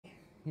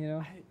you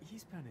know.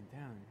 Eastbound and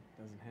Down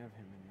doesn't have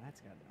him, and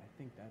that's got. I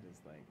think that is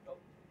like,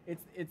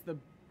 it's the,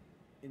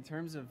 in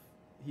terms of,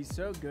 he's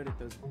so good at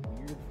those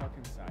weird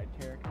fucking side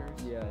characters.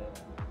 Yeah.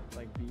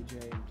 Like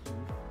BJ and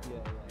Keith.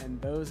 Yeah.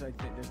 And those, I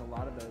think, there's a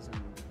lot of those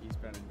in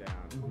Eastbound and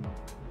Down.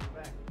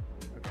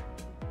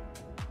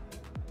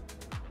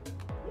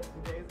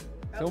 Okay.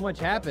 So much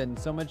happened.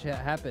 So much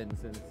happened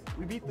since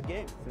We beat the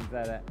game.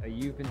 that.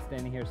 You've been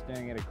standing here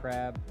staring at a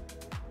crab.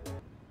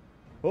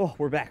 Oh,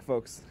 we're back,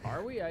 folks.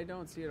 Are we? I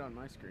don't see it on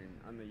my screen,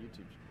 on the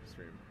YouTube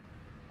stream.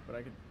 But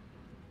I could.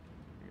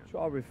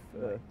 Might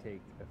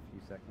Take a few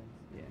seconds.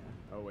 Yeah.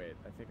 Oh, wait.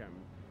 I think I'm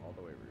all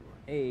the way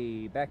rewind.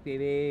 Hey, back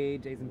baby,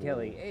 Jason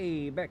Kelly.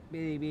 Hey, back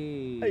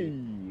baby.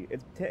 Hey,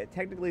 it's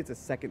technically it's a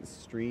second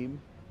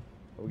stream.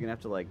 Are we gonna have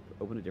to like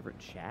open a different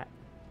chat?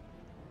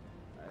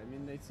 I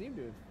mean, they seem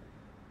to have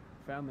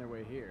found their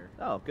way here.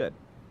 Oh, good.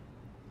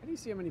 How do you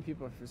see how many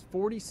people? There's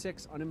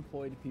 46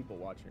 unemployed people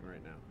watching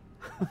right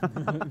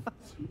now.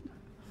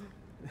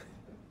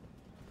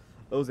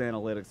 Those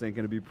analytics ain't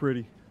gonna be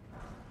pretty.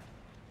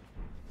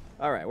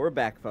 All right, we're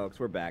back, folks.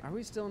 We're back. Are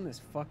we still in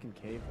this fucking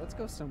cave? Let's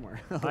go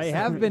somewhere else. I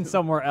have been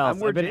somewhere else.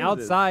 where I've been James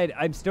is. outside.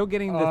 I'm still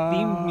getting the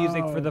theme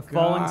music for the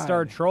Falling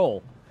Star God.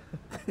 Troll.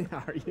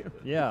 Are you?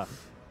 Yeah.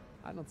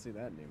 I don't see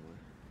that anymore.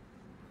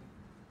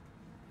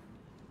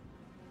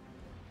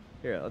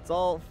 Here, let's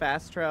all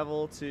fast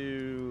travel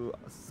to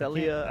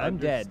Celia. I'm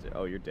dead.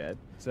 Oh, you're dead.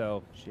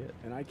 So Shit.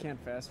 And I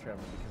can't fast travel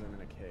because I'm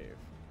in a cave.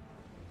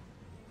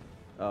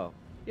 Oh,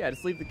 yeah.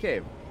 Just leave the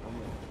cave.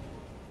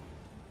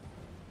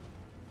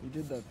 You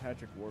did the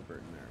Patrick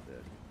Warburton there,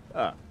 did.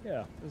 Ah,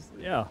 yeah, Just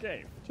leave yeah. the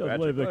cave. Just Patrick,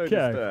 leave the why don't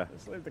cave. you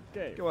Just leave the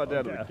cave. Come on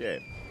down to Okay. the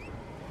cave.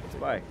 It's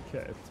my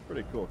Okay. It's a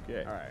pretty cool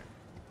cave. All right.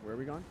 Where are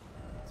we going?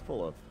 It's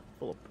full of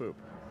poop.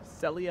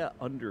 Celia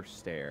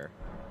Understair.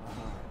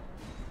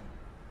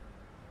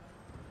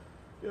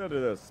 Get under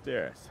those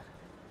stairs.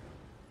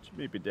 Should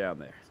meet me down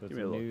there. So Give it's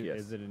me a a little new,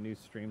 kiss. is it a new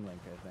stream link,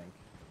 I think?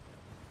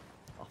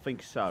 I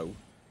think so.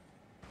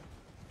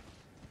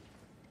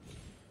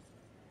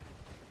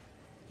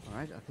 All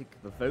right, I think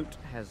the vote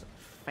has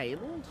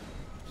failed.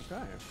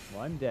 Okay.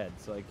 Well, I'm dead,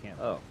 so I can't.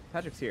 Oh,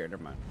 Patrick's here.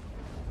 Never mind.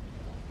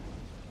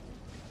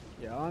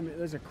 Yeah, I mean,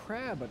 there's a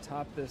crab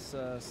atop this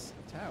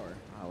tower.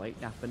 Oh,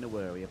 ain't nothing to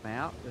worry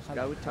about. Just How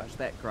go the and touch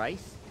that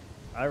grace.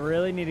 I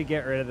really need to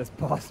get rid of this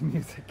boss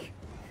music.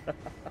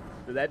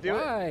 Did that do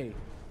it? Why?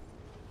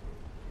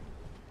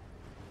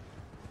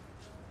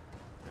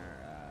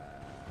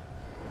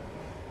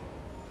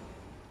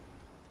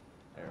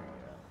 There we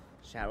go.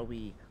 Shall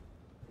we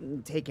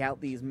take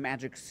out these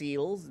magic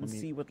seals and Let me-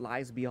 see what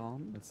lies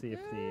beyond? Let's see if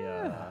the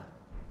Yeah.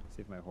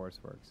 see if my horse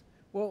works.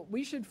 Well,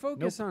 we should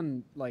focus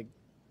on like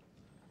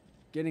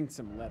getting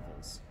some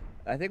levels.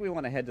 I think we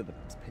want to head to the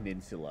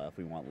peninsula if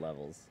we want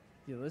levels.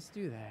 Yeah, let's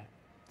do that.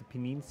 The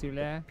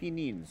peninsula.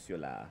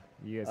 Peninsula.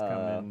 You guys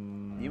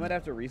coming? You might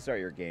have to restart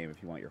your game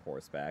if you want your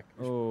horse back.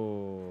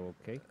 Oh,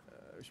 okay.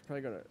 We should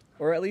probably go to.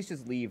 Or at least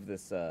just leave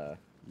this,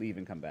 leave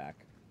and come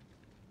back.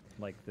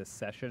 Like this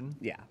session.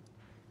 Yeah.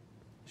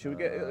 Should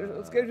we go?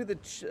 Let's go to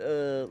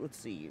the. Let's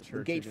see. The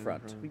Church gate again,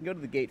 front. probably. We can go to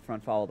the gate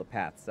front. Follow the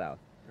path south.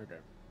 Okay.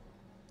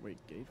 Wait,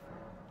 gate.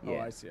 Yeah. Oh,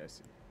 I see. I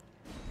see.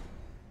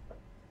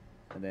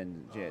 And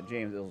then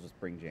James, it'll just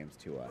bring James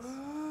to us.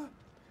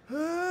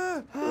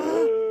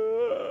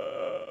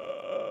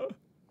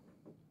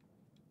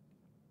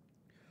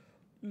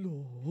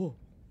 No.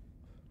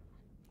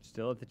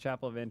 Still at the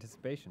Chapel of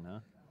Anticipation, huh?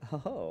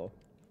 Oh.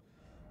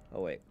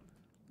 Oh wait.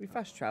 We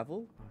fast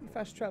travel. We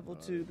fast travel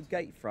to the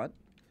gate front.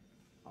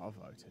 I'll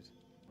vote it.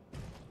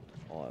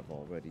 I've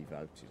already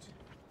voted.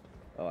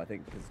 Oh, I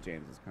think because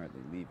James is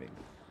currently leaving.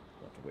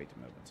 We'll have to wait a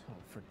moment. Oh,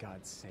 for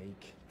God's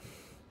sake.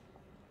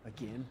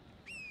 Again?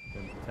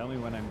 Then tell me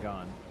when I'm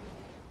gone.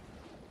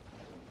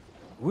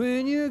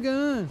 When you're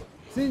gone,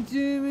 since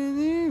you've been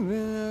here,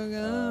 when I'm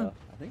gone.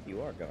 I think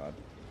you are gone.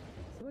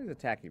 Something's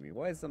attacking me.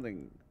 Why is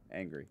something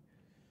angry?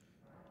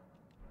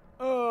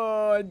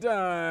 Oh, I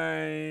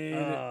died.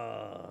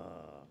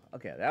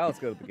 Okay, now let's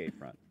go to the gate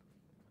front.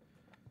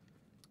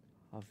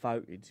 I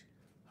voted.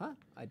 Huh?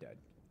 I died.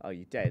 Oh,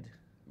 you dead?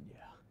 Yeah.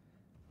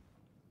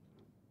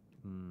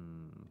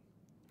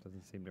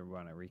 Doesn't seem to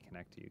want to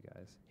reconnect to you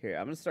guys. Here,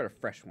 I'm gonna start a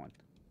fresh one.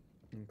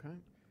 Okay.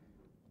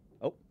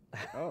 Oh.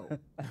 Oh.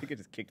 I think it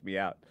just kicked me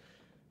out.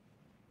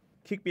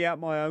 Kicked me out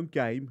my own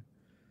game.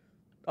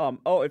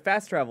 Oh, it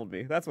fast traveled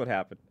me. That's what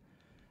happened.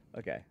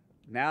 Okay.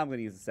 Now I'm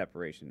gonna use the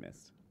separation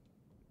mist.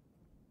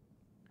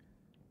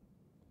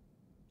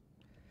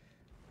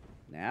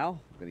 Now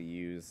I'm gonna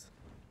use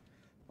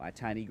my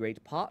tiny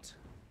great pot.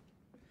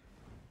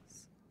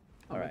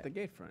 I'm All at right. the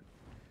gate front.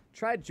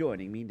 Try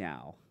joining me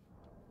now.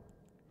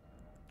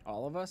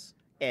 All of us?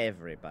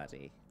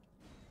 Everybody.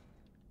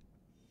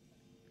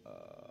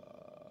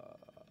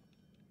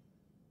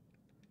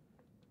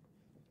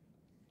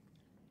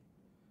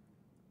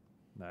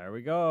 There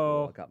we Oh,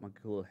 go. I got my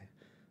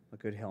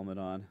good helmet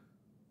on.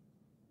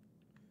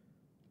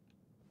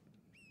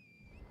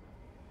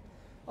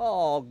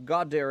 Oh,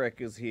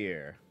 Goderic is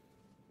here.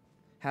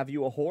 Have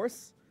you a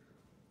horse?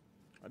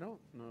 I don't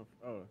know if.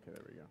 Oh, okay,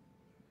 there we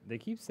They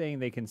keep saying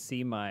they can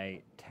see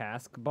my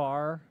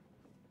taskbar,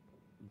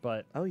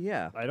 but Oh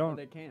yeah. I Oh, don't.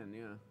 they can,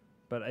 yeah.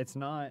 But it's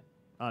not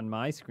on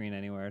my screen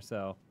anywhere,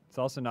 so it's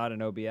also not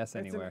an OBS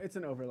anywhere. It's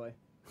an overlay.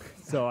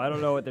 So I don't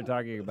know what they're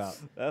talking about.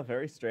 Oh,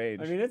 very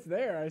strange. I mean, it's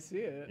there. I see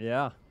it.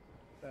 Yeah,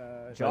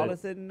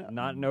 Jonathan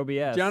not an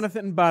OBS.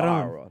 Jonathan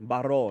Baron.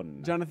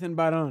 Baron. Jonathan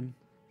Baron.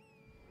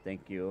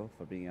 Thank you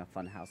for being a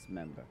Funhouse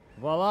member.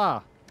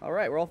 Voila. All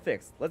right, we're all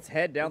fixed. Let's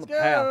head down Let's the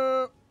path.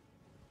 go.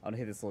 I'm gonna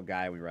hit this little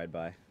guy we ride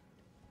by.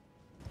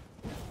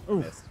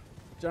 Oof. Missed.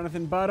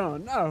 Jonathan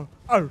Baron. Oh,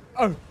 oh,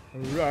 oh.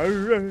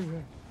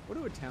 What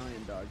do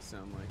Italian dogs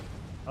sound like?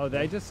 Oh,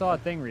 I just saw a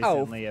thing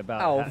recently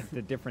about Ow.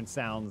 the different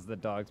sounds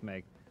that dogs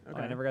make. Oh, I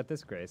Okay. never got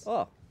this, Grace.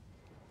 Oh,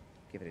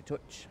 give it a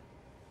touch.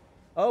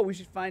 Oh, we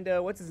should find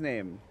what's his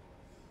name?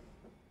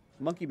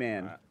 Monkey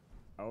Man.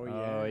 Oh, yeah.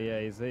 Oh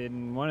yeah, he's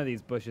in one of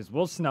these bushes.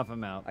 We'll snuff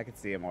him out. I can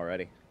see him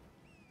already.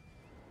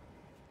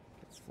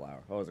 It's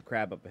flower. Oh, there's a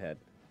crab up ahead.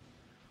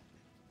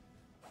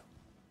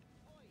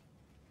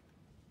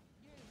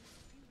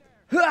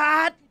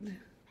 Hot!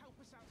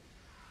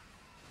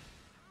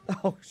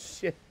 Oh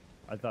shit!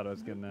 I thought I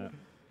was getting that.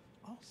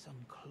 Oh, some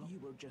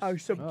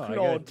Oh, I got a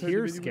clawed tear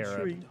turning into a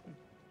scarab. tree.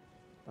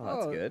 Oh,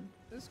 that's Oh. good.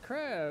 This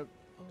crab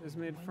has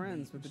made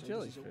friends with the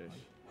jellyfish.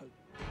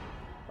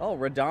 Oh,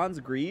 Radon's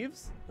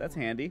Greaves? That's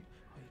handy.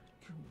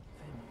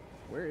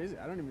 Where is it?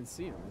 I don't even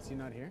see him. Is he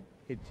not here?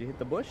 Did you hit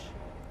the bush?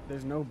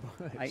 There's no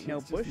bush. Ain't no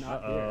It's just bush.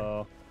 not here.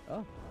 Uh-oh.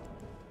 Oh.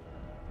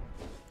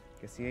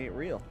 Guess he ain't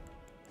real.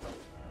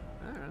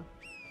 I don't know.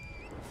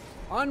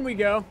 On we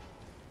go.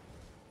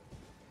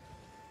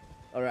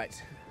 All right.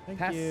 Thank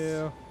Pass.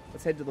 you.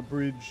 Let's head to the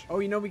bridge. Oh,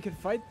 you know, we could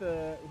fight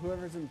the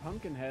whoever's in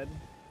Pumpkinhead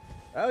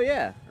Oh,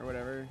 yeah. or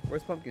whatever.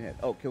 Where's Pumpkinhead?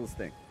 Oh, kill this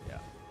thing. Yeah.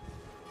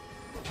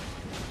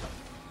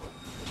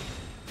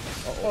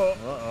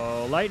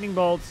 Uh-oh. Lightning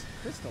bolts.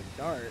 Crystal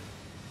dart.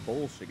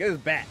 Bullshit. Get his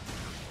bat.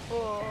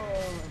 Oh.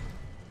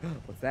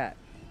 What's that?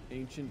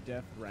 Ancient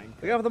death rank.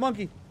 Look out for the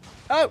monkey.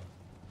 Oh!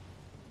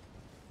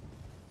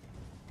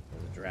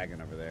 There's a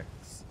dragon over there.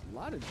 A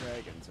lot of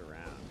dragons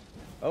around.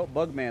 Oh,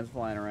 Bugman's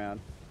flying around.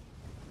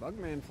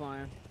 Bugman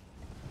flying.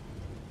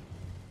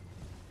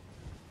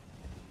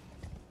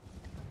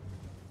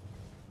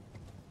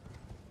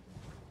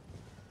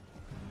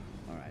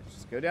 All right,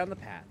 just go down the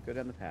path. Go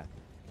down the path.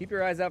 Keep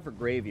your eyes out for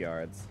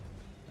graveyards.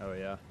 Oh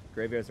yeah.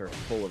 Graveyards are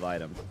full of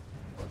items.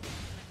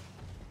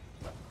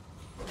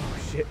 Oh,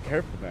 shit.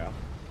 Careful now.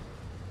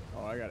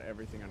 Oh, I got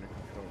everything under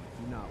control.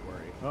 Do not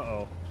worry.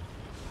 Uh-oh.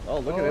 Oh,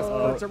 look at this.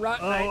 Oh, it's a rat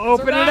Oh, night.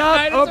 open it's a it rat up,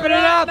 night. open it's a it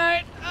rat up.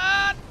 Night.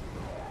 Ah!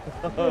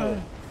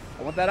 Oh,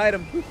 I want that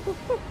item.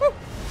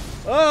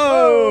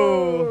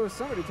 Oh! Oh,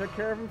 somebody took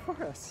care of him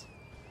for us.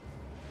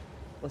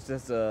 Let's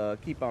just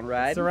keep on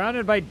riding.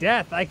 Surrounded by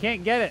death. I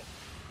can't get it.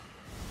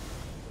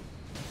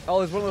 Oh,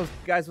 there's one of those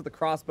guys with the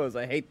crossbows.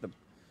 I hate them.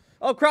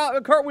 Oh,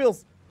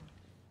 cartwheels.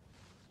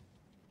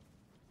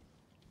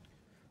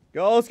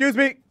 Go, excuse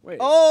me. Wait.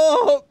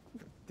 Oh!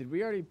 Did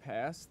we already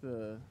pass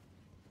the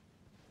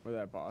where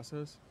that boss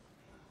is?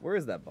 Where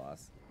is that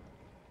boss?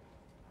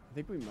 I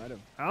think we might have.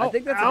 Ow, I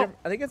think that's ow.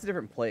 I think that's a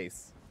different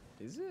place.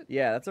 Is it?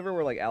 Yeah, that's over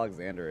where like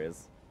Alexander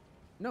is.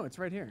 No, it's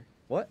right here.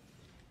 What?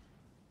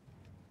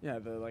 Yeah,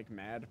 the like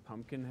mad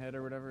pumpkin head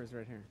or whatever is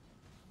right here.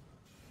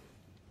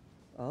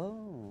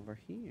 Oh, over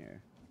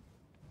here.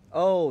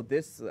 Oh,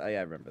 this. Yeah,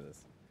 I remember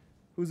this.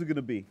 Who's it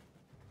gonna be?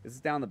 Is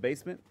this down in the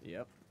basement?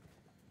 Yep.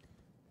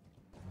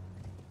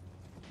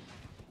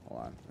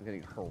 Hold on, I'm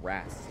getting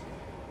harassed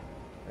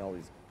by all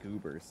these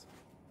goobers.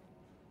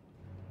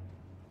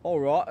 All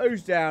right,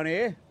 who's down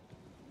here?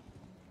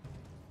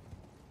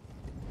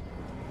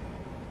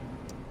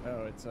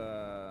 Oh, it's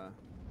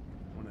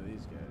one of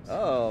these guys.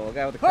 Oh, a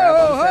guy with a Ho crab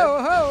on his head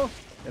ho ho!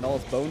 and all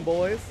his bone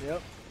boys.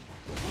 Yep.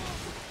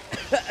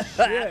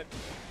 Shit.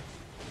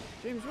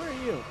 James, where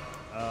are you?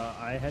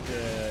 I had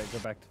to go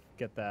back to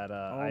get that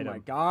Oh item. my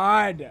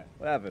god!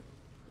 What happened?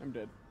 I'm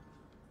dead.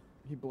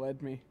 He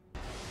bled me.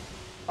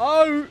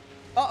 Oh!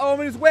 Uh-oh, I'm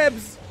in his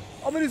webs!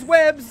 I'm in his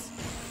webs!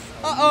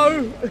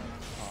 Uh-oh!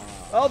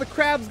 Oh, the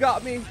crab's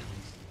got me!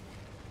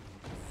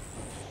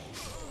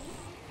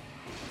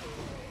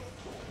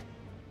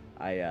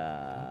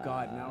 Oh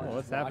god, now we're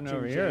what's just happening watching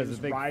over here? There's a James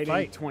big riding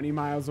fight. 20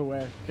 miles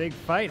away. Big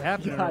fight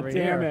happening God over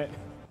damn here.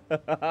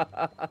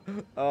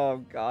 it. Oh,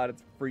 God,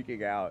 it's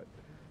freaking out.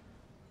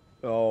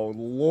 Oh,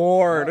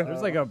 Lord!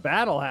 There's like a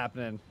battle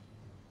happening.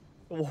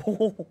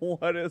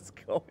 What is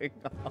going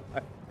on?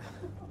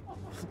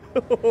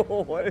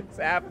 What is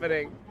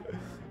happening?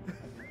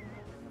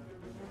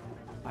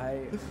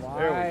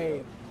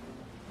 Why?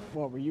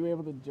 What, were you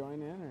able to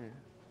join in or?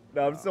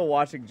 No, I'm still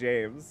watching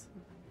James.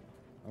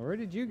 Where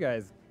did you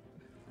guys?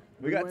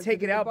 We We got went to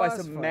taken do the out by boss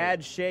some fight.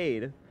 mad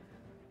shade.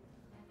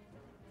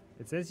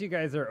 It says you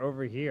guys are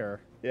over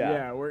here.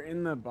 Yeah. we're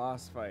in the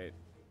boss fight.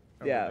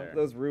 over Yeah, there.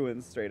 those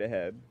ruins straight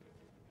ahead.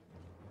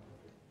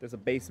 There's a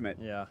basement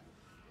Yeah.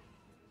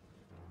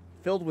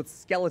 filled with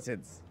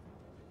skeletons.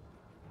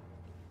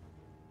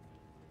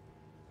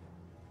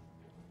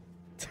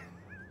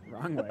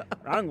 Wrong way.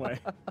 Wrong way.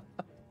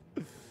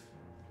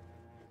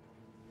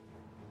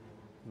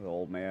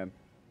 Old man.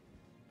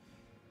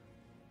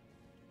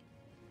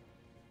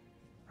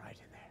 Right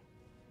in there.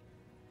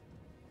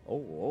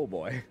 Oh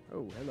boy.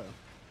 Oh, hello.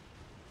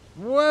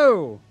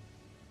 Whoa!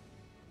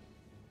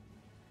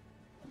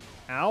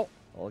 Ow.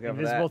 I'll look out for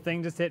Invisible that.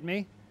 thing just hit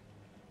me.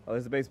 Oh,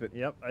 there's the basement.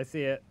 Yep, I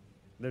see it.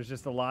 There's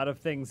just a lot of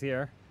things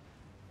here.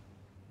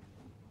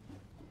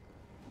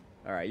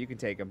 All right, you can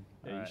take him.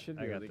 Yeah, Alright, you should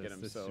I be able got to get this.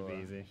 him This should solo. be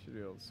easy. Should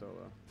be able to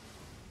solo.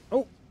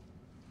 Oh!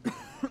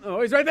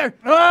 Oh, he's right there.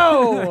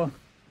 Oh!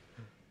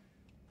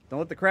 Don't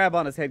let the crab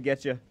on his head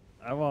get you.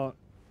 I won't.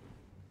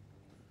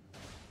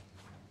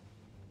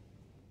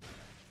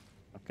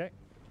 Okay.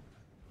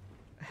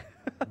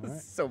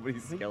 Alright. So many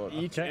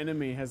skeletons. Each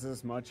enemy has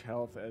as much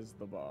health as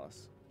the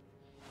boss.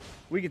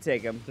 We can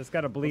take him. Just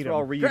gotta bleed We're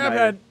all him.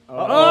 reunited. Crabhead.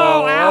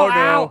 Oh, ow, no.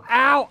 ow,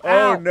 ow,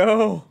 Oh ow.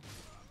 no.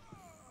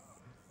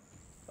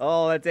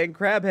 Oh, that dang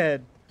crab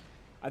head.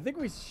 I think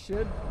we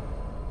should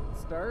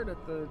start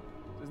at the.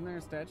 Isn't there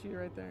a statue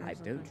right there? or I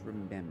something? don't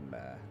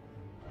remember.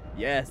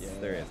 Yes,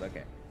 there is.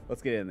 Okay,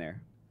 let's get in there.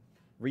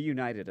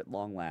 Reunited at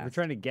long last. We're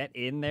trying to get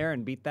in there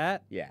and beat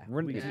that? Yeah,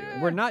 We're, we can do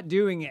it. we're not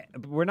doing it.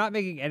 We're not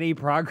making any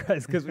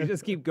progress because we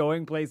just keep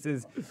going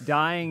places,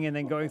 dying, and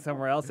then going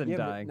somewhere else and Yeah,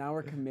 but dying. now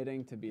we're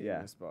committing to beating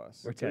Yeah. this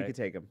boss. We Okay. can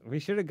take him. We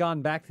should have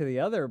gone back to the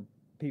other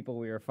people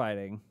we were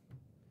fighting.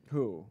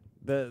 Who?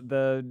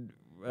 The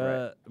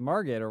Right.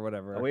 Margit or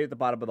whatever. Oh, wait at the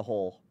bottom of the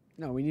hole.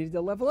 No, we needed to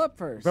level up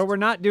first. But we're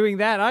not doing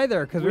that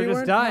either because we're just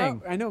weren't-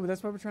 dying. I know, but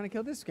that's why we're trying to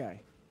kill this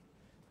guy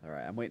All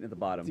right, I'm waiting at the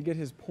bottom. to get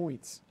his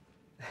points.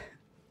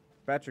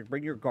 Patrick,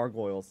 bring your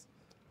gargoyles.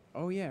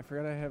 Oh yeah, I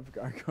forgot I have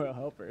gargoyle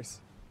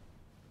helpers.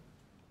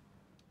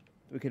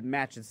 We could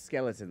match his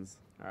skeletons.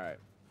 All right,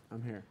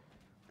 I'm here.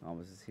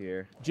 Thomas is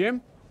here.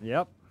 Jim,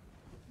 Yep.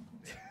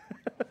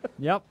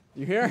 Yep.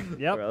 you here? All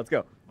Yep. right, let's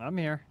go. I'm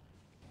here.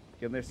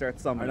 Get in there, start All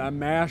summoning. right, I'm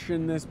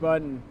mashing this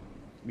button.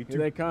 Me Here too.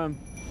 they come.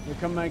 Here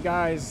come my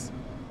guys.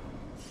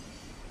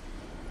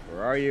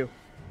 Where are you?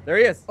 There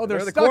he is. Oh, they're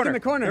in the stuck corner. in the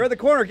corner. They're in the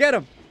corner. Get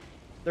him.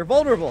 They're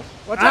vulnerable.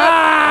 Watch Ow!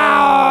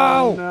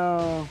 out! Oh,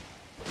 no.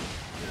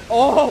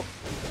 Oh!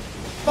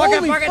 Fuck it,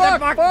 Holy fuck it, fuck,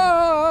 fuck!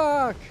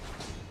 fuck!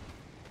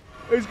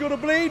 He's gonna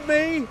bleed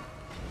me!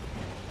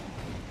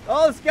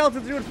 Oh, the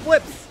skeleton's doing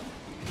flips!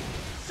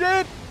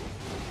 Shit!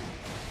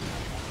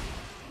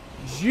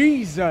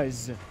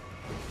 Jesus!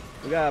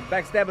 We gotta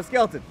backstab a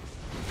skeleton.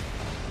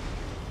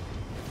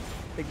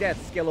 Take that,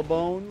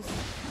 skeleton.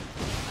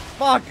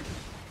 Fuck!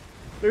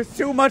 There's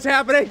too much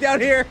happening down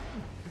here!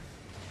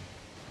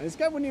 This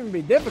guy wouldn't even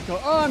be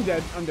difficult. Oh, I'm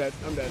dead. I'm dead.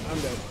 I'm dead. I'm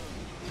dead.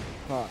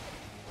 Fuck.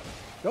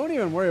 Don't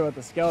even worry about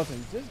the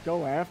skeletons. Just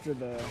go after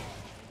the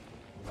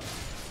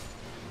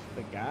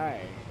guy.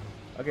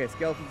 Okay,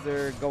 skeletons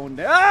are going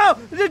down.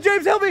 Oh!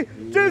 James, help me!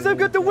 James, I've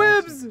got the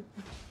webs!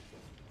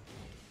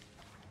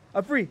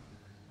 I'm free.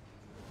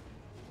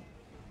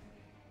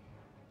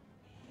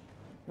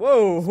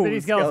 Whoa! Spinny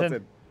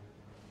skeleton.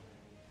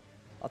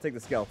 I'll take the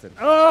skeleton.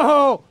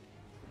 Oh!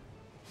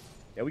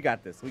 Yeah, we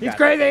got this. We He's got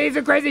crazy. He's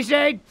a crazy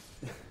Shade.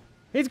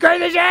 He's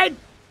crazy Shade.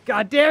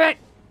 God damn it.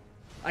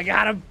 I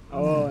got him.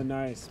 Oh,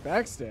 nice.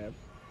 Backstab.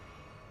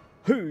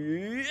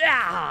 this.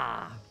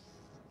 Yeah!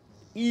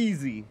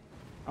 Easy.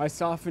 I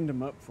softened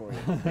him up for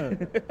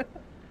you.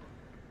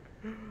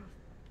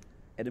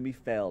 Enemy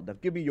failed. Now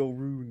give me your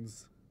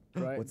runes.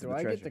 Do I, What's in do the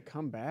I treasure? get to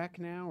come back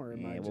now, or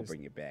am Yeah, I we'll just...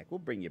 bring you back. We'll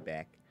bring you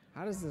back.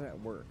 How does that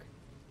work?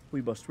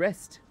 We must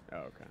rest, Oh,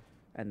 okay.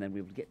 and then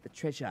we will get the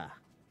treasure.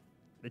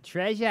 The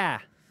treasure.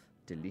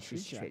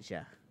 Delicious Treasure.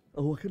 treasure.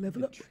 Oh, I can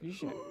level up.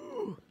 Treasure.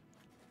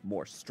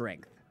 More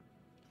strength.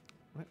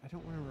 What? I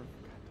don't remember.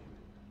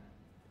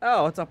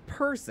 Oh, it's a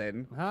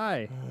person.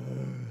 Hi.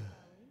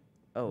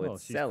 Oh, Oh,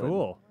 it's she's selling.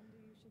 cool.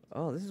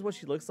 Oh, this is what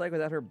she looks like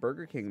without her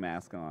Burger King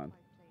mask on.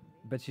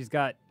 But she's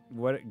got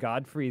what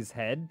Godfrey's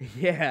head.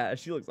 Yeah,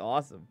 she looks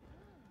awesome.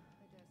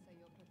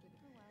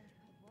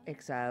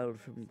 Exiled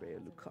from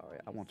Lucaria.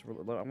 I want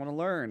to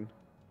learn.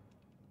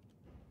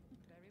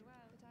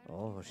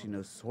 Oh, she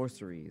knows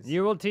sorceries.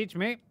 You will teach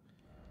me.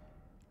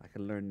 I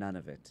can learn none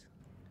of it.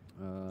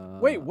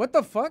 Wait, what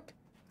the fuck?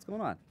 What's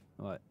going on?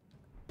 What?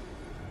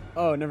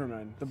 Oh, never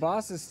mind. The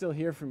boss is still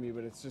here for me,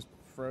 but it's just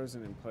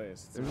frozen in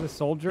place. There's a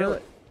soldier. Kill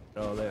it.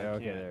 Oh, there. I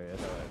Okay, can't there he is.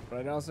 kill it,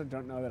 but I also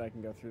don't know that I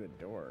can go through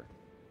the door.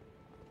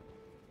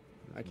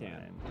 I can't.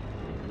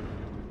 Mine.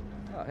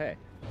 Oh, hey.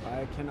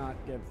 I cannot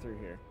get through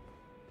here.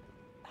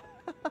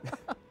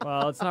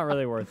 Well, it's not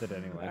really worth it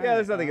anyway. Yeah,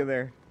 there's nothing in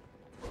there.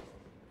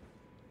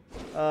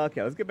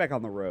 Okay, let's get back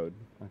on the road.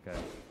 Okay.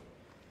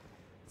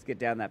 Let's get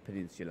down that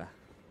peninsula.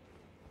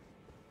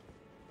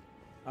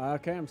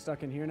 Okay, I'm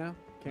stuck in here now.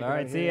 Can't All get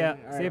right, out see here.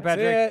 ya. All See right, ya,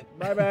 Patrick.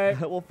 Bye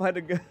bye. We'll find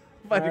a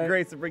Alright.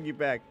 grace to bring you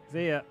back.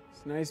 See ya.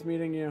 It's nice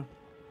meeting you.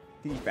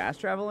 Can you fast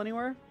travel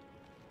anywhere?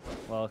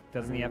 Well,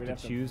 doesn't he mean, have we'd to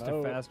have to choose to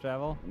vote. fast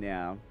travel?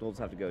 Yeah, we'll just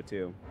have to go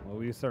too. Well,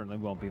 we certainly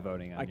won't be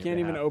voting on I your can't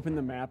even behalf. open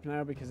the map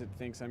now because it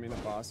thinks I'm in the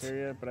boss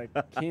area, but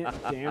I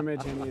can't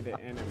damage any of the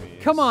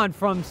enemies. Come on,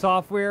 From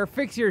Software,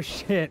 fix your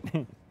shit.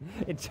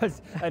 It's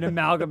just an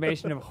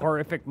amalgamation of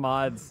horrific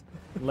mods.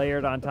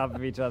 layered on top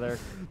of each other,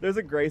 There's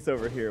a Grace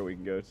over here we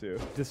can go to.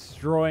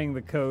 destroying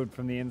the code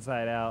from the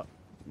inside out.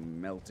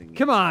 Melting.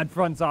 Come on,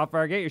 Front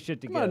Software, get your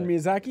shit Come together. on,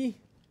 Miyazaki.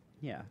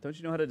 Yeah, don't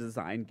you know how to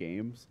design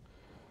games?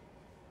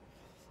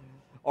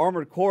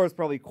 Armored Core is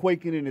probably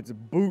quaking in its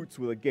boots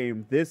with a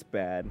game this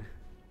bad.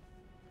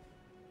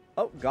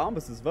 Oh,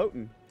 Gombus is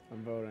voting.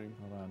 I'm voting.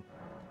 Hold on.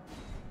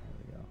 There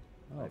we go.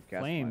 Oh, I've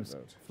cast my flames.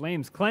 vote.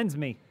 Flames, cleanse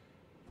me.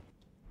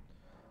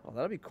 Oh,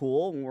 that'll be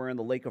cool when we're in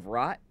the Lake of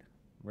Rot.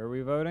 Where are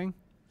we voting?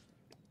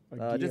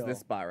 Just this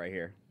spot right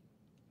here.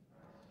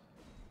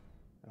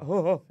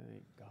 Oh,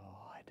 Thank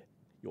God.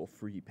 you're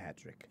free,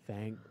 Patrick.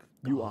 Thank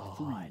You are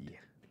free.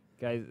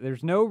 Guys,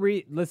 there's no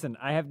listen,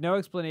 I have no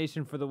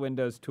explanation for the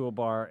Windows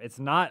toolbar. It's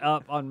not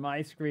up on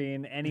my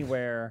screen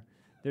anywhere.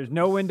 There's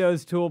no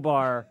Windows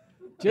toolbar.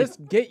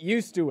 Just get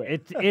used to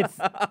it. It's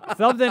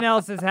something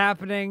else is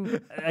happening.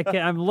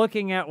 I'm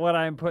looking at what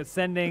I'm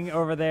sending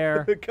over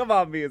there. Come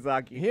on,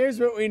 Miyazaki. Here's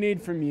what we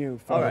need from you,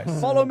 folks. All right,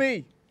 follow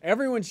me.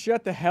 Everyone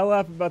shut the hell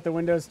up about the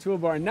Windows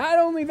toolbar. Not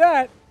only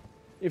that,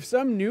 if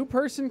some new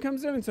person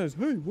comes in and says,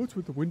 "Hey, what's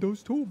with the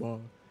Windows toolbar?"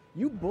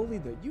 You bully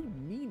them. You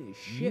mean as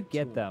shit. You to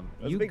get them.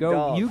 Those You big go.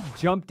 dogs. You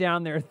jump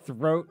down their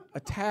throat.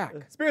 Attack.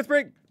 Spirit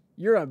Spring.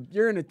 You're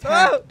an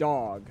attack Ah!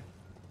 dog.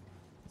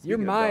 You're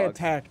Speaking of my dogs.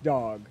 attack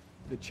dog.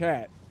 The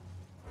chat.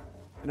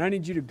 And I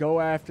need you to go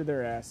after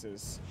their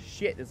asses.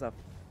 Shit, there's a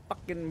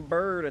fucking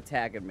bird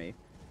attacking me.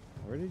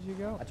 Where did you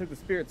go? I took the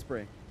Spirit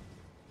Spring.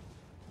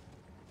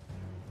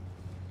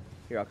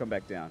 Here, I'll come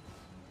back down.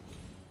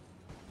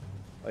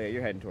 Oh yeah,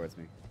 you're heading towards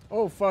me.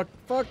 Oh fuck!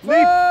 Fuck!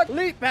 Leap! Fuck!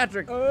 Leap,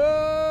 Patrick!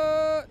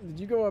 Did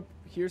you go up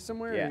here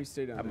somewhere, yeah, or you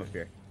stay down I'm there? up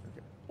here.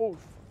 Oh,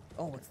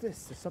 Oh, what's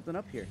this? There's something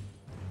up here.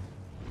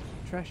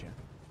 treasure.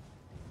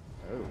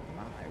 Oh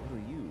my, what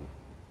are you?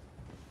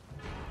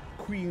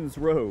 Queen's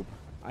robe.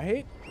 I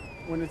hate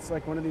when it's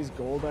like one of these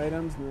gold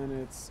items, and then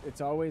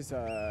it's always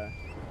Yeah,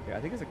 I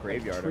think it's a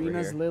graveyard over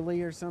Trina's here.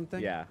 lily or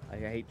something. Yeah, I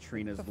hate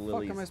Trina's What the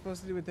lilies. fuck am I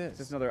supposed to do with this? It's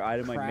just another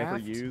item I never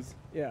Craft? use.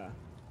 Yeah.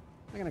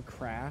 I'm gonna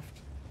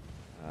craft.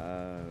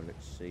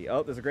 Let's see.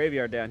 Oh, there's a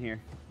graveyard down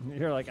here.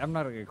 You're like, I'm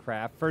not a good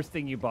craft. First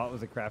thing you bought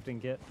was a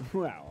crafting kit.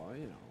 Well,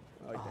 you know,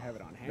 I like to have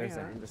it on hand.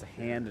 There's a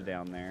hand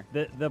down there.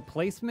 The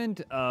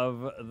placement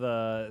of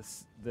the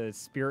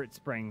spirit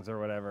springs or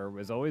whatever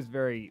was always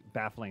very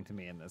baffling to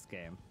me in this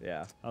game.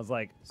 Yeah. I was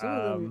like, Some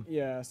of them,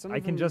 yeah. Some I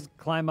of can them, just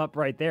climb up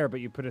right there,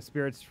 but you put a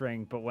spirit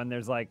string. But when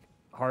there's like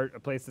a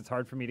place that's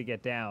hard for me to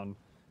get down,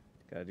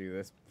 Gotta do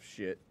this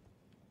shit.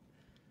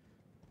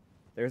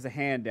 There's a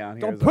hand down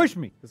here. don't There's push a,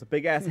 me. There's a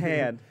big ass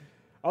hand.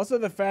 Also,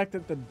 the fact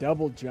that the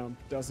double jump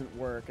doesn't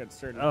work at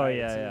certain Oh, heights.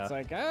 yeah, and yeah. It's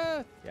like,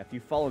 Yeah, if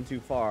you've fallen too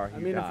far, you I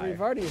mean, die. if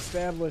we've already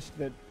established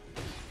that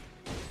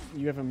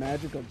you have a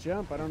magical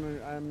jump, I don't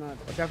know. I'm not.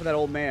 Watch out for that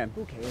old man.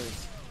 Who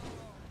cares?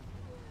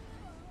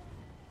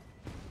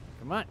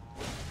 Come on,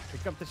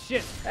 pick up the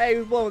shit. Hey,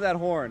 who's blowing that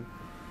horn?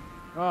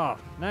 Oh,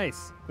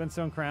 nice.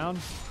 Glintstone crown.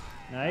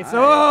 Nice. Nice.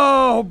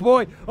 Oh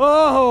boy.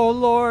 Oh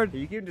lord.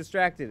 You keep him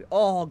distracted.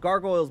 Oh,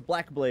 Gargoyle's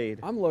Black Blade.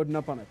 I'm loading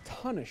up on a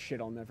ton of shit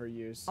I'll never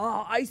use.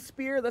 Oh, Ice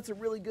Spear. That's a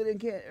really good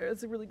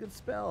that's a really good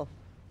spell.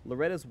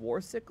 Loretta's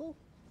War Sickle.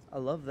 I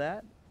love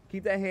that.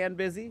 Keep that hand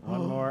busy.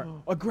 One more.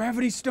 A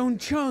gravity stone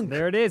chunk.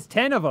 There it is.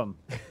 10 of them.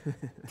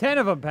 10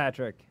 of them,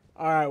 Patrick.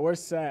 All right, we're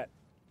set.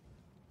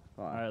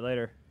 Hold All on. right,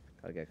 later.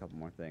 Gotta get a couple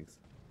more things.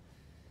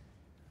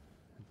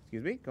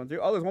 Excuse me. Going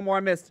through. Oh, there's one more I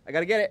missed. I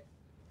gotta get it.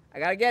 I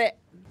gotta get it.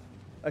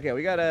 Okay,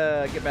 we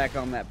gotta get back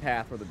on that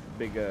path where the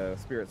big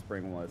spirit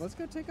spring was. Let's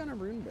go take on a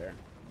rune bear.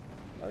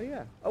 Oh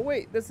yeah. Oh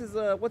wait, this is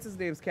what's his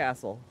name's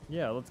castle?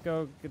 Yeah, let's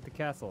go get the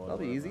castle. That'll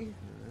be easy.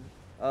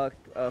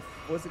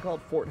 What's it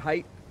called? Fort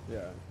Height.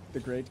 Yeah, the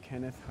Great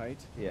Kenneth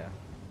Height. Yeah.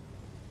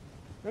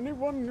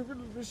 Anyone who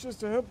wishes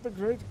to help the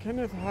Great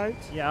Kenneth Height?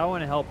 Yeah, I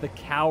want to help the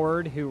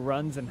coward who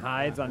runs and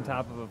hides on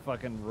top of a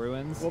fucking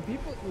ruins. Well,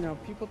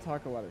 people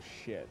talk a lot of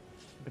shit,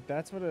 but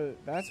that's what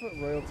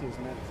royalty is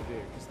meant to do,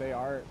 because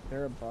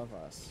they're above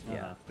us.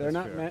 Yeah. They're that's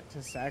not fair. meant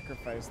to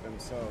sacrifice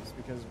themselves,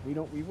 because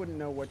we wouldn't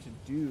know what to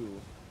do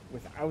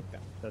without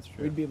them. That's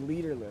true. We'd be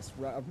leaderless,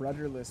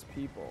 rudderless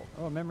people.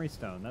 Oh, a memory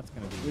stone. That's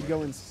gonna be. We'd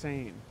go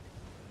insane.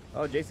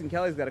 Oh, Jason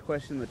Kelly's got a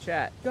question in the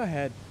chat. Go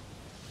ahead.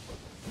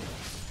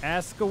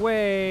 Ask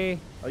away.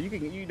 Oh,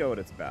 you know what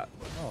it's about.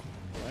 Oh,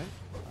 what?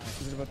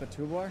 Is it about the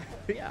toolbar?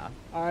 Yeah.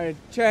 All right,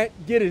 chat,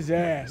 get his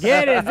ass.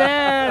 Get his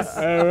ass.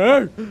 All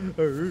right.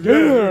 Get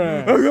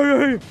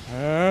her ass.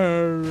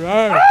 All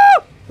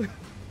right.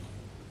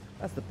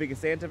 That's the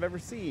biggest ant I've ever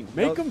seen.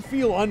 Make them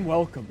feel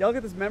unwelcome. Y'all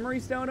get this memory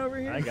stone over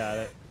here? I got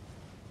it.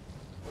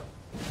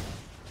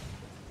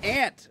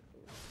 Ant.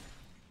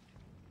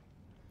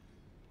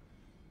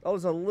 Oh,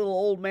 there's a little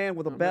old man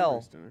with a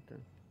bell.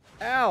 Okay.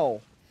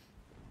 Ow.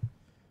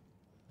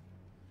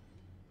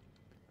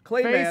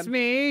 Clayman. Face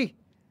me,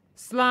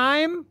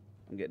 slime.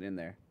 I'm getting in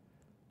there.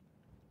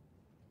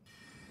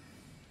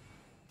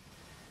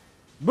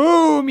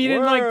 Boom! You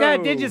didn't like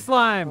that, did you, Whoa.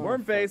 slime?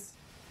 Worm face.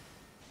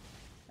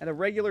 And a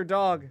regular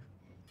dog.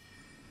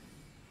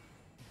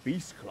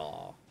 Beast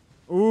Claw.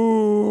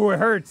 Ooh, it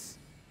hurts.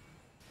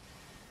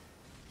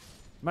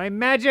 My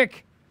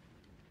magic!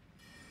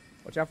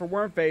 Watch out for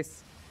worm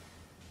face.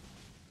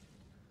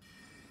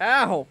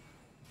 Ow!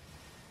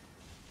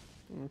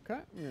 Okay,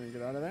 I'm gonna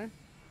get out of there.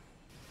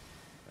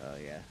 Oh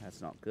yeah, that's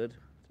not good.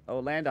 Oh,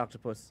 land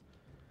octopus.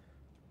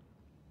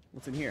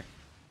 What's in here?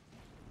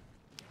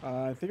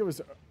 I think it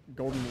was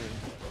golden ring.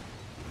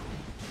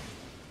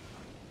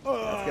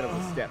 Let's get up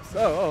the steps.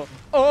 Oh,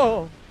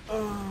 oh,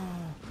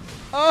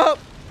 oh!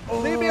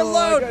 Leave me I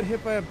alone! got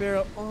hit by a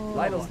barrel. Oh,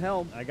 Lytle's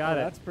helm. I got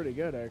it. That's pretty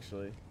good,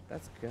 actually.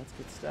 That's good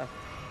stuff.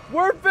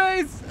 Worm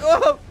face!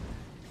 Oh!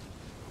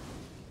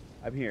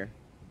 I'm here.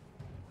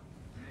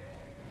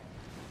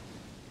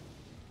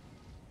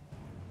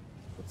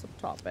 What's up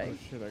top, eh? Oh,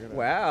 shit, I gotta...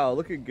 Wow,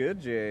 looking good,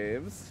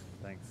 James.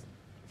 Thanks.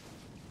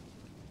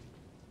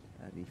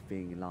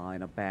 Anything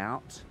lying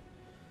about?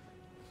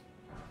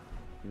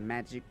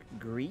 Magic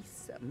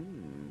grease.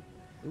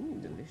 Ooh,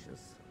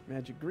 delicious.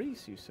 Magic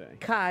grease, you say?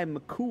 Kai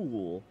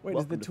McCool. Wait, Welcome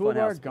is the to Funhouse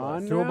toolbar Plus.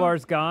 gone now?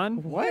 Toolbar's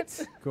gone?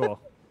 What? Cool.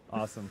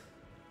 Awesome.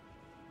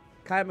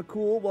 Kai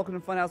McCool, welcome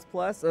to Funhouse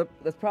Plus.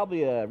 That's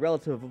probably a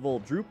relative of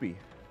old Droopy.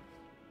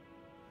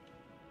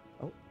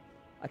 Oh,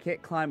 I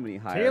can't climb any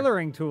higher.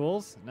 Tailoring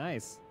tools.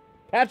 Nice.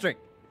 Patrick,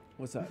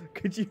 What's up?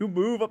 could you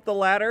move up the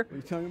ladder? What are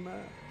you talking about?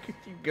 Could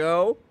you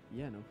go?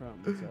 Yeah, no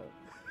problem. What's up?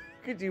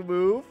 Could you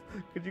move?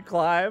 Could you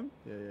climb?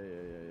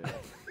 Yeah.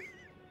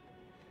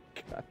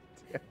 God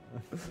damn.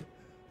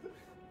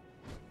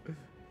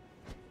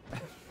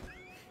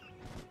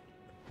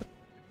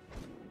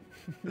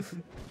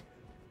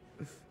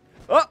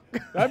 Oh!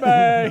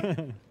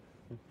 Bye-bye!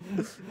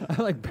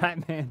 I like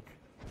Batman.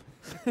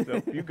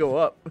 No, you go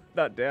up,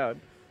 not down.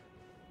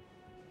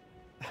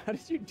 How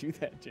did you do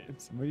that,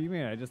 James? What do you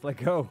mean? I just let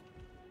go.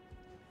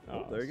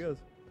 Oh, there he goes.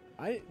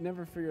 I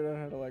never figured out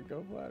how to let go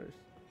of ladders.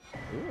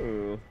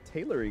 Ooh,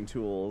 tailoring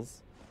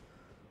tools.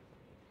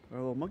 Our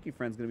little monkey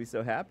friend's gonna be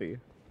so happy.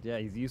 Yeah,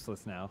 he's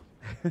useless now.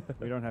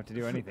 We don't have to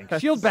do anything.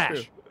 That's Shield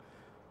bash!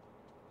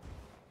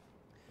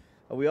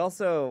 true. We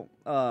also,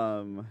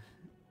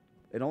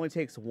 it only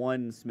takes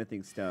one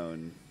smithing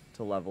stone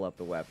to level up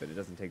the weapon. It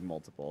doesn't take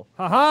multiple.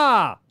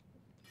 Haha!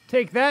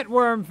 Take that,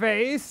 worm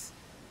face!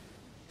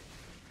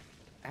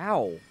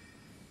 Ow.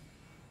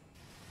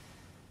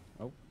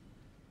 Oh.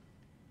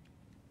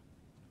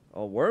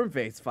 Oh, worm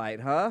face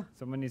fight, huh?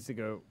 Someone needs to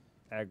go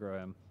aggro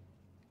him.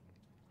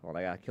 Hold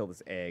on, I gotta kill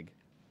this egg.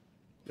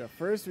 Yeah,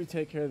 first we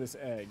take care of this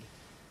egg.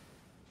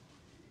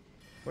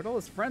 Where'd all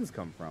his friends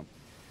come from?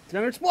 It's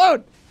gonna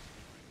explode!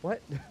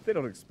 What? They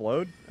don't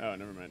explode? Oh,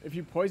 never mind. If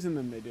you poison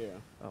them, they do.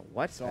 Oh,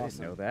 what? It's I awesome.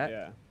 didn't know that.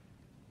 Yeah.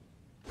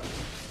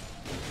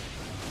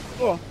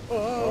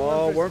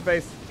 Oh, worm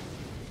face.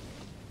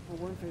 Oh,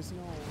 worm face,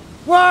 no.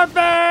 Worm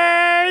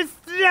face!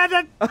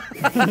 Yeah,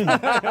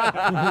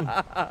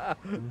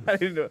 I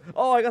didn't know.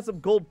 Oh, I got some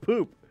gold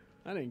poop.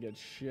 I didn't get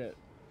shit.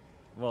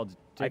 Well,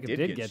 I Jacob did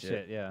did get get shit.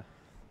 shit, yeah.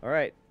 All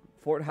right.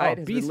 Fort Hyde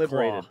has been Beast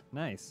liberated. Claw.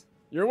 Nice.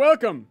 You're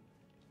welcome!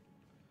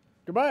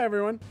 Goodbye,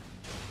 everyone.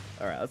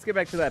 All right, let's get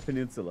back to that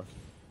peninsula.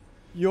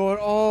 You're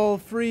all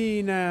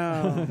free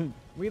now.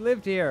 We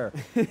lived here.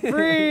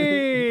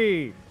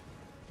 Free!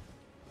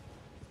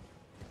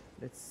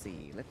 Let's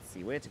see.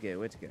 Where to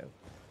go?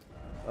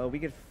 Oh, we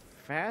could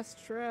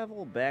fast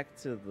travel back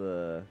to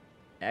the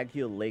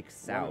Aguil Lake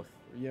South.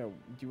 Yeah, do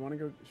you want to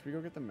go? Should we go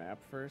get the map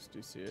first? Do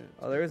you see it?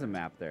 Oh, there is a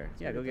map there. Let's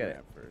Yeah, go get the it.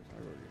 map first.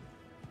 I'll go get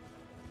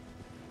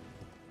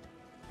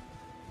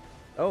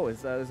it. Oh,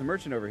 there's a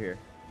merchant over here.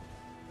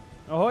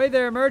 Ahoy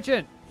there,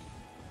 merchant!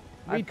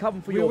 I'm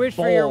coming for we your wish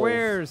for your balls.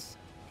 wares.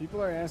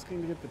 People are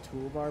asking to get the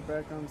toolbar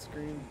back on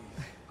screen.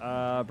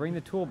 Bring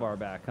the toolbar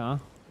back, huh?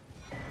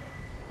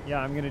 Yeah,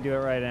 I'm gonna do it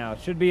right now.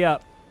 It should be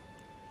up.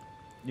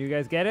 You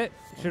guys get it?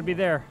 It should be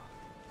there.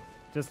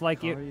 Just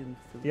like you.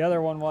 The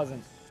other one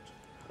wasn't.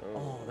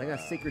 Oh, they got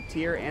a sacred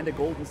tear and a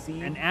golden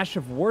seed. An Ash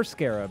of War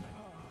Scarab.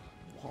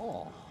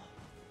 Oh.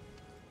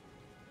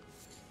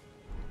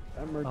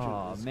 That merchant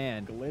Aw, is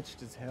man.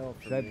 glitched as hell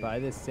for Should I me. buy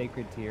this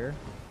sacred tear?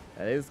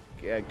 That is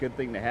a good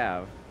thing to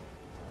have.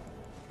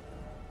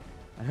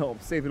 I know I'm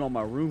saving all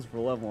my runes for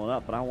leveling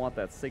up, but I want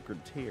that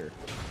sacred tear.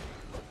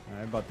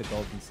 I bought the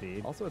golden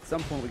seed. Also, at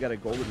some point, we got a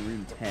golden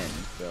rune 10,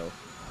 so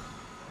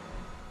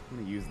I'm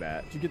gonna use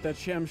that. Did you get that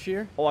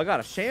Shamshir? Oh, I got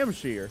a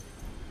Shamshir.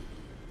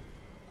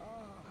 Yeah,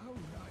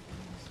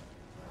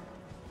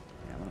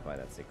 I'm gonna buy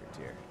that sacred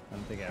tear. I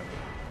don't think I have it.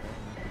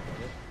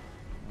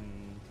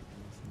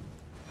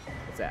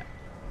 What's that?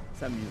 What's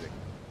that music?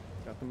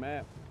 Got the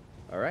map.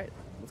 All right,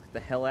 let's get the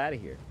hell out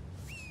of here.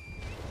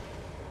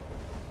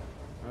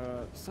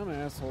 Some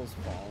asshole's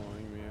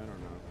following me. I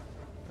don't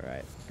know. All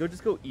right,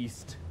 just go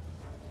east.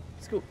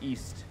 Let's go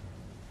east.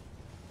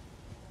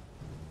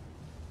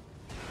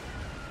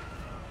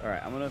 All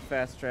right, I'm gonna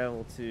fast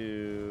travel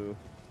to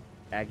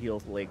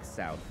Aguil Lake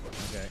South.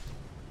 Okay.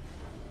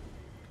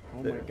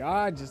 Oh There. my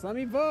God! Just let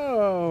me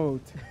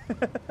vote.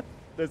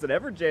 There's an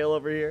Everjail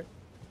over here.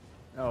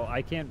 Oh,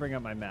 I can't bring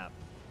up my map.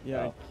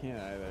 Yeah, Oh. I can't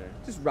either.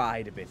 Just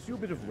ride a bit. Do a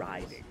bit of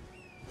riding.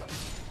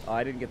 Oh,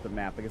 I didn't get the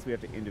map. I guess we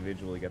have to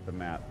individually get the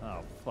map.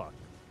 Oh, fuck.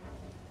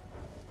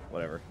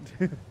 Whatever.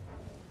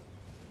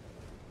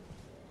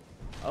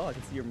 Oh, I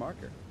can see your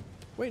marker.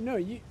 Wait, no,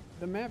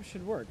 the map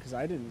should work because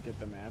I didn't get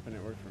the map and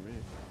it worked for me.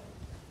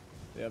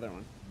 The other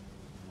one.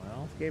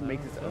 Well, This game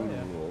makes its own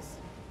rules.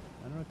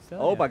 I don't know what to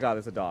tell Oh ya. my god,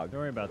 there's a dog. Don't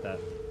worry about that.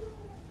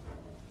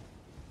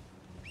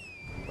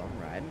 Keep on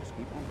riding, just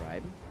keep on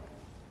riding.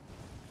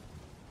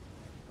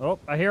 Oh,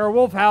 I hear a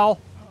wolf howl.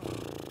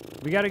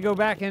 We got to go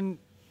back and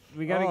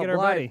we got to get our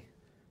Blythe. buddy.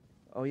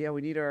 Oh yeah,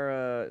 we need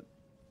our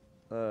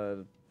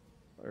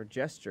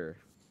gesture.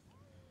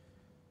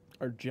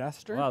 Our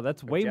jester? Wow,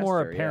 that's Or way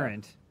more jester, yeah.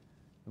 apparent.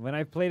 When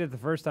I played it the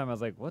first time, I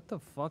was like, what the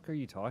fuck are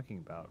you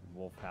talking about,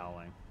 wolf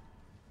howling?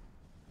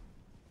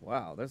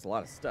 Wow, there's a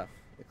lot of stuff.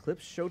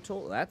 Eclipse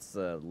Shotol, that's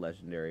a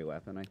legendary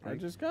weapon, I think. I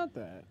just got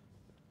that.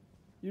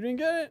 You didn't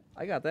get it?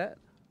 I got that.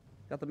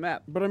 Got the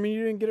map. But I mean,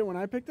 you didn't get it when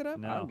I picked it up?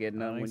 No, I'm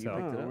getting I it don't when think you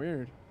so. picked it Oh, up.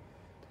 weird.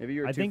 Maybe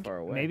you were I too think far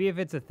away. maybe if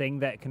it's a thing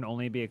that can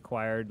only be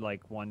acquired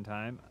like one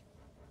time.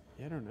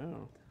 Yeah, I don't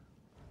know.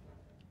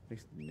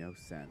 Makes no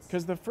sense.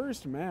 Because the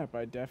first map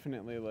I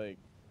definitely, like,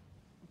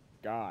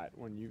 got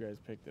when you guys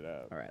picked it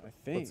up. All right, I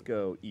think. let's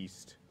go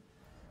east.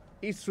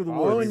 East through the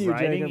Following woods. Are we you,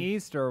 riding Jacob.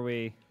 east or are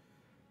we?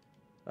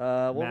 We'll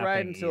ride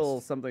mapping until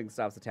east. something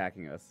stops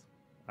attacking us.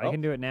 I Oh.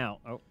 can do it now.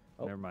 Oh,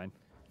 Oh. never mind.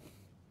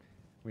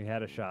 We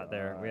had a shot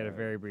there. We had a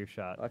very brief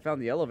shot. I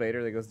found the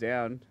elevator that goes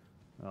down.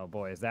 Oh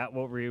boy, is that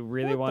what we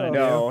really What want to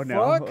the do?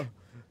 No, fuck?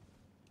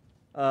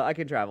 no. I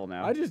can travel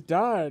now. I just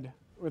died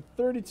with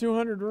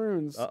 3,200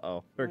 runes. Uh-oh.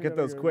 I Better get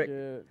gotta those go quick. get-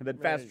 And then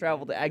gotta fast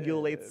travel to go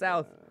Agulate get,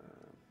 South.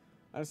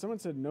 Someone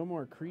said no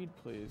more Creed,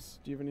 please.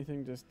 Do you have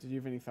anything? Did you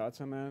have any thoughts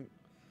on that?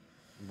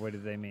 What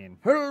did they mean?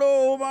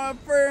 Hello, my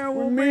friend.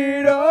 We'll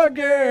meet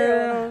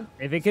again.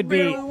 If it could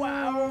be,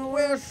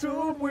 Where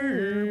should we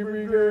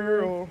be,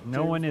 girl?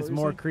 no one is what you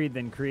more say? Creed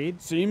than Creed.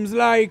 Seems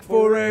like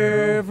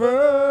forever.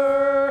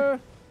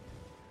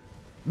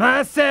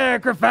 My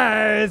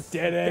sacrifice.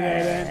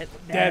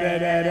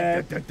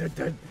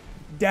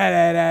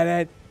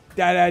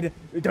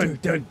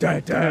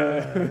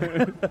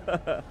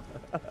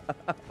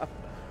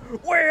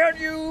 When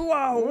you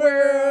are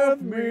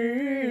With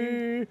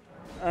me,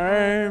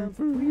 I'm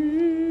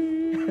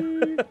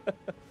free.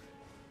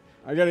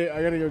 I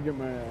gotta go get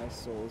my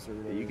souls or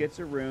whatever. You get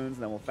your runes,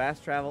 and then we'll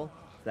fast travel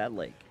to that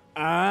lake.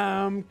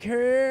 I'm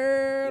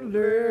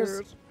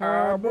careless.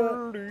 How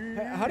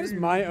does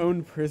my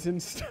own prison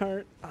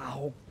start?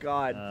 Oh,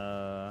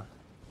 God.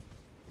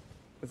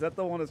 Is that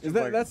the one that's just Is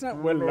that like... that's not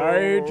what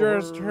I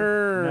just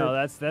heard? No,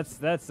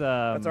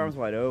 that's Arms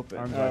Wide Open.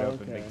 Arms wide Oh,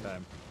 open, okay. big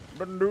time.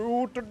 The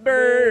new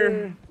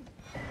today,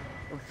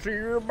 see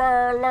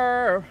my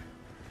life.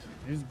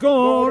 It's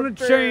gonna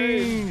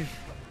change.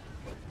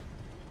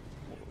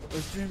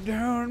 Pushing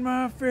down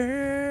my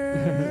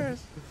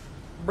face.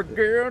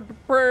 Begin to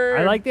pray.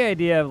 I like the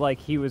idea of like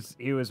he was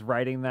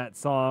writing that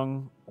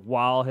song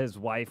while his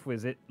wife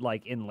was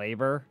in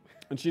labor.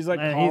 And she's like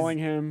And he's- calling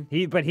him.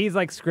 But he's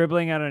like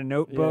scribbling on a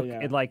notebook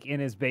yeah. in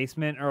his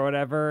basement or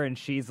whatever, and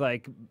she's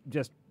like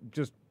just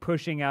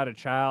pushing out a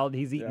child.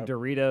 He's eating Yep.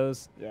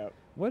 Doritos. Yeah.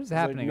 What is He's like,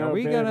 happening? no, Are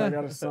we babe, I gonna?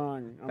 got a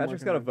song. I'm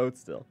Patrick's working got a on it." vote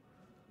still.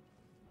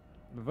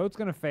 The vote's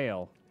gonna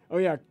fail. Oh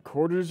yeah,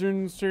 quarters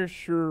in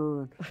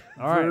session.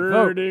 All right,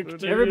 vote.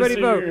 Verdict Everybody is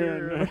vote.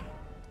 in.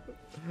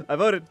 I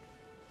voted.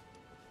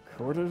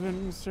 Quarters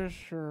in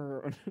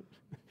session.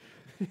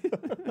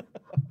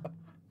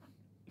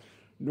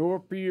 No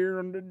appear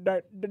on the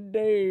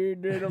day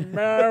that a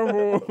man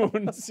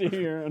won't see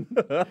him.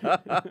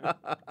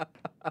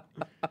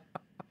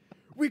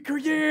 We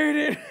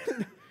created.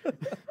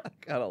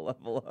 Gotta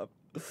level up.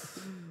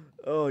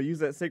 Oh, use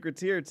that sacred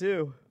tear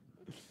too.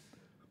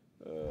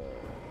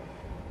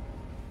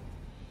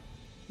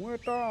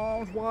 With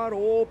arms wide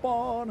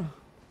open.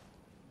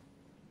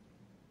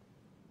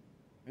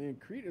 Man,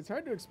 Creed. It's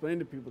hard to explain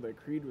to people that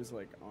Creed was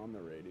like on the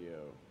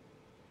radio.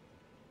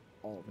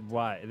 All the time.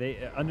 Why?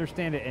 They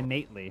understand it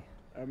innately.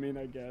 I mean,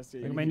 I guess. Yeah,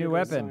 Look at you my hear new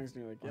those weapon. songs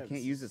and you're like, I yeah,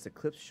 can't use this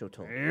Eclipse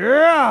Shotol.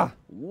 Yeah.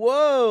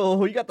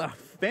 Whoa, you got the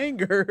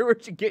finger.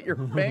 Where'd you get your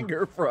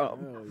finger from?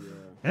 Hell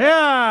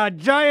yeah. Yeah,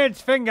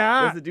 giant's finger.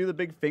 Does it do the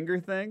big finger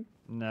thing?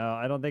 No,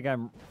 I don't think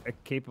I'm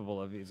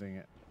capable of using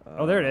it.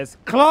 Oh, there it is.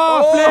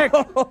 Claw flick.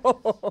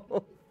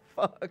 Oh,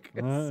 fuck.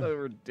 It's so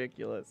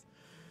ridiculous.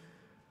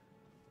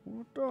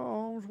 With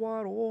arms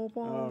wide open.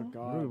 Oh What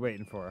are we god.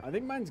 waiting for? I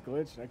think mine's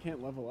glitched. I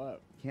can't level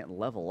up. Can't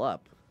level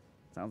up.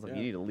 Sounds like Yeah.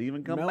 you need to leave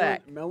and come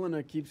back.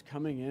 Melina keeps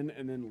coming in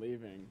and then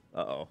leaving.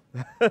 Uh-oh.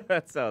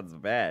 That sounds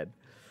bad.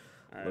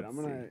 All right, Let's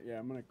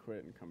I'm gonna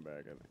quit and come back.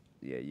 I think.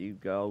 Yeah, you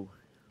go.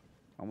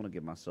 I'm going to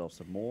give myself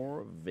some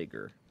more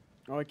vigor.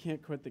 Oh, I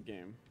can't quit the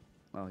game.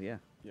 Oh, yeah.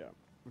 Yeah.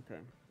 Okay.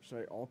 Should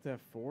I Alt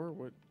F4?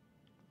 What?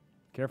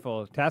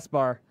 Careful,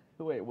 taskbar.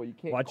 Wait, well, you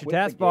can't Watch your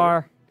quit the game?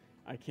 taskbar.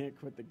 I can't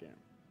quit the game.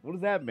 What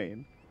does that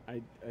mean?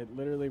 It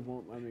literally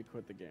won't let me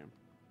quit the game.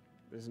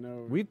 There's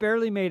no. We've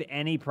barely made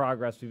any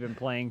progress. We've been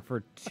playing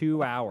for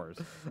 2 hours.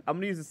 I'm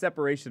going to use a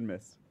separation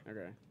mist.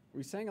 Okay.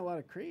 We sang a lot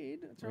of Creed.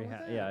 What's wrong with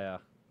that? Yeah.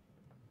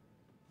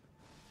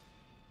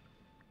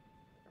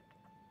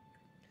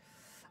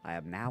 I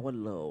am now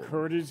alone.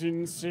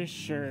 Courtesan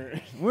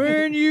Sisher.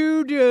 When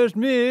you just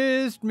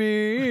missed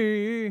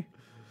me.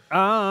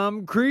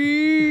 I'm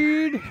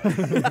Creed.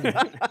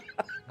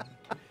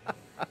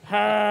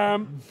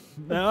 I'm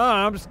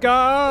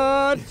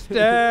Scott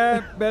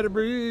Stapp. Better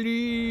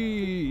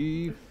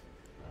believe.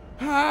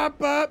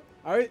 Hop up.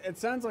 It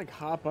sounds like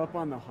hop up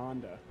on the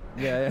Honda.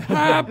 Yeah.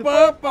 Hop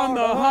up on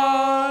the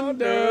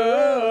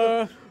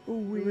Honda.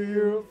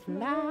 We'll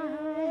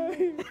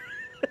fly.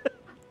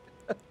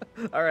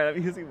 All right,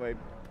 I'm using my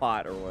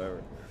pot or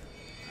whatever.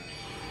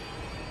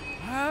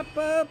 Hop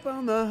up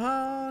on the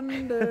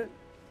Honda.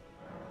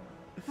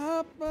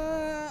 Hop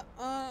up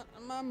on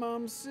my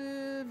mom's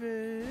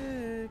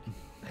Civic.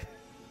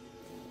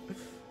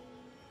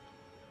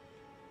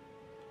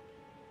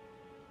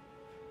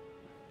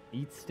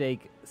 Eat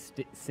steak,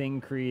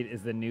 sing Creed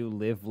is the new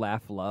live,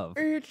 laugh, love.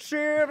 Eat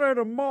shit in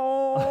the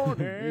morning.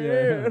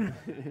 Yeah.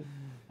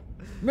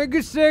 Make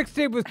a sex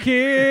tape with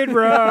Kid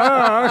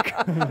Rock.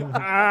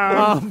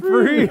 I'm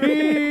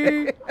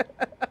free.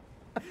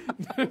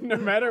 No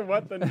matter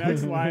what the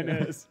next line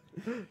is,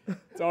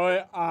 it's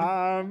always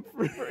I'm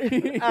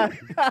free.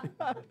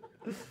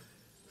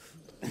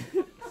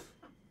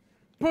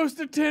 Post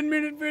a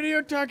 10-minute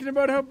video talking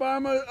about how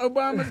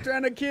Obama's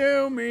trying to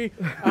kill me.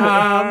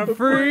 I'm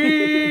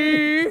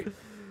free.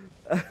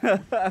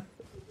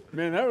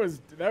 Man, that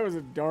was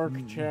a dark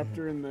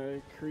chapter in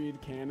the Creed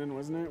canon,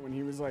 wasn't it? When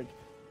he was like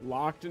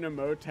locked in a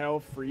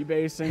motel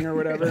freebasing or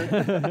whatever.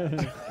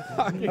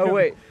 Oh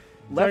wait,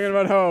 Talking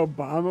about how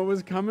Obama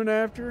was coming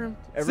after him.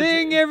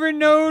 Sing every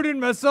note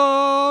in my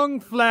song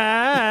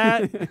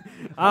flat.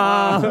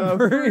 I'm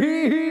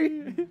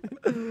free.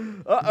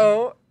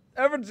 Uh-oh.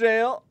 Ever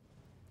jail.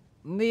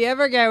 The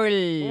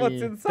Evergawl.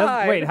 What's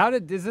inside?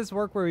 Wait, does this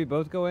work where we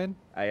both go in?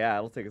 Yeah,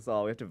 it'll take us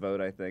all. We have to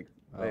vote, I think.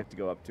 I have to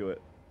go up to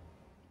it.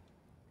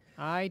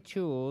 I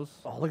choose.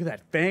 Oh, look at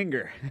that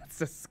finger. That's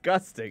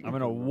disgusting. I'm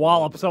going to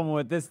wallop someone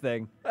with this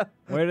thing.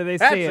 Where do they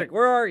see Patrick, it?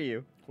 where are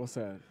you? What's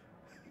that?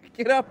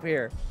 Get up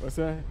here. What's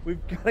that? We've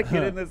got to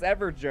get in this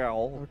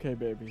Evergel. Okay,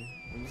 baby.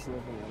 I'm just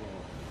looking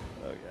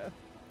at it. Okay.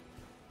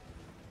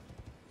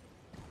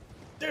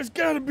 There's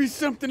got to be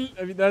something.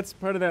 I mean, that's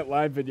part of that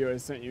live video I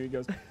sent you. He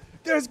goes,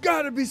 "There's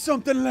got to be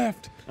something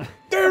left."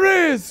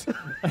 There is.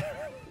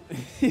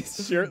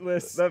 He's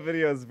shirtless. That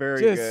video is very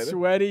just good.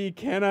 sweaty.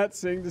 Cannot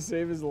sing to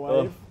save his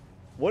life. Oh,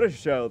 what a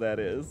show that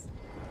is.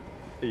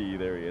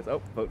 There he is.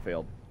 Oh, vote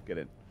failed. Get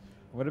in.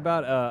 What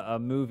about a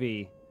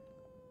movie?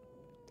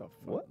 The fuck?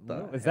 What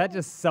the? Is that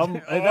just some?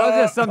 That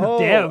was just some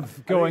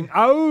dev going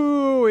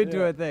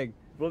into a thing.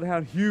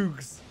 Bloodhound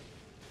Hughes.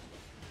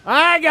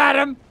 I got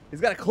him. He's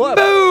got a club.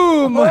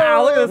 Boom!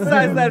 Wow, look at the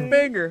size of that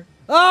finger.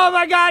 Oh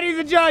my God, he's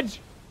a judge.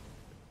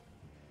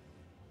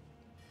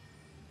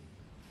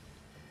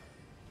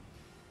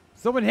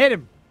 Someone hit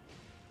him.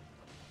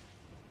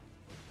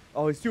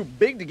 Oh, he's too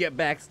big to get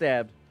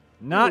backstabbed.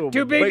 Not Ooh,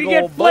 too big to big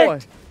get old boy.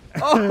 flicked.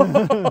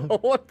 Oh,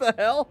 what the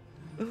hell?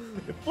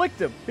 It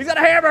flicked him. He's got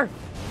a hammer.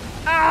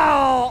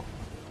 Ow!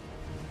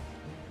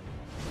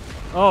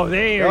 Oh,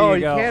 there Oh, you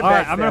you go. can't All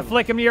right, I'm gonna backstab him.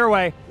 flick him your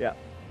way. Yeah,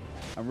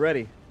 I'm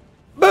ready.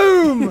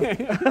 Boom!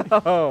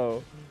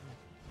 Oh,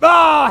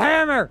 Oh,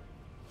 hammer!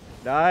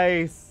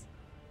 nice.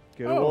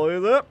 Get him Oh. all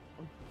these up.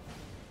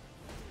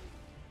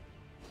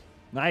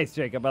 Nice,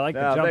 Jacob. I like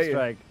Now, the jump there you-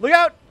 strike. Look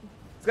out!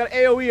 It's got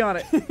AOE on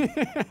it.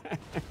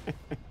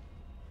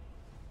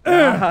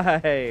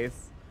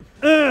 Nice.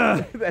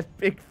 That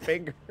big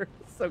finger.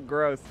 So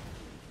gross.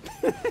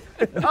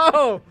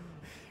 Oh!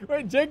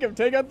 Wait, Jacob,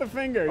 take out the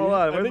finger. Hold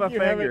on, I where's think my you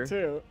have finger? it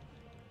too.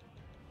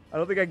 I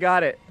don't think I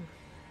got it.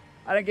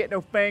 I didn't get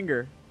no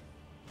finger.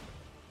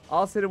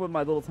 I'll hit him with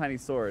my little tiny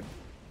sword.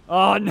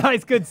 Oh,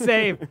 nice, good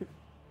save.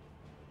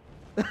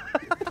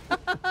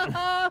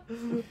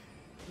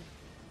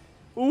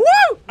 Woo!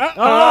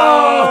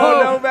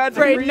 Oh, no magic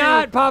afraid for you.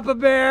 not, Papa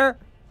Bear.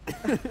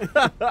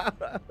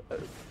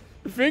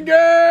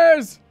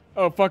 Fingers!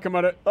 Oh, fuck, I'm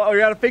on it. Oh, you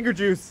got a finger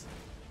juice.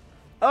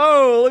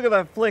 Oh, look at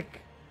that flick.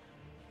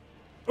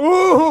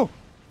 Ooh!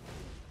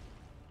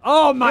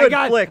 Oh my Good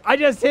God! flick. I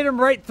just hit him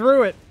right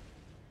through it.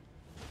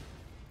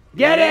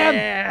 Get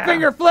Yeah. him!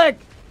 Finger flick!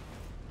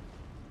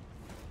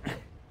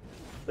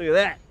 Look at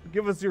that.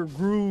 Give us your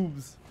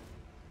grooves.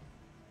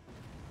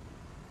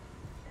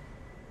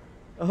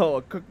 Oh,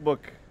 a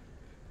cookbook.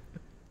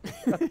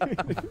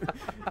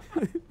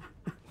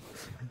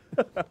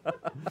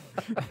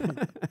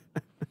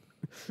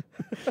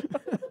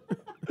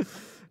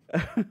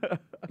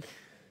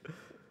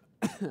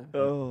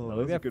 Oh,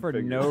 Look that's a at good for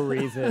finger. no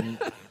reason.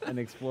 An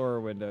Explorer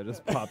window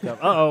just popped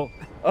up. Uh-oh.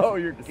 Oh,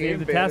 you're See if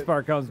the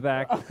taskbar comes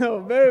back. Oh,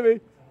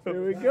 baby.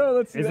 Here we go.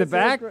 Let's see. Is that it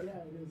back? sounds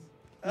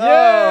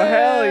Oh,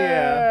 hell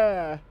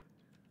yeah.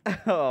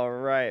 All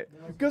right.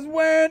 Because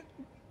when?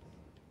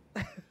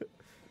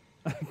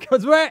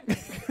 Cause what?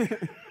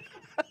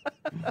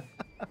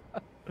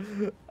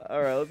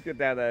 All right, let's get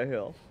down that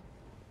hill.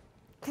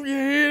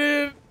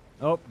 Created.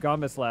 Oh,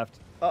 Gombus left.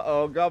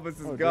 Uh-oh, Gobbus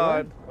is Oh, did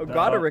gone. Oh,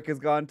 Goderick is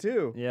gone,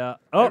 too. Yeah.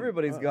 Oh,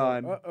 Everybody's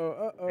gone.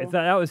 Uh-oh.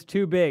 that was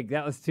too big.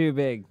 That was too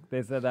big.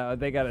 They said that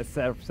they gotta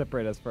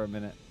separate us for a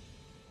minute.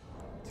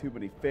 Too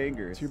many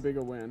fingers. Too big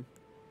a win.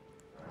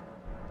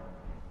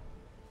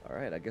 All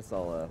right, I guess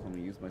I'll let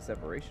me use my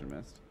separation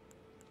mist.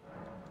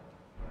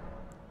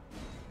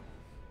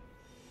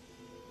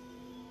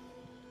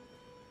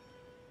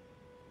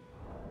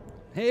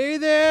 Hey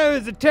there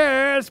is a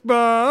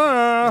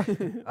taskbar.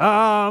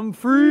 I'm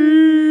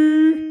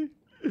free.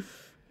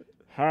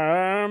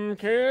 I'm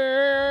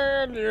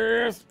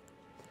careless.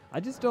 I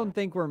just don't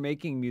think we're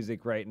making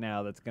music right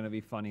now that's going to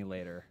be funny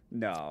later.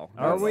 No.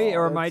 Are not we? at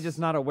all. Or am I just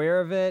not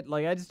aware of it?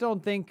 Like, I just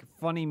don't think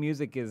funny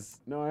music is...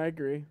 No, I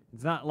agree.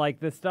 It's not like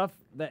the stuff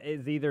that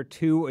is either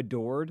too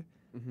adored,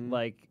 Mm-hmm.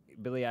 like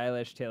Billie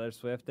Eilish, Taylor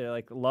Swift, they're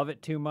like love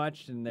it too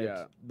much and they're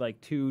Yeah.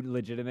 like too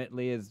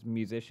legitimately as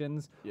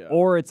musicians, Yeah.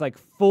 or it's like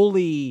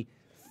fully,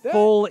 That-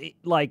 full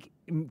like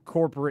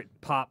corporate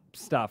pop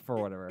stuff or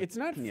whatever. It's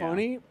not Yeah.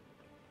 funny,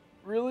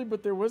 really,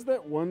 but there was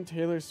that one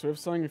Taylor Swift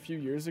song a few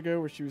years ago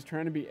where she was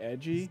trying to be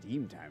edgy.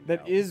 Steam time.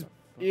 That now.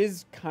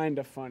 is kind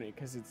of funny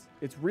because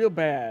it's real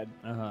bad,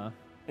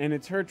 and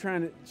it's her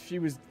trying to.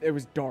 It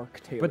was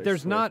dark Taylor. But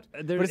there's Swift. not.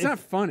 But it's not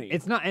funny.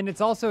 It's not, and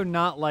it's also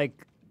not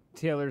like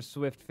Taylor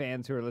Swift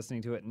fans who are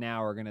listening to it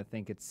now are gonna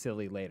think it's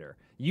silly later.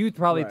 You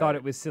probably thought Right.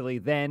 it was silly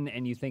then,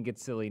 and you think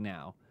it's silly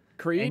now.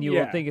 Creed. And you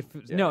yeah. will think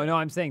it's Yeah. no.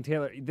 I'm saying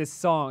Taylor. This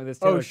song, this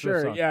Taylor Oh Swift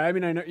sure, song. yeah. I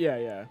mean, I know.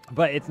 Yeah.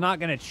 But it's not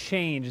gonna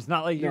change. It's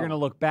not like you're No. gonna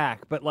look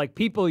back. But like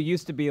people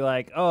used to be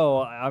like,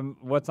 "Oh,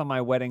 what's on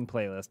my wedding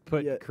playlist?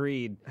 Put Yeah.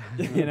 Creed."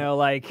 You know,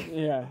 like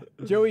Yeah,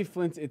 Joey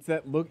Flint's. It's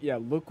that look. Yeah,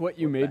 look what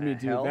you made the me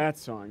do. hell? That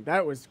song.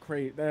 That was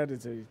great.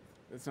 That's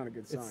not a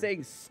good song. It's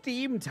saying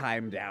Steam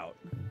timed out.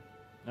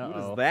 What Uh-oh.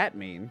 does that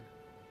mean?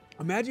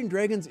 Imagine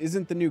Dragons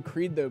isn't the new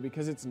Creed though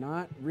because it's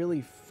not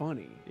really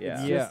funny. Yeah.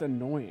 It's Yeah. just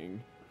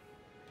annoying.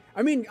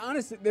 I mean,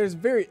 honestly,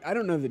 I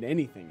don't know that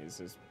anything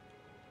is as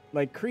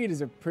like Creed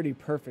is a pretty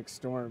perfect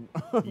storm.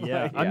 of,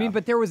 yeah. like- I mean,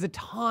 but there was a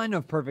ton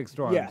of perfect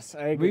storms. Yes,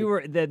 I agree. We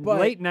were the But-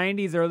 late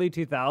 '90s, early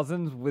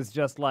 2000s was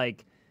just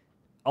like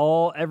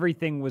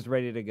everything was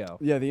ready to go.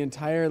 Yeah, the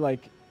entire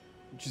like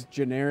just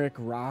generic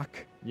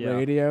rock Yeah.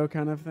 radio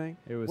kind of thing.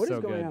 It was What is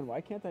so going good. on?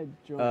 Why can't I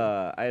join?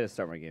 I had to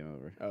start my game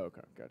over. Oh,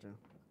 okay, gotcha.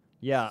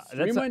 Yeah,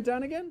 Stream went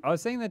down again? I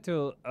was saying that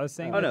to. I was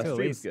saying Oh, that no, to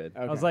stream's Elise. good.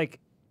 I was Okay. like,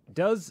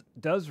 does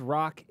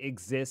rock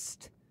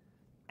exist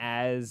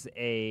as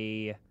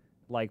a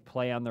like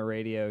play on the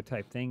radio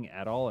type thing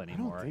at all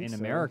anymore think in so.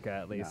 America,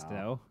 at least? No.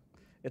 No.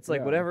 It's like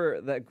Yeah.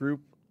 whatever that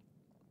group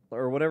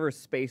or whatever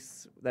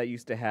space that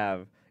used to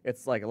have.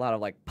 It's like a lot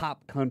of like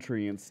pop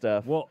country and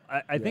stuff. Well,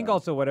 I think Yeah.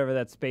 also whatever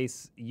that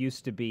space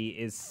used to be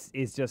is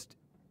just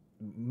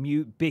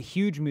big,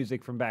 huge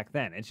music from back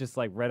then. It's just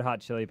like Red Hot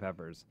Chili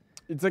Peppers.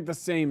 It's like the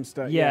same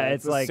stuff. Yeah, it's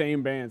it's the like-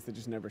 same bands that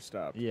just never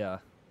stop. Yeah.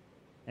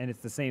 And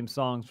it's the same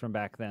songs from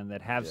back then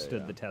that have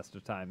stood yeah. the test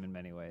of time in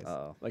many ways.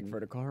 Oh, Like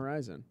Vertical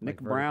Horizon. Nick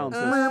like Brown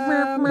vertical.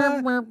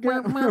 says.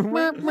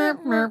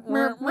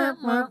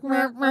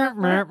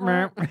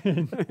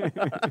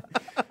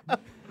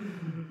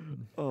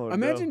 Oh, no.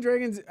 Imagine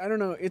Dragons. I don't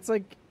know. It's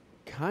like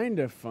kind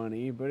of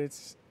funny, but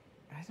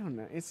I don't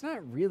know. It's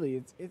not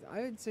really.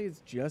 I would say it's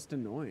just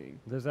annoying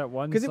There's that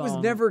one because it was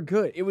song- never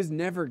good. It was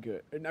never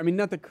good. I mean,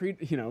 not the Creed,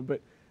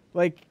 but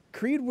like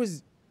Creed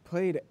was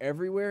played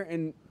everywhere,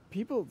 and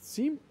people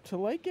seem to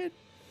like it.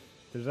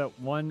 There's that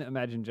one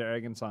Imagine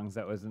Dragon songs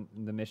that was in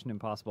the Mission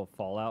Impossible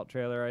Fallout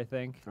trailer, I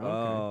think.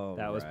 Oh,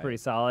 That was right. pretty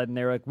solid, and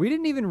they were like, "We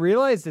didn't even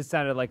realize this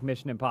sounded like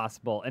Mission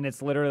Impossible," and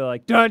it's literally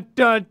like dun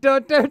dun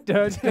dun dun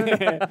dun.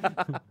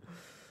 dun.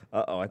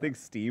 Uh-oh, I think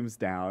Steam's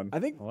down. I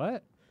think.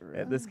 What?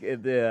 The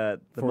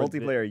For the-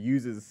 multiplayer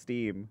uses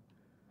Steam.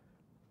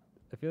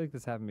 I feel like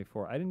this happened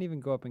before. I didn't even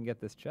go up and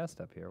get this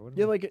chest up here. What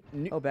Yeah, am I- like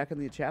Oh, back in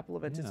the Chapel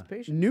of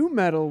Anticipation. new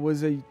metal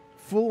was a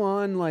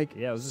full-on like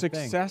Yeah, it was a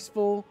thing.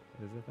 successful,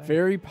 is it that?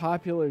 very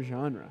popular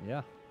genre.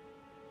 Yeah.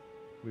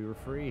 We were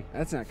free.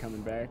 That's not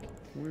coming back.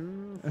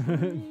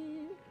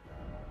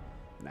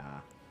 Nah.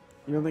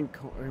 You don't think?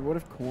 What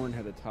if Korn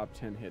had a top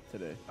 10 hit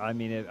today? I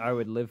mean, I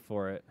would live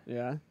for it.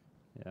 Yeah.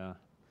 Yeah.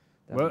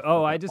 That'd Well, be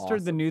oh, I fucking just heard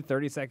the awesome. new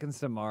 30 Seconds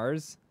to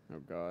Mars. Oh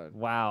God.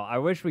 Wow. I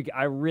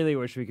really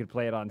wish we could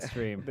play it on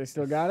stream. They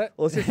still got it.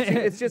 Well,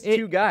 it's just It-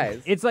 two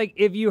guys. It's like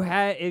if you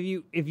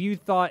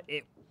thought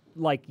it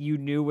like you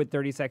knew what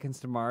 30 Seconds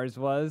to Mars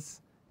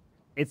was,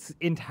 it's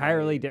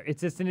entirely different.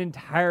 It's just an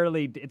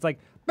entirely it's like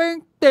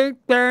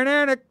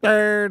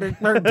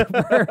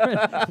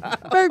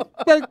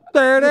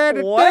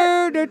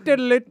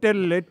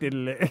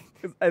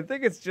I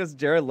think it's just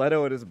Jared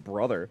Leto and his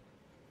brother.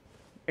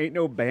 Ain't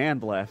no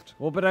band left.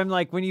 Well, but I'm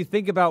like when you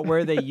think about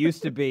where they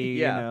used to be,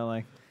 Yeah. you know,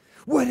 like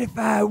what if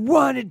I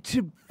wanted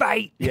to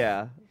fight?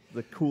 Yeah,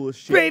 the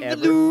coolest shit Pray for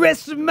ever. the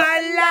rest of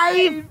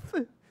my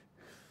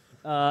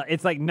life.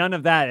 It's like none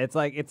of that. It's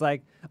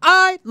like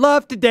I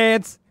love to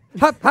dance.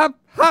 Hop hop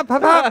hop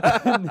hop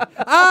hop.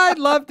 I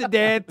love to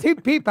dance.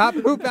 Hoop peep hop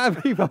hoop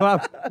hop peep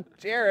hop.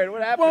 Jared,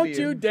 what happened Won't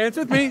to you dance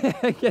with me?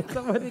 Get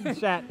someone in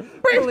chat,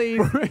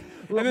 please.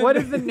 then What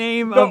is the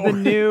name of the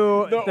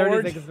new the 30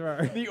 org- Seconds to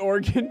Mars? The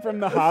organ from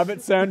the Hobbit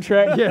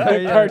soundtrack. Yeah,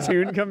 the yeah.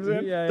 cartoon comes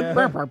in. Yeah.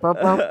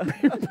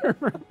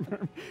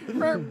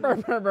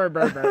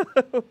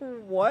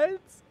 What?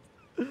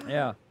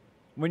 Yeah.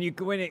 When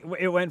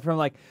it went from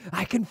like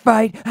I can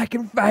fight,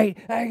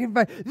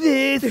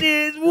 this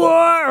is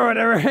war or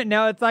whatever, and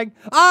now it's like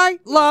I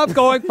love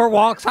going for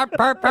walks. I think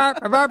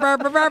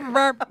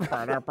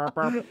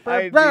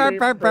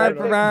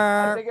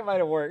it might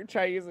have worked.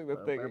 Try using the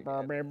thing.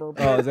 Oh,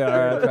 is it? All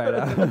right, I'll try it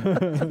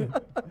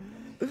out.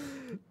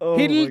 Oh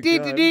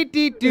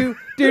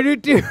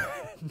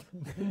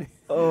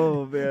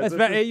Oh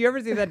man. You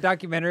ever see that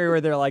documentary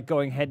where they're like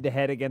going head to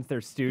head against their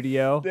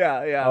studio?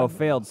 Yeah. Oh,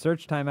 failed.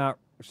 Search timeout.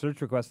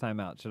 Search request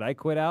timeout. Should I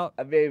quit out?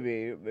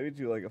 Maybe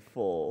do like a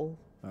full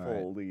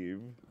right.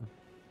 leave.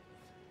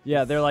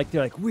 Yeah, they're like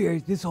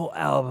this whole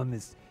album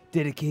is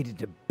dedicated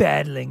to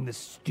battling the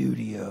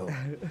studio.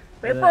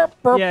 Yeah.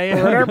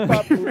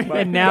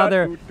 And now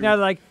they're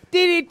like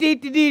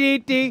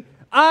dee.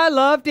 I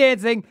love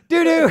dancing.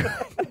 Doo doo.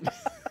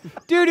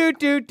 Do.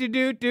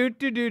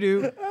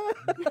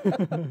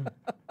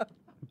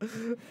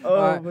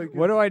 Oh my god.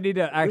 What do I need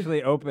to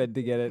actually open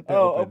to get it? To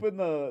open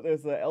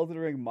there's the Elden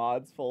Ring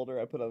mods folder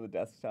I put on the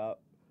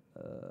desktop.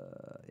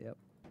 Yep.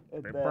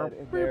 And then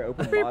in there,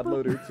 open mod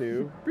loader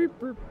 2.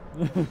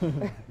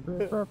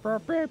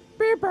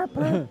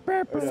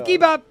 Ski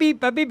bop beep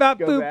bop beep bop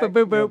boop boop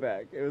boop Go boop.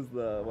 back. It was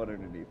the one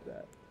underneath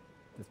that.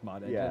 This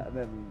mod engine. Yeah, and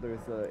then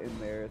there's in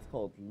there. It's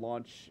called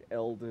Launch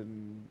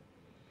Elden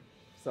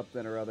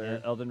something or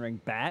other. Elden Ring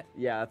Bat.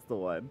 Yeah, that's the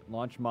one.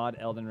 Launch mod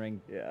Elden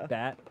Ring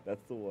Bat.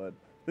 That's the one.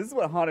 This is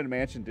what Haunted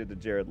Mansion did to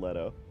Jared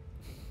Leto.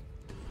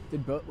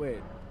 Wait,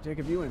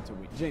 Jacob, you went to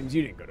Wien. James,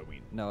 you didn't go to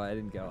Wien. No, I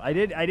didn't go. I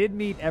did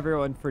meet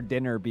everyone for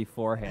dinner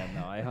beforehand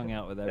though. I hung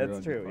out with everyone.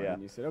 That's true. beforehand. Yeah.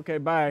 And you said, okay,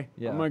 bye.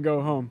 Yeah. I'm gonna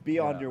go home. Be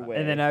on your way.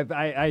 And then I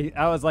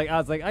was like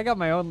I got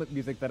my own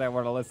music that I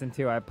want to listen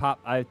to.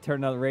 I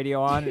turned the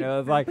radio on and it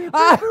was like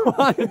I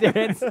want to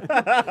dance.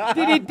 I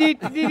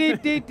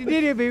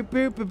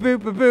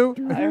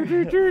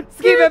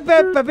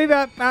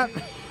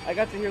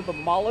got to hear the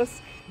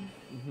mollusk.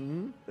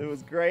 It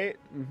was great.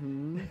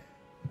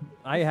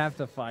 I have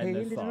to find Hey,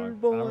 this little song.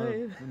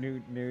 boy,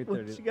 New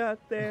what 30. you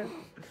got there?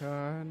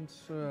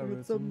 Cancer,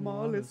 It's a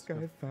mollusk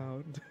I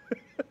found.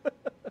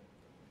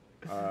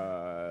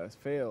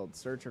 Failed.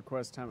 Search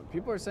request time.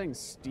 People are saying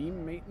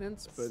Steam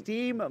maintenance, but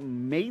Steam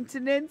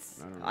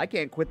maintenance? I don't know. I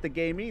can't quit the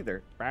game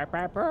either. 30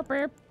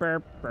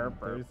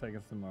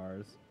 seconds to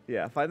Mars.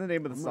 Yeah, find the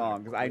name of the I'm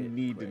song gonna because I quit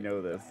need to quick.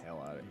 know Get this. the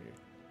hell out of here.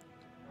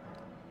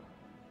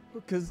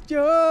 Because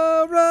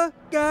you're a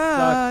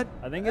god.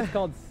 I think it's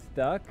called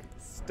Stuck.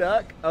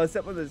 Stuck? Oh,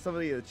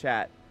 somebody in the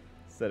chat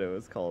said it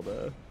was called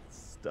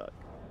Stuck.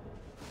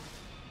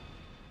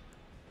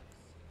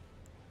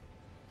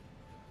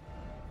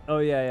 Oh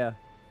yeah.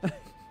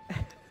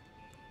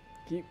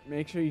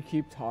 Make sure you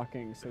keep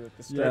talking so that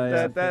the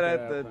Yeah, strings pick it up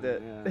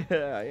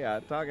Yeah,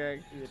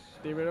 talking.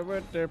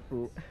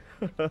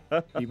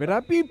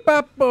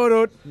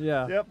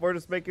 Yeah. Yep, we're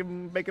just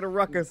making a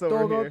ruckus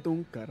over here.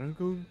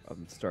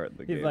 I'm starting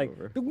the He's game like,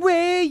 over. the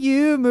way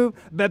you move,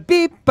 ba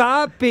beep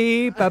ba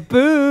beep ba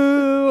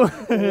boo.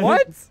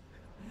 What?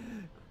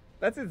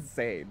 That's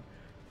insane.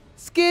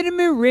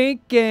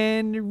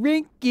 Skidamarinkin,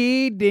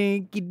 rinky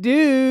dinky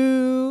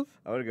doo.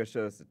 I want to go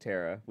show this to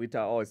Tara. We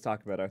always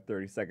talk about our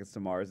 30 seconds to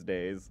Mars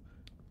days.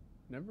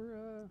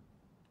 Never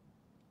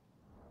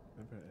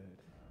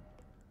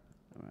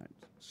All right,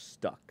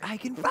 Stuck. I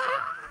can fly.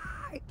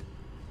 I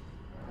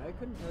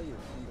couldn't tell you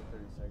under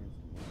 30 seconds.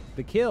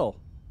 The kill.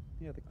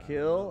 Yeah, the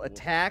kill,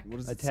 attack, What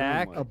does it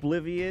Attack. sound like?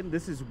 Oblivion.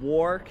 This is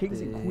war.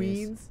 Kings and This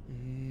queens.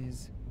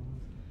 Is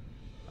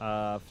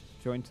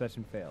Joint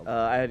session failed.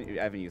 I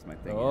haven't used my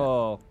thing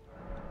Oh.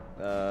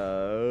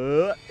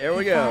 yet. There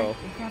we go.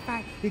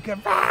 You can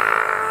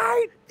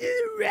fight.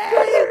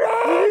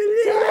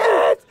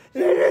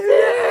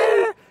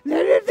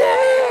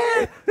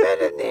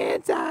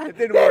 It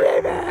didn't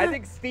work. I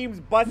think Steam's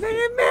busted.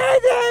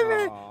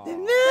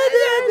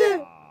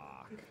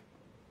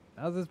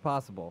 How's this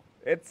possible?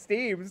 It's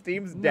Steam.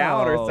 Steam's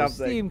down or No,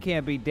 something. Steam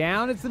can't be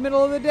down. It's the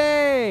middle of the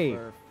day.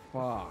 For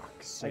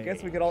fuck's sake. I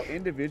guess we could all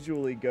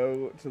individually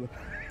go to the.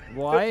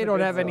 Well, I don't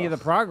have any of the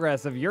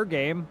progress of your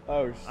game.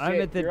 Oh shit!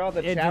 I'm at the You're on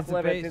the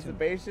chaplet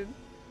anticipation.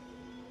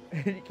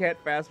 anticipation. You can't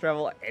fast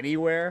travel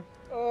anywhere.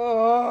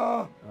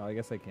 Oh, I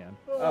guess I can.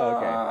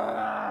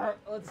 Oh,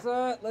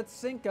 okay. Let's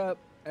sync up.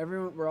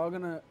 Everyone,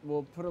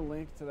 we'll put a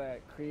link to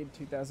that Creed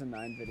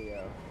 2009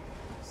 video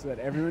so that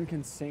everyone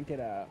can sync it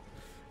out.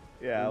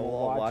 Yeah, And we'll we'll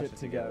all watch watch it it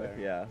together.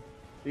 together. Yeah.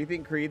 Do you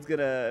think Creed's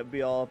gonna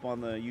be all up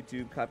on the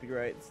YouTube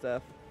copyright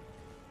stuff?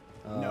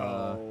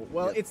 No.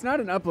 Well, Yep. it's not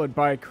an upload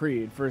by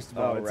Creed, first of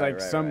all. Oh, It's right,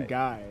 like right, some right.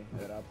 guy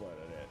that uploaded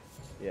it.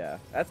 Yeah,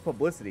 that's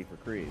publicity for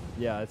Creed.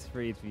 Yeah, it's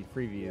free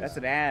views. That's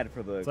an ad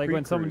for the. It's like Creed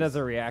when someone Cruise. does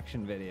a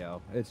reaction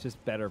video. It's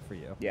just better for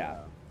you. Yeah.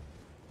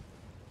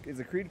 Is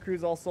the Creed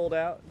Cruise all sold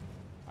out?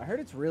 I heard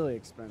it's really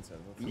expensive.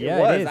 Yeah,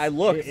 was. it is. I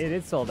looked. It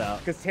is sold out.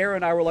 Because Tara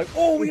and I were like,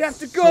 "Oh, we have It's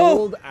to go."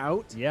 Sold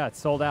out. Yeah, it's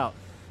sold out.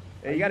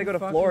 Yeah, Are you got to you go to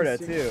fucking Florida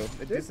serious?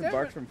 too. It There's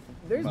disembarks from.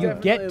 There's You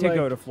definitely, get to like,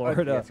 go to You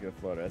Florida. have to go to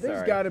Florida. There's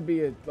Sorry. got to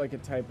be a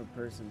type of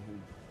person who,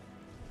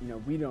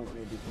 we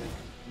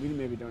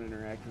maybe don't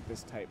interact with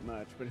this type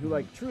much, but who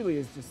like truly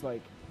is just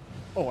like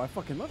Oh, I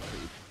fucking love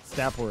Creed.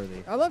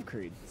 Stapworthy. I love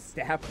Creed.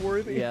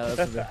 Stapworthy? Yeah,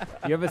 that's what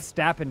you have a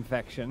stap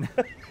infection.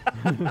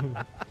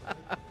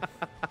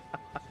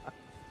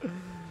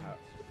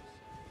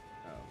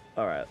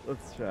 All right,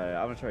 let's try.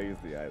 I'm gonna try to use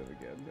the item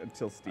again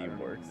until Steam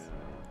works.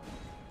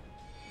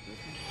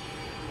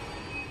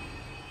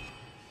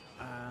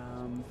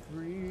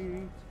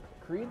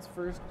 Creed's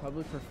first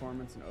public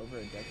performance in over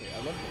a decade.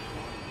 I love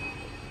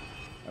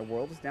the A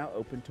world is now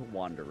open to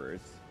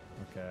wanderers.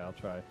 Okay, I'll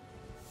try.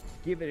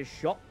 Give it a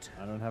shot.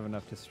 I don't have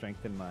enough to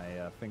strengthen my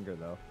finger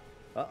though.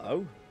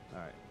 Uh-oh. All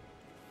right.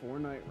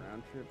 4-night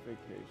round trip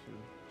vacation.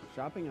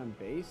 Shopping on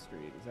Bay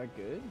Street. Is that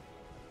good?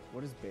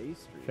 What is Bay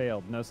Street?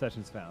 Failed. No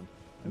sessions found.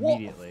 What?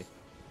 Immediately.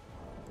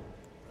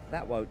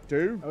 That won't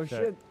do. Oh Okay.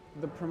 shit.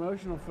 The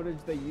promotional footage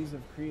they use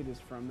of Creed is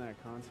from that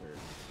concert.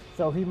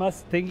 So he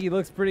must think he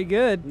looks pretty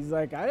good. He's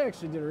like, I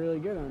actually did really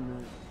good on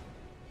that.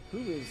 Who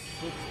is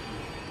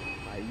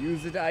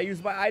 60? I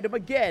use my item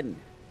again.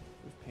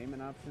 There's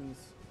payment options.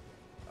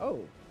 Oh,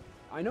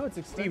 I know it's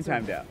expensive. Steam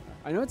timed out.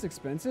 I know it's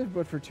expensive,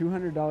 but for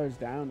 $200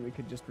 down, we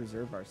could just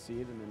reserve our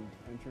seat and then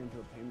enter into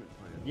a payment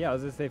plan. Yeah, I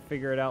was gonna say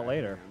figure it out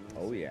later.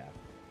 Oh yeah.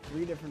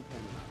 3 different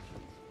payment options.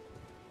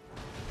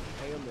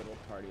 Pay a little,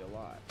 party a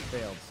lot.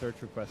 Failed. Search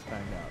request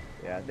timed out.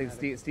 Yeah, I think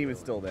Steam is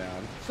still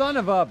down. Son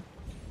of a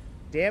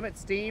Damn it,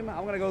 Steam!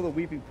 I'm gonna go to the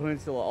Weeping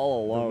Peninsula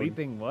all the alone.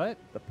 weeping what?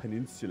 The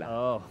peninsula.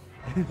 Oh.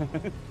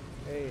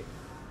 Hey,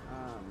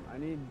 I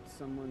need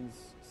someone's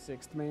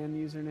Sixth Man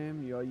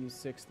username. You all use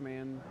Sixth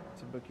Man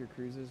to book your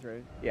cruises,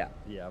 right? Yeah.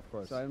 Yeah, of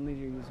course. So I need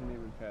your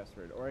username and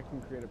password, or I can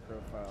create a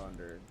profile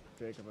under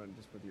Jacob and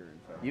just with your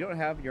info. You don't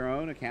have your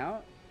own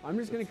account? I'm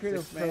just gonna create a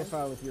Sixth Man?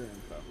 profile with your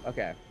info,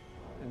 Okay.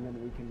 and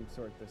then we can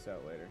sort this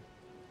out later.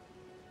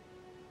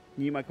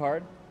 You need my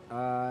card?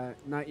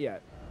 Not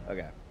yet.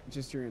 Okay.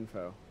 Just your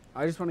info.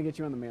 I just want to get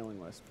you on the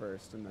mailing list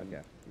first, and then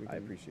Okay. we I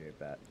can appreciate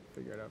that.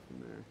 figure it out from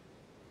there.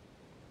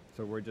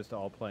 So we're just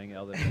all playing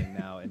Elden Ring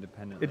now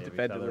independently of each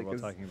Independently, other while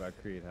 'cause- talking about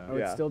Creed, huh? Oh,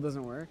 Yeah. it still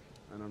doesn't work?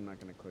 And I'm not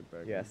going to click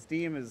back. Yeah, in.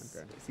 Steam is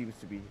Okay. seems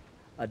to be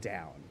a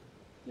down.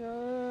 You're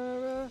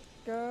a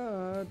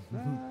god.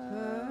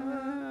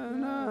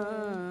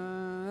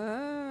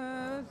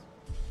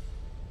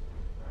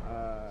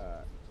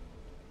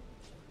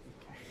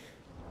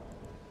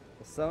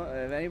 So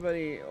if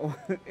anybody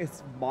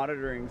is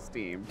monitoring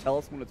Steam, tell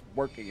us when it's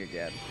working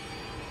again.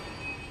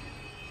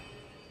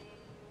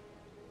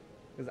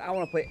 Because I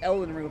want to play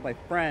Elden Ring with my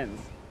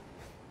friends.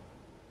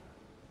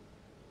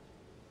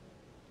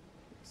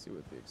 See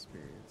what the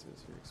experience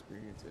is. Your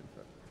experience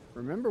info.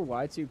 Remember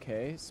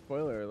Y2K?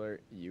 Spoiler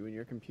alert, you and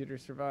your computer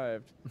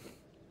survived.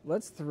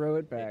 Let's throw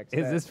it back. to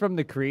Is that- this from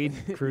the Creed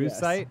cruise Yes.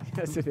 site?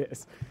 Yes, it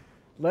is.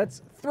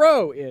 Let's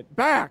throw it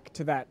back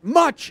to that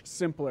much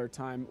simpler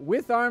time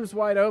with arms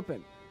wide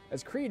open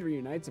as Creed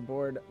reunites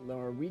aboard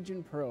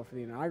Norwegian Pearl for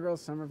the inaugural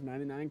Summer of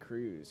 '99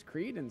 cruise.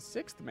 Creed and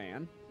Sixth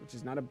Man, which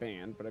is not a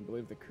band, but I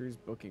believe the cruise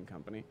booking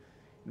company,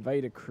 invite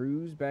you to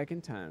cruise back in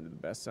time to the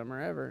best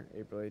summer ever,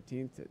 April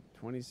 18th to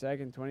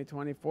 22nd,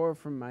 2024,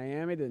 from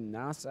Miami to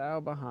Nassau,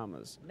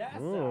 Bahamas.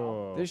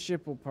 Ooh. This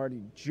ship will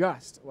party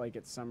just like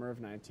its summer of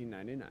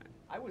 1999.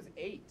 I was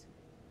 8.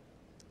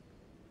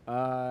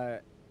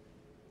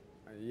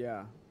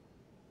 Yeah.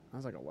 I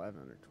was like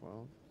 11 or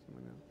 12,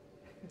 something like that.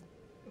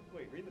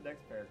 Wait, read the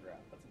next paragraph.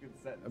 That's a good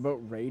sentence. About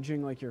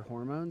raging like your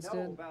hormones no,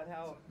 did? about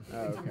how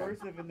Oh, it's okay.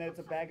 immersive and that it's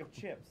a bag of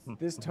chips.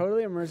 This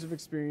totally immersive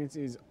experience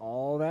is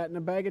all that in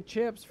a bag of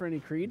chips for any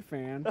Creed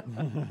fan.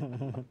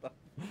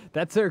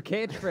 That's their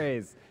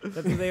catchphrase. That's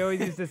what they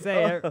always used to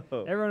say.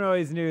 Oh. Everyone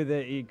always knew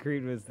that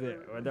Creed was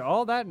they're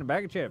all that in a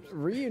bag of chips.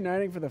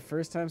 Reuniting for the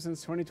first time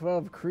since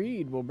 2012,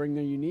 Creed will bring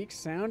their unique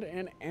sound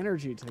and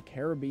energy to the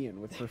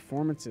Caribbean with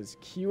performances,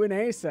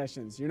 Q&A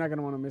sessions. You're not going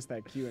to want to miss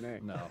that Q&A.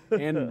 No.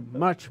 And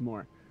much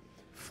more.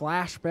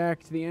 Flashback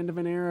to the end of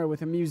an era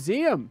with a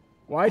museum.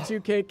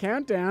 Y2K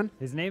countdown.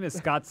 His name is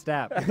Scott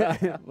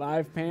Stapp.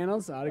 Live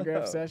panels,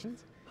 autograph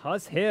sessions.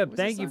 Huss Hib, What's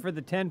thank this you on? for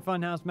the 10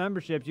 Funhouse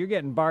memberships. You're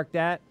getting barked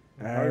at.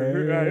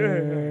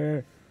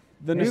 The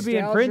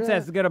Nubian nostalgia-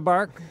 princess is gonna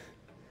bark.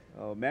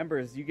 Oh,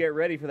 members, you get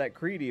ready for that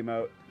Creed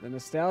emote. The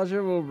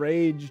nostalgia will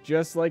rage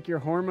just like your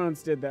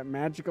hormones did that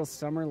magical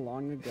summer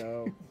long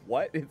ago.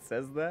 What? It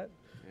says that?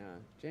 Yeah,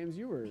 James,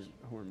 you were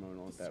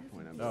hormonal at that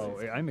point. Oh,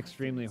 I'm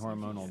extremely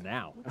hormonal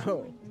now.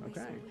 Oh,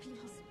 okay.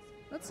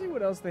 Let's see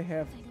what else they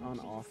have on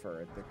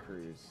offer at the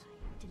cruise.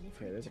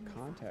 Okay, there's a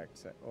contact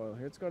set. Well,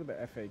 let's go to the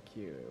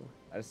FAQ.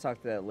 I just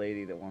talked to that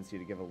lady that wants you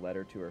to give a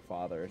letter to her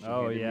father. She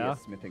Oh, handed me yeah? a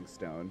smithing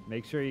stone.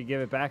 Make sure you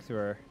give it back to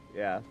her.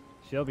 Yeah.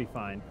 She'll be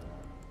fine.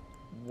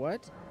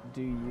 What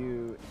do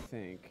you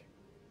think?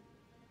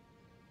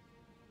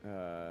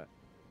 Do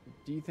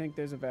you think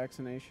there's a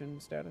vaccination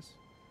status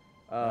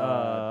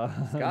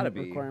It's gotta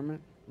be.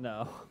 requirement?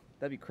 No.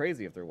 That'd be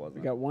crazy if there We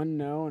wasn't. got one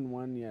no and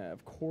one yeah.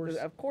 Of course.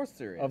 Of course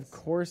there is. Of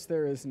course,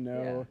 there is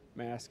no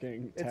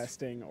masking, It's-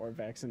 testing, or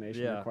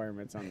vaccination Yeah.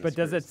 requirements on this. But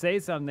does it cruise. say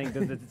something?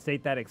 Does it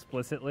state that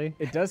explicitly?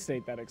 It does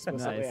state that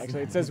explicitly, Nice.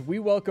 actually. It says, we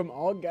welcome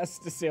all guests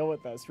to sail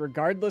with us,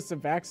 regardless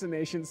of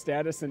vaccination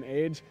status and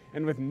age,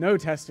 and with no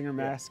testing or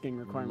masking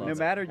requirements.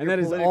 No matter and your that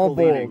is political all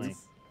bold.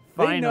 leanings.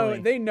 Finally.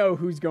 They know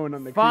who's going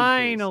on the Creed cruise.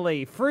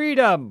 Finally,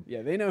 freedom.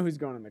 Yeah, they know who's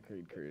going on the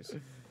Creed cruise.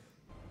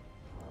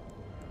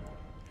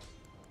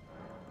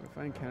 If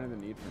I encounter the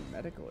need for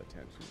medical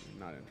attention, I'm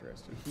not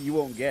interested. You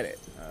won't get it.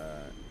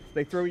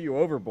 They throw you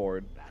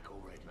overboard.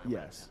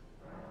 Yes.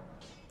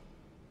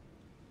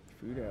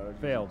 Food allergies.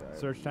 Failed. and diet.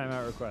 Search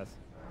timeout request.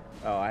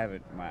 Oh, I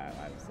haven't. I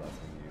still have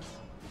some use.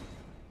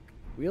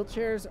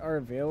 Wheelchairs are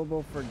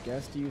available for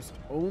guest use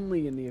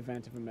only in the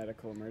event of a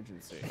medical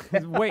emergency.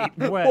 Wait,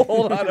 what?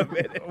 Hold on a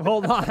minute.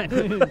 Hold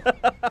on.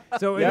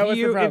 So Yeah, what's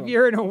the if problem?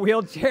 you're in a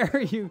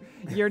wheelchair,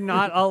 you're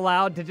not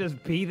allowed to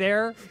just be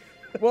there.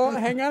 Well,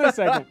 hang on a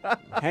second.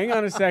 Hang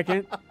on a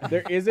second.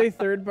 There is a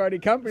third-party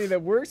company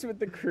that works with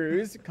the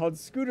cruise called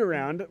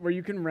Scootaround, where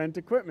you can rent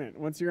equipment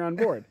once you're on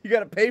board. You got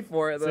to pay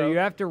for it though. So you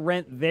have to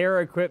rent their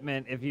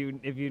equipment if you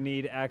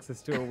need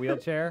access to a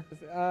wheelchair.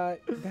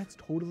 That's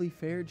totally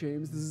fair,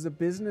 James. This is a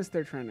business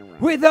they're trying to run.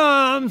 With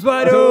arms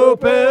wide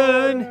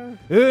open,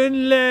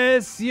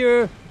 unless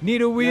you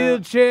need a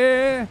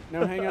wheelchair.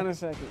 Now, hang on a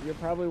second. You're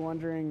probably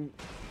wondering,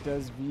 are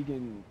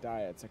vegan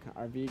diets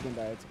accommodated?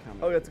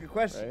 Oh, that's a good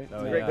question. Right?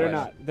 That's a Oh, great yeah. They're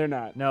question. not. They're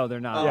not. No, they're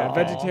not. Yeah, Aw.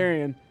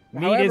 vegetarian.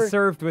 Meat However, is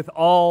served with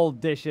all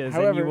dishes, and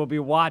However- you will be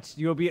watched.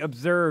 You will be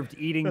observed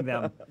eating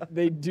them.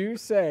 They do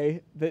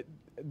say that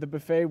the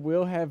buffet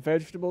will have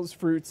vegetables,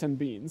 fruits, and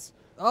beans.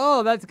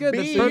 Oh, that's good.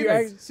 That's Beans. So you,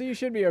 perfect. so you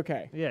should be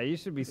okay. Yeah, you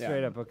should be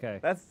straight up okay.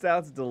 That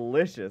sounds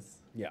delicious.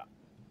 Yeah.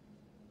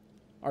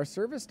 Are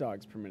service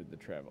dogs permitted to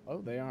travel?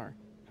 Oh, they are.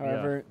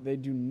 However, they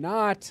do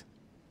not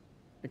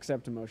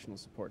accept emotional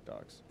support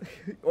dogs.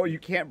 Oh, you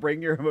can't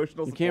bring your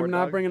emotional You support can't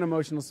not dog? bring an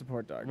emotional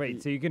support dog.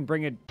 Wait, so you can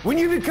bring a When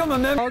you become a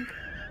member,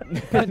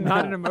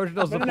 not an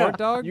emotional No, no, support no.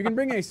 dog? You can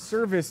bring a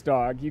service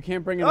dog. You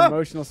can't bring an Oh!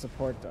 emotional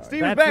support dog. Steve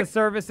is That's back. the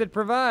service it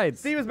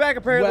provides. Steve is back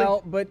apparently.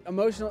 Well,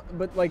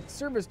 but like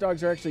service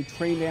dogs are actually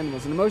trained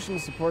animals. An emotional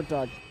support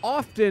dog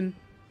often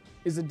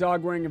is a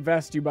dog wearing a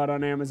vest you bought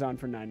on Amazon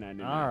for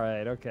 $9.99. All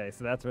right, okay,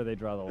 so that's where they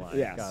draw the line.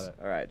 Yes. Got it.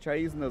 All right, try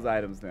using those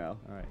items now.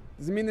 All right.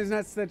 Does it mean there's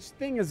not such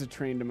thing as a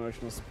trained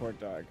emotional support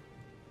dog?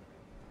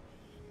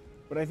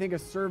 But I think a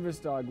service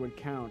dog would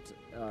count.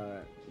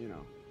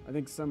 I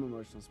think some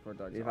emotional support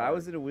dogs. If are. I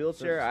was in a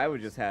wheelchair, service I would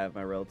dogs. just have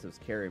my relatives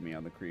carry me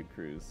on the Creed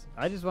cruise.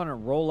 I just want to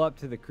roll up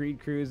to the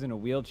Creed cruise in a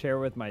wheelchair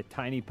with my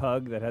tiny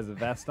pug that has a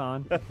vest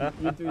on,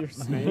 Eat your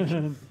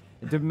snake.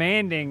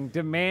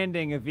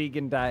 demanding a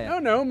vegan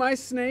diet. No, my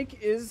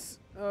snake has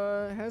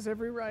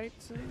every right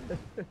to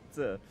It's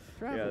a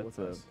travel yeah, with it's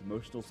a us.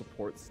 emotional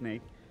support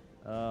snake.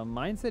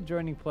 Mine said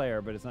joining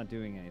player, but it's not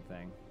doing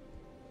anything.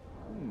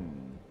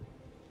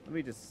 Let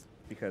me just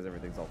because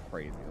everything's all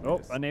crazy. Let me Oh,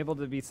 just- unable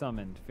to be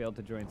summoned. Failed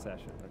to join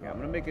session. okay, I'm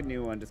gonna make a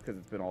new one just because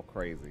it's been all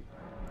crazy.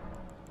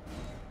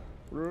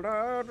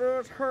 I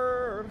just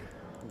heard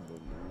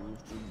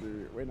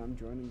Wait, I'm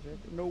joining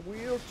Jacob. no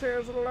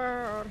wheelchairs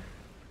allowed.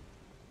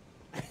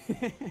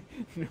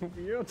 No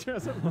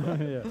wheelchairs.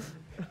 Yeah.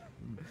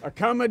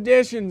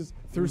 Accommodations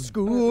through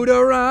Scoot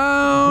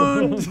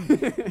Around.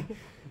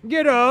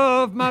 Get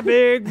off my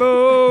big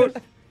boat.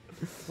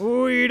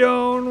 We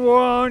don't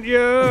want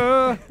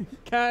you.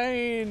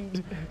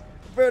 Kind.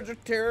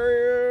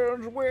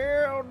 Vegetarians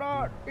will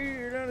not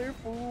eat any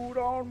food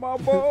on my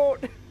boat.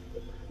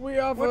 We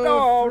offer With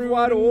arms fruit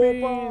wide and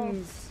open.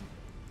 beans.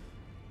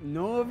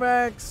 No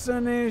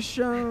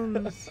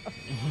vaccinations.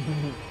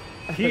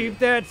 Keep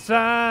that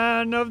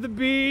sign of the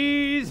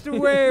beast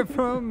away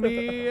from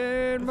me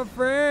and my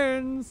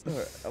friends. All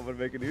right, I'm gonna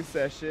make a new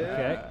session.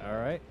 Okay, all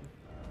right.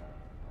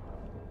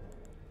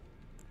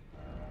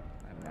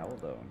 I'm now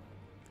alone.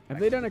 Have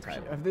they done a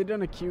Title. Have they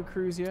done a Q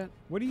cruise yet?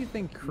 What do you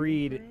think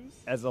Creed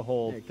as a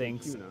whole Yeah, keep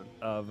thinks queuing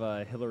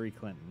of Hillary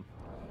Clinton?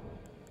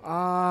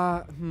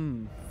 I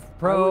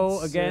Pro,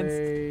 would against?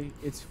 say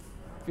it's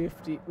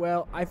 50.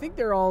 Well, I think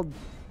they're all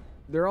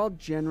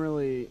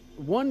generally.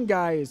 One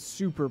guy is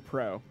super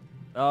pro,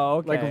 Oh,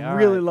 okay. like all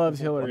really right. loves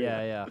Hillary.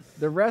 Yeah, yeah.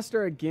 The rest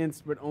are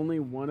against, but only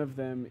one of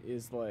them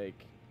is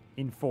like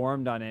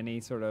Informed on any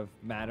sort of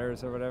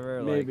matters or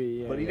whatever. maybe.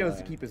 Yeah, But he knows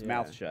to yeah, keep his yeah,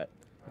 mouth shut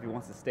if he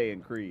wants to stay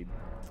in Creed.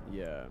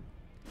 Yeah.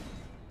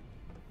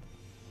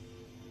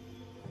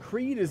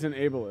 Creed is an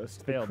ableist.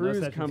 The Failed. No cruise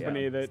sessions.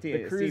 company Yeah. that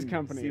the cruise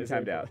company Steam is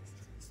timed out. ableist.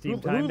 Steam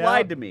Who timed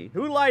lied out? to me?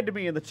 Who lied to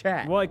me in the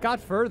chat? Well, it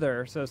got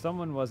further, so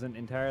someone wasn't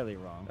entirely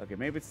wrong. Okay,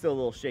 maybe it's still a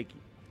little shaky.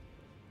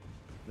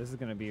 This is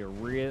gonna be a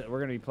real. We're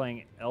gonna be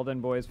playing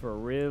Elden Boys for a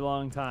really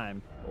long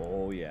time.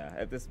 Oh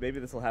yeah, maybe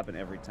this will happen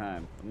every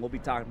time, and we'll be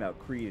talking about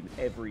Creed in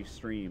every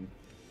stream.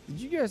 Did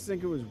you guys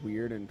think it was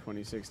weird in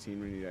 2016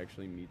 when you'd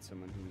actually meet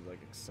someone who was like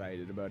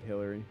excited about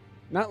Hillary?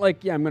 Not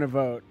like, yeah, I'm gonna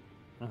vote,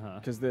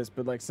 because this,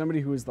 but like somebody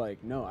who was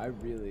like, no,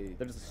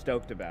 They're just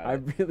stoked about I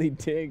it. really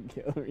dig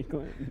Hillary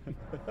Clinton.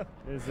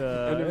 There's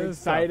And I'm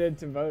excited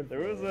to vote. There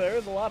was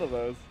a lot of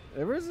those.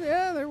 There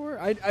were.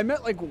 I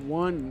met like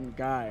one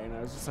guy, and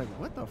I was just like,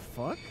 what the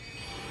fuck?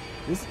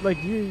 This like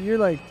you're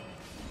like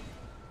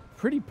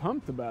pretty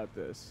pumped about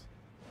this.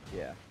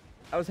 Yeah.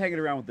 I was hanging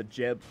around with the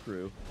Jeb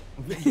crew.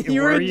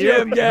 You were Were a you?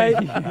 Jeb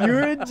guy. You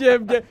were a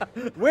Jeb guy.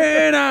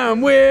 When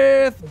I'm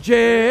with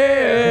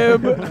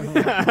Jeb,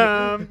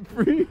 I'm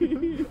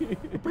free.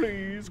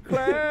 Please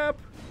clap.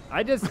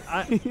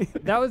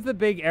 That was the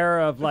big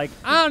era of like,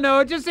 I don't know,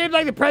 it just seems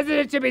like the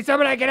president should be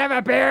someone I can have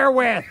a beer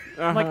with.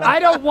 I'm like, I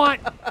don't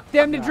want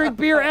them to drink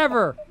beer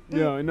ever.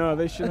 No,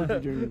 they shouldn't be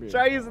drinking beer.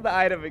 Try using the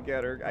item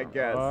again, I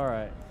guess. All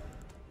right.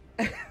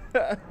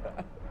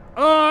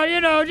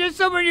 Oh, just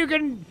someone you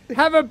can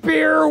have a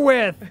beer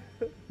with.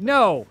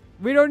 No,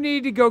 we don't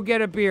need to go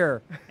get a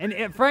beer.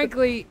 And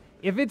frankly,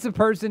 if the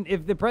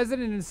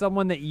president is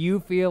someone that you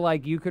feel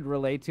like you could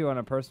relate to on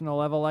a personal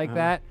level like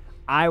that,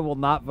 I will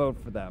not vote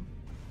for them.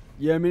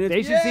 Yeah, I mean,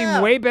 They should seem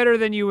way better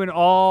than you in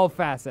all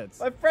facets.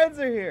 My friends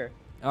are here.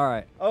 All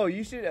right. Oh,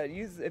 you should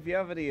use if you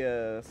have any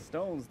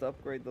stones to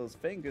upgrade those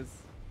fingers.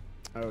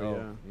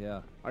 Oh,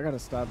 yeah. I gotta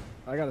stop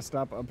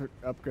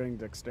upgrading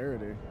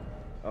dexterity.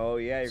 Oh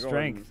yeah, you're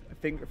Strength.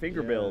 going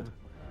finger Yeah. build.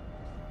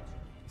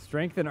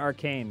 Strength and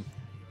arcane.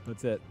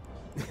 That's it.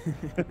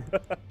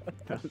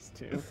 Those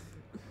two.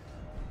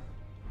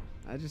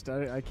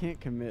 I can't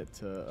commit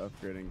to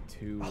upgrading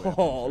two.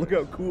 Oh, look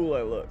how cool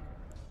I look.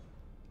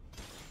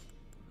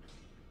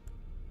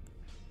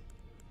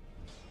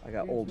 I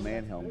got old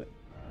man helmet.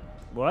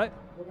 What?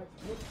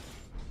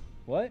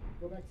 What?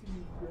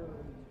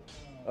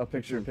 Oh,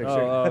 picture.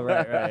 Oh,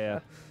 right, yeah.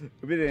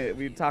 We've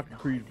been talking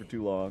Creed for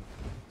too long.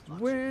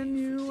 When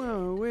you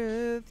are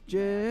with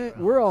Jay,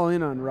 we're all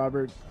in on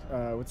Robert.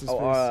 What's his face?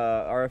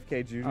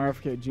 RFK Jr.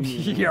 RFK Jr.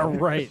 Yeah,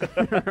 right.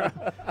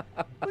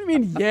 What do you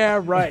mean?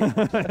 Yeah, right.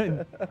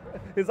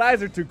 His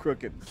eyes are too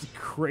crooked.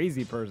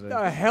 Crazy person.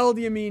 The hell do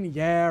you mean?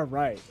 Yeah,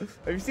 right.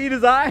 Have you seen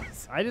his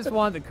eyes? I just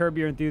want the Curb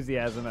Your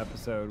Enthusiasm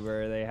episode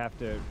where they have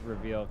to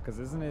reveal, because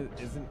isn't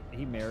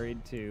he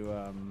married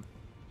to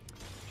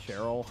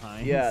Cheryl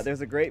Hines? Yeah,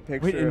 there's a great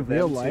picture Wait, in of them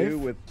real too,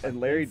 life?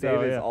 and Larry think so,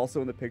 David is yeah. also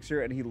in the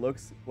picture, and he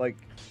looks like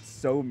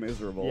so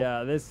miserable.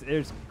 Yeah,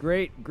 there's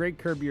great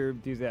Curb Your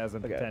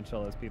Enthusiasm Okay.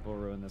 potential as people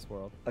ruin this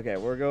world. Okay,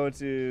 we're going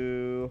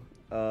to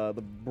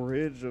the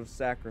Bridge of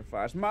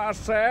Sacrifice. My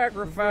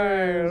sacrifice.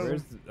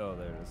 Where's there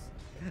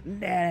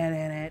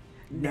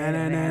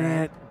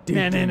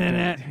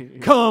it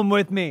is. Come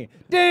with me.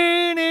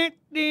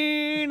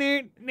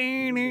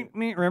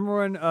 Remember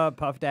when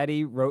Puff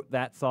Daddy wrote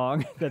that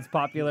song that's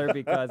popular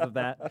because of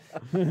that?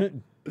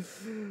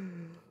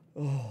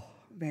 Oh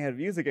man,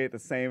 music ain't the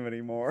same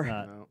anymore.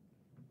 Not. No.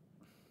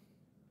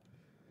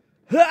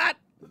 Hot!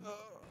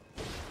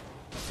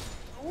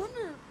 I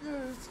wonder,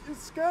 is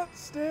Scott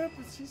Stapp,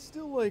 is he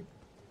still like,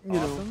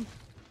 Awesome.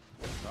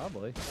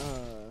 Probably.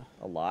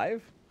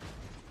 Alive?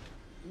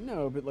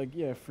 No, but like,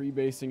 yeah,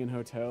 freebasing in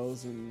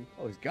hotels and.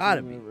 Oh, he's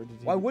gotta be. Or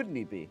did Why wouldn't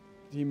he be?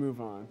 Did he move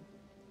on?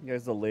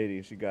 There's a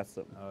lady. She got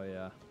something. Oh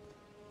yeah.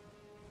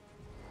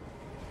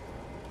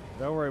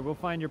 Don't worry, we'll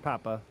find your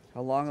papa.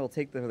 How long it'll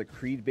take for the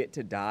Creed bit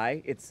to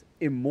die? It's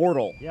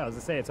immortal. Yeah, I was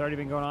gonna say it's already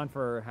been going on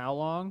for how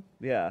long?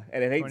 Yeah,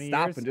 and it ain't 20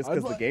 stopping years? just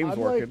because the game's I'd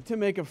working. like to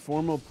make a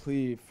formal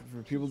plea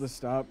for people to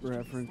stop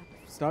referring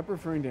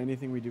to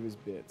anything we do as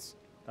bits.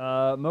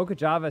 Mocha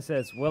Java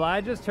says, well, I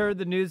just heard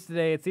the news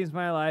today. It seems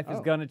my life is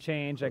Oh. gonna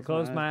change. I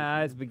Close close my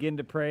my eyes, begin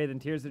to pray, then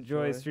tears of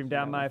joy Joy stream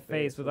down my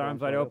face with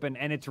arms wide open.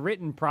 And it's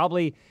written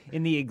probably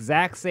in the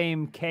exact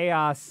same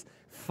chaos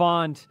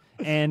font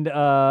and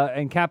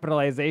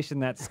capitalization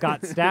that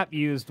Scott Stapp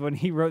used when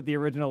he wrote the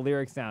original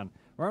lyrics down.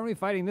 Why aren't we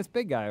fighting this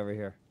big guy over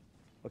here?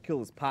 I'll kill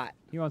this pot.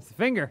 He wants the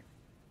finger.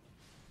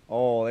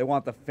 Oh, they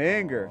want the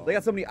finger. They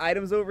got so many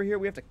items over here.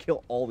 We have to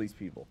kill all these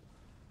people.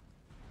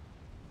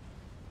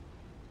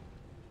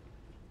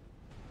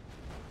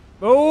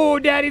 Oh,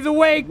 Daddy's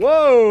awake.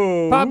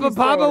 Whoa! Papa who's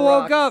Papa throwing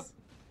woke rocks? up.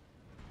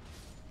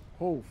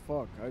 Oh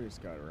fuck! I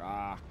just got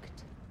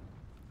rocked.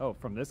 Oh,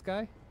 from this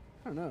guy?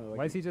 I don't know. Like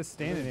Why is he just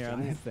standing here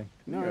on this thing?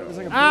 No, it was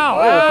like a. Ow!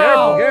 Oh,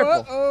 ow!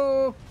 careful, careful.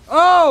 Oh.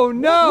 Oh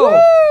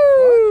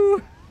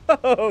no! Woo!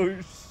 Oh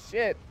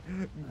shit!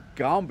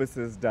 Gombus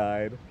has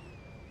died.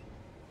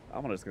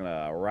 I'm just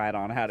gonna ride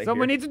on out of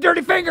Someone here. needs a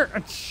dirty finger.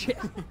 Oh, shit.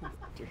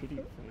 Dirty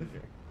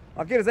finger.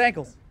 I'll get his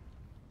ankles.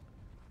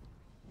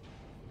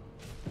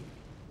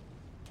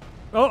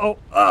 Oh!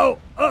 Oh,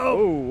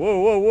 whoa, whoa,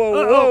 whoa, whoa,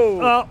 Uh-oh.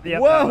 whoa! Oh, yep,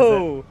 that was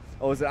whoa!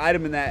 Oh, there's an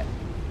item in that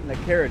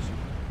carriage.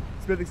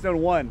 Smithing Stone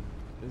 1.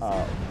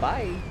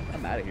 Bye.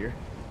 I'm out of here.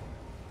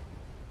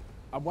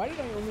 Why did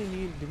I only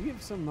need? Did we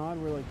have some mod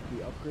where like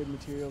the upgrade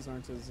materials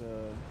aren't as it's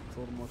a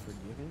little more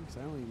forgiving? Because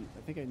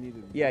I think I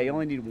needed. Yeah, you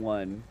only need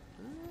one.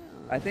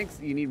 I think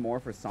you need more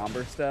for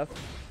somber stuff.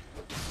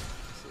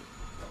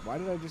 Why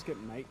did I just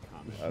get night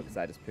comment? Oh, because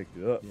I just picked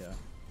it up. Yeah.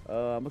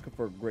 I'm looking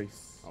for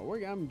Grace. Oh,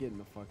 I'm getting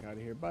the fuck out of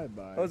here. Bye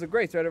bye. Oh, there's a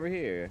Grace right over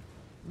here.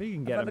 We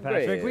can I get found him, the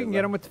Patrick. We grave. can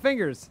get him with the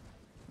fingers.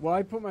 Well,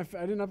 I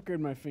didn't upgrade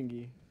my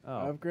fingy.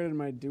 Oh. I upgraded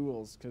my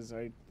duels because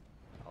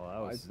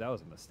Oh, that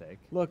was a mistake.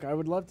 look. I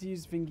would love to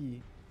use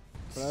fingy,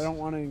 but I don't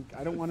want to.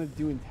 I don't want to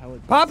do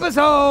intelligence. Papa's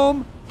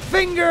home.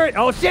 Finger.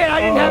 Oh shit! I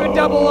didn't have a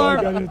double I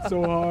arm. got hit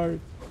so hard.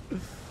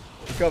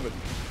 It's coming.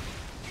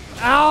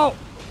 Ow!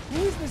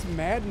 Who is this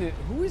madness?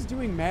 Who is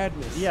doing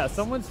madness? Yeah,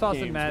 someone's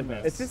tossing Games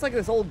madness. It's just like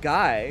this old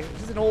guy. It's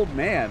just an old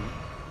man.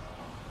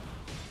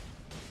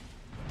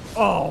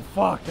 Oh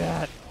fuck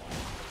that!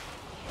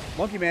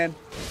 Monkey man.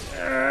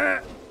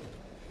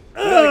 We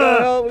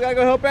gotta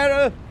go help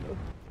Anna.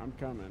 I'm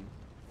coming.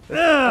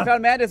 I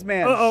found Madness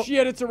Man. Uh-oh.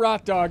 Shit! It's a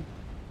rot dog.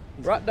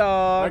 Rot I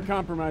dog.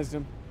 compromised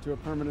him to a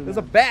permanent. There's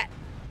a end. bat.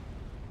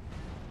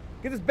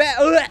 Get this bat.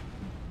 Ugh.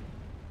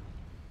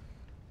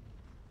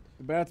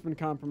 The bat's been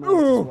compromised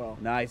as well.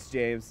 Nice,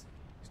 James.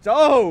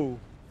 Oh!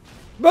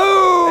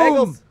 Boom!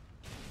 Angles.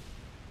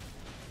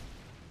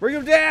 Bring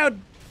him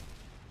down.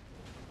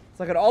 It's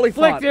like an ollie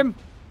Flicked him.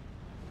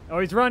 Oh,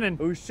 he's running.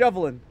 Who's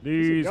shoveling?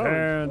 These going?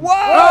 hands.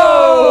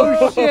 Whoa!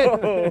 Oh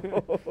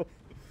shit!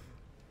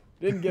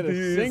 Didn't get a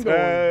These single one.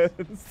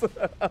 hands.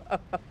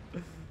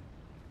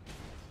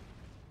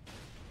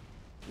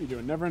 You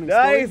doing never-ending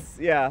story? Nice.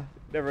 Yeah.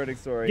 Never ending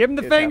story. Give him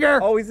the It's happening. finger.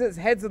 Oh, his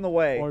head's in the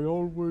way. I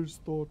always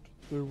thought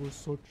there were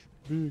such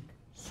big,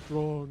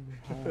 strong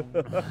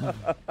hands.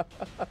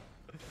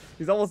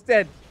 He's almost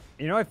dead.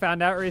 You know what I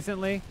found out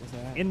recently? What's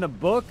that? In the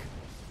book,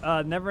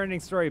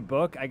 Neverending Story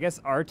book, I guess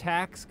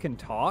Artax can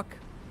talk.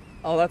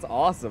 Oh, that's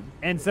awesome.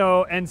 And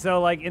so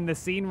like in the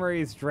scene where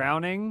he's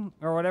drowning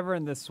or whatever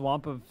in the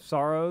swamp of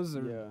sorrows,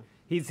 or Yeah.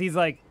 he's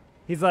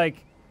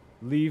like,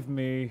 leave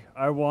me,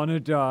 I want to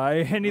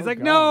die, and he's Oh, like,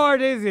 God. no,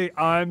 Artax,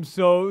 I'm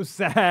so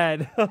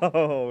sad.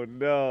 Oh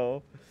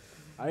no.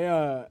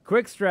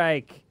 Quick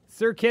strike,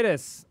 Sir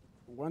Kittis.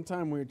 One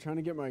time we were trying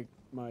to get my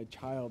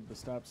child to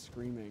stop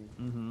screaming.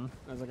 Mm-hmm.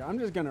 I was like, I'm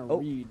just gonna Oh,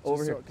 read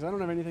over here. because I don't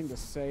have anything to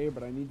say,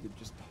 but I need to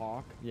just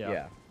talk.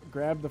 Yeah.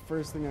 Grab the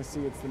first thing I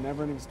see. It's the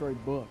Neverending Story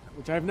book,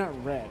 which I have not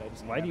read. I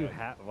just Why have do you it.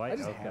 have? Why? I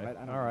just okay. have it.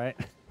 I don't All know.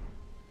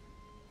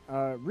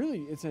 right. Really,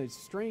 it's a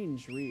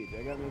strange read.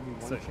 I got maybe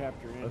one So,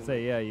 chapter in. Let's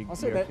say, yeah, you I'll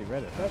say that actually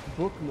read it. that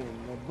bookman,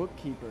 the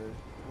bookkeeper,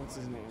 what's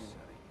his name,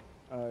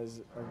 is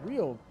a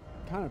real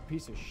kind of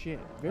piece of shit.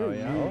 Very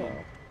yeah? mean.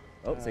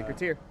 Oh, Sacred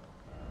Tear.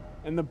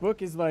 And the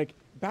book is like,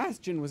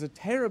 Bastion was a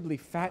terribly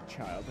fat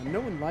child, and no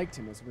one liked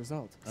him as a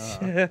result. Uh.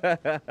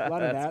 A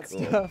lot of that That's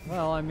cool. stuff.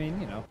 Well, I mean,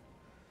 you know.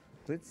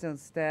 Flintstone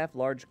staff,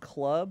 large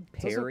club,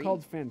 It's also Perry.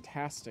 called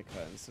Fantastica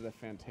instead of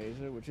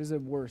Fantasia, which is a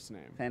worse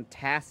name.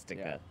 Fantastica.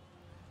 Yeah.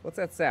 What's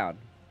that sound?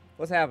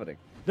 What's happening?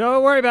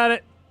 Don't worry about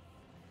it.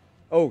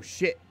 Oh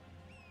shit.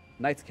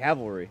 Knights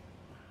Cavalry.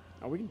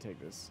 Oh, we can take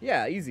this.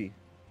 Yeah, easy.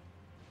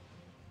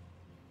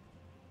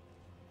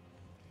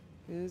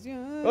 'Cause you're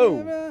Oh.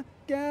 a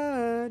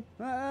god.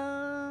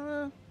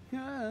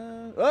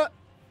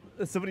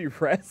 Somebody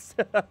rest.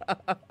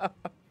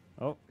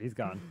 Oh, he's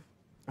gone.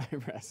 I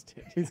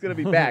rested. He's gonna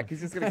be back.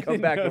 He's just gonna I come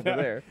didn't back know over that.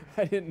 there.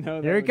 I didn't know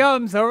that. Here he was-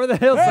 comes over the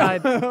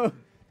hillside.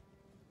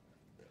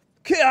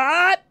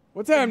 Cut!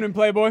 What's happening,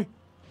 Playboy?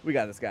 We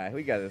got this guy.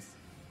 We got this.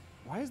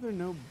 Why is there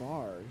no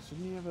bar?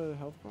 Shouldn't he have a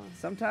health bar?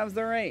 Sometimes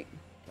there ain't.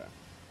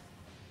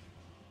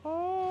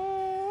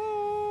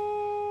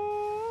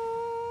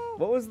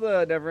 What was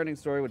the Neverending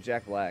Story with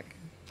Jack Black?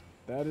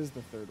 That is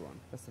the third one.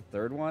 That's the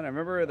third one. I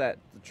remember that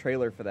the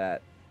trailer for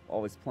that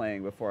always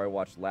playing before I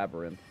watched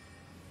Labyrinth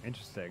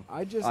Interesting.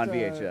 I just on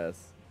VHS.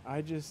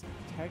 I just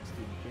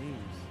texted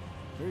James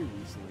very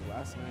recently,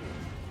 last night,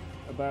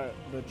 about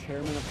the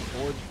Chairman of the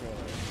Board trailer.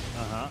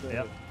 Uh-huh, The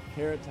yep.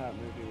 Carrot Top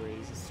movie where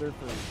he's a surfer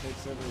and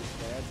takes over his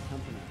dad's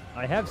company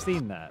I have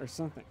seen that. or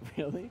something.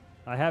 Really?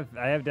 I have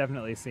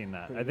definitely seen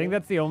that. Pretty I think good.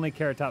 that's the only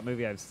Carrot Top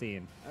movie I've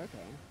seen. Okay.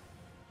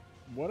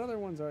 What other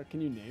ones are?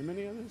 Can you name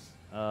any others?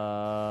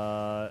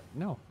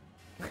 No.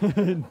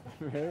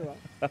 Very well.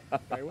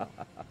 Very well.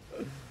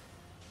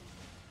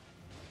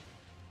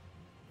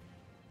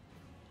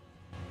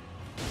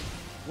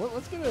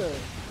 Let's get a.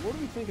 What do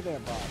we think of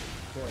that body?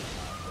 Carrot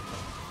Top?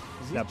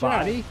 'Cause he's That jacked.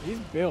 body? He's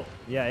built.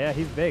 Yeah,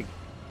 he's big.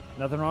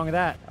 Nothing wrong with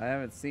that. I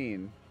haven't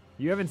seen.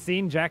 You haven't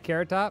seen Jack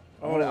Carrot Top?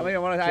 I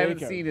haven't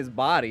Jacob. seen his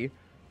body.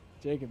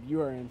 Jacob,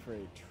 you are in for a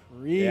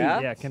treat. Yeah?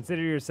 Yeah,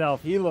 consider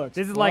yourself. He looks.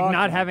 This is like not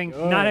fucking having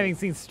good. not having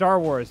seen Star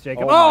Wars,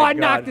 Jacob. Oh Oh, my I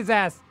knocked God. his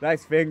ass.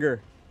 Nice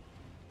finger.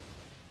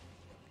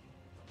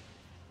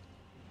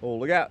 Oh,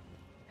 look out.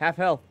 Half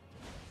health.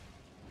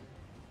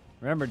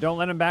 Remember, don't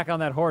let him back on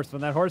that horse.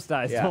 When that horse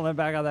dies, Yeah. don't let him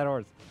back on that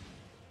horse.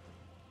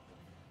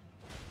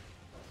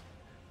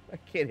 I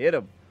can't hit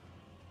him.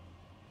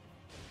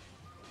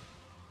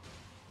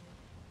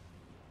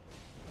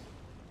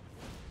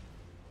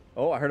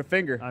 Oh, I heard a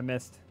finger. I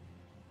missed.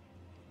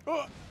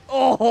 Oh,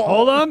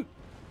 Hold him.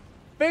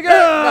 finger!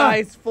 Ah!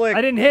 Nice flick.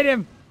 I didn't hit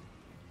him.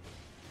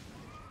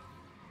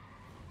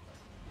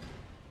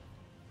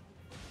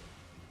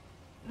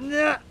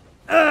 Nah.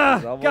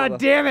 Double God the-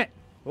 damn it.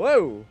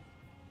 Whoa.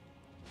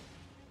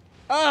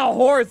 Oh,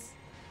 horse.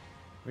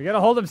 We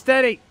gotta hold him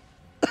steady.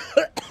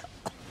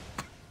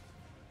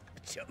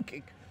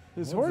 Choking.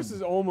 His horse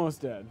is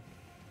almost dead.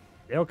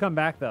 It'll come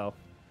back though.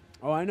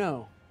 Oh, I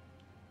know.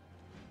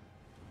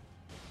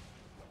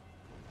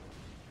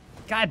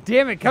 God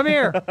damn it! Come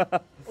here.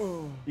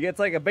 It's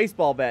like a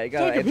baseball bat. You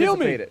gotta Jacob, heal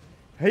me. anticipate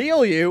it.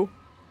 Heal you.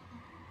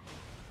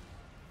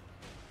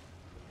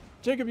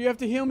 Jacob, you have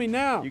to heal me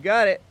now. You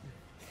got it.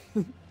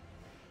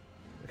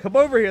 Come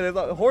over here. There's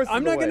a horse.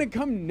 I'm not gonna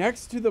come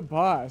next to the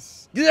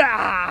boss.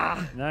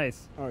 Yeah.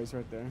 Nice. Oh, he's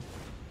right there.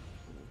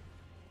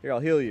 Here, I'll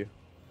heal you.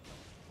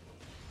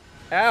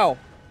 Ow.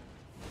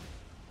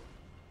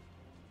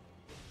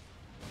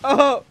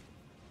 Oh.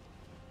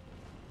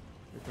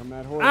 Here come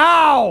that horse.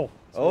 Ow!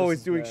 Oh, horse he's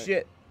is doing back.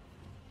 shit.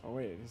 Oh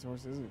wait, his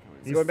horse isn't coming.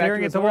 He's going back to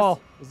staring his at the horse?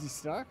 wall. Is he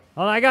stuck?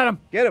 Oh, I got him.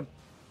 Get him.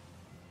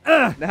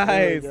 Ugh.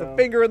 Nice. go. The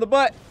finger in the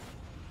butt.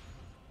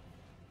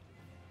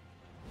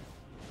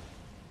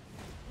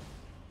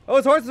 Oh,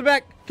 his horse is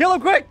back. Kill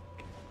him quick.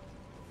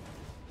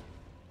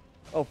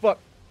 Oh, fuck.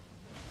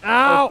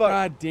 Ow! fuck.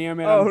 God damn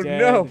it! Oh, I'm dead.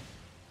 no.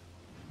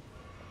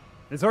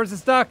 This horse is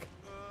stuck.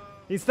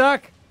 He's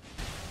stuck.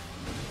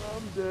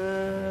 I'm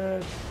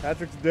dead.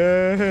 Patrick's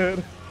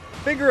dead.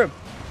 Finger him.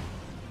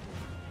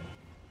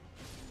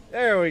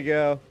 There we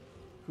go.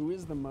 Who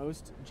is the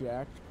most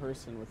jacked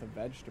person with a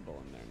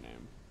vegetable in their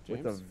name?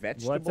 James? With a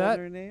vegetable What's that?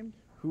 in their name?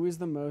 Who is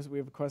the most? We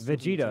have a question. from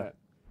the Vegeta. chat.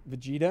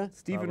 Vegeta?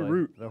 Stephen Probably.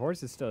 Root. The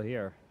horse is still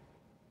here.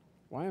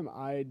 Why am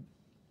I?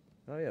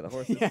 Oh, yeah, the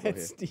horse is Yeah, still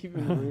it's here.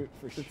 Stephen Root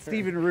for sure.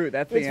 Stephen Root.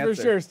 That's the It's answer.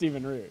 for sure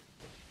Stephen Root.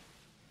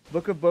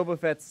 Book of Boba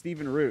Fett's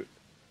Stephen Root.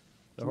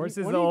 The horse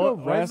is Why the don't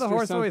you go Why is the rest or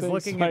horse always something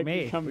looking so I at can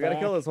me? come We gotta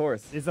back? kill this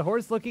horse. Is the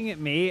horse looking at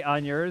me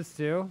on yours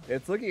too?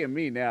 It's looking at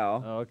me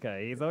now. Oh,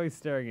 okay, he's always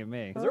staring at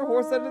me. Is there a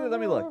horse under there? Let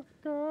me look.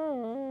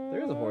 There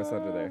is a horse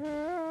under there.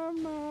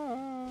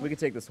 We can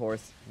take this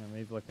horse. Yeah,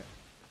 he's looking.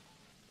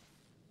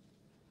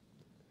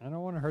 I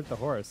don't want to hurt the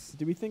horse.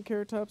 Do we think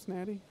Carrot Top's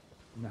natty?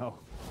 No.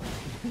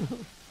 I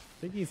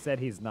think he said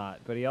he's not,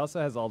 but he also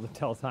has all the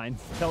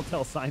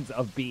telltale signs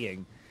of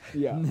being.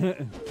 Yeah.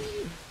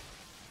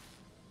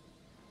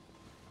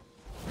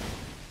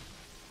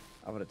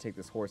 I'm gonna take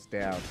this horse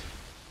down.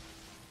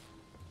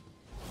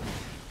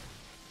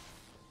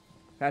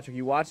 Patrick,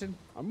 you watching?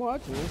 I'm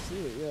watching. I see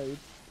it.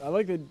 Yeah. I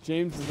like that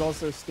James is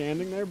also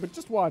standing there, but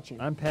just watching.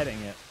 I'm petting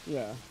it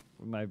Yeah.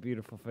 with my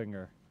beautiful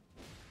finger.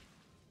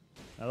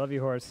 I love you,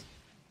 horse.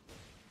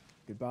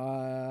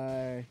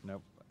 Goodbye.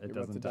 Nope, it You're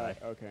about doesn't to die.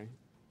 Okay.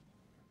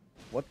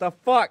 What the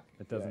fuck?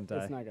 It doesn't Yeah,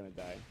 die. It's not gonna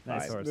die.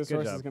 Nice Nice. horse. This Good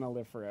horse job. is gonna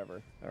live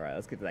forever. All right,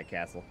 let's get to that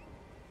castle.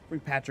 Bring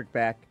Patrick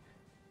back.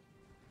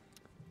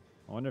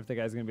 I wonder if the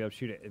guy's gonna be able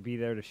to be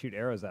there to shoot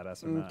arrows at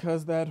us or not.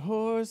 Because that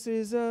horse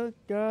is a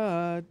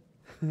god.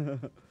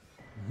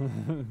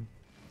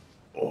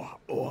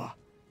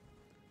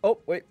 Oh,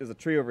 wait, there's a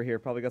tree over here.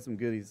 Probably got some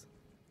goodies.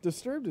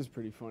 Disturbed is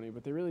pretty funny,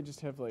 but they really just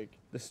have like.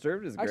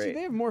 Disturbed is Actually, great.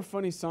 they have more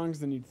funny songs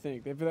than you'd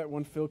think. They have that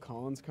one Phil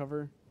Collins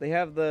cover. They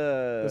have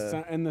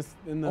the. And the.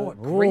 Oh, a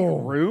great Ooh.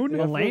 rune? Yeah.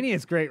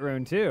 Melania's great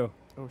rune too.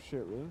 Oh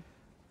shit! Really?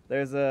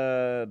 There's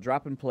a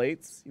dropping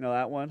plates. You know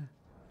that one?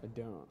 I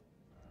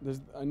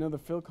don't. I know the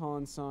Phil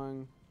Collins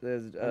song.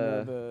 There's I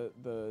know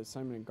the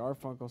Simon and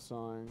Garfunkel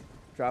song.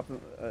 dropping.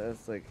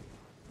 It's like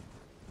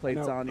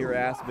plates No. on your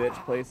ass, bitch.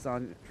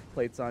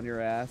 Plates on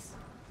your ass.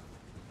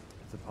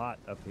 It's a pot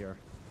up here.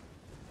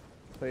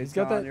 Plates He's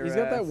got that. on your He's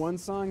got that ass. one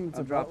song that's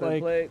I'm about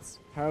dropping like plates.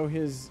 how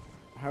his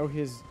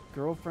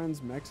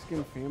girlfriend's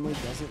Mexican family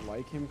doesn't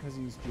like him because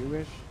he's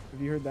Jewish.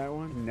 Have you heard that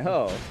one?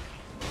 No.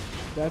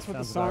 That's what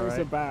Sounds the song about is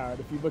right. about.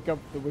 If you look up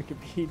the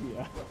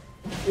Wikipedia,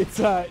 it's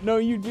no,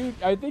 you do.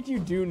 I think you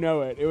do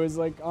know it. It was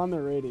like on the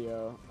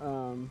radio.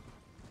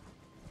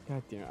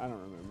 God damn, I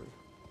don't remember.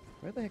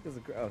 Where the heck is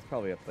the? Oh, it's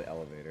probably up the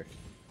elevator.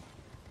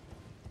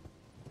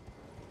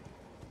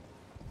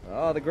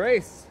 Oh, the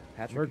Grace.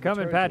 Patrick We're can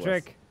coming, return to us.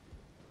 Patrick.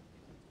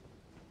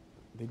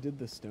 They did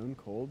the Stone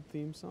Cold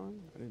theme song.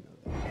 I didn't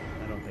know that.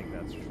 I don't think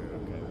that's true.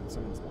 Okay, then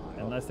someone's lying.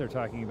 Unless they're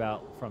talking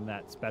about from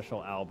that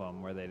special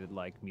album where they did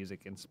like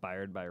music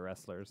inspired by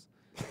wrestlers.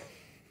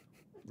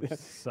 Which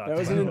sucked, That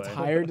was by an the way.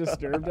 entire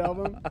Disturbed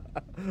album.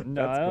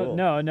 No, That's I don't-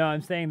 cool. no.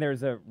 I'm saying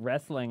there's a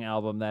wrestling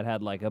album that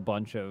had like a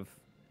bunch of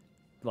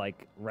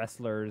like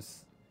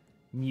wrestlers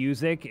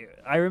music.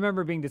 I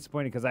remember being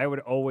disappointed because I would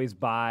always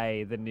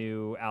buy the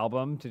new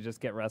album to just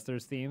get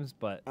wrestlers themes,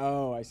 but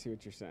Oh, I see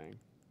what you're saying.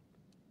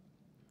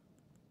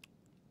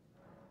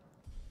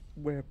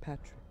 Where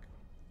Patrick?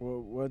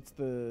 Well, what's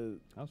the?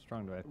 how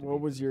strong do I have to What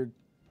be? was your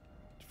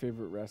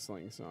favorite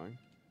wrestling song?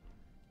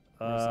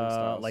 wrestling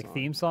style Like song?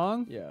 theme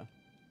song? Yeah.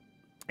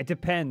 It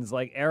depends.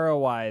 Like arrow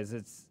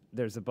wise,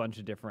 there's a bunch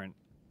of different.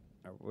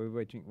 Are we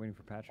waiting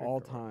for Patrick? All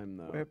or- time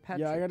though. Where Yeah, I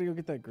Patrick? gotta go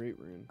get that great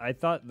rune. I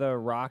thought The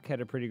Rock had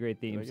a pretty great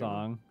theme I get one?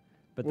 song,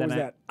 but What then was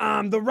that?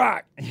 I'm the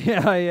Rock.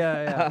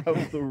 yeah.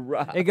 Of the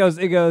rock. It goes.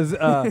 It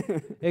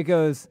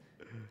goes.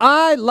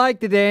 I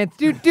like to dance.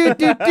 Do do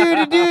do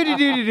do do do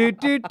do do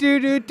do do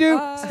do do.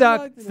 I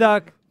Stuck, like to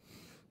stuck.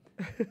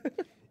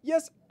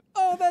 Yes.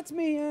 Oh, that's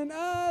me, and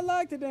I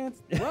like to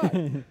dance. The Rock.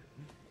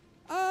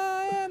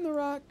 I am the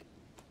Rock.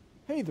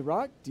 Hey, the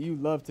Rock. Do you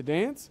love to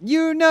dance?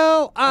 You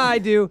know I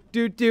do.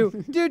 Do do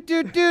do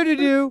do do do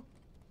do.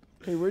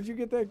 Hey, where'd you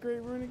get that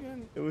great rune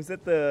again? It was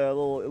at the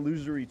little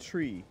illusory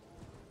tree.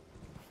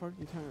 Fuck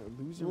you trying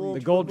to lose Little- The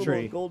gold little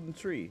tree. golden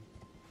tree.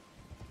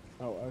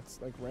 Oh, it's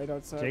like right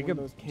outside one of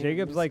those canyons.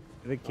 Jacob's like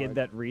the kid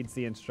that reads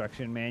the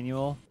instruction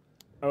manual.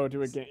 Oh,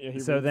 do it again. Yeah, he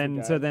So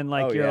reads the then, guide.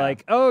 like Oh, you're yeah.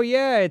 like, oh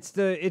yeah, it's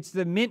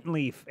the mint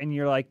leaf, and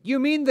you're like, you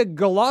mean the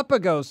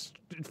Galapagos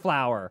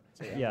flower?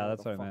 So, Yeah, know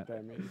that's what I the meant. fuck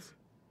that means.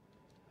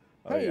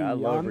 Oh yeah, I Hey,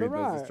 love on the reading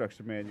those right.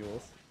 instruction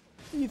manuals.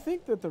 Do you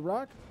think that the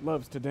Rock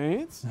loves to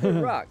dance? Hey,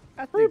 Rock,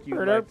 I think you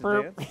like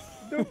to dance.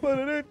 Do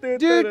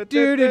do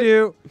do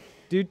do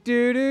do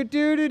do do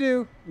do do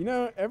do. You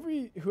know,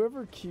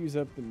 whoever cues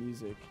up the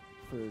music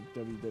for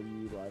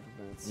WWE live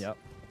events Yep.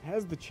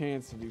 has the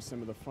chance to do some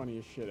of the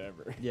funniest shit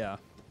ever. Yeah.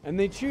 And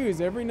they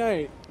choose every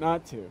night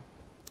not to,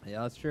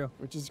 Yeah, that's true.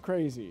 which is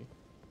crazy.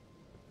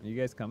 Are you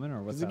guys coming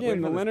or what's Because happening?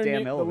 again, the Wait for this Leonard,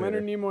 damn the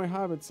Leonard elevator. Nimoy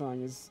Hobbit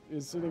song is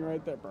sitting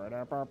right there.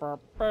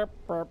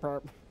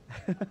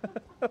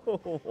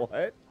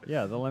 What?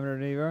 Yeah, the Leonard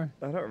Nimoy.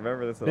 I don't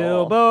remember this at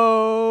Bilbo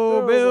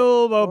all.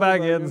 Bilbo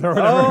Baggins or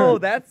whatever. Oh,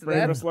 that's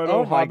Bravest that's. little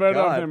Oh my hobbit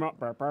of god! him.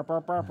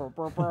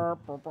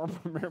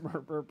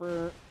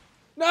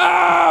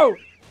 No!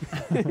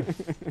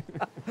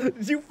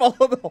 Did you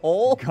follow the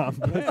hole?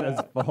 Compass has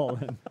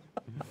fallen.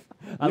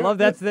 I love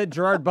that's the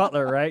Gerard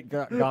Butler, right?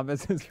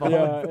 Compass has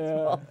fallen.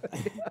 Yeah,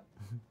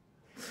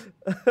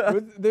 yeah.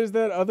 There's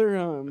that other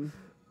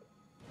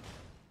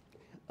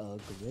a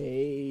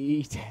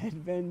great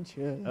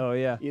adventure Oh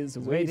yeah. is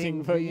It's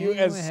waiting for you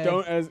ahead.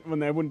 as when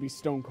that wouldn't be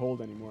stone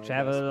cold anymore. I guess.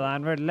 Travel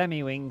onward,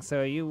 Lemmy Wing,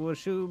 so you will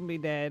soon be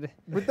dead.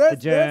 But The that's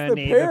the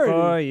journey parody.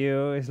 before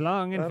you is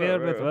long and I don't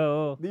filled with know.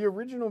 woe. The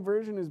original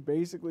version is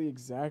basically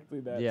exactly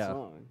that Yeah.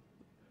 song.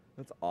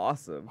 That's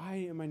awesome.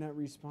 Why am I not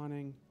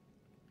respawning?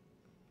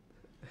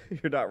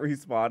 You're not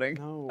respawning.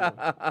 No.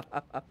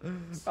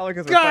 Probably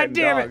because we're God fighting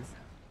damn it. dogs.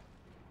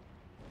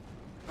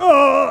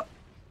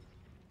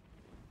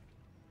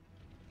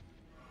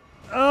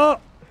 Oh! Oh!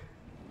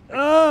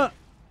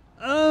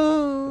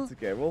 Oh! It's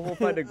okay. We'll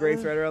find a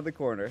Grace right around the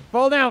corner.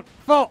 Fall down!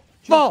 Fall!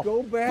 Fall!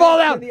 go back Fall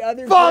to down! the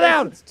other Fall place.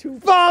 down! It's too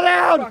Fall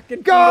down!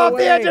 fucking Go feet off the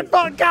away. edge and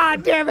fall!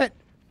 God damn it!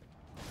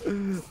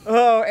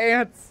 Oh,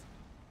 ants.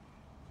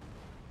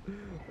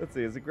 Let's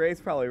see. Is the Grace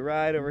probably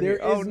right over There here?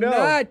 Oh is no!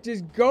 not.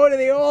 Just go to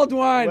the old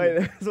one. Wait,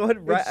 there's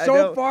one right. so I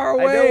know, far I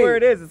know away. where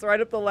it is. It's right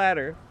up the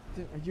ladder.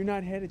 You're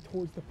not headed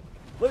towards the.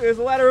 Look, there's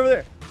a ladder over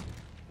there.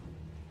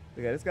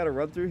 Okay, I just gotta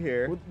run through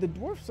here. Well, the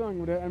dwarf song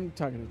would. I'm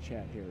talking to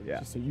chat here, Yeah.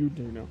 just so you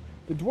do know.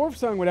 The dwarf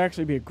song would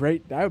actually be a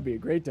great. That would be a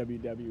great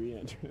WWE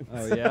entrance.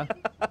 Oh yeah?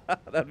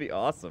 That'd be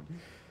awesome.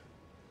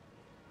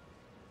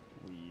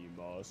 We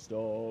must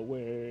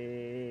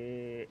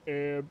away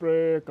a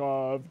break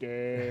of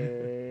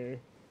day.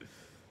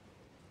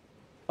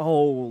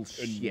 Oh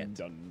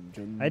shit!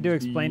 I had to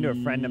explain to a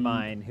friend of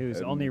mine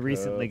who's only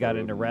recently got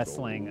into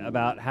wrestling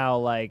about how,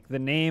 like, the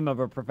name of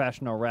a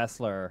professional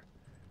wrestler,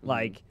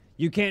 like,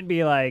 you can't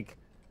be like,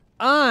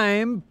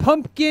 I'm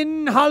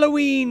Pumpkin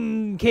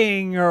Halloween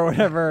King or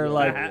whatever.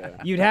 Like,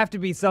 you'd have to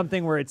be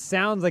something where it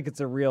sounds like it's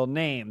a real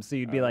name. So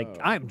you'd be like,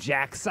 I'm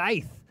Jack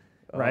Scythe,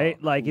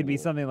 right? Like, it'd be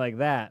cool. something like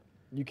that.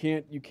 You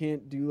can't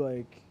do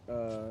like.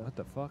 What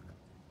the fuck?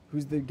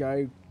 Who's the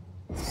guy?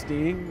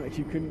 Sting? Like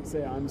you couldn't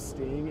say I'm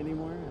Sting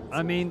anymore.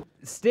 I mean,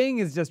 Sting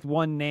is just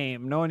one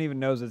name. No one even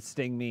knows what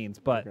Sting means.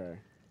 But, Okay.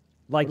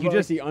 like, What you about,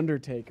 just. like, the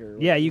Undertaker.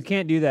 Yeah, Like, you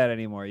can't do that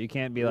anymore. You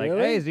can't be like,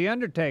 Really? hey, it's the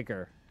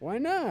Undertaker. Why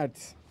not?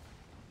 It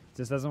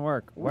just doesn't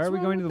work. Why What's are we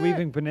wrong going to the with that?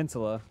 Weaving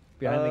Peninsula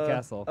behind the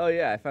castle? Oh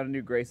yeah, I found a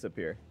new Grace up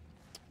here.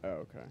 Oh,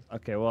 okay.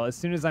 Okay, well, as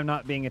soon as I'm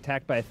not being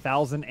attacked by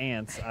 1,000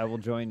 ants, I will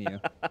join you.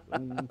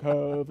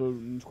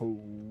 Caverns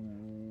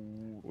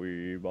cold.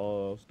 We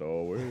must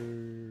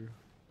away.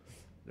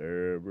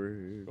 There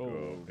break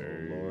of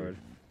day. Lord.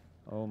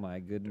 Oh, my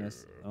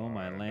goodness. Oh,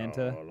 my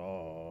Lanta.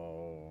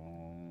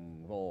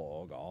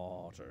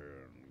 Forgotten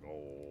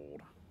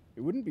gold.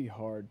 It wouldn't be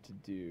hard to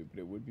do, but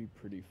it would be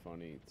pretty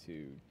funny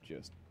to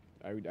just.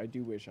 I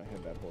do wish I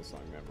had that whole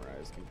song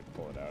memorized and could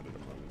pull it out at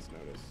a moment's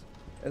notice.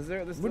 Is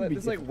there this? Wouldn't be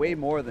There's like way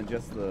more than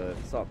just the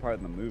song part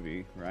in the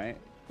movie, right?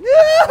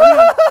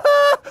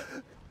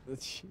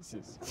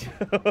 Jesus.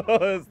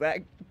 Is that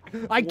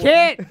I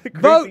can't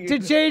vote to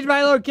Crazy- change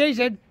my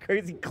location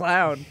crazy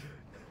clown?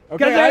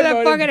 because Okay, there's I a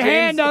voted. fucking James-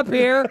 hand up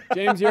here.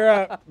 James, you're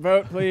up.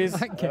 Vote, please.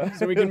 can't.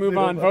 So we can move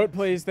on. Vote,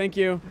 please. Thank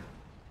you.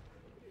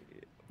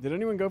 Did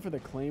anyone go for the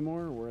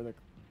Claymore or where the.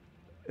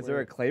 Is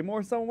there a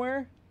claymore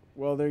somewhere?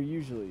 Well, there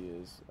usually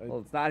is. Well,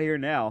 it's not here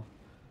now.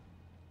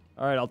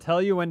 All right, I'll tell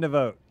you when to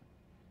vote.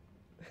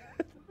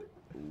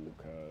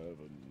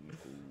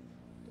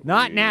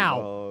 Not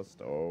now.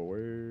 Must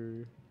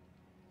away.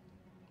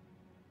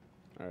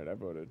 All right, I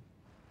voted.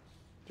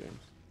 James.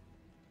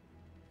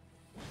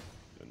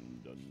 Dun,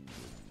 dun,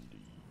 dun, dee.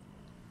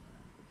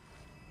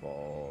 Far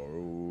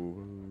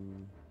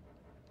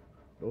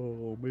over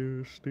the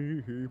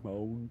misty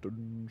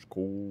mountains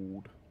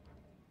cold.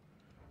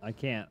 I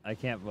can't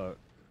vote.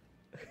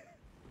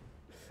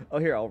 Oh,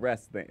 here, I'll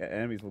rest. The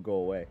enemies will go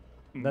away.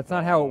 That's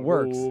not how it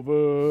works.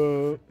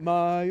 Over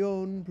my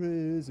own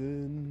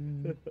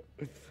prison.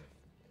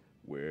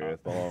 With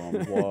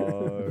arms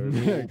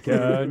wide.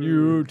 Can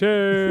you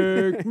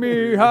take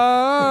me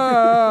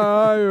higher?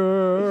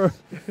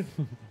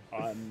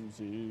 I'm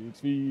 6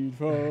 feet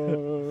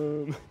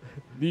from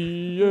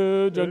the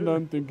edge and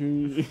I'm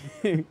thinking.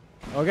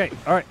 Okay,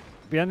 all right.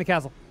 Behind the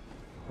castle.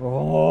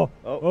 Oh,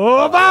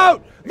 Oh.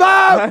 vote!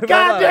 Vote!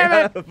 God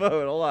damn it!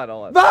 Vote. Hold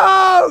on.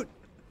 Vote!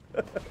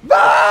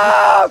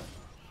 Vote!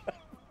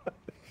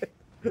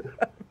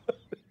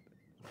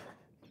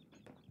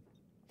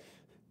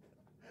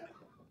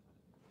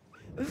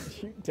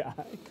 You die.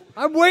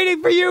 I'm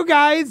waiting for you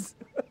guys.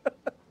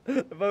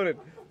 Voted.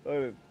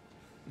 Well,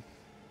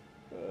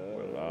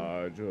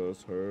 I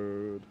just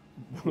heard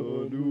the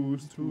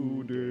news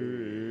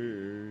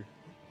today.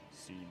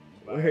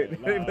 Wait,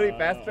 anybody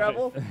fast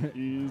travel?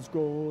 Is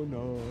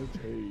gonna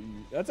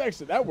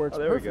change. That works Oh,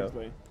 there we go.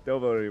 perfectly.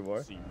 Don't vote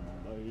anymore. See,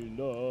 my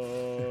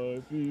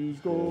life is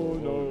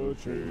gonna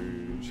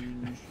change.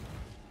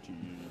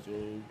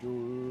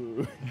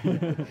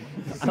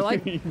 I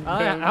like.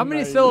 How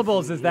many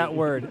syllables is that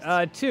word?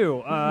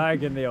 2. I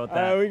can deal with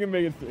that. We can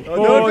make it 3. Oh,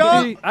 no,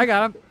 no. gee, I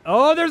got him.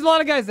 Oh, there's a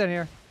lot of guys down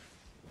here.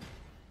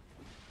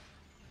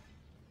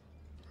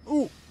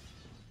 Ooh.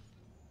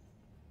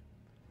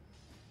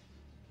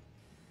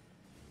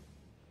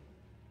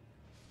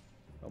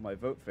 Oh, my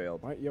vote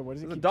failed. What? Yeah, what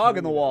is it? There's a keep dog telling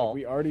in the me that? wall.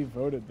 We already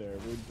voted there.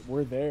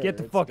 We're there. Get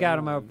the It's fuck out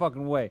of my gone.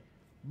 fucking way.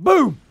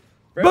 Boom!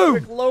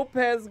 Frederick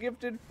Lopez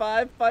gifted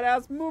 5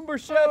 Funhouse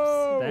memberships.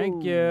 Oh,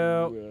 Thank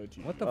you.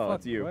 gee. What the Oh, fuck?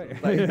 it's you.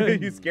 Wait.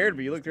 Like, you scared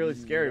me. You looked really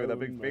scary with that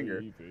big My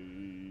finger.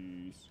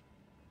 face.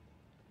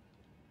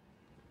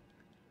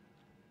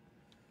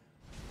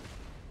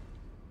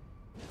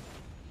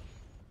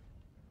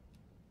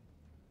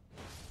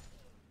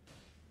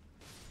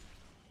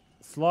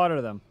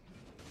 Slaughter them.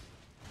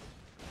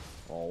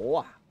 Oh,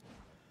 wow.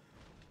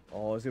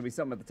 Oh, there's going to be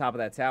something at the top of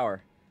that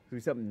tower.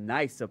 There's going to be something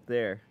nice up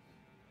there.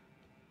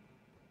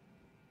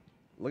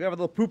 Look out for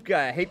the little poop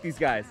guy. I hate these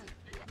guys.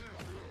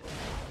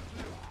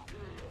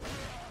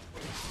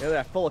 Yeah,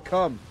 they're full of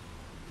cum.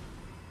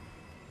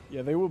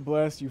 Yeah, they will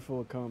blast you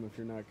full of cum if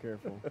you're not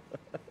careful.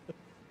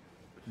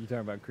 You talking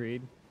about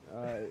Creed?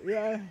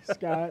 Yeah,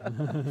 Scott.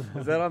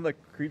 Is that on the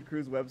Creed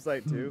Cruise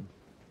website, too?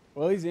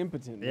 Well, he's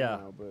impotent Yeah.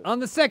 now, but On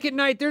the second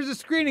night, there's a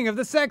screening of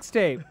the sex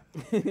tape.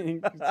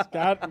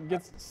 Scott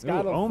gets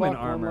Scott Ooh, will Omen fuck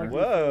one armor. lucky-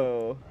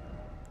 Whoa.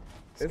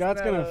 Scott's Isn't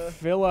that gonna a-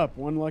 fill up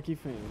one lucky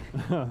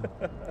fan.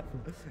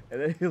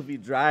 And then he'll be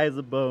dry as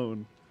a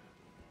bone.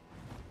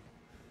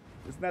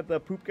 Isn't that the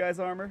poop guy's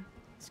armor?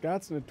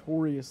 Scott's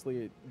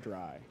notoriously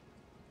dry.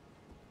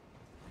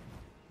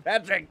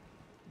 Patrick!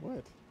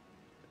 What?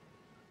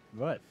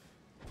 What?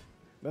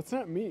 That's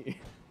not me.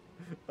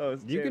 Oh,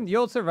 it's You can. James.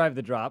 You'll survive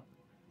the drop.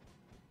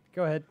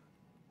 Go ahead.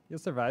 You'll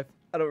survive.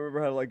 I don't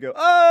remember how to let go.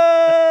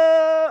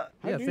 Ah!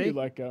 How Yeah, do see? you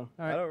let go? All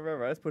I right. don't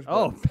remember. I just pushed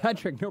Oh, buttons.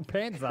 Patrick, no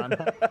pants on.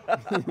 Oh,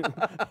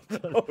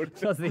 no.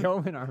 Just the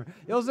Omen armor.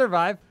 You'll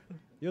survive.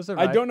 You'll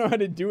survive. I don't know how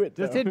to do it.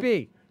 Just though. hit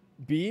B.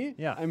 B?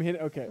 Yeah. I'm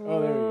hitting. Okay.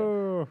 Oh, there we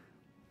go.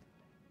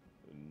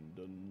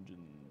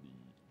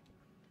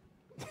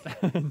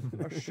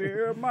 I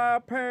share my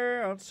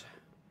pants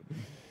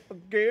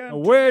again.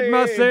 Wed today.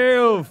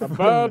 myself.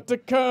 About to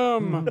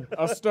come.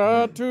 I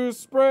start to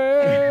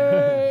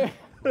spray.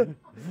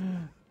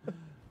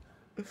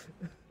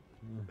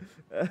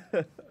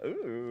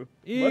 Ooh.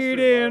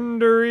 Eating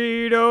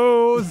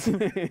Doritos.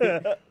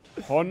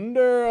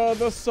 Under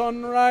the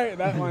sunrise.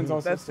 That one's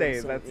also. That so-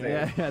 stays, so- that stays.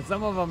 yeah, yeah,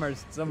 some of them are.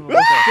 Some of them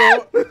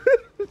are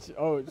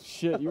Oh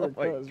shit! You were Oh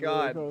my close.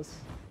 God. Really close.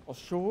 I'll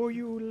show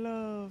you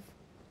love.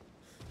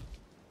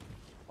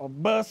 I'll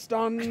bust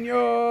on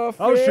your face.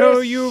 I'll show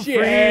you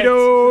shit.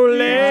 Frito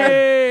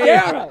Lay.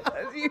 Yeah.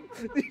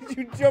 Did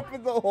you jump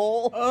in the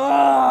hole?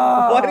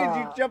 Ah. Why did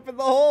you jump in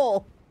the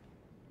hole?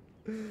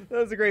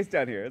 There's a grace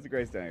down here. There's a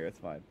grace down here. It's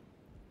fine.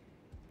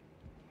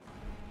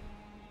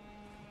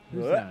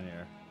 Who's What? down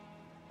here?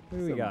 Who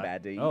do we Some got?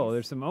 bad days. Oh,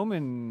 there's some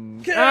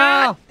Omen.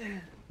 Ah! Ow!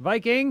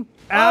 Viking.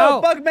 Oh,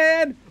 Ow!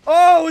 Bugman!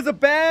 Oh, it was a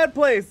bad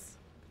place.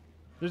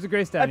 There's a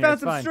grace down I here. found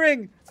It's some fine.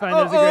 string. It's fine,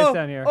 there's a grace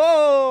down here.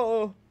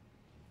 Oh.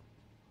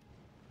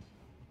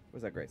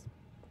 Where's that grace?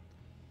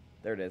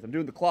 There it is. I'm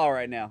doing the claw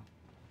right now.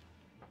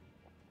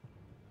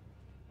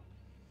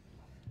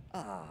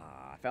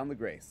 Ah, I found the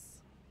grace.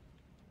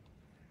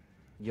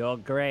 Your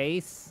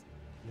grace.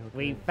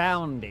 We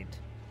found it.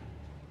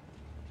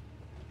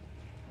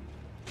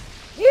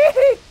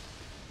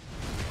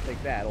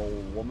 Take that,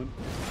 old woman.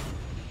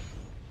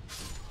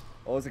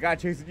 Oh, there's a guy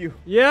chasing you.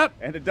 Yep.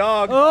 And a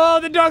dog. Oh,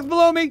 the dog's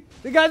below me.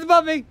 The guy's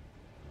above me.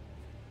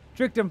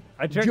 Tricked him.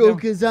 I tricked him.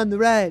 Joker's on the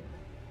right.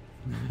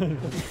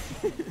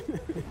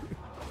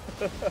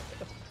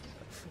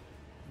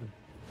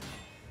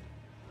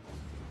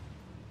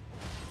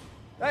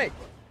 Hey!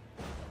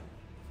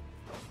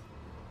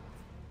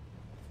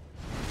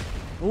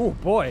 Oh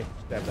boy,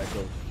 Stab that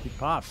ghost. he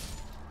pops.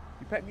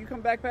 You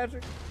come back,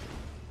 Patrick?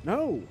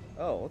 No,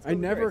 Oh, let's go I to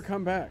the never grace.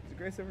 come back. There's a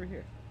grace over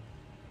here.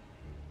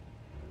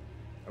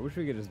 I wish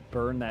we could just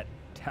burn that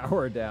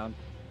tower down.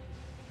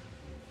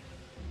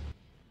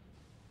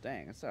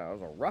 Dang, I saw there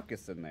was a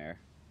ruckus in there.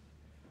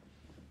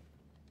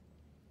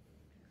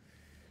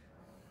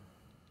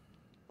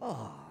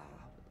 Oh,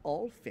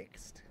 all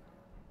fixed.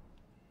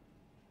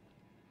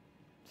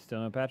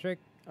 Still no Patrick?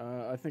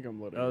 I think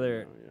I'm loading. Oh, in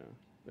there. now, yeah,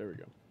 there we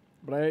go.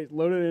 But I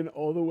loaded in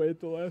all the way at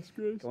the last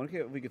screen. I wonder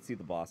if we could see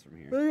the boss from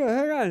here.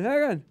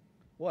 Hang on.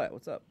 What?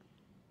 What's up?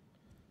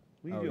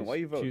 What are you doing? he's Why are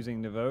you voting?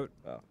 choosing to vote.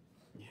 Oh.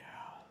 Yeah.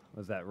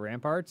 Was that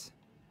Ramparts?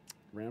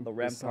 The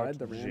beside Rampart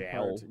the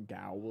Rampart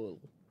Gowl.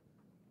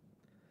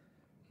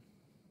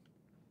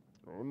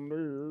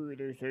 Under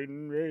the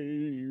sun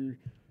ray,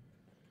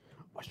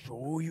 I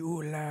saw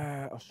you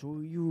lie, I saw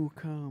you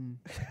come.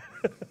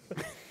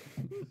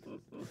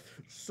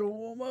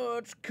 So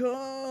much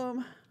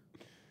come.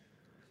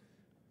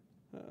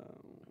 Oh,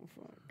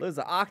 fuck. There's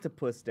an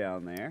octopus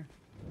down there.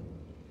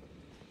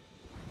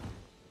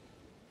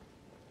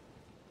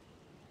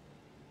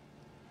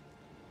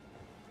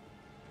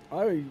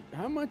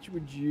 How much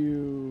would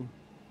you...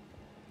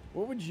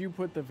 What would you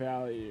put the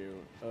value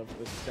of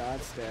the Scott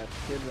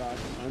Staff Kid Rock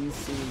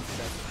Unseen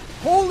Section?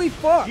 Holy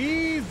fuck!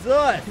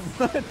 Jesus!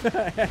 What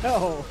the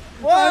hell?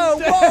 Whoa, I'm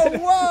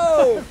dead.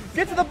 whoa!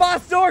 Get to the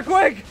boss door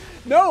quick!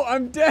 No,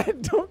 I'm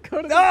dead. Don't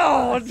go to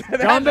No!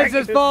 Columbus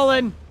has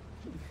fallen.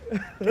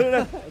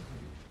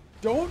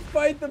 Don't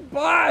fight the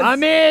boss!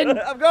 I'm in.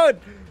 I'm going.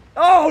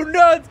 Oh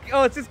no!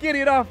 It's just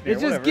Gideon off. Here,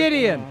 It's just whatever.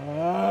 Gideon.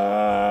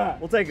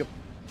 We'll take him.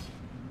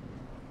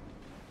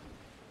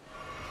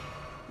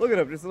 Look at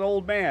him, just an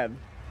old man.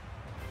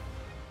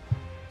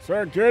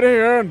 Sir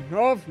Gideon,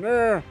 off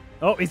there.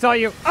 Oh, he saw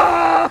you.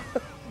 Ah!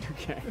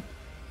 Okay.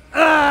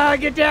 Ah,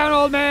 get down,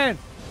 old man.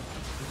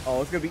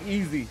 Oh, it's gonna be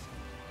easy.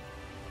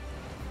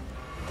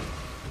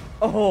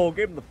 Oh,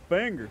 gave him the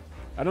finger.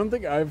 I don't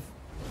think I've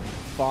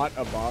fought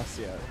a boss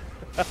yet.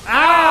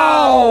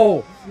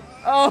 Ow!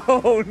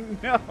 Oh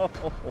no!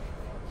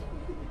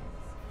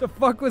 The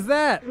fuck was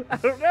that? I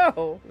don't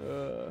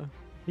know.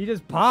 He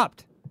just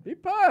popped. He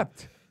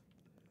popped.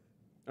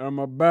 I'm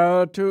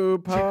about to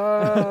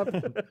pop.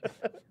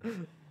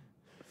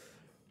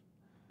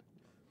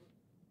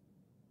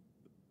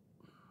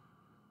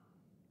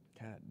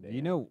 God damn.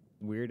 You know,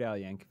 Weird Al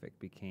Yankovic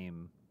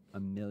became a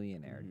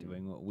millionaire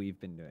doing what we've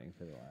been doing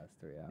for the last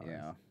 3 hours.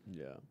 Yeah.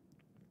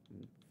 Yeah.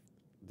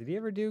 Did he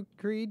ever do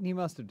Creed? He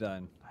must have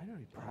done, I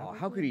don't Oh,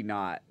 how could he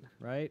not?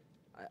 right?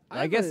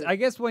 I I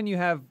guess when you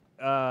have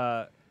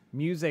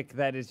music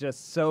that is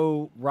just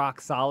so rock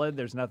solid,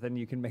 there's nothing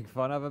you can make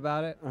fun of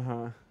about it.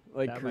 Uh-huh.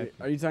 Like, That Creed.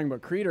 might- Are you talking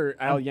about Creed or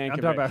Al Yankovic? I'm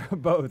talking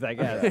about both, I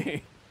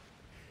guess.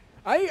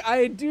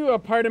 I do, a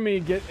part of me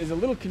is a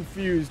little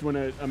confused when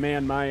a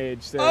man my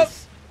age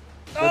says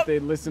that they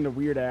listen to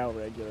Weird Al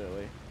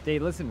regularly. They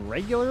listen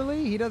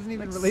regularly. He doesn't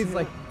even release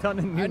like a ton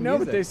of new I know,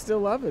 music. but they still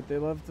love it. They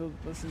love to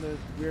listen to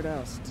Weird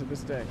Al to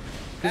this day.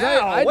 Because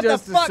Ow, I what the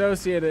just fuck?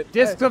 associate it.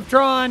 Discs of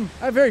Tron.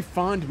 I have very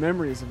fond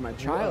memories of my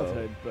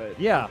childhood, but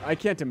Yeah. I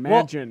can't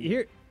imagine. Well,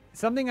 here,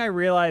 something I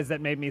realized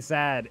that made me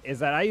sad is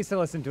that I used to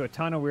listen to a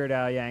ton of Weird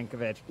Al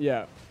Yankovic,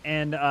 Yeah.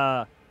 and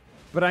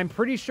but I'm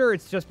pretty sure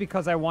it's just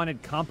because I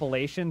wanted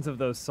compilations of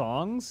those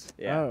songs.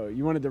 Yeah. Oh,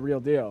 you wanted the real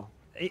deal.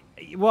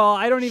 Well,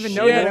 I don't even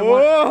know Shit. that I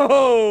want.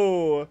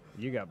 Whoa!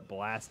 You got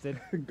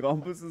blasted.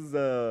 Gompus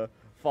is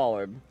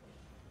fallen.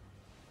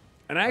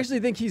 And I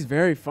actually think he's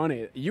very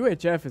funny.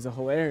 UHF is a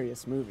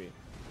hilarious movie.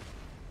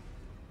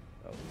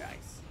 Oh,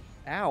 nice.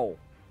 Ow!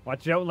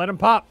 Watch out! Let him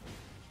pop.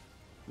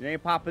 You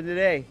ain't popping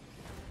today.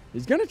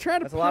 He's gonna try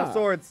to That's a lot of pop.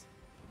 swords.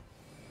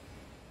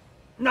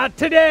 Not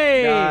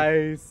today.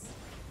 Nice.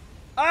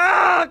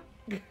 Ah!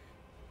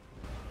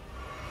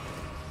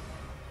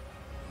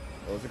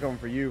 Those are coming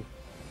for you.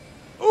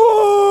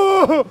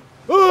 Ooh! Ooh!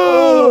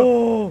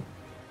 Oh!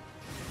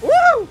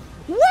 Woo!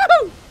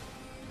 Woo!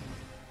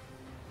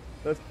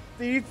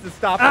 He needs to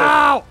stop this.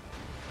 Ow!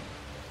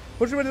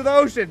 Push him into the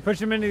ocean.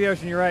 Push him into the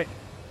ocean. You're right.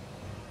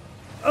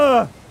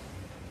 Ugh.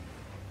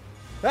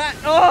 Ah!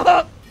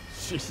 Oh!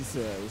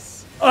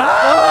 Jesus.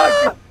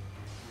 Ah!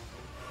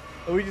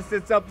 Oh, we just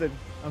did something.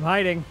 I'm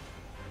hiding.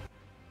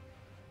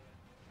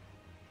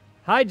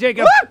 Hide,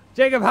 Jacob. Ah!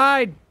 Jacob,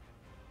 hide.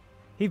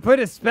 He put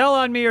a spell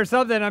on me or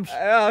something. I'm.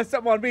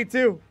 Something on me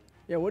too.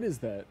 Yeah, what is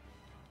that?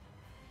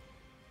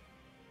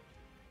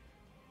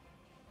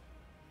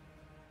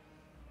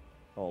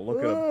 Oh,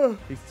 look at him.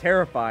 He's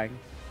terrifying.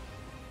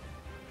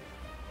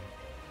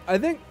 I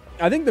think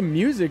the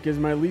music is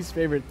my least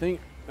favorite thing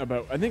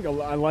about. I think I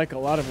like a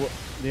lot of what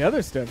the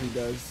other stuff he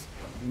does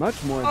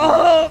much more than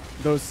Oh!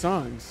 those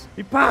songs.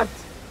 He popped.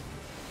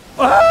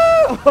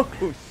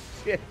 Oh,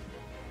 shit.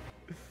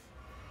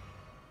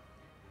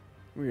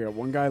 We got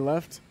one guy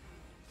left.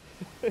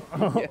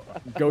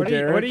 Go What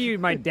Derek. are you,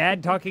 my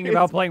dad, talking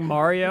about playing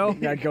Mario?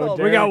 Yeah, go called-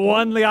 Derek. We got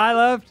one guy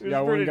left. You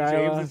got one guy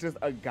James left. is just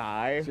a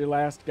guy. It's your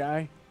last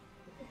guy.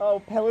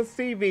 Oh, Pellis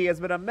TV has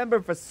been a member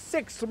for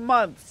 6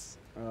 months.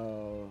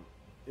 Oh,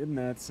 isn't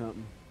that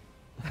something?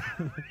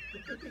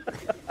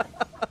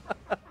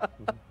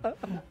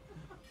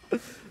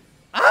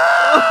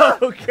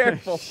 Oh,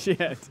 careful.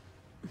 Shit.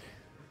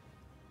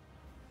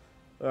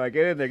 All right,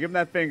 get in there. Give him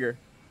that finger.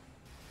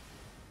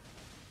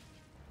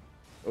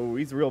 Oh,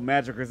 he's real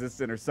magic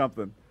resistant or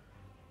something.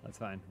 That's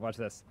fine. Watch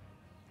this.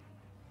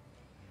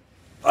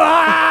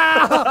 Ah!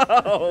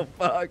 Oh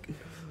fuck!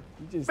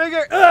 Just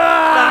Finger.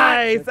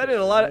 Nice. I did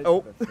a lot of. right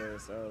Oh. to the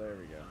face. Oh, there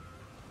we go.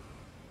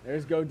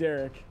 There's go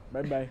Derek.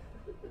 Bye bye.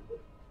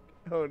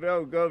 Oh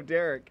no, go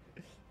Derek.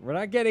 We're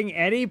not getting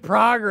any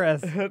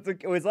progress. That's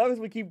okay. As long as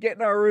we keep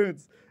getting our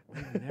runes.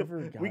 We've never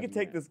We gotten can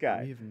take it. this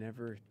guy. We have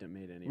never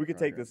made any. We could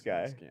take this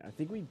progress guy. in game. I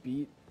think we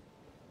beat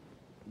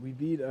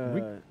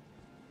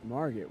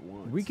Margit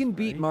once. We can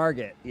beat right?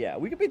 Margit. Yeah,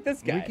 we can beat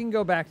this guy. We can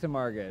go back to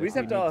Margit. We just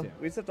if have we to. need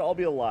We just have to all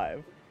be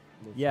alive.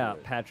 Let's Yeah, do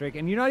it. Patrick.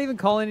 And you're not even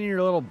calling in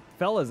your little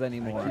fellas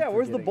anymore. Yeah,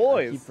 where's the I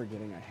boys? keep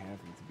forgetting I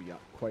haven't, to be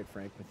quite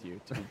frank with you,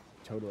 to be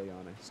totally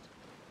honest.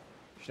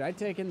 Should I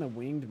take in the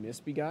winged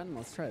misbegotten?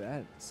 Let's try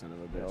that, son of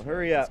a bitch. Well,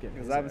 hurry Let's up, get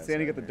because his I'm ass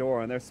standing out at the here.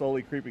 door and they're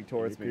slowly creeping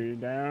towards me.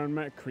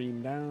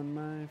 Cream down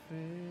my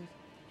face.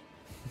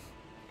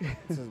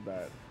 This is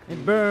bad.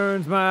 It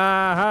burns my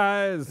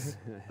eyes.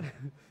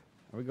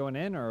 Are we going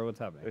in or what's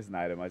happening? There's an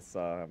item I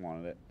saw. I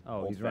wanted it. Oh,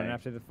 Old he's running Fang.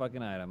 after the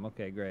fucking item.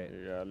 Okay, great.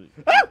 You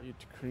gotta eat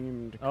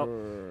creamed Oh.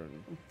 corn.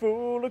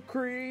 Full of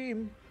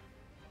cream.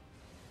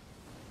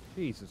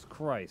 Jesus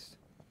Christ.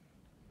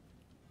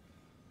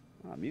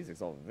 Oh,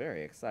 music's all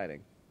very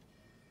exciting.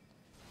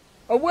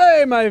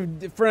 Away, my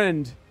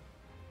friend!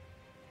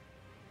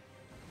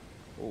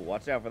 Oh,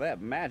 watch out for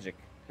that magic.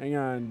 Hang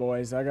on,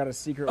 boys. I got a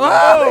secret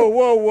Oh,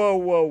 whoa, whoa,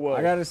 whoa, whoa.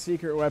 I got a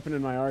secret weapon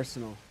in my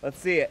arsenal. Let's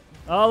see it.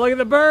 Oh, look at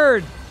the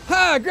bird.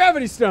 Ha!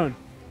 Gravity stone!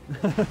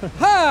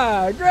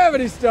 Ha!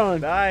 Gravity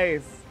stone!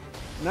 Nice.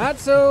 Not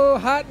so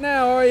hot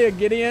now, are you,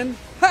 Gideon?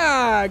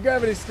 Ha!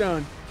 Gravity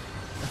stone.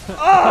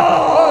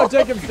 Oh!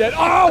 Jacob's dead.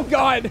 Oh,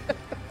 God!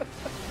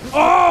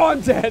 Oh,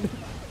 I'm dead.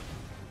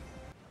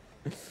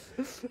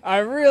 I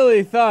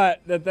really thought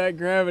that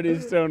gravity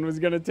stone was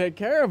going to take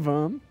care of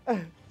him.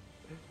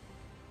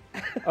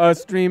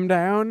 Stream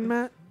down,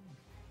 Matt.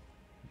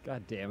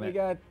 God damn We it.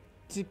 got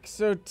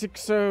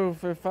Tixo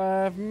for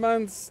 5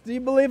 months. Do you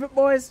believe it,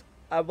 boys?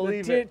 I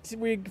believe it.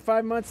 We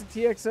 5 months of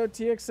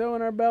TXO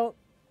in our belt.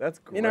 That's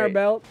great. In our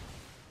belt.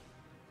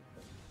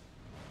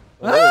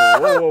 Whoa, whoa,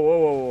 whoa, whoa,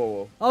 whoa, whoa,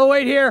 whoa. Oh,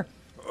 wait here.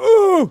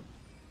 Ooh!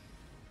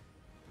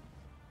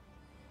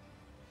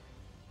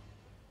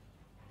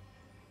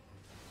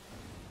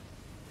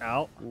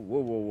 Ow. Whoa,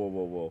 whoa, whoa,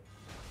 whoa, whoa.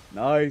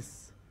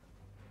 Nice.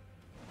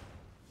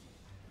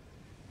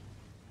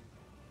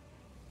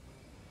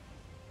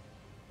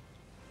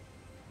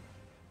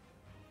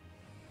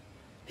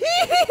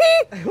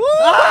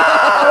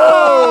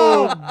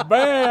 Oh,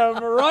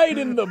 bam! Right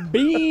in the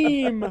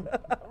beam!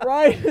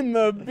 Right in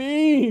the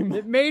beam!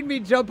 It made me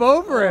jump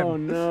over him. Oh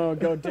no,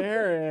 go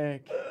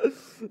Derek.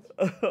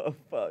 Oh,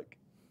 fuck.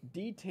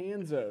 D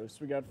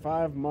Tanzos. We got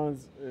 5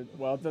 months.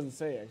 Well, it doesn't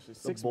say actually. The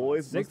 6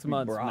 boys months. 6 must be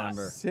months, bras.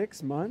 remember.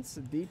 6 months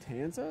of D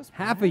Tanzos?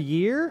 Half a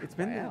year? It's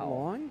been that Wow.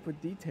 long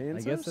with D Tanzos?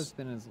 I guess that's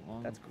been as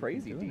long. That's as we've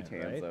crazy, been doing it,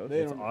 D-Tans, right? though. They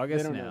It's don't-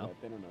 August they don't know now.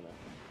 that. They don't know that.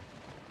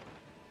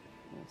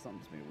 Oh,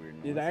 something's made a weird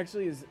It noise.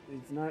 actually is.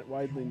 It's not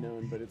widely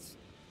known, but it's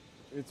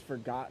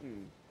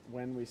forgotten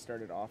when we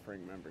started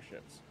offering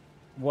memberships.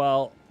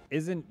 Well,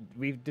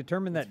 we've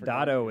determined It's that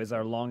forgotten. Dotto is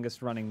our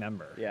longest running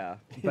member. Yeah.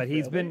 But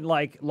he's been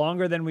like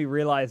longer than we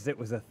realized it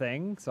was a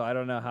thing, so I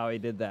don't know how he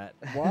did that.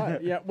 Why?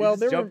 Yeah. Well,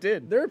 just jumped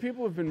in. There are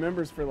people who've been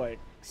members for like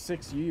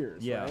 6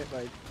 years. Yeah. Right?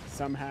 Like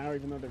somehow,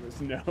 even though there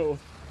was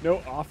no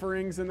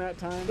offerings in that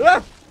time.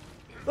 Ah!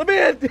 Let me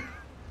in!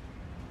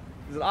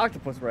 There's an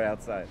octopus right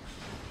outside.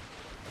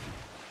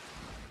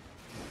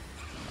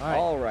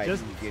 All right,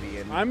 just you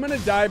Gideon. I'm gonna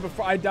die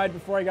before I died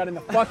before I got in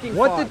the fucking.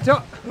 what fog. the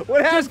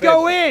What happened? Just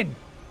go in.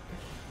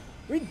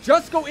 We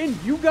just go in.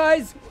 You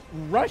guys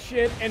rush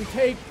it and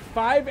take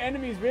 5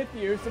 enemies with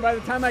you. So by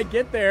the time I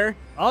get there,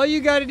 All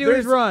you got to do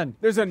is run.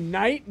 There's a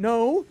knight.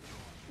 No.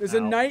 There's a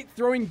Ow. knight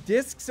throwing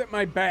discs at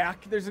my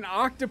back. There's an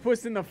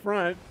octopus in the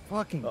front.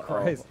 Fucking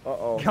Christ.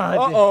 Uh-oh. God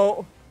damn.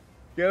 Uh-oh.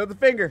 Get with the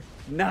finger.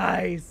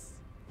 Nice.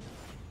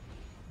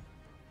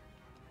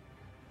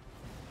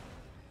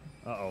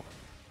 Uh-oh.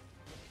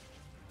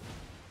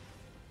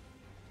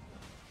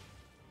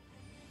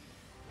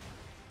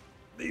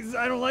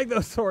 I don't like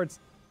those swords.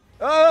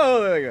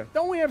 Oh, there you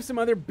Don't we have some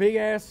other big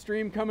ass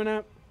stream coming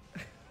up?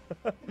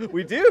 go.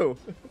 We do.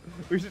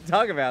 We should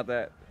talk about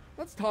that.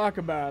 Let's talk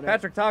about it.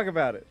 Patrick, talk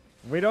about it.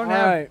 We don't All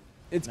have. right.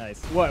 It's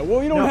Nice. what? Well,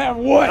 we don't No. have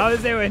what? I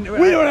was saying,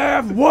 We don't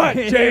have what,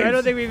 James? I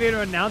don't think we've even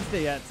announced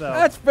it yet. So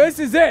This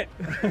is it.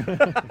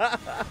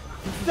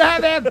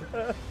 stab him.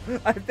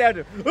 I stabbed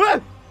him.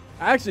 Ah!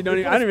 I actually don't.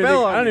 We Even, put I a don't even spell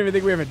think. on I don't you. even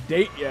think we have a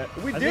date yet.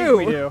 We I do.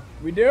 think we do.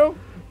 We do.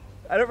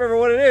 I don't remember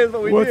what it is,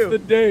 but we What's do. the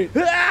date?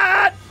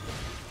 Ah!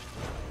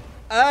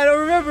 I don't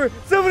remember.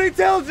 Somebody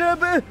tell Jim.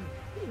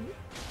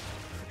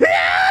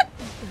 Ah!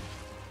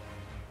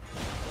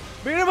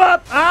 Beat him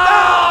up.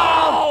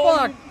 Oh,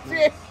 fuck.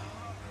 Shit.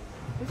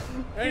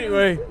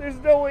 Anyway, There's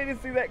no way to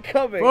see that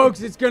coming.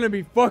 folks, it's gonna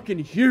be fucking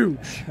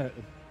huge.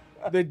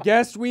 The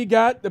guests we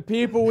got, the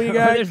people we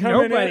got There's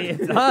coming nobody.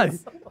 in. It's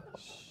us.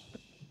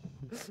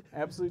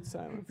 Absolute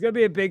silence. It's gonna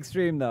be a big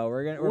stream though.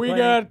 We're We playing-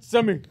 got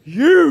some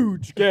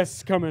huge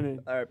guests coming in.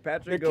 All right, The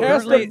Patrick, go.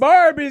 cast Currently- of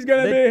Barbie's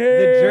gonna be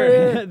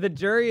here. the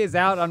jury is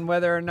out on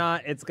whether or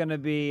not it's gonna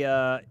be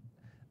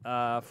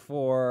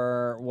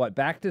for what?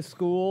 Back to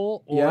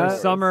school or Yeah.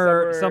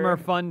 summer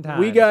fun time?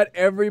 We got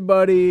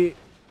everybody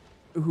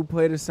who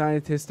played a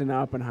scientist in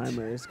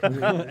Oppenheimer is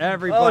coming.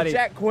 everybody. Oh,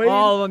 Jack Quaid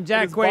all of them. with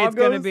Jack his Quaid's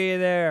gonna bongos? be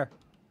there.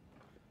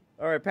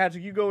 All right,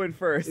 Patrick, you go in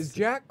first. Is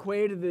Jack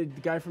Quaid the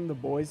guy from The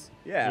Boys?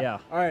 Yeah.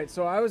 All right,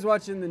 so I was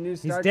watching the new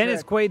Star He's Trek.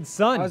 Dennis Quaid's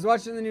son. I was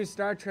watching the new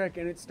Star Trek,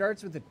 and it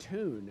starts with a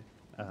tune.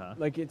 Uh-huh.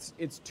 Like it's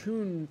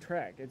Toon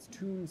Trek. It's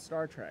Toon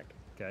Star Trek.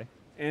 Okay.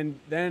 And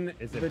then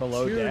Is it the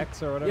Below tune-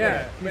 Decks or whatever?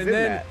 Yeah, He's and in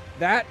then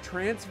that.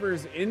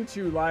 transfers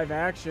into live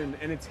action,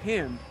 and it's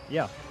him.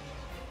 Yeah.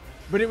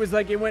 But it was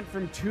like it went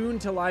from tune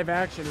to live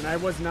action, and I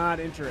was not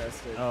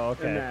interested. Oh,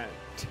 okay. In that.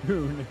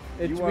 Tune.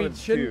 It, You we wanted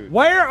shouldn't. Tune.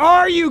 Where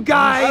are you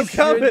guys?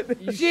 I'm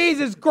coming.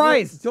 Jesus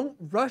Christ. Don't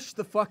rush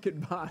the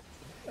fucking bot.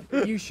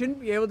 You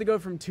shouldn't be able to go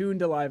from tune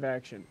to live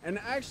action. And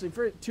actually,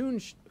 for tune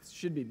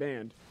should be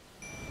banned.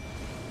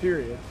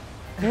 Period.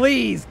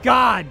 Please,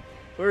 God.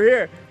 We're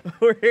here.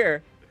 We're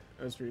here.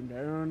 I stream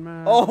down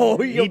my. Oh,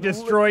 He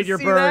destroyed your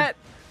see bird. That?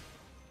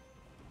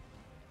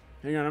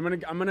 Hang on,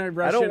 I'm gonna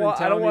rush don't in wa- and I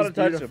tell don't him wanna he's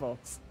touch him. beautiful.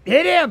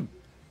 Hit him.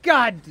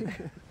 God.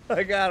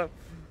 I got him.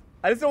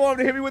 I just don't want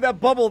him to hit me with that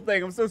bubble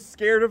thing. I'm so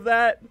scared of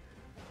that.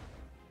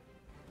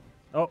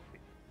 Oh,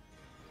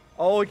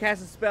 Oh, he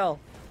cast a spell.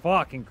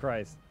 fucking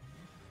Christ.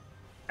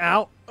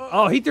 Ow.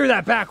 Oh, he threw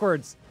that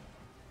backwards.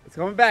 It's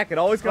coming back. It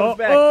always comes Oh,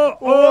 back. oh,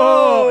 Whoa!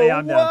 oh. Yeah,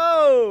 I'm done.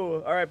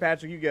 Whoa! All right,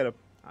 Patrick, you get him.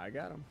 I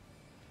got him.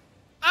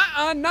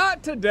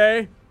 Not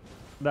today.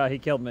 No, he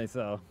killed me,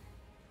 so.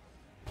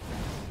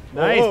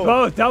 Nice. Whoa.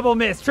 Both. Double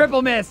miss.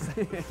 Triple miss.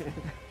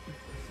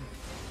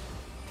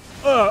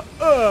 Well,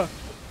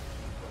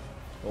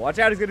 watch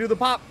out. He's going to do the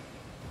pop.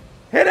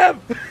 Hit him!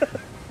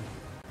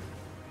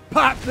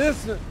 Pop this,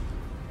 son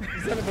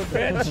of a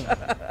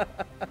bitch.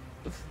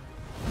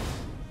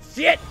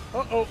 Shit!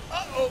 Uh-oh.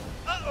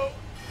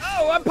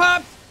 Oh, I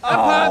popped. I Oh,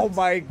 popped.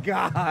 my I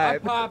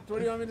God. popped. What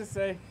do you want me to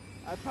say?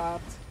 I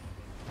popped.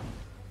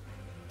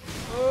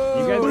 You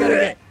guys Oh. gotta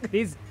get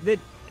these. The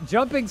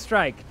jumping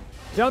strike.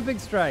 Jumping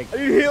strike. Are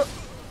you healed?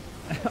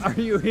 Are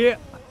you here?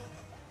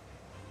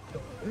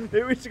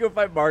 Maybe we should go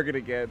fight Margaret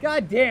again.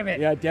 God damn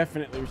it. Yeah,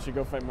 definitely we should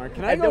go fight Mark.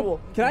 Can I And then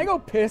go? Can I go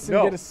piss and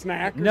No. get a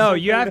snack? Or No,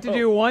 you something? have to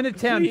do one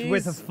attempt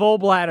with a Please. full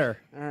bladder.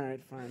 All right,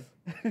 fine.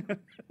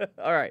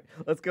 All right,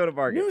 let's go to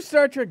Margaret. New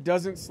Star Trek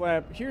doesn't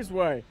slap. Here's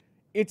why.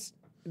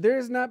 There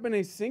has not been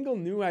a single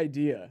new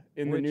idea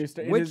in the new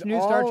Star. Which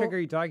new Star Trek are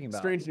you talking about?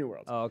 Strange New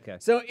Worlds. Oh, okay.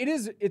 So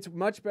it's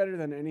much better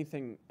than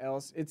anything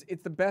else. It's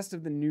the best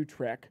of the new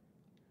Trek,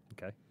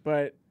 Okay.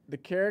 but the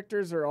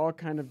characters are all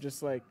kind of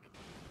just like.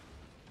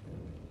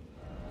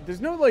 There's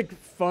no like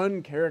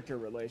fun character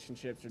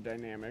relationships or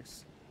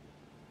dynamics.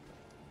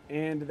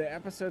 And the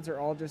episodes are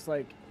all just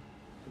like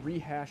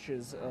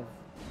rehashes of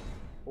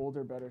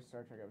older, better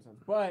Star Trek episodes.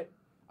 But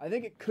I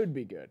think it could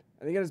be good.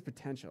 I think it has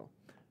potential.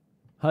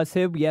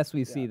 Hushib, yes,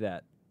 we see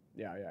that.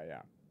 Yeah.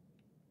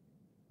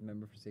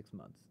 Remember for 6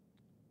 months.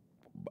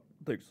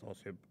 Thanks,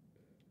 Hosib.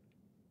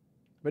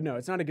 But no,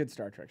 it's not a good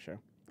Star Trek show.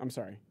 I'm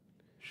sorry.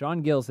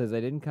 Sean Gill says, I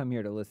didn't come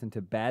here to listen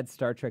to bad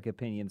Star Trek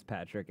opinions,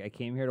 Patrick. I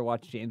came here to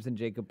watch James and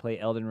Jacob play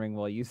Elden Ring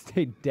while you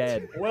stayed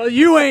dead. Well,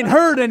 you ain't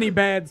heard any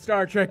bad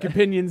Star Trek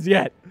opinions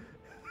yet.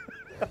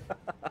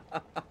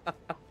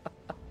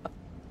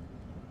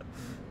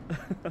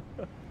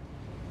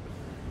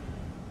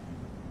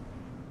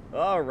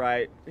 All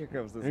right, here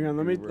comes this. Hang on,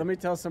 goober. let me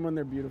tell someone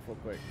they're beautiful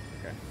quick.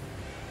 Okay.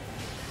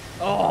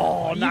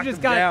 Oh, You knocked just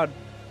him got- down.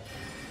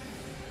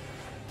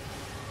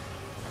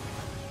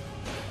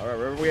 All right,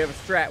 remember we have a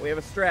strat. We have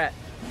a strat.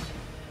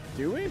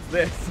 Do we? It's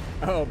this.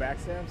 Oh,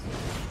 backstabs?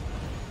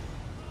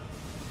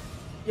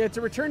 Yeah, it's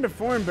a return to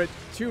form, but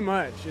too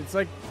much. It's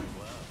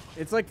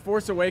like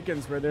Force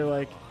Awakens where they're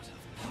like,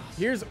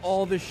 here's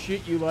all the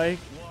shit you like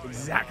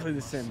exactly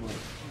the same way.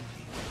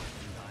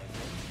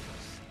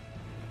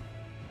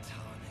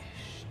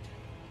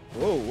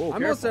 Whoa,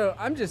 careful.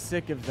 I'm just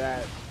sick of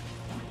that.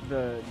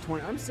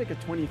 I'm sick of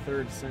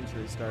 23rd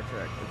century Star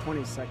Trek, or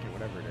 22nd,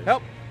 whatever it is.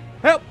 Help!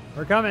 Help!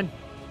 We're coming.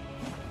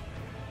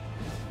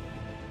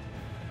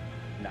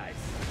 Nice.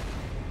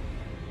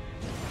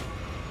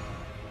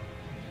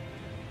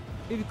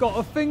 He's got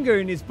a finger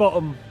in his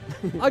bottom.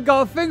 I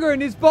got a finger in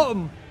his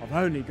bottom. I've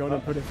only got to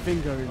put a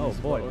finger in Oh his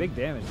boy, bottom. big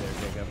damage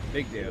there, Jacob.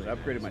 Big damage. I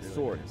upgraded my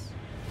sword.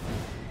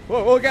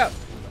 Whoa, look out!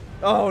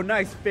 Oh,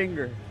 nice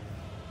finger.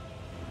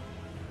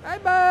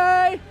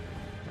 Bye-bye!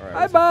 All right,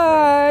 what's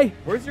Bye-bye!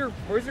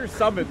 Where's your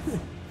summons?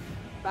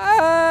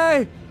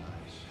 Bye!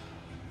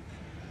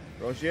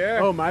 Rocher?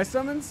 Oh, my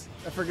summons?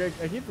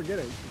 I keep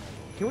forgetting.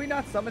 Can we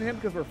not summon him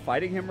because we're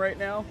fighting him right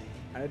now?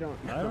 I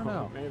don't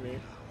know. Maybe.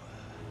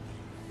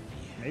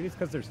 Maybe it's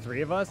because there's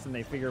 3 of us and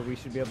they figure we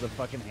should be able to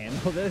fucking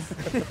handle this.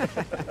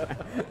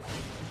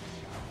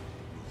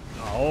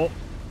 Oh.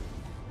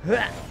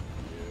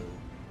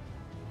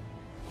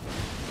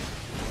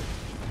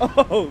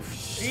 Oh,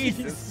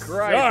 Jesus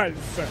Christ.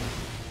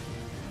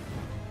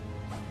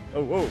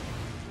 Oh, whoa.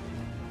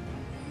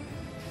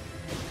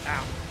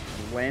 Ow.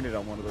 Landed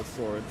on one of those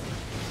swords.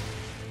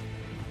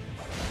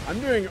 I'm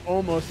doing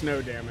almost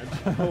no damage.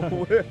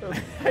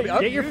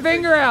 Get your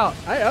finger out.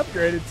 I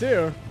upgraded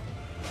too.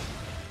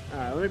 All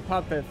right, let me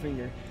pop that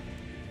finger.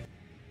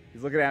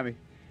 He's looking at me.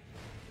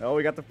 Oh,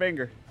 we got the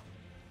finger.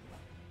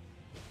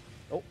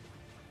 Oh.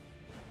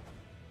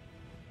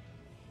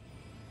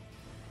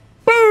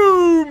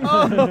 Boom!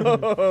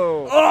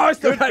 Oh, I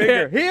still good got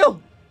finger. hit.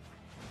 Heal!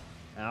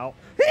 Ow.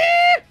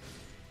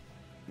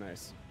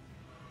 Nice.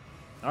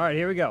 All right,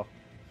 here we go.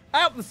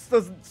 Ow,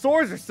 the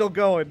swords are still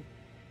going.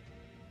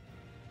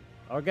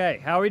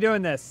 Okay, how are we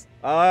doing this?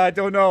 I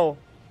don't know.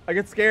 I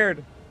get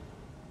scared.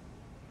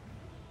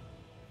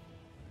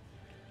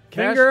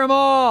 Finger them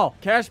all.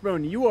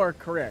 Cashbone, you are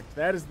correct.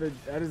 That is the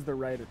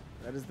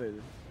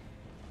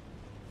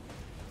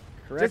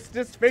correct.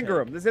 Just finger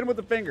take. him. Just hit him with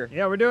the finger.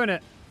 Yeah, we're doing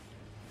it.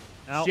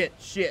 Ow.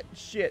 Shit.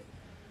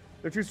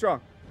 They're too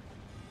strong.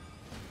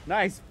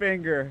 Nice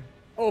finger.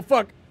 Oh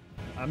fuck.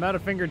 I'm out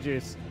of finger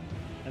juice,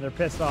 and they're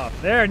pissed off.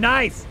 There,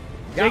 nice.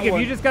 Got Jacob,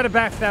 one. you just got to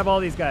backstab all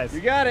these guys.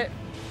 You got it.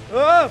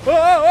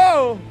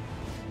 Oh!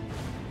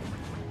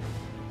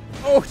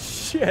 Oh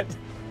shit.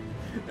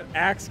 That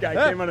axe guy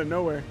came out of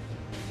nowhere.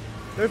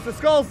 There's the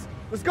skulls.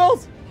 The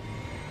skulls.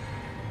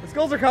 The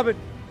skulls are coming.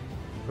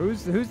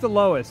 Who's the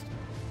lowest?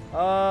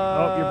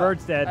 Oh, your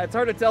bird's dead. It's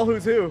hard to tell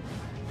who's who.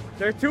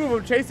 There's 2 of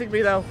them chasing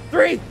me though.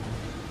 3.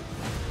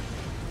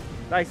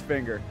 Nice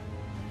finger.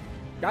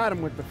 Got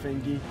him with the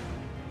fingy.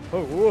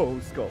 Oh, whoa,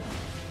 skull.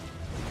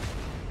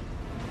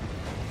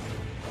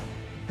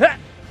 Ha!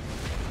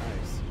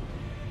 Nice.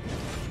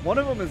 One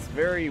of them is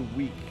very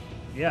weak.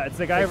 Yeah, it's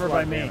the guy Takes over a lot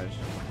by of me. damage.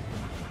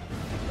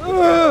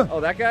 Oh,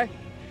 that guy?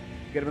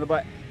 Get him in the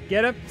butt.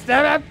 Get him.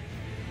 Stab him.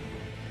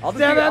 I'll, just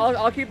Stab keep, him.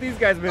 I'll keep these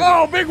guys busy.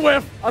 Oh, big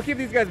whiff. I'll keep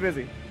these guys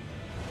busy.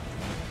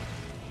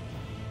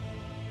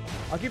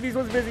 I'll keep these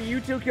ones busy.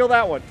 You 2 kill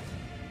that one.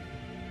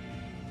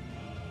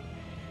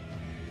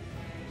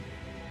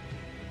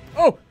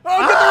 Oh,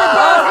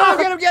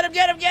 Oh,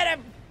 get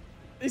him!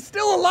 he's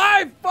still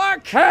alive.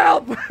 Fuck.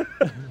 Help!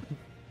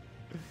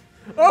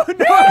 Oh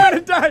no,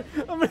 I'm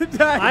gonna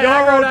die. I- No,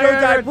 I-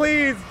 don't die,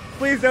 please.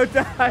 Please don't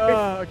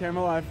die. Okay, I'm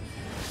alive.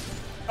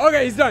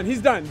 Okay, he's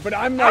done. But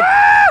I'm like,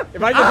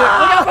 if I get hit, Look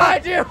out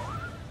behind you!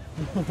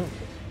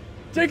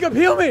 Jacob,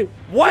 heal me.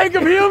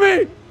 Jacob, heal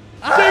me.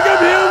 Jacob,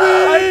 heal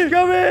me. I'm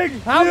coming!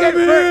 How Heal can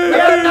me. we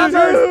have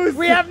numbers? Lose.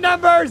 We have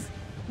numbers.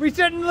 We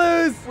shouldn't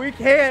lose. We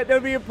can't. That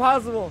would be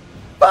impossible.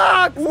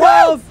 Fuck. What?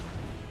 Skulls.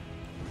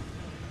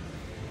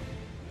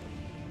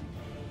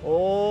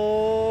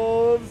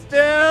 Hold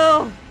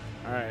still.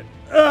 All right.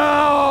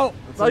 Oh!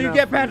 That's all you enough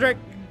get, for me. Patrick.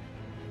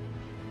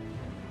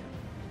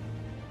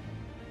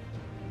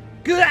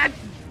 Good.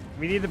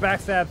 We need the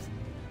backstabs.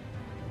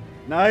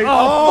 Nice.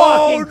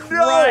 Oh, fucking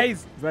no.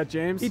 Christ. Is that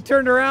James? He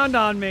turned around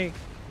on me.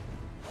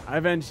 I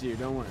avenged you.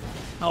 Don't worry.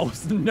 Oh,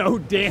 no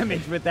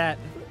damage with that.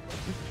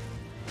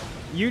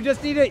 You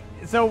just need to.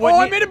 So what? Oh,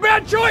 I you- made a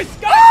bad choice.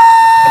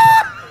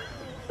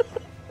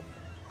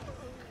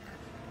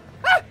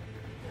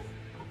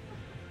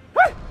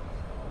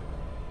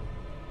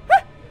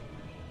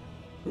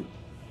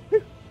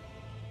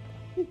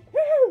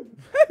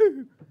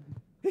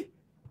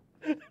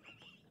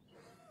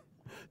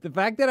 The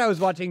fact that I was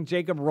watching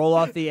Jacob roll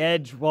off the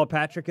edge while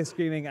Patrick is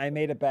screaming, I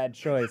made a bad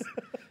choice.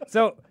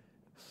 So,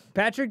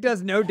 Patrick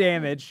does no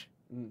damage.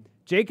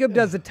 Jacob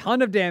does a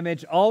ton of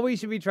damage. All we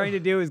should be trying to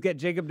do is get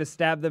Jacob to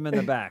stab them in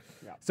the back.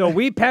 So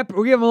we give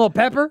him a little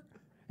pepper,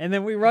 and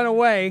then we run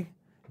away.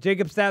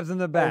 Jacob stabs him in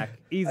the back.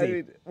 Easy. I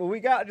mean, well, we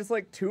got just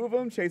like 2 of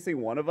them chasing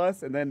one of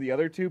us, and then the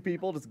other 2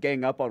 people just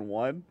gang up on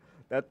one.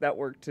 That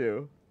worked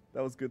too.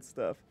 That was good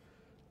stuff.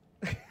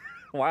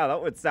 Wow,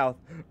 that went south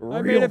real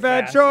I made a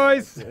bad fast.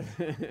 choice.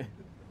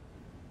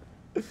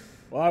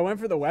 Well, I went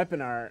for the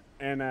weapon art,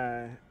 and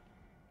I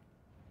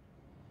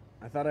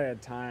thought I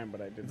had time,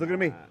 but I didn't. He's looking at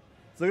me.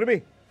 He's looking at me.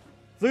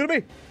 He's looking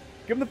at me.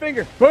 Give him the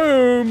finger.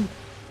 Boom.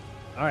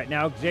 All right,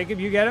 now, Jacob,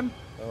 you get him?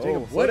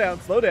 Jacob, slow what- down.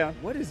 Slow down.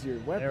 What is your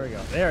weapon? There we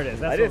go. There it is.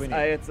 That's I what we just,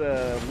 need. it's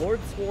a Lord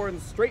Sworn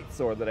straight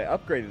sword that I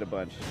upgraded a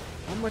bunch.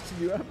 How much did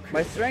you upgrade?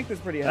 My strength is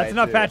pretty high. That's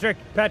enough, too. Patrick.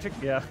 Patrick,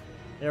 yeah.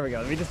 There we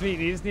go. You just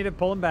need to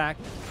pull him back.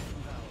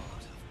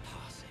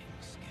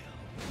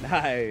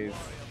 Nice.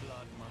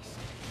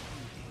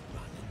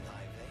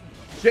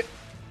 Shit.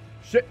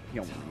 Shit.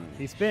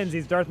 He spins.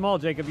 He's Darth Maul,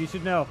 Jacob. You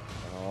should know.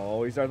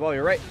 Oh, he started well.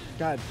 You're right.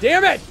 God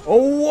damn it!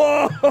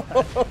 Oh,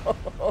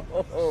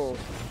 whoa! All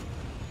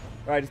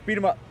right, just beat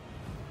him up.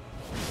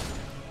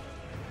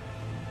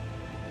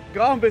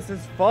 Gombus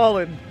has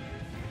fallen.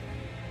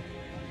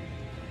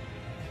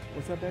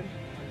 What's up, baby?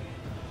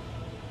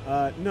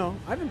 No,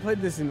 I haven't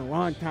played this in a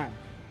long time.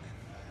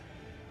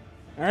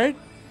 All right?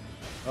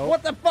 Oh.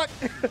 What the fuck?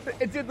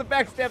 It did the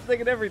backstab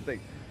thing and everything.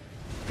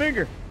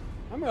 Finger.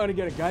 I'm going to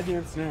get a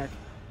goddamn snack.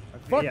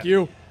 Fuck Yeah.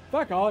 you.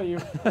 Fuck all of you.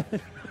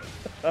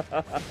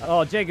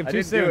 Oh, Jacob, I too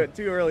didn't soon. do it.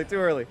 Too early. Too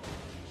early.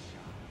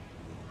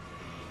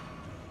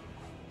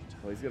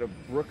 Well, he's gonna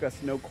brook us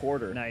no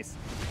quarter. Nice.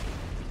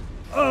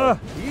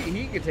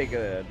 He could take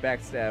a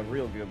backstab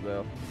real good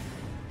though.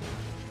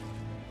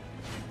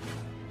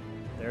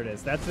 There it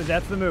is. That's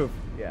the move.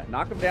 Yeah,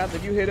 knock him down,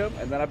 then you hit him,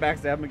 and then I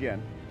backstab him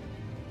again.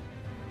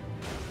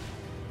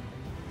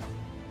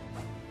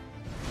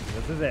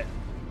 This is it.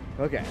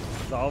 Okay.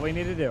 That's all we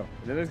need to do.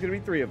 And then there's gonna be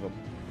 3 of them.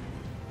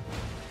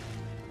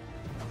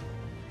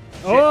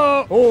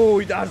 Oh! Oh,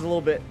 he dodged a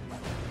little bit.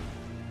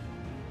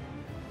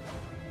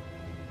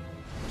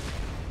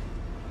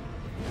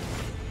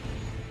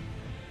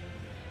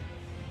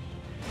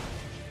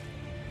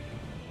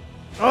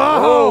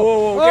 Oh! Whoa, whoa,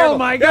 whoa, Oh careful,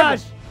 my careful.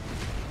 gosh!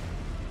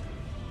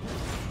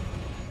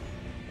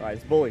 All right,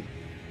 it's bully.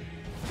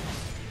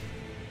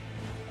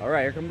 All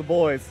right, here come the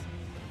boys.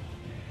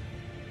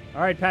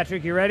 All right,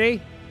 Patrick, you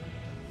ready?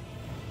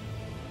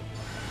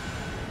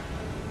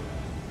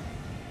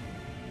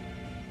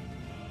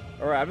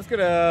 All right, I'm just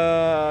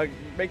gonna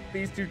make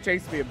these 2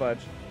 chase me a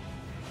bunch.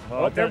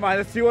 Well, Oh, never mind.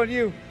 There's 2 on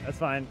you. That's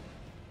fine.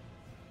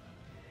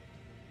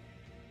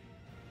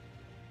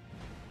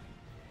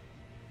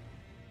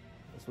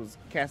 This was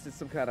casting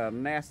some kind of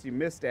nasty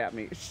mist at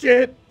me.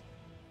 Shit!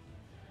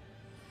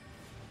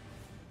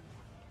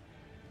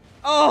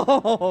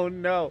 Oh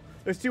no!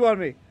 There's 2 on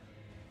me.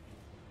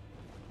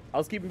 I'll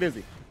just keep him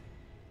busy.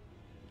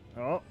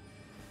 Oh.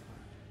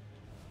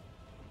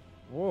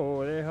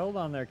 Whoa, they hold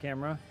on there,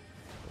 camera.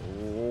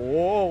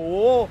 Whoa,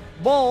 whoa,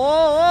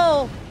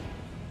 whoa,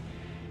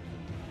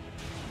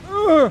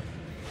 whoa!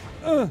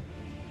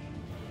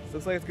 This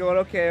looks like it's going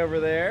okay over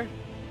there.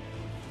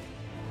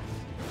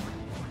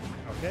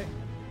 Okay.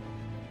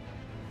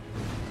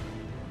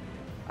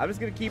 I'm just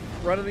gonna keep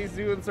running these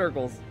 2 in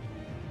circles.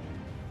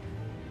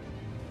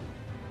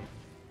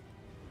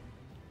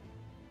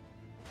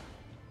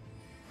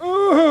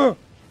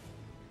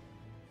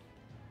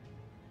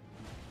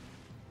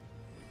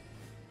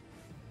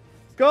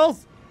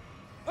 Skulls!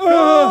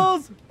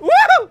 Skulls! Woo!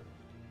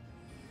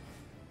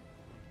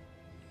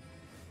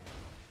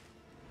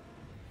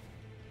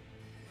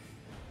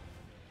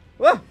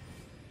 Whoa!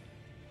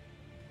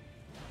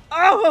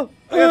 Oh!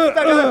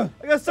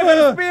 I got stuck on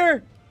the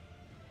spear!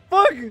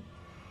 Fuck!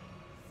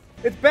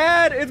 It's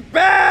bad! It's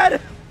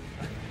bad!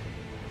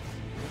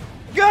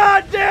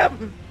 God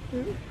damn!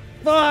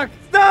 Fuck!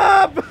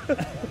 Stop!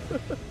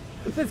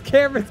 This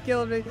camera's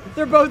killing me.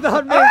 They're both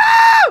on me.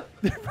 Ah!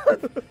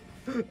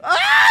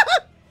 Ah!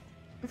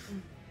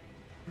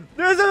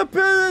 There's a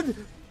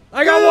pin!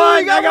 I got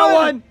one! I got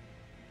one!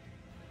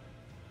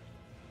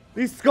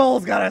 These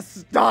skulls gotta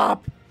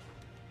stop!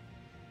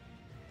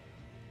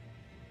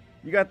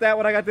 You got that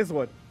one, I got this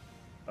one.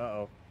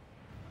 Uh-oh.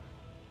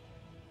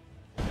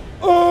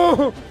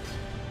 Oh!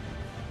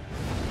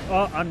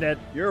 Oh, I'm dead.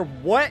 You're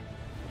what?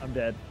 I'm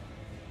dead.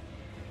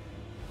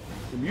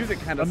 The music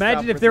kind of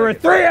Imagine if there were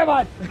 3 of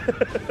us!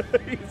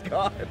 He's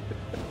gone.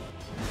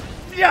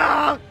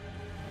 Yeah!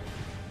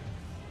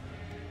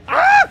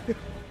 Ah!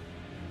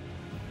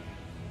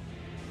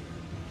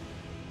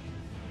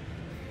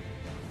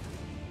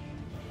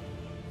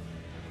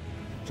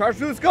 Charge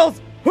through the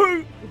skulls!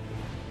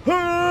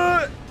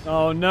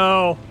 Oh,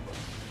 no.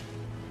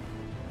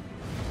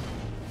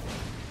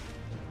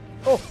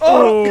 Oh,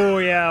 Oh,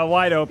 yeah,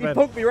 wide He open.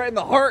 poked me right in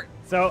the heart.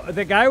 So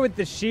the guy with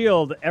the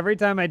shield, every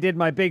time I did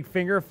my big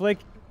finger flick,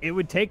 it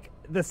would take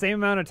the same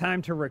amount of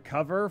time to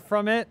recover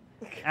from it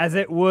as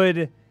it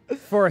would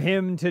for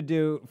him to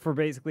do, for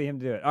basically him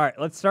to do it. All right,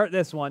 let's start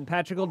this one.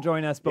 Patrick will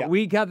join us, but Yeah.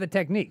 we got the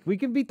technique. We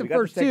can beat the We got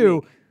the first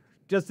 2, technique.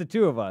 just the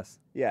 2 of us.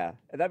 Yeah,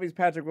 and that means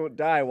Patrick won't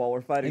die while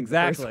we're fighting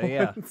Exactly, the first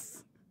yeah.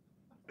 ones.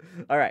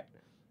 All right.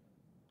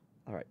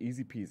 All right,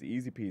 easy peasy,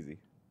 easy peasy.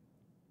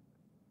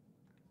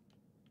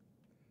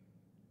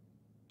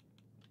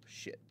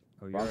 Shit.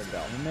 Oh, Wrong you're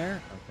spell. in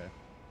there? Okay.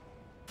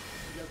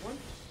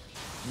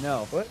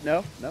 No. What?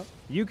 No, no.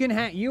 You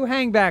can you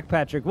hang back,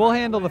 Patrick. We'll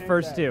handle the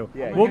first back. 2.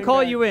 Yeah, We'll hang call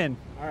back. you in.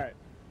 All right.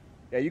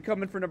 Yeah, you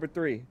come in for number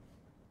 3.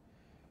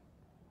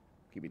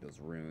 Give me those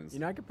runes. You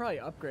know, I could probably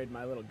upgrade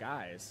my little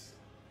guys.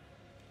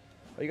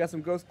 Oh, you got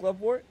some ghost glove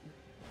for it?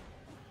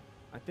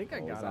 I think I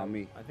Oh, got it's on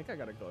me. I think I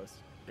got a ghost.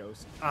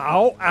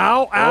 Ow,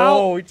 ow, ow.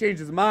 Oh, he changed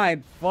his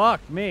mind.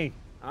 Fuck me.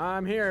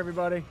 I'm here,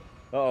 everybody.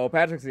 Uh-oh,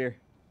 Patrick's here.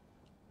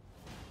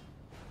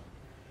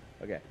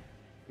 Okay.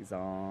 He's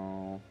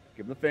on.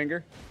 Give him the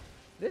finger.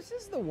 This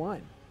is the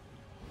one.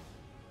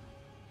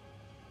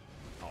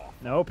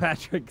 No,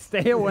 Patrick,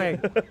 stay away.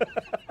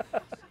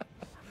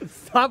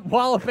 Stop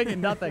walloping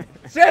in nothing.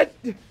 Shit!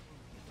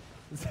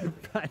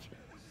 Patrick,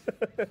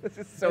 This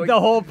is so the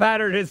whole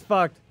pattern is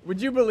fucked.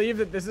 Would you believe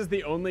that this is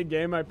the only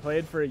game I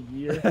played for a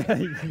year?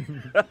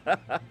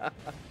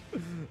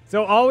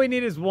 So all we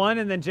need is 1,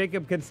 and then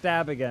Jacob can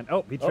stab again.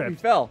 Oh, he Oh, he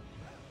tripped. fell.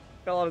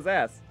 Fell on his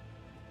ass.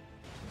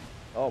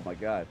 Oh my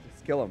god.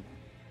 Just kill him.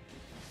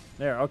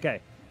 There,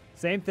 okay.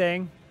 Same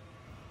thing.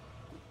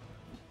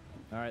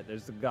 All right,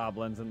 there's the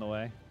goblins in the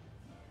way.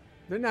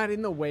 They're not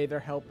in the way, they're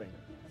helping.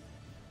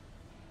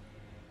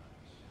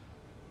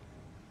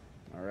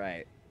 All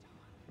right.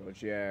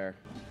 Roger.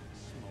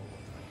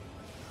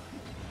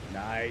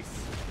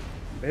 Nice.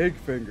 Big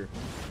finger.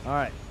 All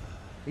right.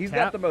 He's Tap.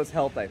 got the most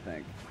health, I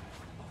think.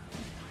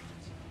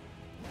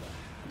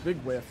 Big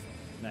whiff.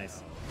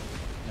 Nice.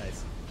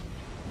 Nice.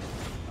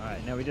 All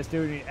right, now we just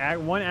do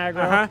one aggro.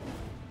 Uh-huh.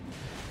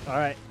 All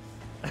right.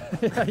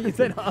 You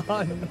said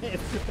on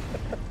miss.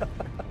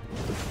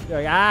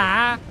 You're like,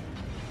 ah.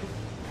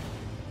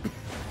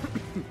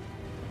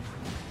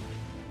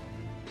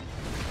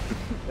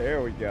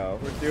 There we go.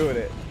 We're doing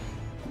it.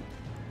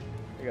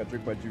 I gotta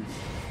drink my juice.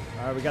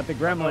 All right, we got the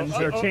gremlins.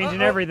 They're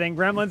changing everything.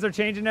 Gremlins are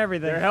changing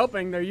everything. They're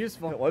helping. They're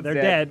useful. One's They're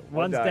dead.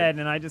 One One's died. dead,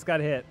 and I just got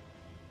hit.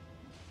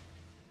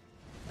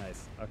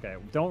 Nice. Okay,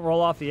 don't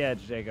roll off the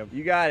edge, Jacob.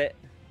 You got it.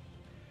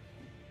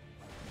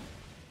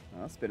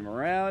 I'll spin him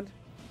around.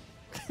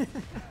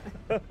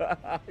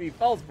 He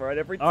falls for it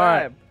every All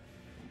right. time.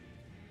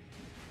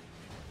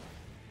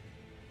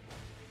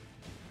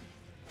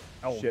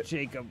 Oh, Shit.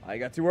 Jacob. I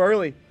got too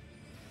early.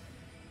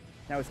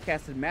 Now he's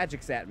casting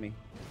magics at me.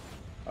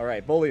 All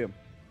right, bully him.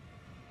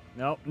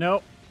 Nope,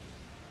 nope.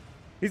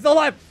 He's still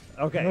alive.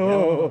 Okay. No.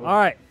 No. All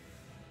right.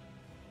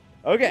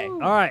 Okay. All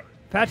right.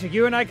 Patrick,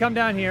 you and I come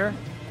down here.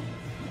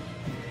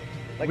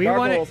 Like We want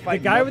gargoyles it. The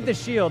fighting guy with nothing. the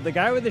shield. The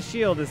guy with the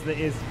shield is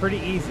pretty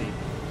easy.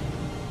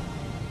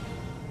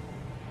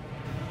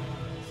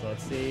 So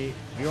let's see.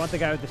 We want the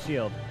guy with the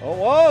shield. Oh,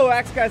 whoa!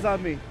 Axe guy's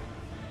on me.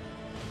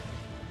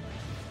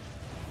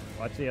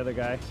 Watch the other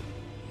guy.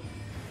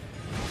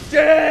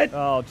 Shit!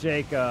 Oh,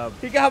 Jacob.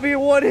 He got me in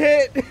one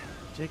hit.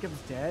 Jacob's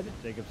dead.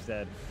 Jacob's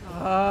dead.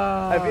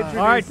 I've introduced.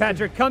 All right,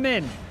 Patrick, come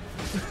in.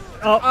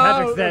 Oh,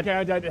 Patrick's dead. Okay,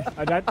 I died.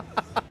 I died.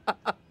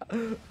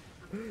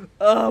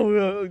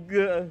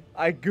 Oh,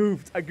 I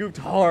goofed. I goofed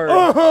hard.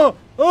 Oh,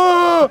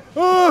 oh, oh,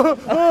 oh.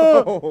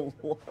 Oh,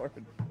 Lord.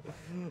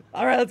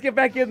 All right, let's get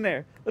back in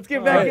there. Let's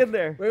get back in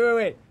there.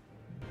 Wait.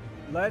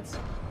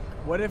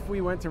 What if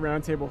we went to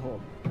Round Table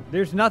Hold?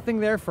 There's nothing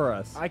there for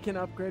us. I can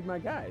upgrade my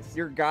guys.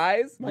 Your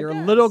guys? Your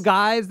guys. little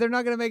guys, they're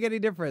not going to make any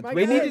difference. My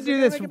We need to guys, do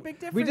they're this. gonna make a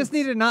big We just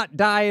difference. need to not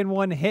die in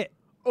one hit.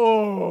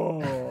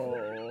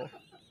 Oh.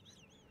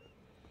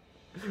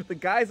 The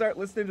guys aren't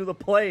listening to the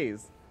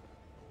plays.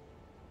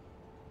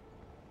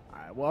 All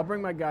right. Well, I'll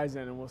bring my guys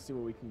in and we'll see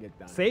what we can get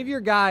done. Save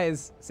your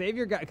guys,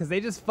 because they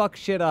just fuck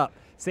shit up.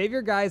 Save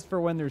your guys for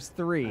when there's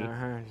 3.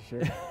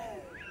 Sure.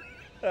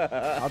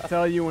 I'll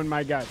tell you when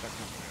my guys are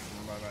coming.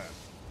 How about that?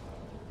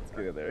 Let's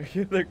get in there. Get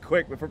in there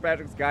quick before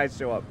Patrick's guys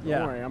show up. Yeah.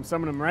 Don't worry, I'm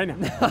summoning them right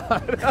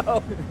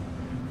now.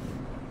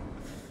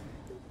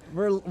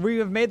 No. We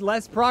have made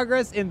less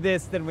progress in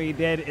this than we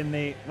did in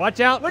the. Watch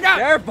out! Look out!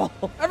 Careful.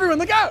 Everyone,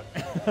 look out!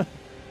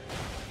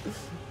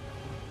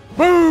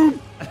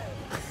 Boom.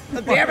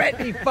 Damn it.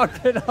 He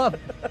fucked it up.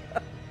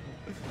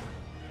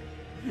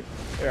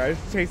 Here, I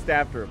just chased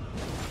after him.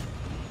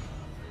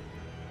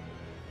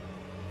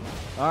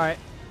 All right.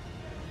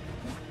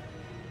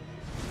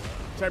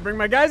 Should I bring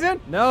my guys in?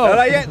 No. No,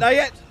 not yet. Not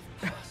yet.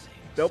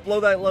 Don't blow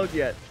that load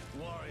yet.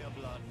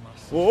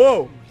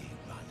 Whoa.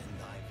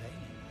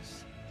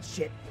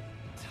 Shit.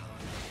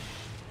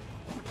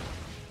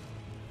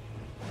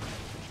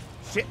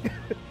 Shit.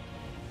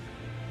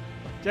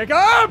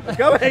 Jacob!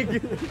 Coming.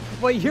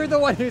 Well, you're the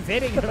one who's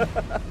hitting him.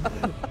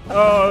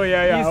 Oh,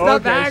 yeah. You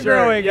stop okay, sure.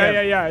 aggroing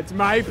him. Yeah. It's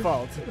my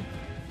fault.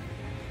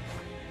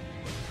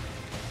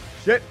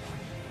 Shit.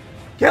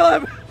 Kill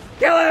him.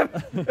 Kill him.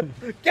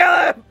 Kill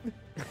him.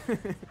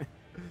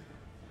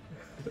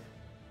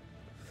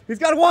 He's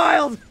got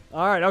wild.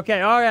 All right.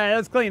 Okay. All right. That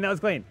was clean. That was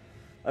clean.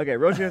 Okay,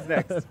 Roshan's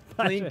next.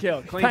 Clean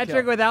kill. Clean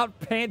Patrick kill. without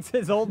pants,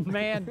 his old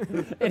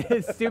man, in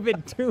his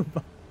stupid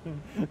tuba.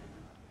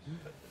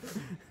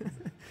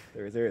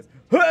 There he is.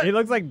 He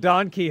looks like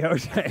Don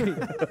Quixote.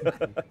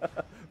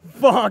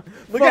 Fuck.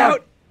 Look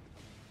out.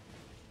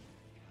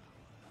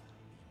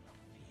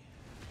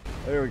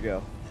 There we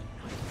go.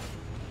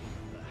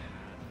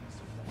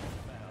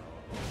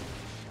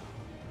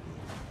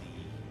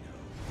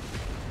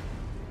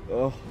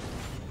 Oh.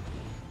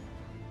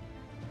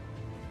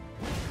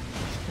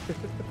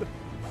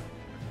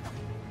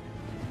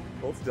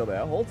 Hold still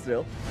now. Hold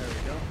still. There we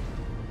go.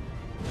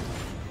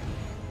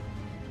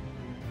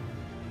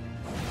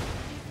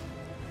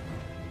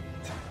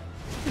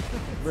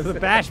 We're the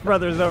Bash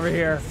Brothers over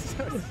here.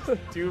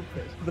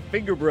 Stupid. The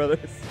Finger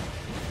Brothers.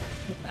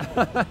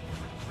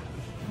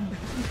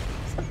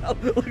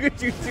 Look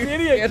at you two. The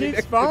idiot standing keeps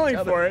next to falling each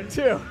other. for it,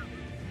 too.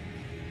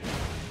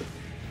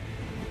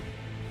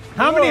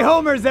 How many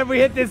homers have we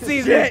hit this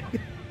season? Shit.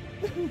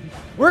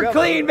 We're Go.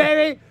 clean,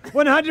 baby.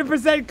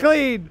 100%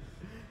 clean.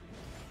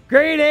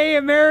 Grade A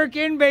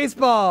American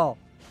baseball.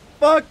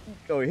 Fuck.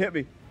 Oh, he hit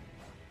me.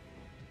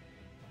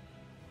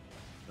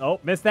 Oh,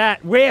 missed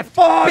that. Whiff.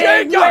 Fuck.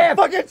 Big you whiff.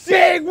 Fucking shit.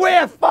 Big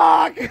whiff.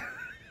 Fuck.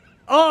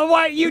 Oh,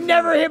 why? You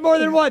never hit more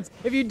than once.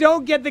 If you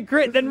don't get the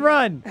crit, then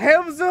run.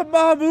 Hamza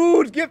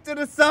Mahmood gifted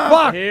a sub.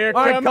 Fuck. Here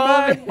All right, come call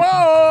my me.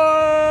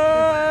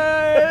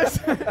 boys!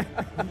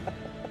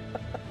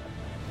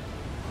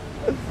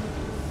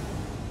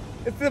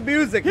 It's the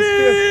music.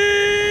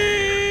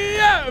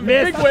 Yeah,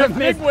 Missed. big whiff,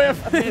 Missed. big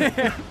whiff.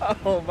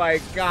 Oh my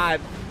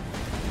god.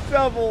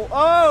 Double.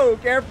 Oh,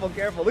 careful,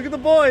 careful. Look at the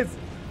boys.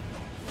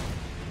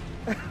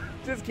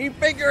 Just keep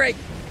fingering.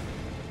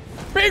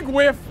 Big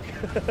whiff.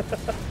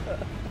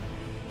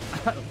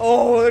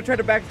 Oh, they're trying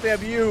to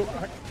backstab you.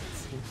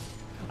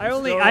 I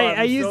only Still alive,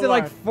 I I'm used still it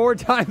like alive. 4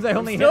 times. I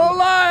only hit. Still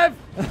alive.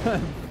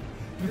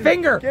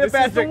 finger. Get it,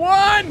 This is the Patrick.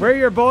 one. Where are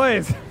your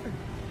boys?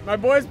 My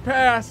boys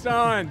passed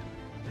on.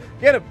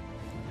 Get him.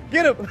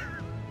 Get him.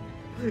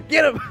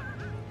 Get him.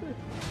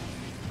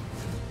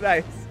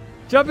 Nice.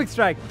 Jumping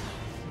strike.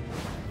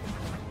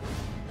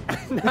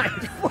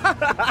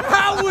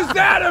 How was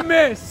that a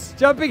miss?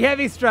 Jumping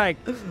heavy strike.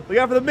 Look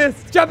out for the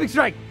mist. Jumping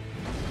strike.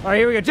 All right,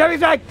 here we go. Jumping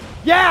strike.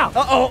 Yeah.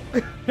 Uh-oh.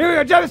 Here we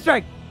go. Jumping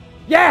strike.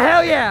 Yeah,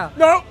 hell yeah.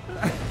 Nope.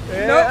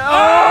 Yeah.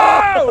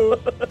 Oh!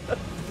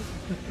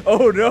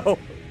 Oh, no.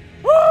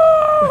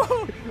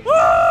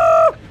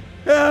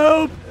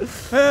 Help!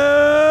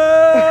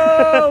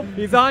 Help!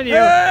 He's on you.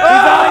 He's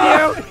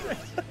on you.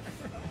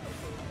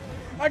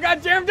 I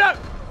got jammed up.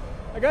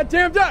 I got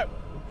jammed up.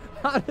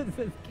 How does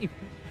this keep?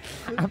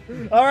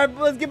 All right,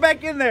 let's get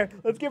back in there.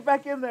 Let's get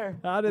back in there.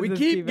 How does We this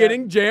keep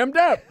getting jammed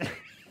up.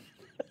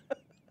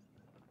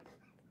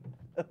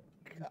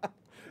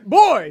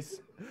 Boys,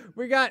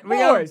 We got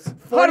Boys,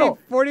 40, huddle.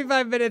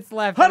 45 minutes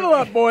left. huddle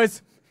up,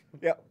 boys.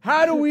 Yep.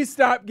 How do we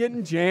stop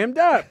getting jammed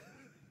up?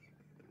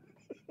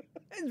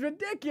 It's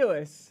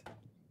ridiculous.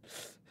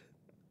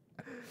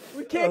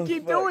 We can't Oh,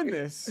 keep fuck. doing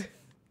this.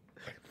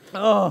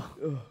 Oh.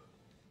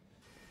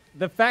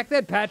 The fact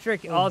that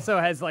Patrick also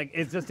has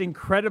is just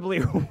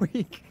incredibly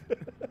weak.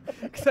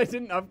 Because I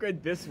didn't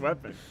upgrade this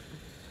weapon.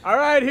 All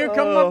right, here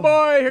come my Oh.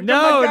 boy. Here come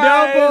No, my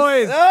guys. no,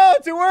 boys. Oh,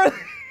 too early.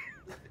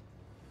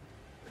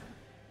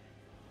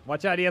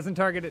 Watch out, he hasn't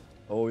targeted.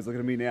 Oh, he's looking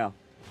at me now.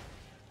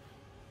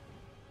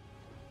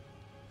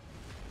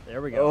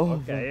 There we go. Oh.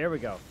 Okay, here we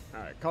go. All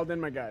right, called in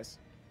my guys.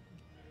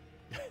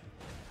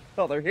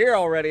 Oh, they're here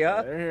already,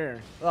 huh? They're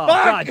here. Oh,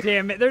 Fuck! God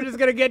damn it. They're just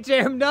going to get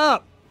jammed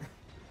up.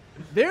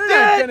 They're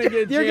not gonna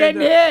get You're jammed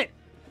getting up.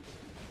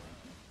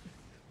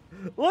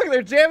 hit. Look,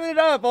 they're jamming it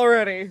up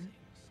already.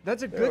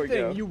 That's a There good we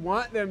thing. go. You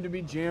want them to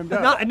be jammed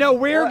up. No,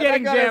 we're What?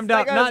 getting That got us- jammed that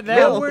up, got not us them.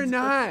 No, killed. we're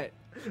not.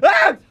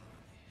 Ah!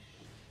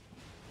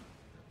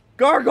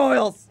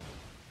 Gargoyles.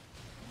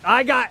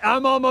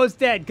 I'm almost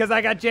dead because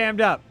I got jammed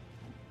up.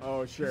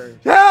 Oh, sure.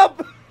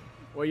 Help!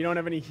 Well, you don't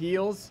have any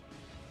heals?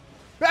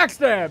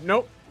 Backstab!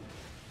 Nope.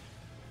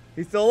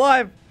 He's still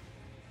alive.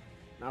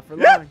 Not for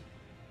Yep. long.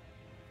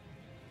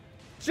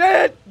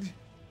 Shit!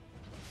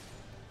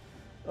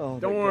 Oh,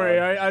 Don't thank worry,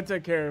 God. I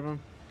take care of him.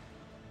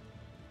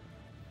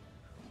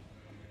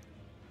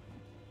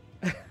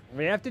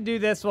 We have to do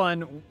this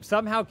one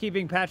somehow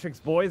keeping Patrick's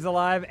boys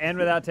alive and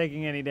without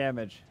taking any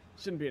damage.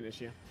 Shouldn't be an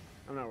issue.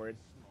 I'm not worried.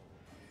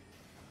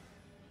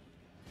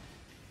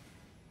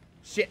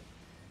 Shit.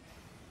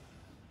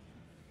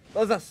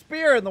 There's a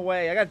spear in the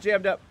way. I got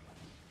jammed up.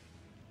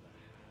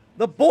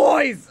 The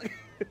boys!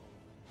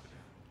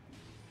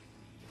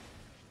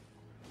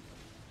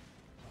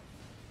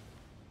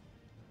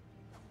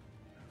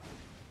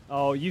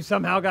 Oh, you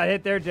somehow got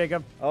hit there,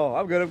 Jacob. Oh,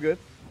 I'm good, I'm good.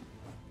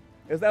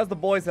 That was the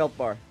boys' health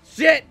bar.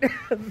 Shit!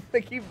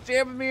 They keep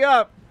jamming me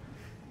up.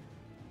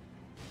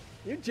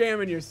 You're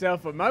jamming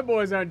yourself up. My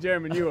boys aren't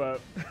jamming you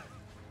up. I'll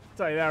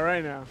tell you that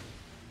right now.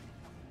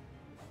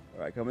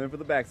 All right, coming in for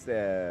the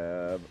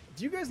backstab.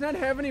 Do you guys not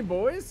have any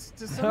boys?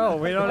 To some- No,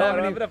 we don't No, have I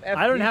don't any. have enough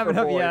I don't FP have for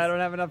enough. boys. Yeah, I don't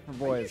have enough for Are you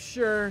boys.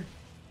 sure?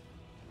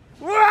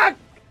 What?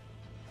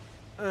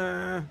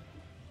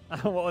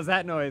 What was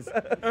that noise?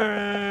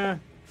 Uh,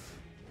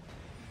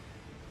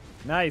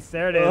 Nice,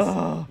 there it is.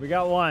 Ugh. We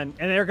got one.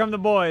 And here come the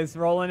boys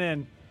rolling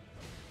in.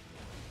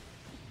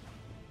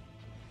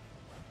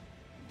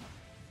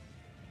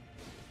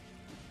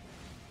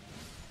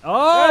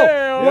 Oh!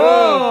 Hey,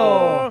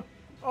 Whoa!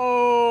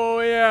 Oh,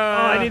 yeah.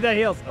 Oh, I need that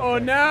heals. Oh,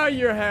 Okay. now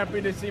you're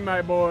happy to see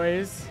my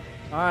boys.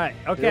 All right,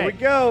 Here okay. we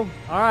go.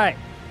 All right.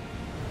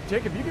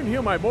 Jacob, you can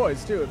heal my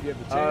boys, too, if you have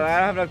the chance. I don't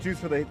have enough juice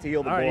for the to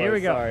heal the All boys. right, here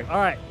we go. Sorry. All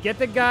right, get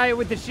the guy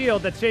with the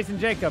shield that's chasing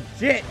Jacob.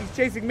 Shit, he's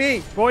chasing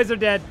me. Boys are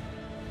dead.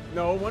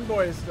 No, one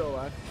boy is still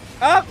alive.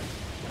 Up.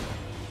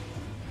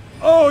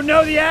 Oh,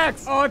 no, the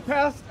axe! Oh, I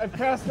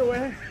passed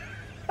away.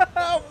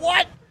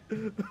 What?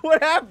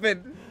 What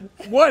happened?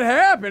 What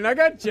happened? I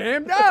got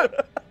jammed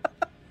up.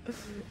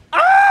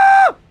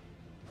 Ah!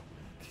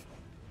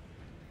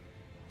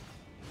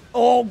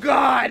 Oh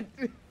God!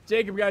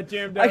 Jacob got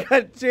jammed up. I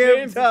got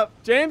jammed up.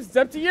 James, it's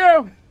up to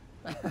you.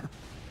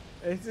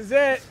 This is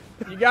it.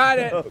 You got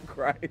it. Oh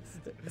Christ!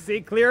 See,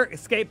 clear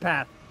escape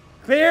path.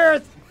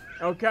 Clear!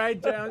 Okay,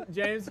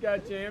 James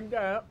got jammed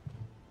up.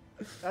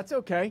 That's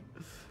okay.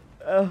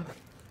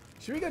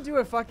 Should we go do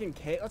a fucking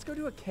cave? Let's go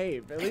do a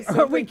cave. At least We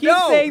something- keep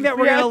No, saying that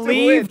we we're going to have to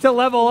leave win. to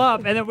level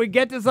up, and then we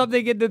get to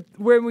something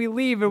when we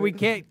leave and we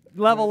can't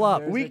level up.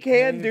 There's We a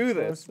can cave do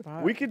close this.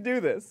 by. We can do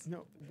this.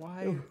 No,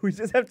 why? We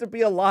just have to be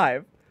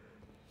alive.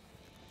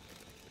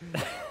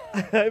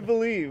 I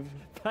believe.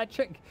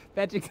 Patrick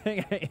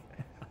saying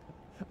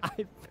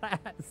I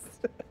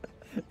passed.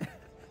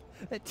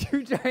 The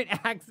two giant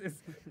axes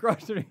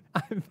crushed me.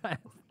 I passed.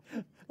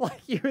 Like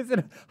he was in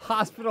a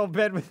hospital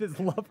bed with his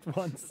loved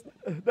ones.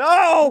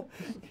 No!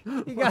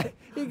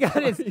 He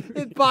got his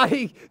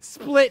body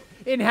split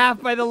in half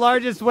by the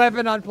largest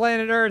weapon on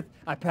planet Earth.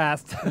 I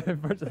passed.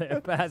 Unfortunately, I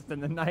passed in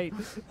the night.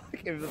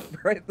 It was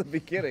right at the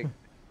beginning.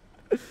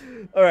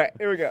 All right,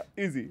 here we go.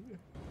 Easy.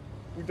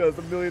 We've done this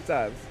a million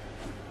times.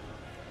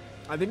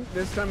 I think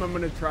this time I'm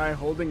gonna try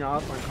holding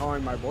off on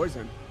calling my boys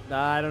in.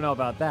 I don't know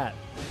about that.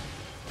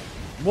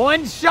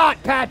 One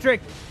shot,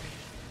 Patrick.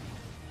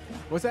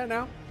 What's that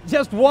now?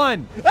 Just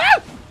one. You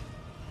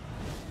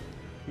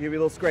give me a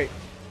little scrape.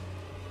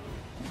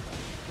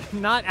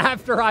 Not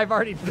after I've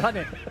already done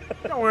it.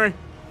 Don't worry.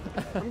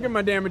 I'm getting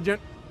my damage in.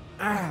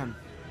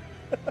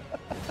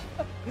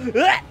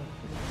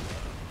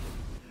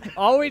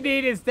 All we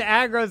need is to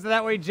aggro so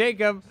that way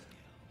Jacob.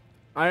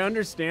 I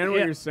understand what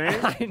Yeah, you're saying.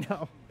 I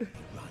know.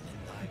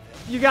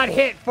 You got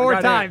hit four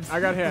times. I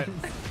got hit.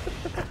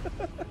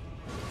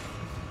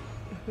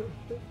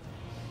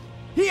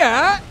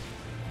 Yeah.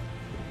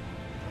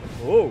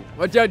 Oh.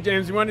 Watch out,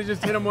 James. You want to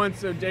just hit him once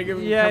so Jacob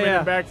can Yeah, come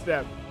yeah. in and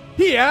backstab.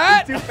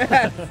 Yeah. Too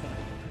fast.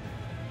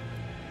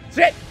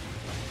 Shit.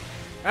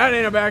 That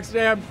ain't a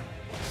backstab.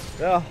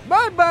 Oh.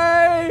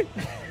 Bye-bye.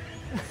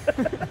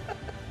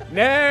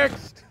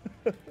 Next.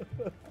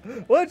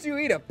 Why don't you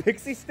eat a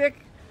pixie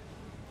stick?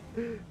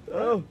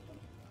 Oh.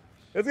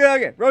 Let's go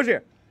again.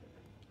 Roger.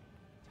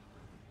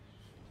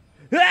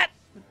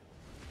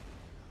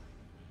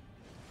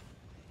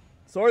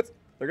 Swords.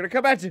 They're going to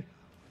come at you.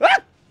 Ah!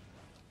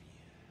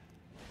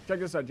 Check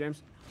this out,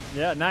 James.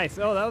 Yeah, nice.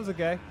 Oh, that was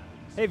okay.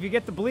 Hey, if you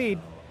get the bleed.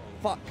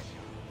 Fuck.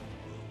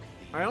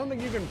 I don't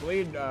think you can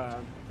bleed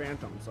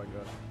phantoms like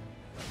that.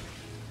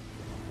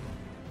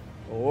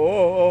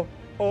 Oh.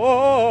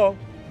 Oh.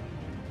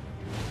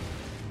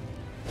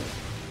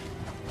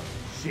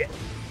 Shit.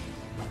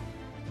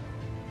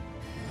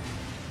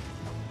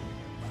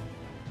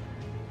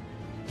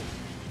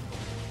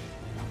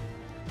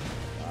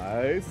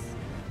 Nice.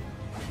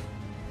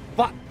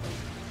 Fuck.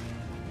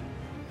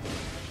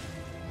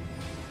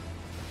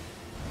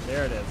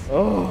 There it is.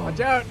 Oh. Watch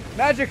out.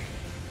 Magic.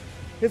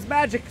 His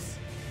magics.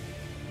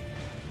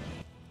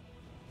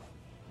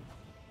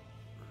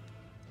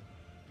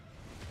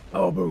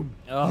 Oh, boom.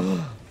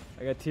 Oh,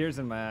 I got tears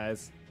in my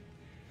eyes.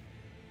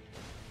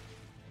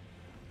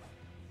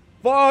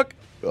 Fuck.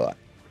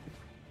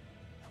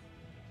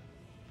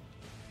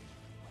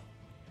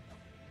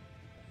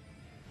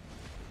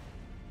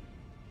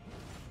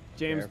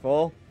 James,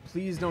 Careful.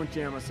 please don't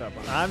jam us up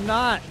on that. I'm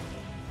not.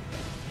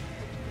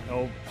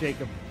 Oh,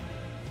 Jacob.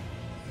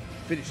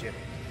 Finish him.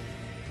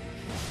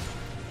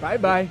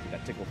 Bye-bye.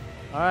 That tickle.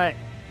 All right.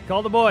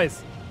 Call the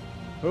boys.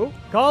 Who?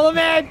 Call them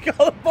in.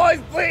 Call the boys,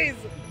 please.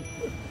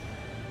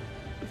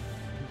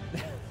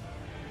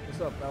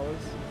 What's up, fellas?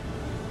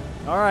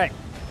 All right.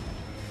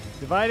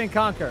 Divide and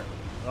conquer.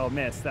 Oh,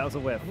 miss. That was a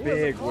whiff. Who has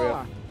a Big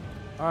claw? whip.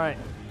 All right.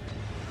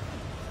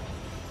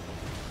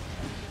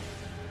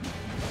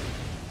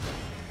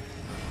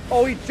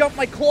 Oh, he jumped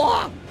my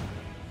claw.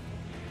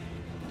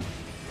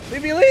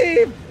 Leave me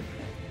leave.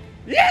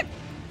 Yeah.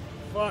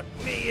 Fuck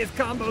me. His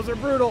combos are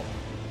brutal.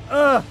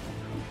 Ugh.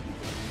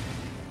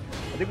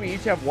 I think we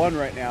each have one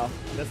right now.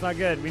 That's not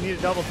good. We need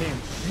a double team.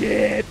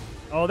 Shit.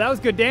 Oh, that was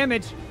good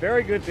damage.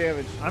 Very good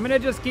damage. I'm going to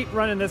just keep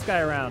running this guy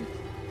around.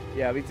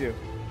 Yeah, me too.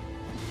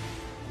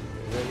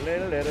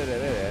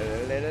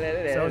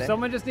 So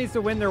someone just needs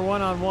to win their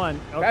one-on-one.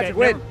 Okay, Patrick,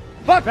 win. never-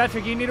 Fuck.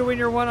 Patrick, you need to win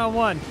your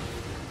one-on-one.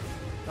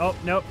 Oh,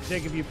 nope.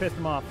 Jacob, you pissed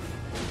him off.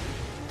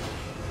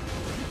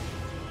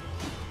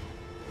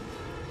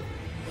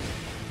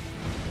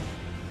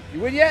 You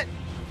win yet?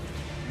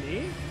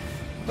 Me?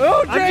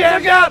 Oh, I'm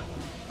jammed up!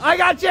 I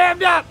got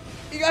jammed up!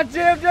 You got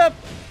jammed up.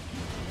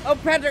 Oh,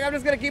 Patrick, I'm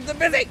just gonna keep them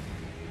busy.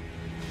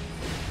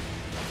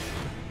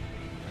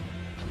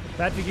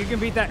 Patrick, you can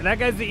beat that. That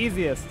guy's the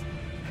easiest.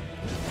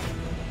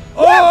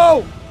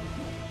 Oh!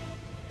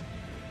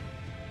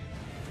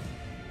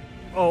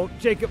 Oh,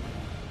 Jacob.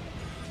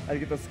 I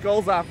get the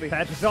skulls off me.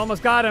 Patrick's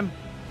almost got him.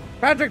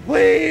 Patrick,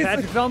 please.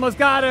 Patrick's almost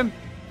got him.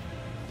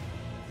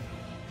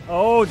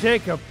 Oh,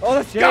 Jacob.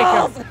 Oh, the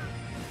Jacob. skulls.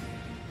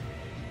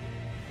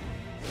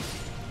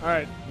 All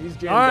right, he's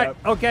jammed All right, up.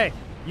 okay.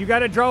 You got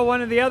to draw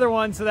one of the other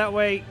ones so that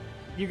way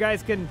you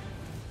guys can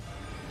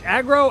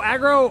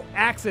aggro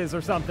axes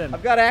or something.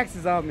 I've got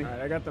axes on me. All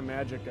right, I got the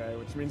magic guy,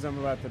 which means I'm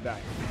about to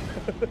die.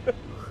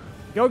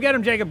 Go get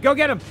him, Jacob. Go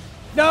get him.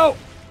 No.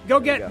 Go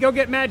There you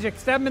get magic.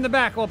 Stab him in the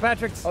back while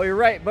Patrick's. Oh, you're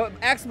right. But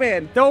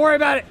Axeman, Don't worry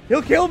about it.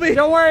 he'll kill me.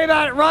 Don't worry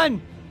about it.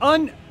 Run.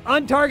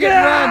 Untarget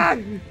Yeah!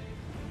 run.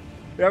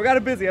 Yeah, I've got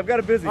it busy. I've got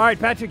it busy. All right,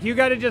 Patrick, you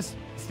got to just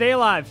stay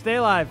alive. Stay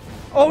alive.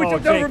 Oh, he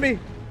jumped over Jake. me.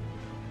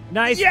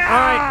 Nice. Yeah!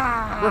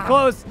 All right. We're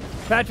close.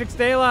 Patrick,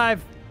 stay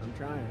alive. I'm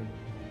trying.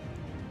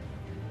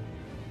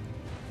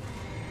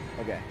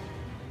 Okay.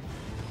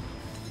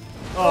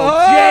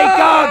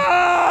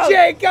 Oh, Jacob!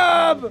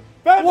 Jacob!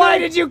 Patrick! Why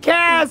did you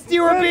cast?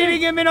 You were Patrick!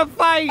 beating him in a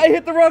fight. I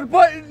hit the wrong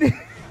button.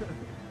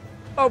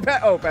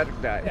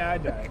 Patrick died. Yeah, I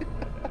died.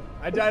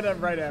 I died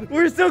up right after.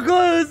 We're so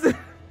close.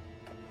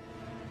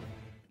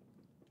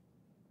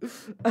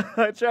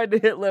 I tried to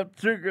hit left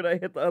trigger and I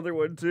hit the other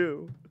one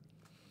too.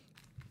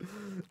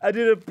 I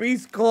did a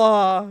beast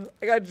claw.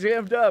 I got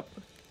jammed up.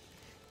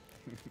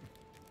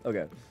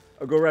 Okay.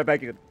 I'll go right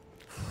back in.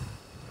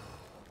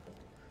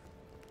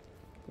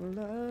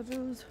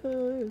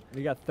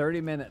 We got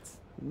 30 minutes.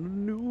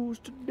 News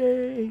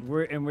today.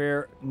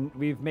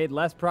 We've made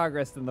less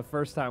progress than the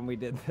first time we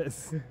did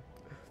this.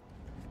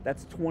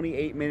 That's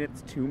 28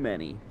 minutes too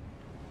many.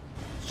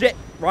 Shit!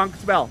 Wrong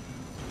spell.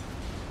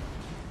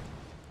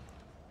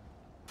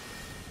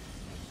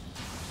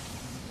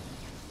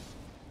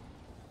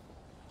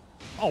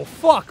 Oh,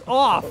 fuck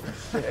off!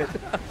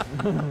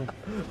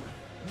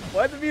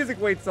 Why'd the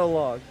music wait so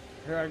long?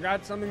 Here, I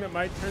got something that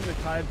might turn the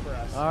tide for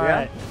us. All Yeah?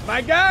 right.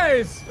 My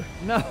guys!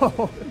 No.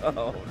 Oh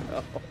no.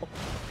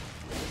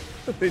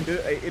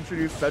 They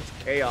introduced such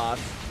chaos.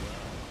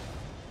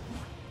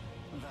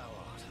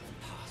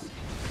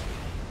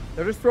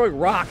 They're just throwing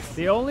rocks.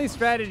 The only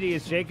strategy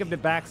is Jacob to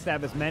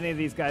backstab as many of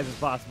these guys as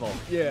possible.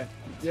 Yeah.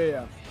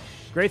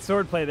 Great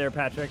swordplay there,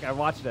 Patrick. I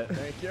watched it.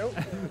 Thank you.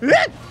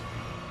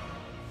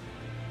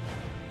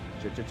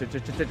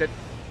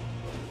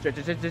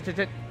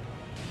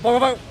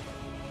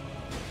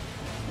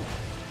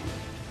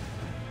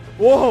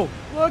 Whoa!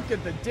 Look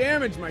at the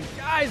damage my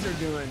guys are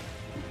doing.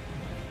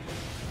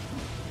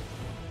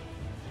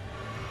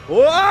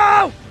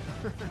 Whoa!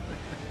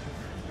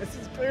 This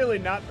is clearly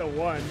not the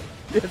one.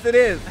 Yes, it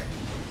is.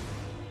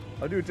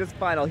 I'll do it just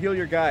fine. I'll heal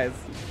your guys.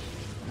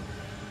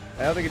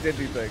 I don't think it did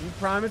anything. You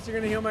promise you're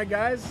gonna heal my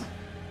guys?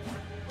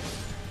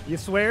 You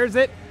swears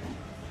it?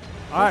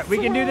 All right, we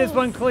can do this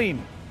one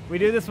clean. We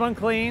do this one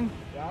clean.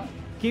 Yeah.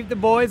 Keep the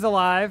boys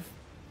alive.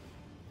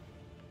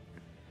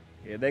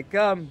 Here they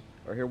come.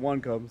 Or here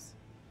one comes.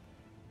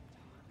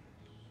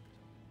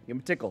 Give him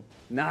a tickle.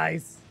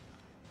 Nice.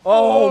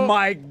 Oh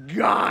my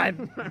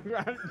god!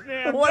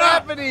 What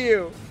happened to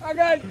you? I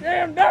got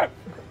jammed up.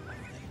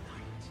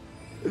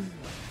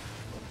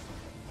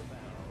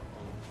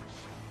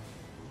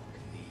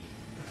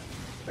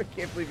 I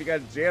can't believe you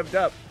got jammed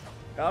up.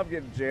 I'm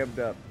getting jammed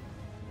up.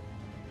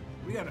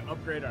 We gotta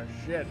upgrade our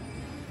shit.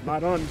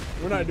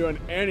 We're not doing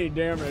any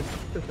damage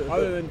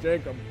other than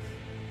Jacob.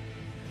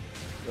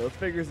 Those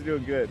fingers are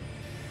doing good.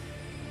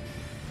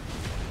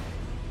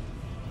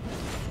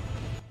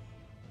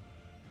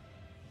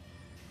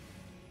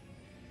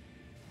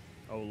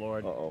 Oh,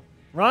 Lord. Uh-oh.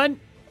 Run!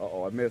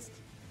 Uh-oh, I missed.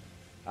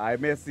 I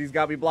missed. He's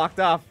got me blocked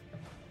off.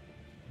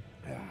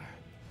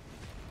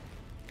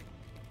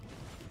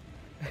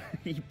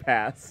 He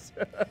passed.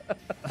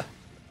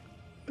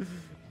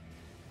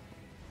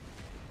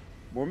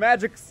 More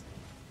magics.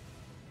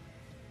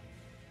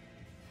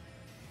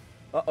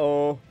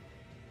 Uh-oh.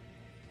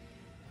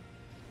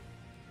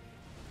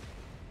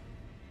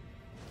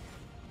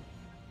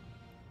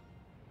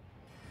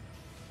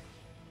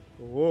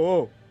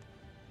 Whoa.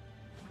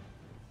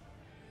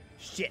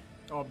 Shit.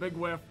 Oh, big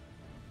whiff.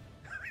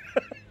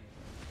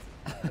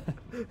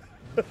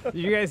 Did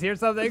you guys hear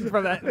something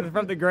from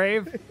the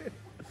grave?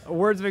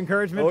 Words of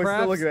encouragement, Oh, he's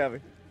perhaps? still looking at me.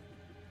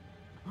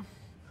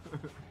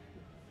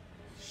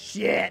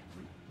 Shit.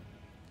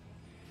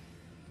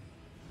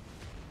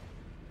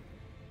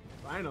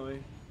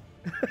 Finally.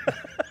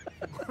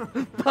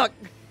 Fuck.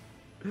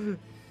 Hit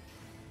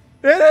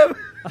him.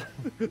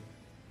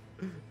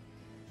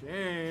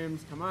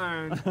 James, come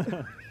on.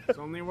 This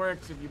only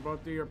works if you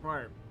both do your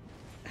part.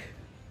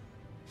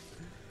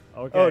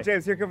 Okay. Oh,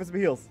 James, here comes some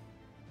heals.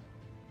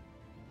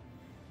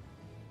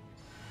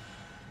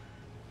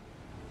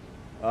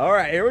 All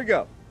right, here we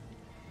go.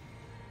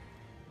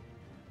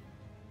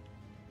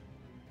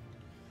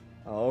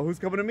 Oh, who's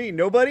coming to me?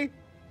 Nobody?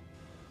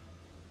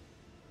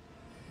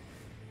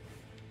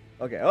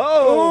 Okay.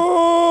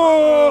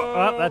 Oh!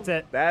 Oh, that's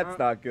it. That's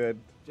not good.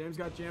 James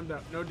got jammed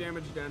up. No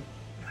damage done.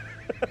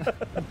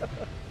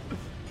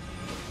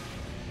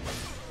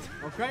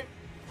 Okay.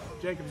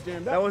 Jacob's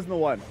jammed up. That wasn't the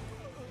one.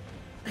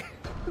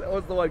 That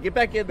was the one. Get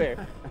back in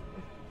there.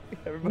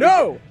 Everybody,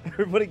 No!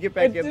 Everybody get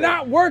back in It's there.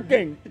 not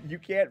working. You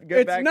can't get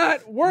It's back.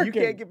 not working.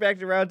 You can't get back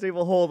to round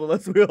table hold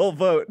unless we all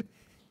vote.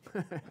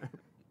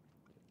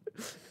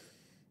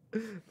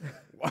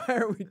 Why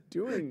are we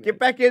doing Get this?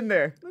 back in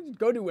there. Let's just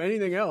go do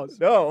anything else.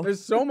 No.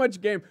 There's so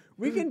much game.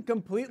 We can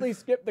completely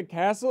skip the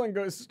castle and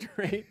go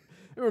straight.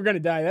 And we're going to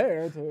die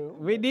there, too.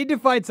 We need to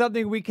find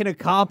something we can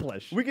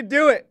accomplish. We can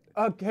do it.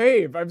 A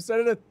cave. I've said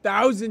it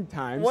 1,000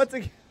 times. Once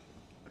again.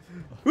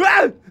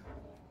 Ah!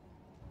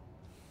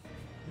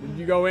 Did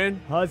you go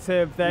in?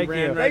 Husib, thank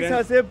ran you. right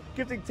Thanks, in. Husib.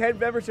 Gifting 10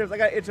 memberships. I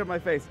got an itch on my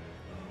face.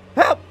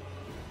 Help!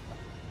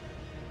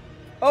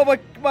 Oh my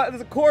God,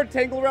 there's a cord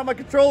tangled around my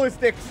controller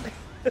sticks.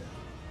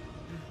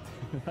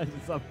 I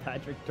just saw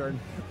Patrick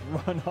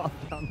run off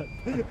down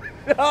the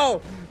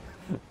No!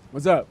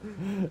 What's up?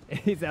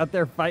 He's out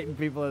there fighting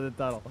people in the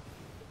tunnel.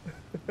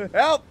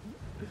 Help!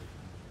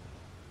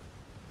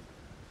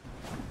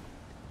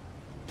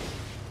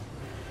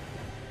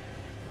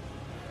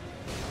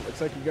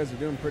 Looks like you guys are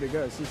doing pretty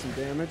good. I see some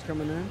damage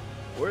coming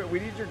in. We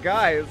need your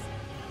guys.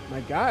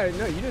 My guys?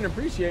 No, you didn't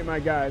appreciate my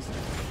guys. Me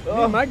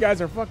Oh. and my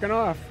guys are fucking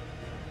off.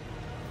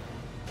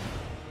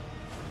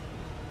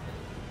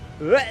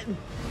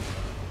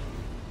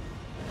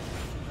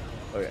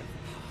 Okay.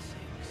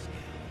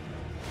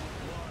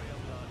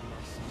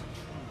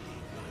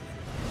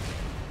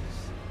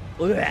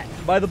 Look at that.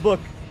 By the book.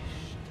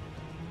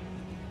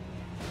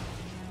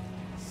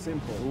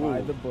 Simple. Ooh.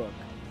 By the book.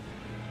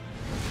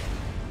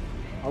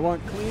 I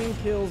want clean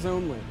kills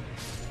only.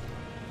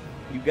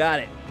 You got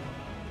it.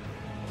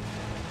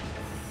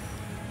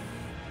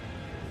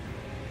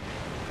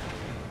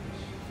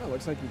 Oh,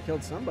 looks like you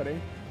killed somebody.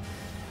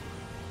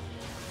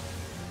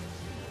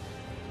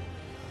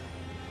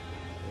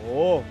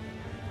 Oh.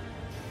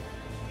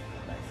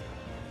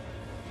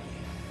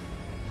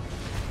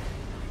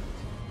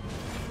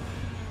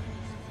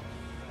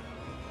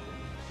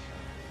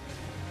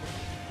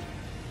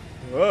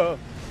 Whoa.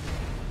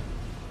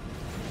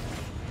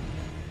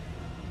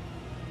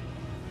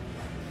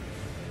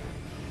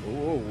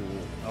 Ooh.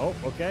 Oh,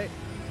 okay.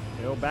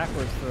 Go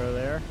backwards throw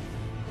there.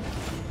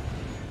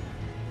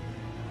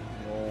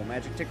 Oh,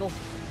 magic tickle.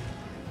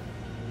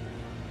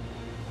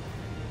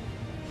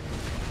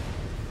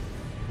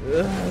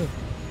 Ugh.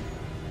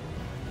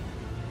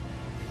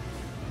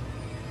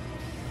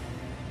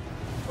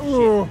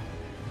 Ooh.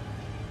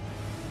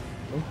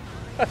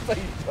 I thought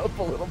you jump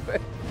a little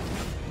bit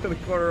to the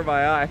corner of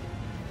my eye.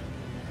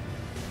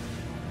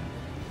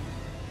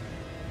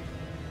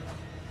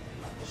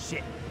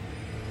 Shit.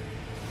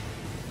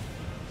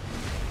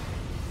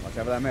 Watch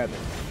out for that magic.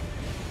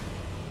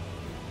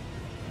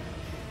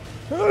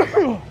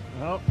 Oh.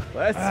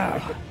 Let's.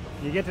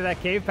 You get to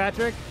that cave,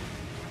 Patrick?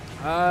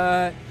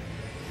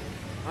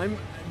 I'm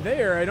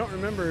there. I don't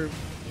remember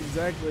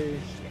exactly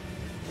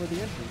where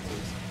the entrance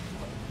is.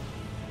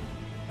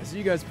 I see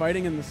you guys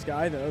fighting in the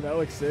sky, though. That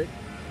looks sick.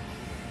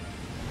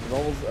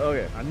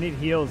 Okay, I need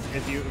heals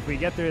if we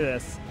get through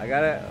this. I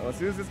got it. As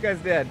soon as this guy's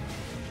dead.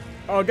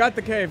 Oh, got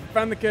the cave.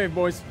 Found the cave,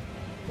 boys.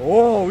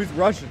 Oh, he's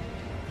rushing.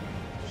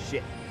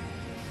 Shit.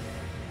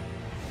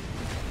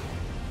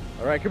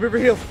 All right, come here for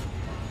heals.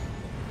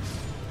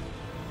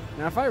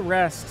 Now, if I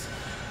rest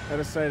at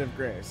a site of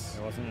grace,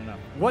 There wasn't enough.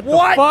 What the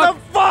fuck?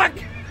 the fuck?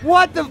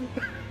 What the?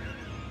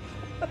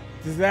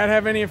 does that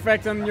have any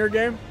effect on your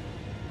game?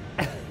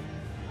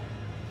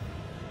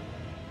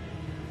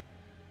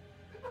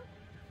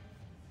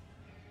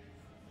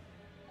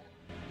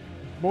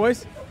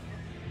 Boys?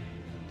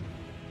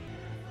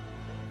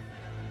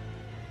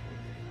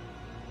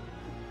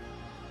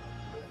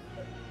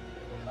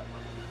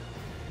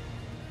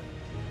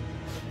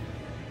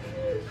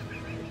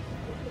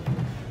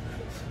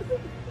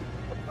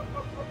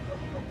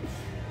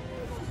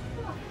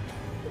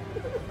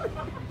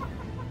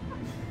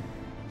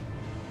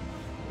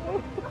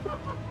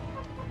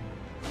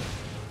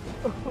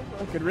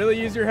 I could really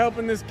use your help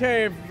in this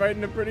cave,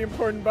 fighting a pretty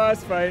important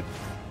boss fight.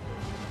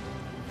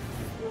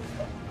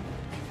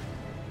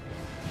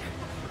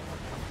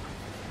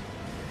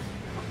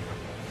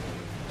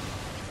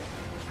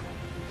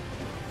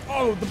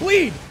 Oh, the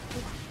bleed!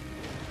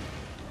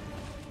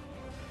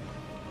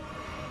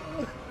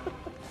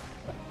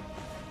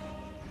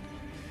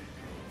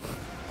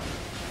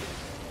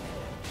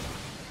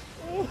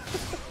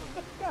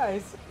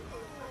 Guys,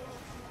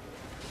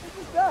 I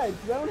just died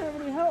because I don't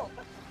have any help.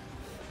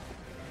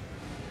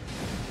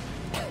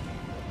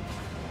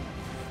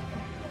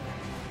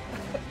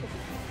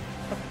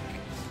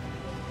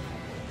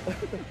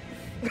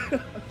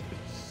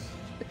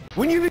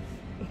 When you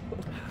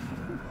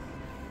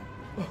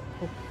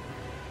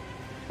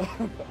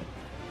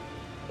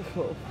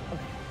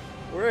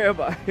Where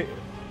am I?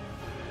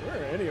 Where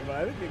are any of them?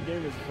 I think the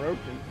game is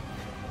broken.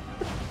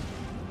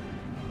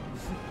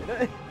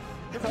 It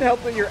doesn't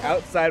help that you're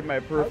outside my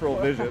peripheral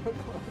vision.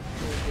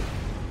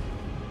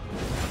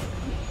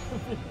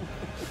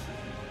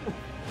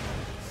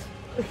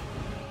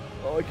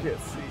 Oh, I can't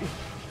see.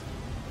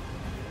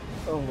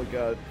 Oh my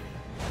god.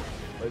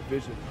 My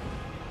vision.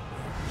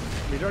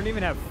 We don't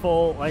even have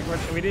full, like,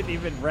 we didn't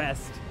even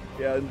rest.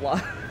 Yeah, and oh,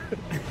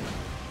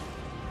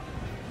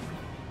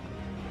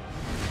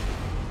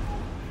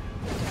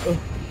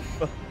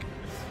 fuck.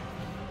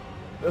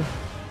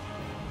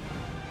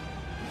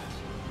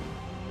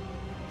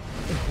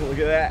 Look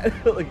at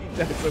that. Look, he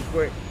died so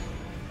quick.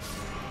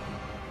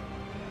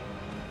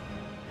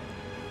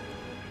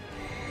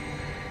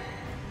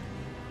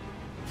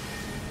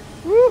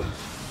 Woo.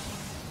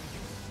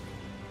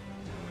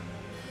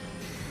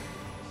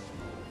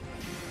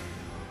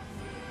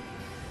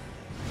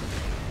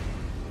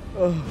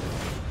 Oh.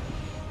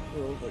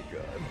 Oh my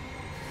god.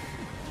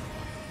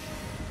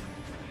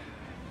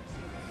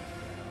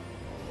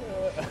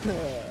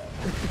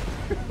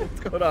 What's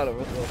going on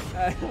over there?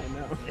 I don't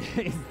know.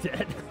 He's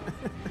dead.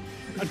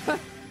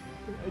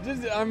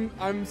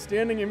 I'm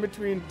standing in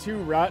between two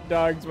rot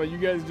dogs while you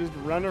guys just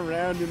run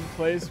around in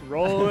place,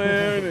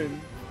 rolling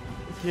and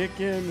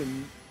kicking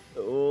and.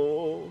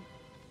 Oh.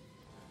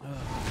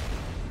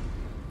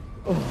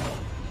 Oh.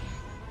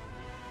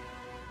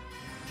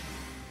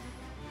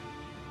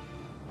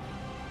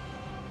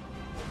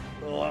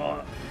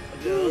 Oh.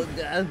 Oh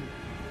god.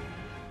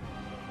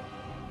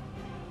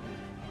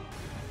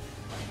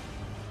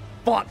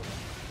 Fuck.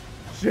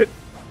 Shit.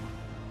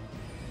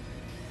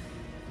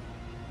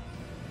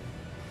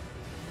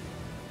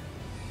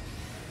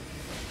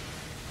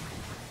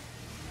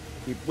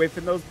 Keep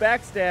whiffing those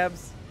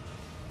backstabs.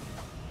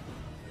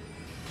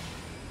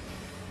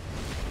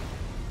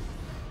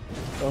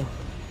 Oh.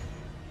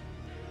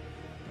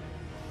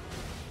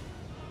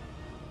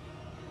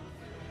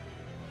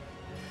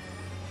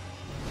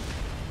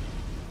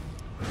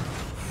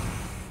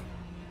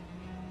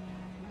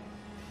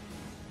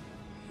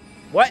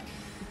 What?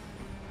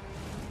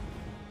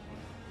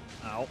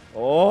 Ow.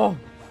 Oh.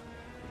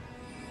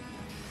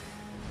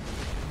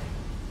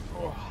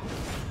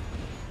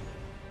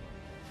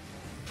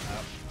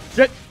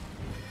 Shit.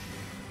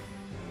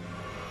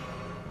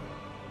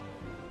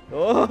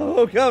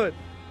 Oh, coming. What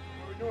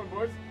are we doing,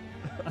 boys?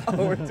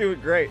 Oh, we're doing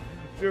great.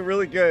 Doing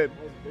really good.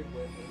 That was a big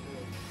wave.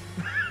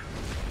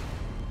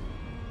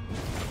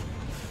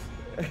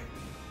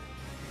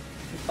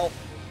 Oh.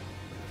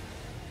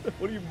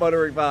 What are you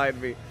muttering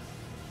behind me?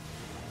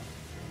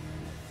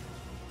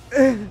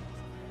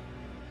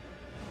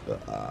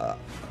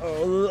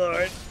 Oh,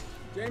 Lord.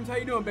 James, how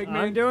you doing, big man?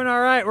 I'm doing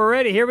all right. We're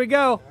ready. Here we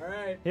go. All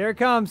right. Here it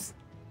comes.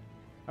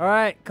 All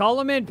right. Call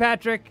them in,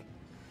 Patrick.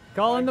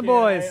 Call in the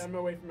boys. I'm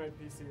away from my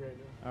PC right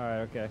now. All right.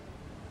 Okay.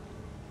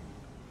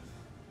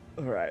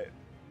 All right.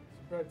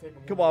 Should probably take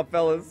a Come walk. on,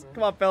 fellas.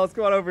 Come on, fellas.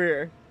 Come on over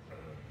here.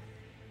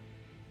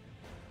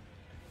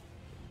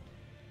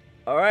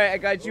 All right, I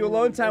got you Ooh,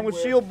 alone time big with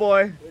whiff. Shield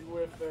Boy. Big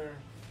whiff there.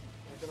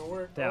 Not gonna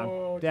work. Down,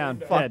 Oh, down,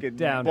 James, fuck. Fucking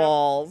down.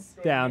 balls.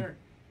 Go Down. here.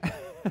 What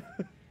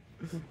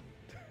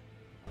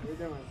are we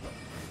doing?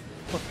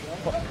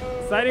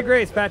 Side of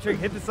grace, Patrick.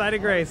 Hit the side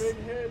of grace. Big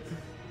hits.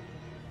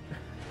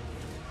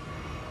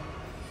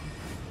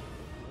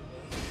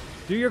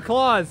 Do your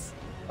claws.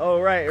 Oh,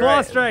 right, Claw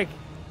right. strike.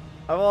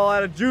 I'm all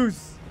out of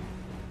juice.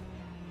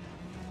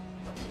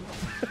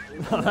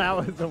 That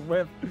was a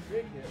whip. Big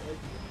hit.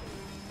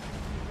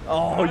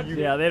 Oh, you.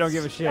 Yeah, they don't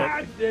give a shit.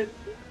 Ah, shit.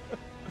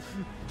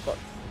 Fuck,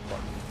 fuck.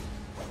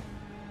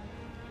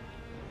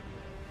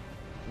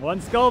 One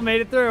skull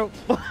made it through.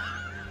 Oh,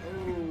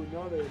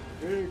 another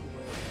big whiff.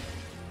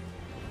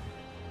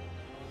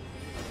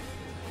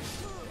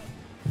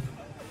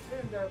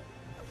 Jammed up.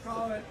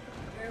 Call it.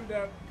 Jammed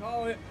up.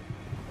 Call it.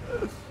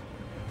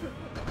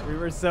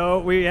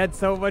 We had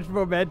so much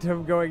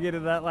momentum going into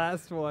that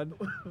last one.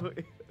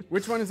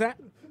 Which one is that?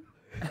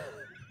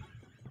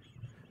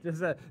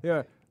 Just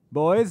yeah,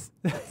 boys.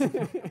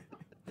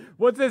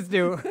 What's this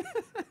do?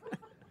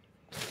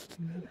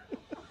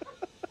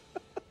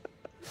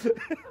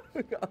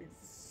 I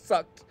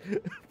sucked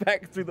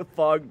back through the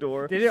fog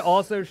door. Did it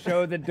also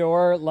show the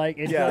door like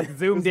it Yeah. like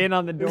zoomed in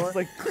on the It door? was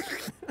like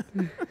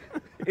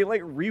it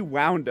like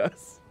rewound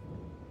us.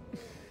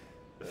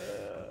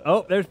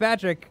 Oh, there's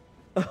Patrick.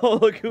 Oh,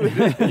 look who it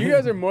is. You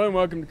guys are more than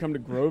welcome to come to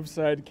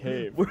Groveside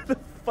Cave. Where the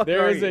fuck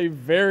There are is you? a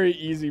very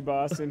easy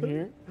boss in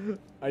here.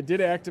 I did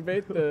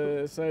activate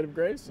the Site of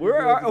Grace. so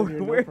Where you'll be are? able to do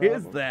no Where is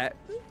problem. that?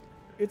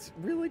 It's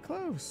really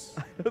close.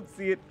 I don't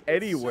see it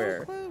anywhere.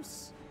 So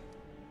close.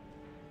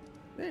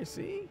 There,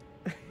 see?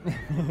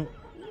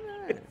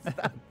 It's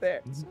not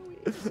there. So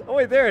easy. Oh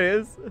wait, there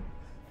it is.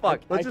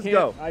 Fuck. I Let's just can't-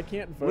 go. I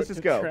can't vote Let's just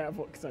to go.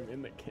 travel because I'm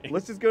in the cave.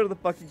 Let's just go to the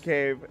fucking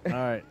cave. All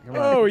right, come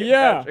on. Oh Get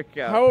yeah. Patrick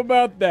out. How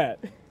about that?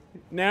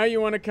 Now you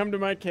want to come to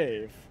my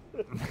cave?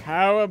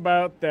 How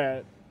about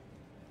that?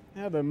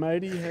 How the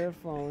mighty have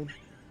fallen.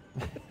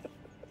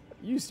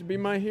 Used to be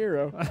my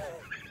hero.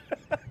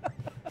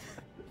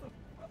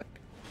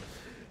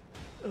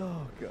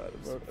 Oh god.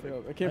 I'm so Vote funny.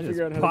 failed. I I can't just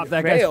figure out how popped to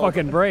that get guy's failed.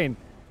 fucking brain.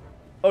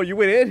 Oh, you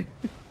went in?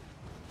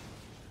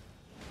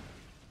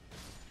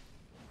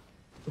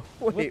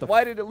 Wait, the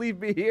why did it leave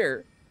me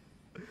here?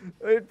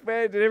 Wait,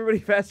 man, did everybody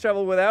fast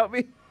travel without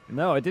me?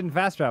 No, it didn't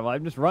fast travel.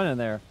 I'm just running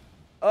there.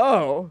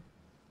 Oh.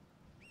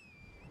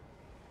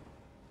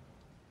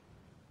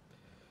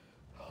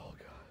 Oh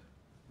god.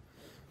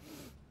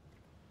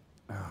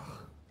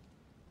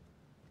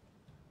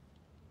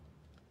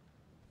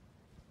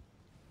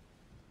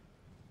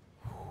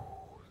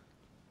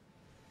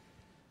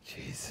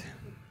 Jeez.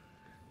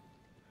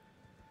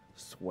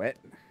 Sweat.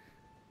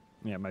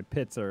 Yeah, my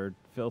pits are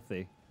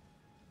filthy.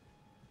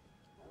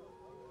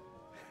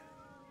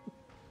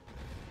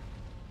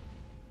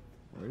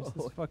 Where's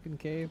this fucking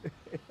cave?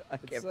 I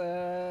It's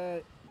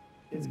can't.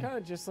 it's kind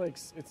of just like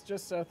it's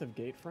just south of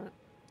Gatefront,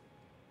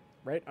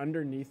 right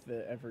underneath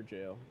the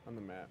Everjail on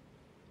the map.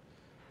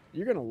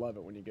 You're gonna love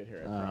it when you get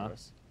here. I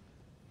promise.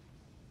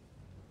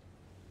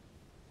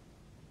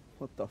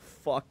 What the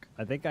fuck?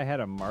 I think I had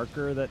a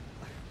marker that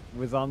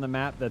was on the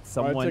map that Oh, I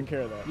someone took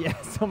care of that. yeah,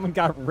 someone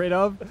got rid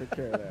of Took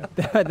care of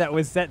that. that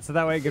was set so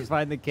that way I could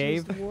find the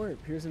Here's cave. the warp.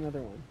 Here's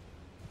another one.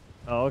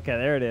 Oh, okay,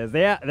 there it is.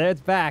 Yeah, there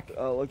it's back.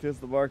 Oh, look, there's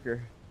the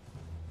marker.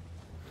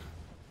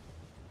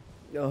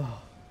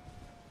 Oh.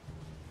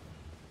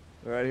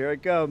 All right, here I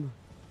come.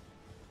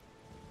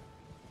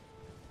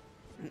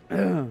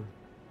 Oh,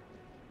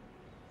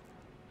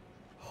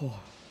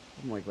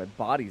 I'm like, my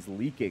body's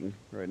leaking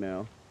right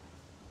now.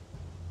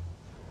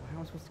 How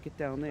am I supposed to get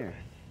down there?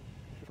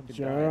 Fucking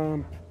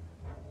Jump.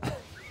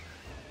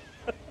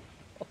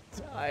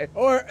 die.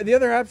 Or the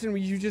other option,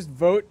 you just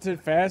vote to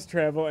fast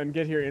travel and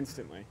get here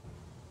instantly.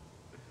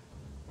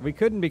 We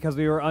couldn't because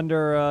we were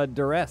under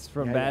duress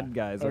from Yeah, bad yeah.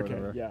 guys or Okay,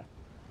 whatever. yeah.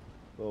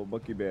 Oh,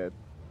 monkey man.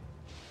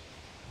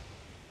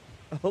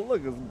 Oh,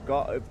 look, it's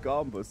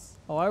Gombus.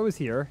 Oh, I was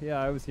here. Yeah,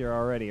 I was here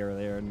already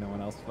earlier, and no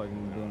one else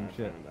fucking doing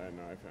shit. I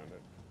know, I found it.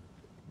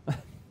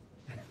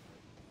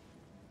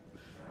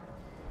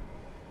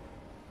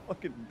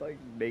 Fucking, like,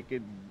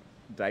 naked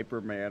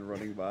diaper man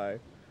running by.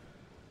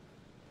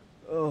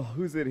 Oh,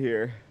 who's in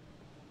here?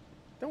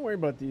 Don't worry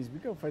about these. We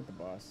go fight the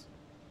boss.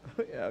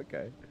 Yeah,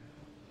 okay.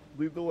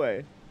 Lead the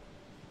way.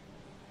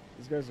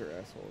 These guys are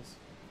assholes.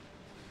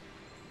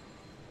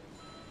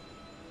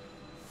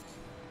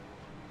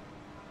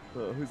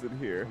 Oh, who's in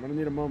here? I'm gonna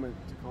need a moment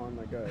to call in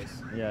my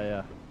guys. Yeah,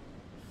 yeah.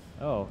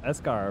 Oh,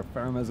 Eskar,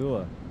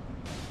 Faramazula.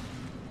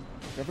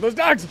 Go for those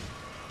dogs!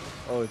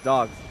 Oh, it's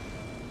dogs.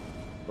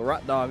 The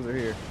rot dogs are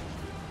here.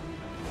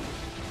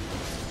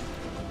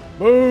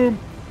 Boom!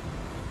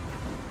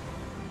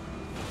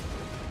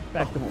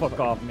 Back the fuck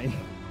off me.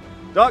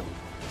 Dog!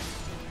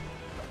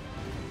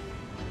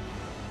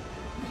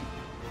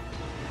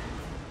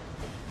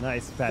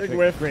 Nice, Patrick.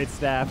 whiff. Great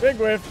stab. Big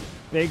whiff!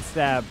 Big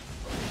stab.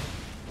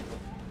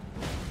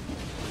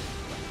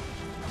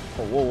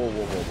 Oh, whoa, whoa,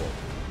 whoa, whoa, whoa.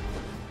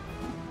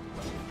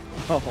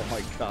 Oh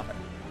my god.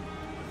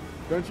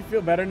 Don't you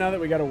feel better now that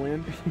we got a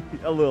win?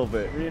 A little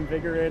bit.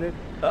 Reinvigorated?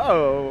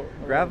 Oh,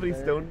 Gravity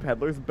bearing. Stone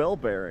Peddler's bell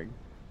bearing.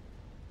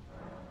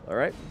 All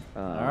right.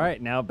 All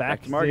right, now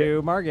back to to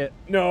Margit. Margit.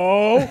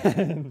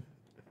 No!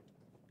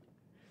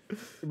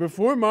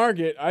 Before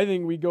Margit, I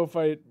think we go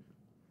fight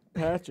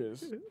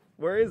Patches.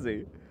 Where is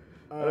he?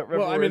 I don't remember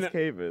well, where his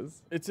cave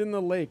is. It's in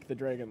the lake, the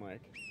Dragon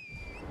Lake.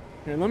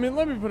 Here, let me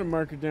put a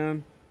marker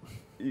down.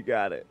 You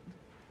got it.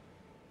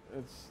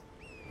 It's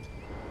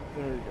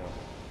there you go.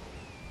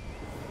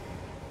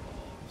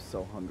 I'm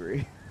so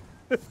hungry.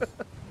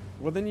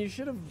 Well, then you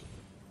should have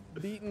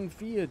beaten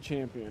Fia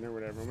champion or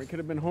whatever. We could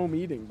have been home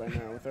eating by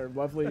now with our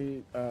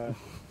lovely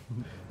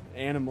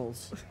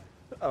animals.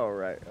 Oh,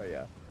 right. Oh,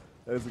 yeah.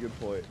 That is a good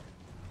point.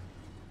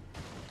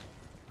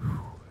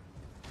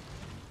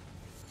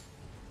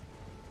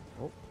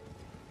 Oh.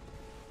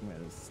 I'm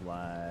going to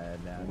slide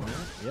down here.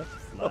 Yep,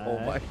 slide. Oh,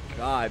 my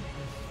God.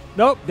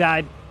 Nope,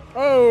 died.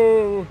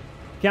 Oh!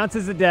 Counts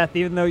as a death,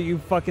 even though you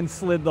fucking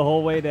slid the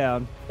whole way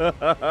down. And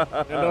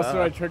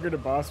also, I triggered a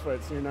boss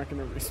fight, so you're not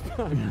going to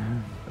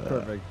respawn.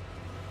 Perfect.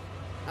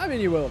 I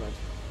mean, you will eventually.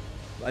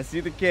 I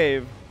see the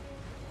cave.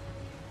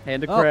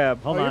 And a Oh,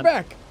 crab. hold oh, on. you're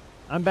back.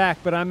 I'm back,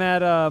 but I'm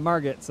at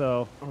Margit,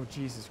 so Oh,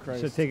 Jesus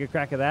Christ. should take a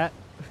crack at that.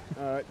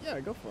 Yeah,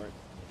 go for it.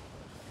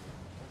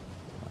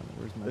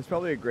 Where's my, There's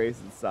probably a Grace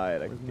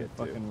inside I where's can my get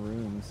to. fucking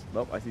runes?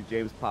 Nope, I see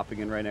James popping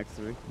in right next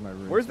to me. My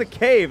runes. Where's the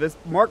cave? This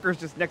marker's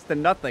just next to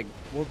nothing.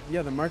 Well,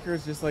 yeah, the marker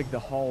is just like the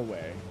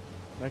hallway.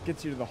 That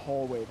gets you to the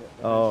hallway that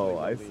Oh,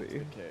 eventually I leads to see.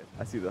 the cave.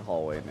 I see the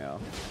hallway now.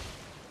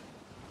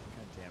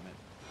 God damn it.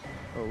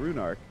 Oh, rune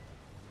arc.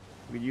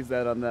 We could use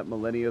that on that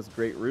Millennia's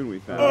great rune we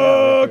found.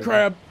 Oh,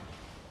 crap!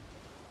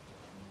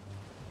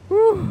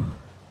 Whew.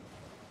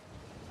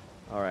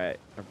 All right,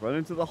 I've run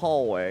into the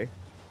hallway.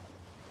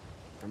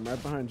 I'm right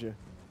behind you.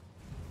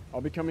 I'll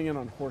be coming in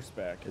on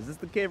horseback. Is this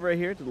the cave right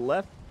here to the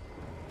left?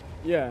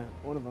 Yeah,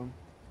 one of them.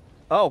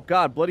 Oh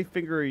God, Bloody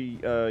Finger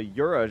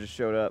Yura just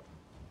showed up.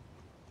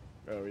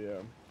 Oh, yeah.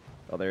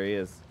 Oh, there he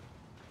is.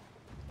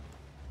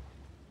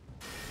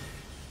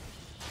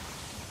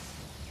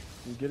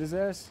 You get his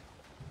ass?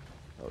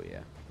 Oh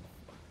yeah.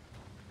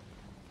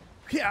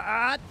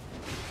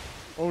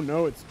 Oh,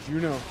 no, it's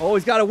Juno. Oh,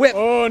 he's got a whip.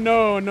 Oh,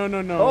 no, no,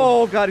 no, no.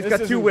 Oh God, he's This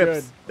got two isn't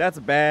whips. good. That's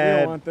bad. We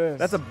don't want this.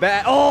 That's a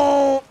bad.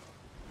 Oh.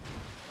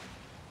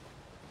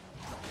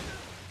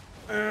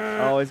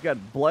 Oh, he's got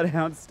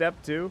Bloodhound step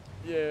too.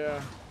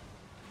 Yeah.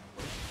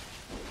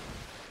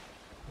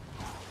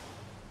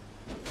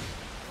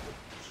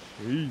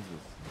 Jesus.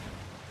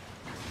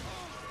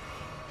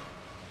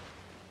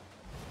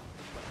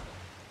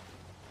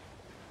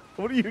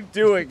 What are you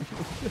doing?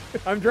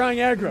 I'm drawing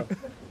aggro.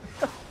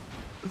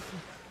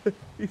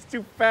 He's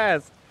too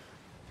fast.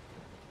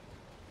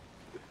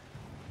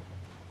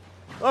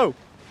 Oh.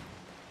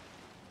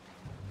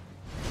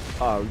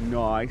 Oh,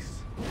 nice.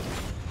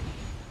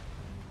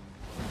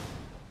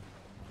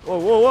 Whoa,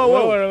 whoa, whoa,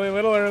 Little whoa. early,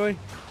 little early.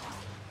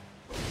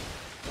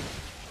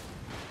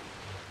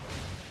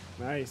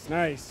 Nice,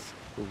 nice.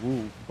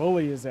 Ooh.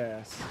 Bully his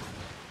ass.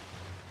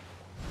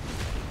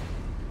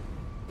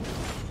 Are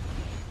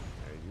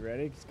you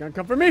ready? He's gonna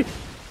come for me.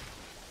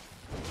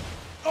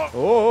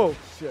 Oh.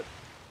 Shit.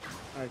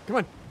 All right, come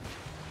on.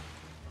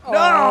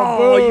 No,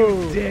 Oh, you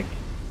boo. dick.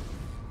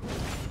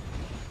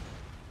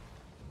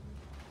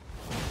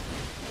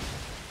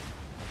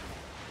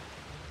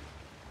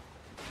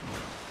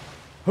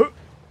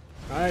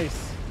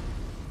 Nice.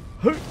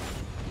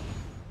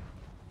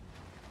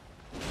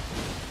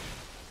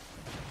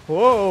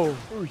 Whoa.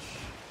 Oosh.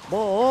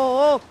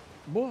 Whoa.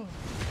 Boy.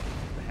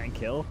 Hand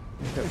kill.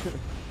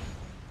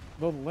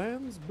 The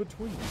lands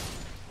between.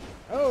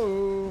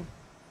 Oh.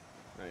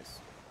 Nice.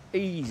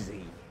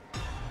 Easy.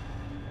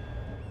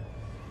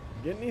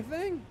 Get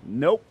anything?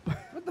 Nope.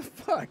 What the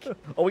fuck?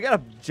 Oh, we got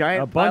a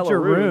giant A bunch pile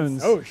of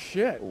runes. Oh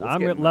shit. Let's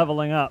I'm get in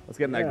leveling up. Let's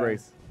get in that Yeah.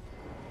 Grace.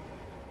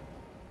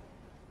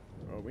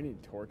 Oh, we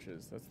need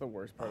torches. That's the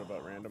worst part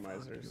about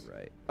randomizers. You're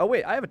right. Oh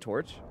wait, I have a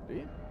torch. Do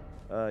you?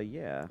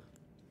 Yeah.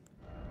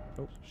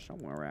 Oh,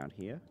 somewhere around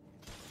here.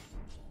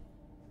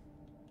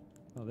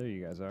 Oh, there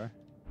you guys are.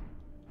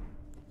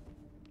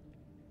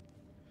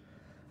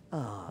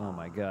 Oh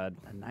my god.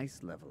 A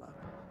nice level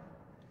up.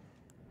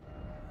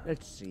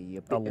 Let's see.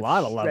 A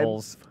lot of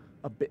levels.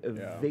 A bit of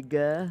Yeah.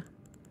 vigor.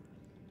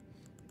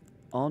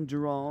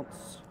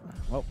 Endurance.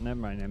 Oh, never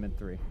mind. I'm in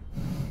 3.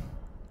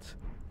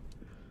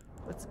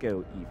 Let's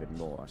go even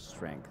more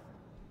strength.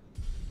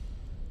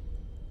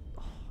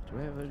 Oh, do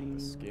I have any?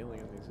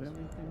 Scaling on these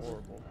is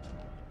horrible.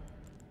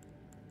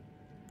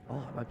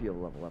 Oh, I might be able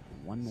to level up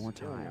one more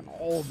Scaling time. on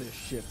all this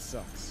shit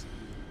sucks.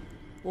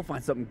 We'll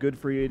find something good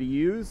for you to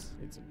use.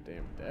 Need some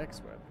damn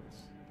dex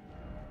weapons.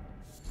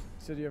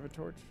 So do you have a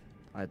torch?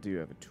 I do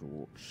have a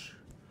torch.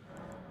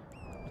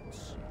 Let's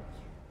see.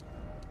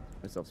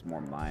 Myself some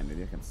more mine.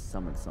 Maybe I can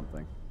summon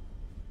something.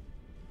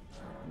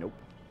 Nope.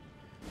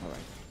 All right.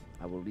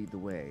 I will lead the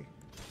way.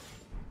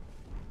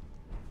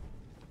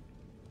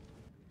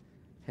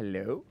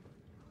 Hello?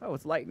 Oh,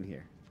 it's light in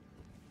here.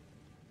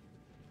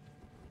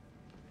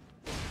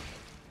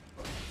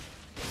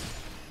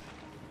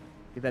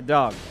 Get that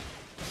dog.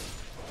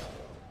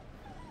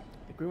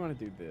 I think we want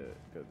to do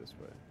go this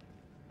way.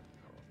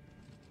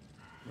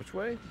 Which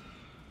way?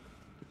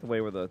 The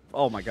way where the...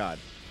 Oh, my God.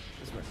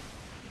 This way.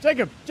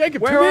 Jacob!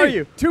 Jacob! Where 2E! are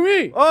you?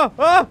 2E! Oh!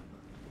 Oh!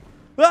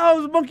 Oh, it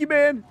was a monkey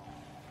man!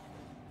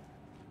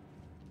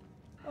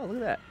 Oh, look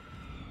at that.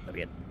 Let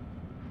me in.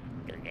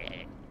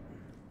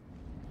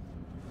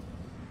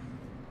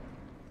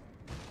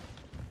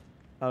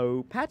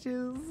 Oh,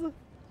 Patches!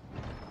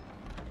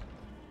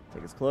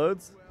 Take his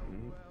clothes.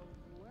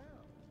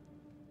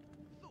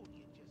 Thought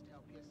you'd just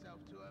help yourself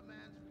to a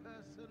man's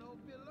personal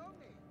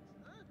belongings,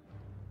 huh?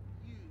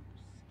 You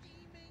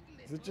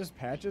scheming Is it just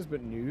Patches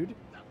but nude?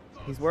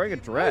 He's wearing a Oh,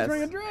 dress. he's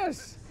wearing a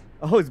dress!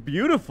 Oh, it's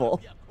beautiful.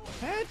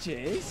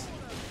 Patches?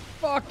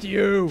 Fuck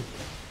you!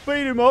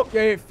 Beat him up.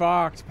 Get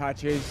fucked,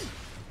 Patches.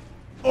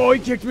 Oh,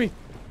 he kicked me!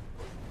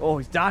 Oh,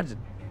 he's dodging.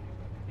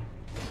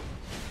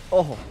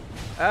 Oh,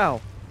 ow.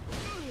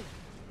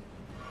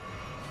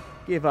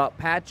 Give up,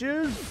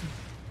 Patches.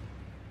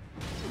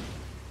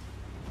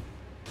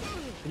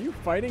 Are you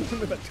fighting him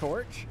with a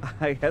torch?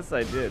 I guess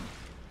I did.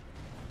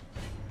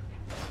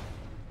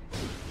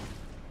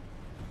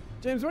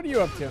 James, what are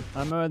you up to?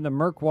 I'm in the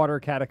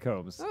Murkwater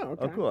Catacombs. Oh,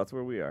 okay. Oh, cool. That's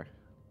where we are.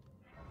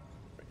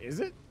 Is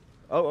it?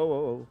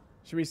 Oh.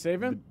 Should we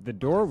save him? The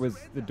door was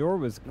closed.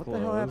 What the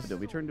hell happened to him?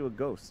 We turned into a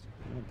ghost.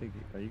 I don't think.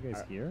 Are you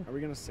guys here? Are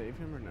we gonna save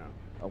him or no?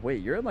 Oh,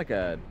 wait. You're in like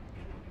a...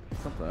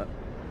 something.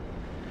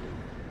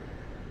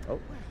 Oh,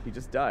 he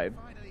just died.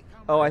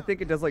 Oh, I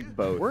think it does like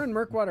both. We're in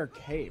Murkwater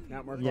Cave,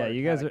 not Murkwater. Yeah,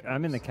 you guys are. Catacombs.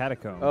 I'm in the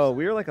catacombs. Oh,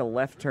 we were like a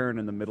left turn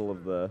in the middle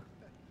of the...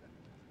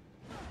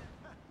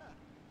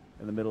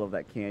 in the middle of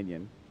that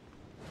canyon.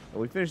 Oh,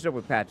 we finished up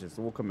with Patches,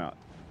 so we'll come out.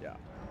 Yeah.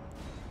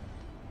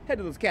 Head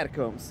to those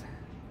catacombs.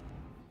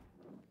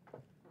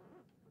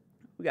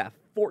 We got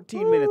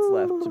 14 minutes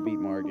left to beat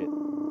Margit.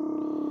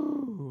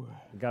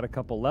 Got a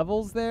couple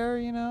levels there,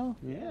 you know.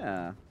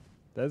 Yeah.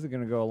 Those are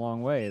gonna go a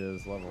long way.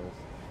 Those levels.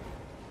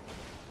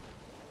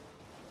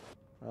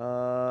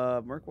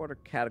 Murkwater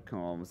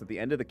Catacombs at the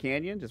end of the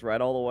canyon, just right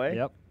all the way.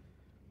 Yep.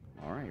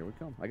 All right, here we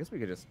come. I guess we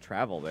could just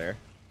travel there.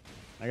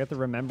 I got the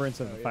remembrance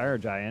of the fire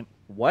giant.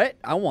 What?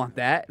 I want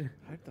that.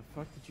 How the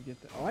fuck did you get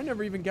that? Oh, I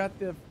never even got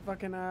the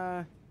fucking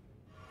What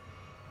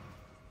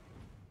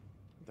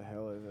the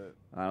hell is it?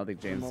 I don't think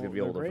James is gonna be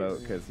The able to grace?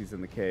 vote because he's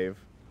in the cave.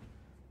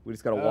 We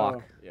just gotta Oh,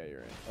 walk. Yeah,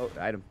 you're right. Oh,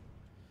 item.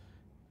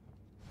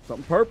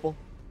 Something purple.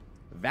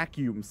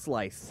 Vacuum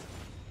slice.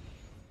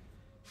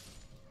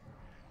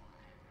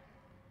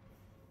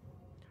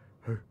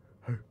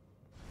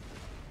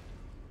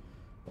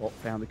 Oh,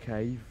 found the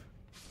cave.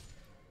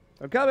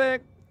 I'm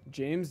coming.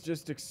 James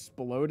just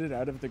exploded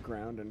out of the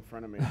ground in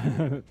front of me.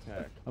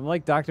 Attack. I'm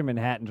like Dr.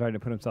 Manhattan trying to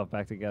put himself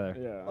back together.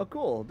 Yeah. Oh,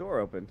 cool. Door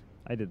opened.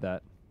 I did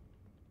that.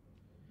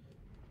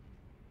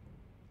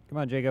 Come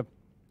on, Jacob.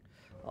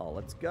 Oh,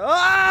 let's go.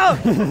 Ah!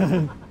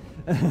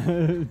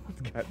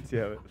 God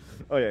damn it.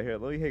 Oh, yeah, here.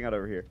 Let me hang out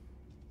over here.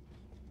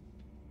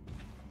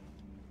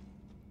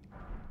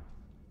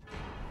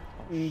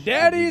 Daddy's You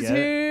get it?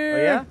 here.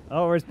 Oh, yeah?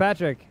 Oh, where's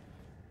Patrick?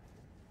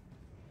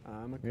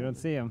 We don't Okay.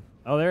 see him.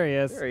 Oh, there he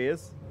is. There he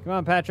is. Come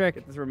on, Patrick.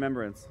 Get this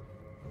remembrance.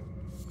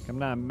 Come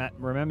down.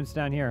 Remembrance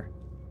down here.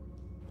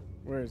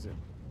 Where is it?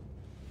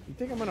 You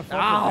think I'm gonna fuck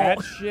Ow! with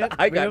that shit?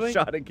 I got Really?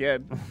 shot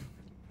again.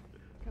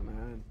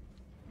 Come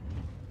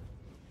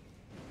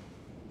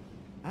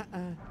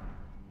on.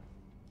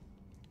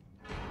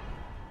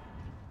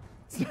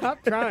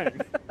 Stop trying.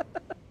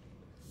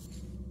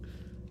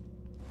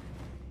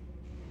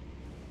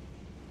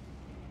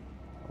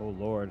 Oh,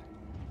 Lord.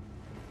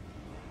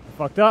 I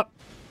fucked up.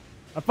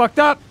 I fucked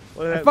up.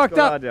 What the I heck's fucked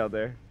going up. on down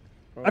there?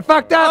 I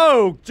fucked up.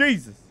 Oh,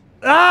 Jesus.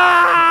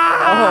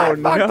 Ah! Oh, I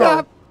fucked no.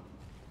 up.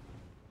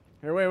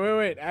 Here,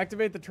 wait.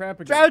 Activate the trap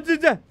again.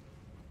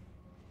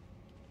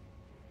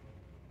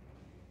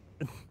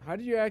 How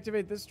did you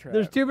activate this trap?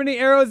 There's too many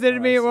arrows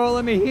in me. It won't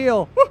let me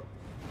heal.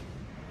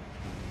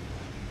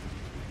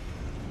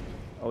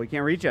 Oh, he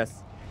can't reach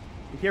us.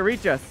 He can't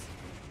reach us.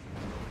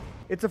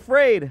 It's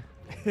afraid.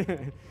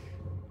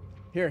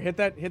 Here, hit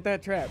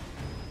that trap.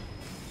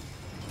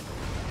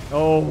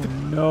 Oh,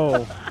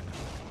 no.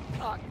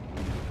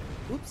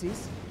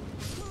 Oopsies.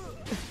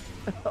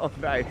 Oh,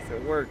 nice.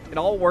 It worked. It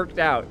all worked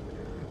out.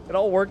 It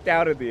all worked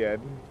out in the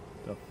end.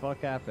 The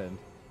fuck happened?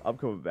 I'm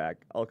coming back.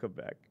 I'll come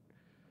back.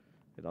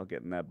 And I'll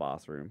get in that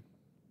boss room.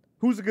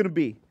 Who's it going to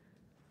be?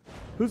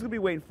 Who's going to be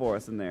waiting for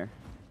us in there?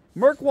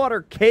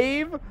 Murkwater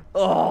Cave?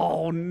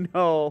 Oh,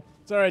 no.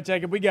 It's all right,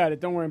 Jacob. We got it.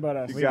 Don't worry about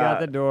us. We got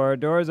the door.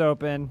 Door's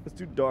open. It's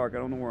too dark. I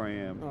don't know where I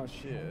am. Oh,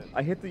 shit.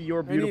 I hit the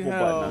You're need Beautiful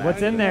help. button.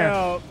 What's I in need there?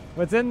 help.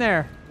 What's in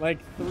there? Like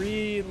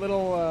 3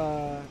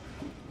 little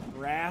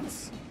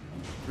rats.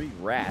 3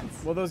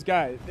 rats. Well, those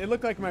guys. They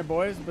look like my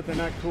boys, but they're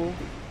not cool.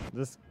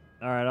 Just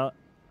all right.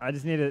 I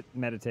just need to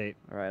meditate.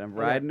 All right, I'm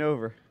riding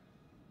over.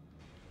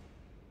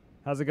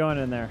 How's it going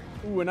in there?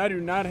 Ooh, and I do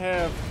not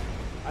have.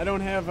 I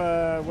don't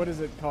have what is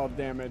it called?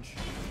 Damage.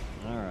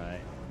 All right.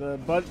 The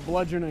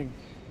bludgeoning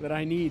that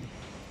I need.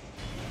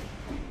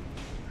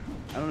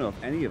 I don't know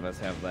if any of us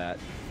have that.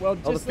 Well,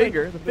 Oh, just the like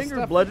finger. The finger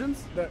stuff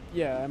bludgeons?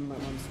 Yeah, I'm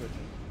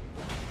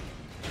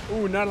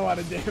switching. Ooh, not a lot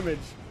of damage.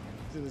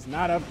 It is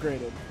not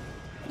upgraded.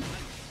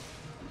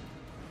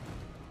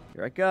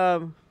 Here I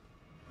come.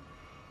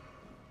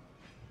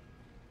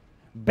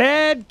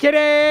 Bed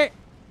kitty.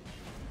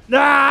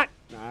 Ah!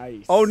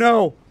 Nice. Oh,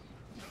 no.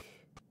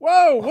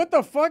 Whoa! What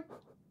the fuck?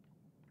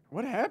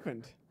 What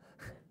happened?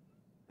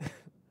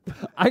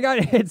 I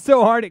got hit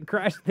so hard it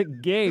crashed the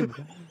game.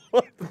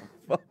 What the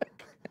fuck?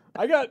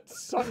 I got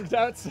sucked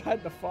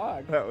outside the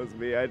fog. That was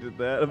me. I did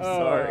that. I'm Oh,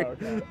 sorry.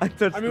 okay. I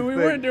touched I mean, the we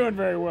thing. weren't doing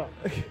very well.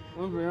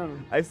 Let's be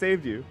honest. I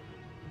saved you.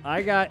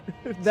 I got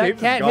that James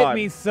is cat hit gone.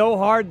 me so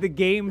hard the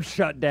game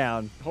shut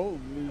down. Holy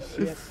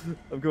shit.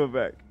 I'm coming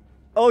back.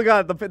 Oh,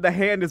 God. The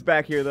hand is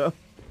back here, though.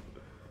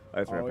 I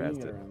just Oh, ran you can past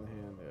get it. around the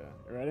hand.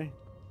 Yeah. You ready?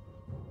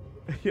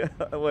 Yeah.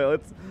 Well,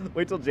 let's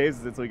wait till James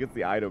is in so he gets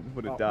the item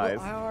when it Oh, dies.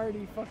 well, I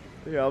already fucking.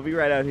 Yeah, I'll be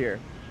right out here.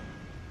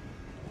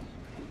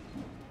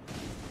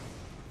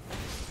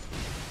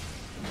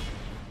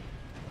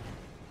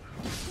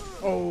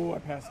 Oh, I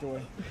passed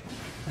away.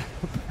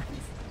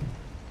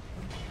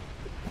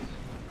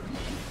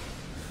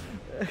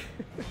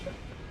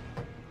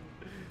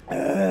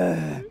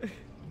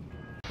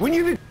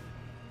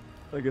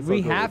 I guess We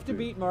I'll go have with to you.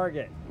 beat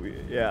Margit.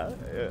 Yeah.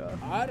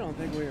 I don't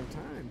think we have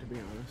time, to be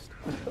honest.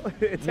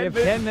 10 have 10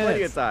 Plenty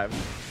minutes. of time.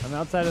 I'm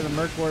outside of the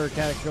Murkwater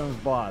Catacombs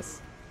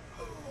boss.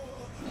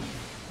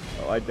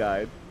 Oh, I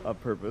died on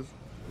purpose.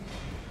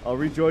 I'll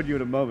rejoin you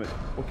in a moment.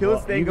 We'll kill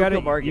this thing. you Go gotta,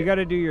 kill Margit. you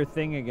gotta do your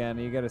thing again.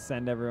 You gotta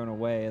send everyone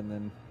away and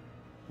then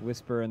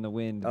whisper in the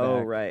wind. Oh,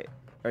 back. right.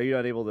 Are you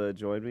not able to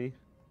join me?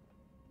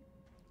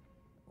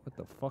 What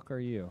the fuck are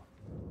you?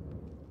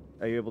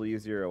 Are you able to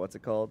use your, what's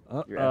it called?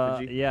 Your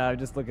effigy? Yeah, I'm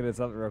just looking at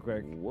something real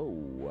quick.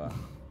 Whoa.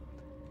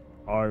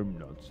 I'm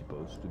not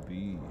supposed to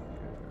be here.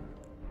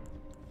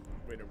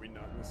 Wait, are we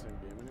not in the same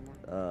game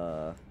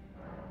anymore?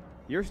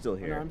 You're still Oh,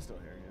 no, here. I'm still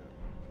here,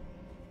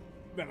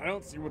 yeah. Then I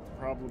don't see what the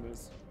problem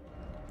is.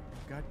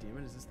 God damn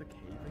it, is this the cave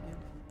again?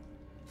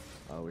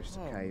 Oh, we're just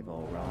Oh, a cave,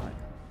 all right.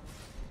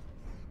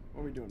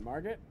 What are we doing,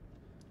 Margit?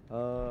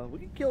 We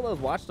can kill those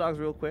watchdogs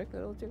real quick.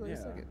 That'll take like a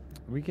Yeah. second.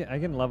 I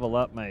can level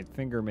up my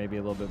finger maybe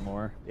a little bit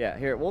more. Yeah,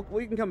 here,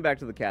 we can come back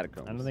to the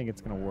catacombs. I don't think it's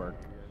gonna work.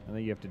 I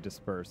think you have to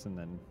disperse and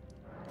then.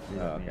 do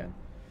that Oh, in the okay. end.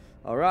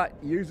 All right,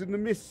 using the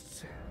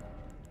mists.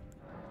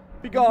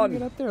 Be You gone.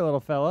 Get up there, little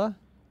fella.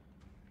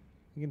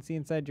 You can see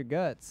inside your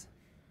guts.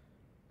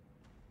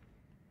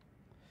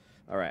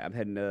 All right, I'm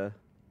heading to.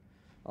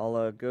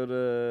 I'll go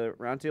to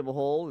Round Table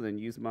Hole and then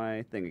use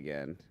my thing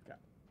again. Okay.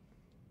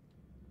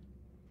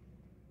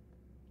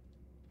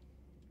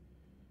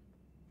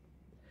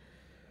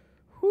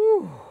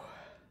 Whew.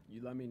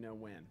 You let me know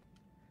when.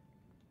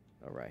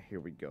 All right, here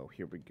we go.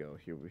 Here we go.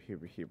 Here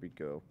we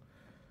go.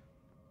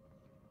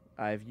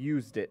 I've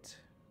used it.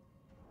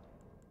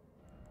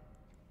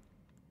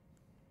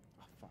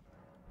 Oh, fuck.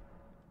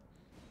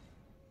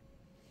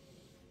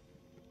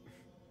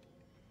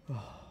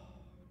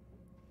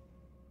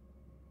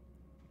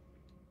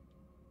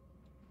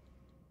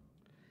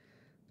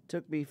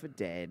 Took me for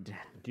dead.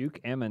 Duke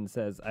Emmon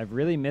says, "I've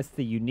really missed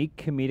the unique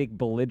comedic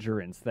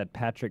belligerence that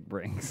Patrick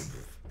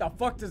brings." The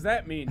fuck does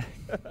that mean?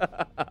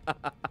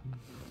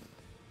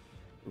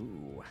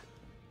 Ooh.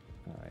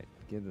 All right,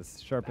 give this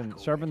sharpen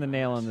the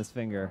nail on this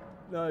finger.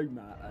 No,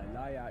 Matt,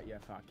 lay out your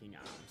fucking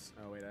arms.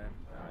 Oh, wait, I have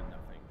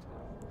nothing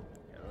to.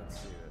 Yeah, let's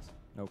see this.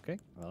 Okay,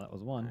 well that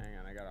was one. Hang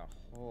on, I got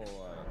a whole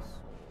lot of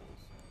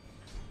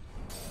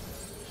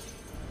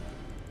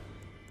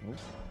souls.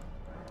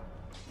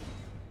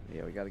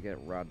 Yeah, we gotta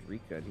get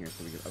Rodrika in here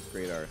so we can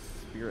upgrade our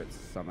spirit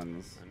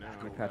summons. I know,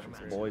 Make Patrick's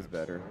upgrade boys my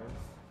better.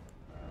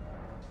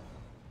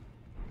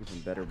 Give them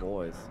better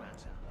boys.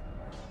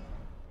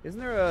 Isn't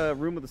there a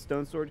room with a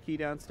stone sword key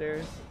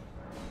downstairs?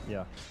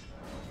 Yeah.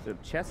 There's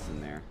chests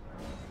in there.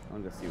 I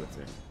wanna go see what's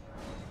in.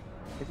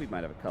 I think we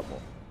might have a couple.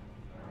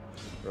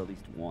 Or at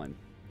least one.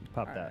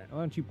 Pop All that. right. Why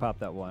don't you pop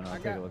that one? I'll I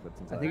take got- a look what's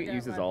I inside. think it got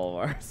uses my- all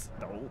of ours.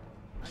 I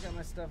got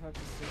my stuff up to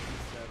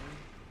 67.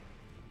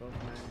 Both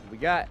my. We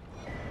got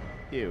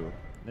you.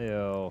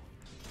 Ew.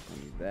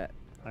 I need that.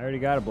 I already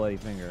got a bloody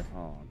finger.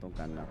 Oh, don't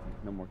got nothing.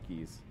 No more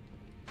keys.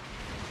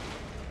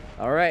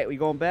 All right, we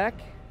going back?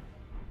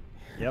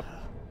 Yep.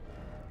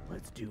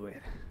 Let's do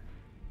it.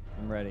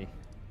 I'm ready.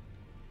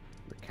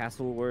 The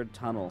Castleward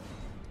Tunnel.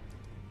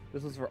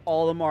 This was for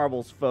all the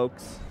marbles,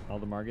 folks. All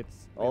the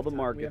markets. All the We have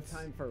markets.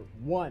 time for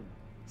one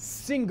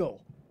single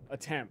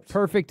attempt.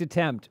 Perfect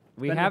attempt.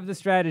 We Been have the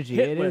strategy.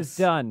 It is hitless.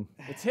 done.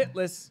 It's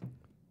hitless.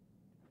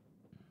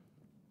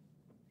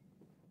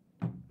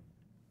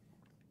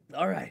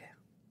 All right.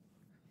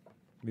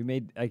 We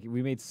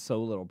made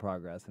so little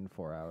progress in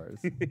 4 hours.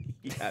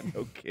 Yeah,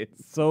 no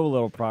kids. So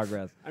little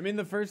progress. I mean,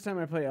 the first time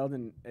I played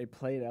Elden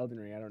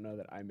Ring, I don't know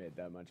that I made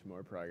that much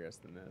more progress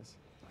than this.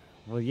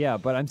 Well, yeah,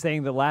 but I'm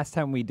saying the last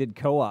time we did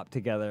co-op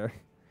together,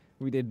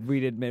 we did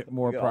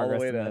more We got all the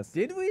progress way than to- this.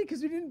 Did we?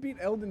 Because we didn't beat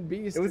Elden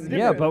Beast. It was and-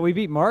 different. Yeah, but we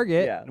beat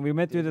Margit. Yeah. And we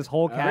went through this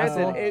whole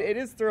castle. Granted, it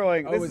is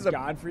throwing. Oh, This was is a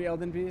Godfrey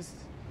Elden Beast?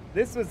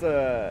 It's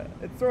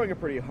throwing a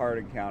pretty hard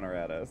encounter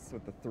at us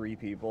with the 3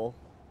 people.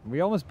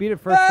 We almost beat it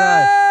first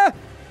try.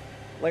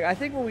 Like, I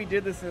think when we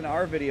did this in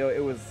our video, it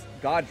was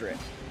Godric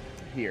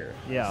here.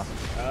 Yeah.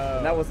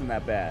 And that wasn't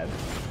that bad.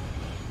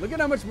 Look at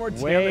how much more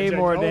damage. Way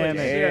more Holy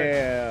damage. shit.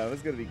 Yeah, it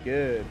was going to be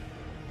good.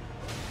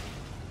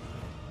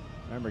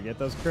 Remember, get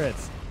those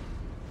crits.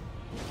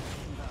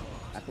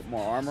 I put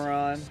more armor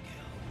on.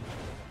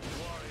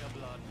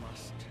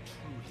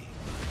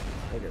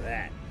 Look at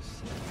that.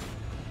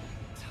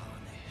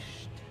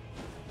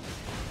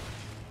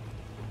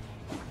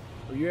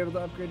 Were you able to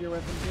upgrade your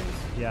weapon, James?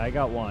 Yeah, I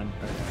got one.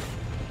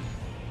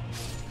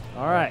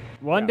 All right,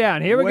 one Yeah.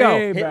 down. Here we Way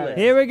go. better.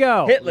 Here we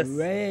go. Hitless.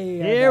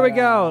 Here we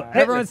go. Hitless.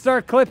 Everyone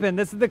start clipping.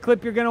 This is the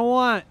clip you're going to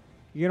want.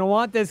 You're going to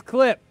want this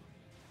clip.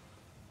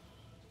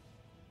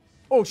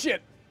 Oh,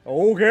 shit.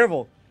 Oh,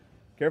 careful.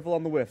 Careful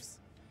on the whiffs.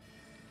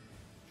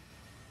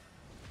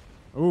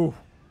 Ooh.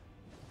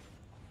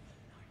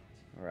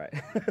 All right.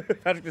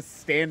 Patrick just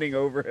standing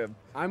over him.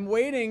 I'm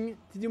waiting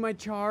to do my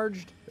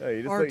charged Oh,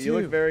 you R2.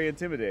 look very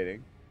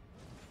intimidating.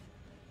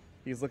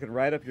 He's looking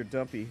right up your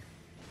dumpy.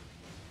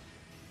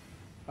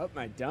 Up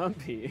my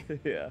dumpy.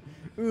 Yeah.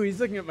 Ooh, he's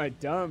looking at my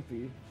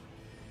dumpy.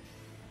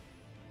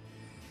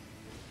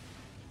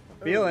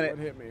 Feeling Ooh, it. What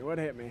hit me? What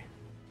hit me?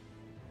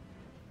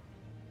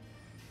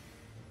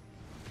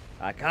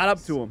 I caught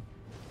up to him.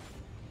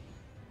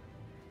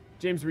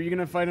 James, were you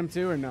gonna fight him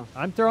too or no?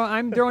 I'm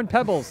throwing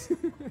pebbles.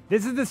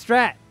 This is the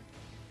strat.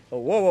 Oh,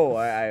 whoa.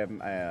 I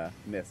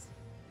missed.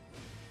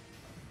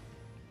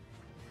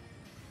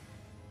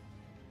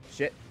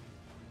 Shit.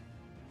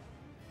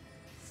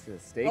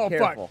 Stay Oh, fuck.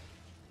 careful.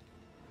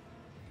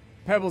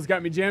 Pebbles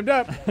got me jammed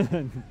up.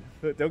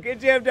 Don't get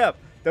jammed up.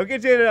 Don't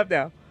get jammed up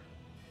now.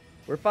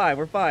 We're fine.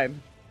 We're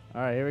fine.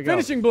 All right, here we go.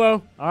 Finishing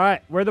blow. All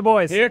right, we're the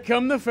boys. Here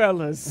come the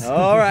fellas.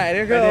 All right,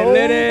 here goes. All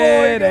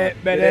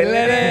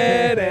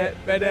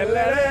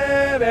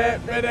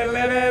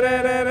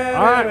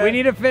right, we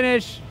need to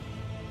finish.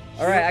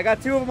 All right, I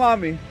got 2 of them on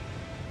me.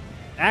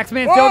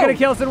 Axeman's still Whoa! going to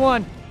kill us in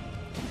one.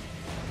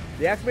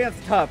 The Axeman's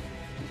tough.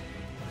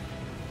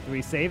 Do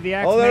we save the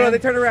Oh, Axeman? no, they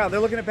turned around. They're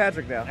looking at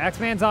Patrick now.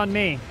 Axeman's on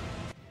me.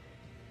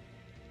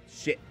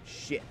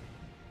 Shit.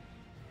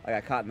 I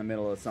got caught in the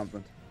middle of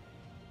something.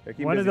 They're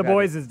keeping One of busy, the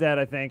boys Patrick. is dead,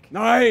 I think.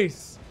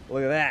 Nice.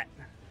 Look at that.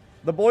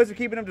 The boys are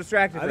keeping him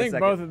distracted I for a think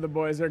second. both of the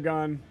boys are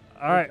gone.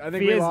 All right, I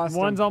think we lost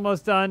one's him.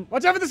 almost done.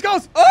 Watch out for the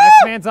skulls.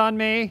 Axeman's on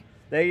me.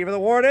 Thank you for the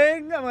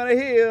warning. I'm going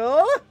to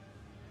heal.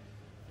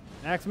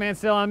 Axeman's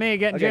still on me,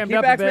 getting Okay, jammed keep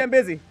up a Axeman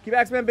bit. busy. Keep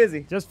Axeman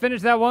busy. Just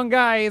finished that one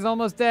guy. He's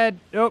almost dead.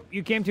 Oh,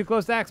 you came too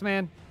close to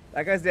Axeman.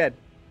 That guy's dead.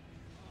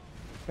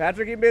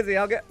 Patrick, keep busy.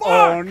 I'll get...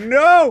 Oh,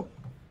 no!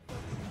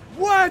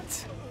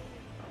 What?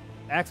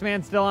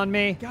 Axeman's still on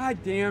me. God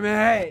damn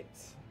it.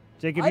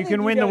 Jacob, I you think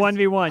can win the guys-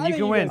 1v1. I You think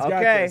can win. guys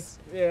got Okay. this.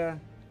 Yeah.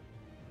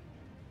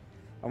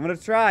 I'm going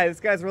to try. This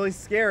guy's really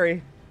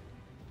scary.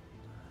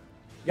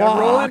 Got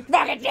rolling.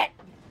 Fucking shit!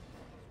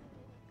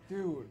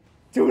 Dude.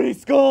 Too many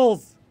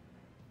skulls!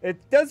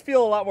 It does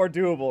feel a lot more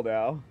doable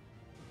now.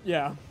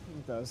 Yeah,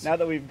 it does. Now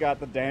that we've got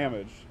the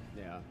damage.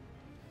 Yeah.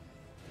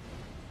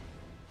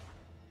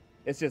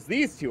 It's just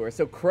these 2 are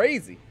so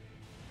crazy.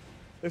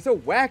 They're so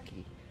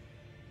wacky.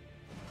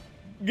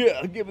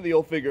 Yeah, give me the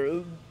old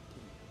finger.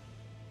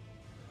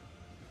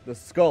 The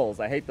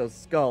skulls. I hate those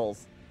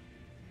skulls.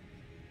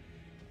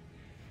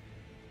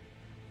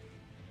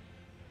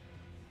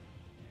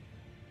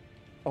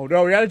 Oh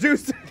no, we got a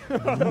juice!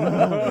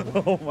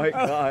 Oh my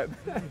god.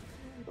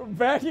 We're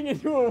backing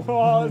into a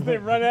wall as they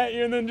run at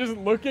you and then just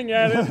looking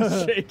at it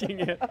and shaking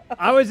it.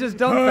 I was just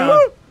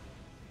dumbfounded.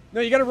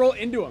 No, you gotta roll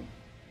into them.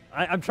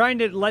 I'm trying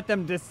to let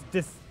them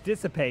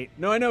dissipate.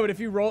 No, I know, but if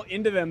you roll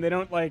into them, they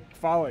don't, like,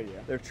 follow you.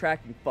 Their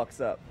tracking fucks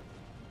up.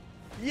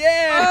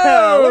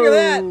 Yeah! Look at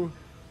that! Oh!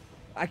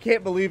 I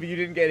can't believe you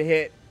didn't get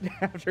hit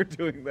after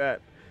doing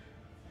that.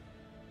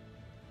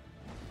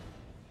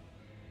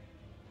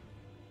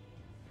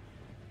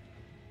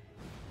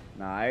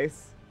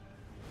 Nice.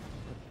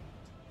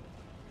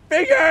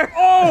 Finger!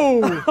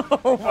 Oh!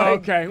 Oh my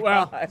Okay,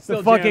 well, God. The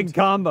still fucking jammed.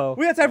 combo.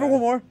 We got time for one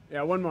more.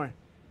 Yeah, one more.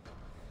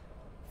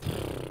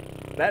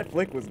 That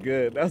flick was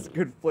good. That was a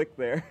good flick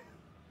there.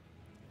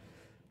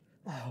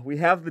 We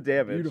have the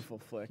damage. Beautiful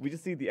flick. We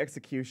just need the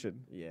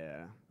execution.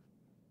 Yeah.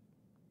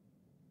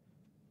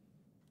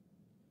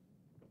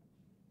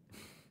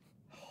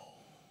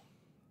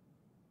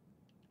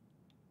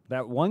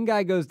 That one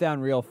guy goes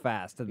down real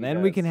fast, and He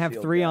then we does. can have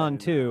Shield 3 guy, on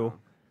 2, no.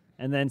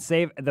 and then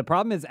save. The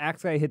problem is,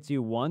 axe guy hits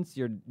you once,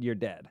 you're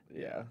dead.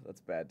 Yeah, that's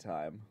bad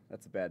time.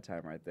 That's a bad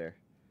time right there.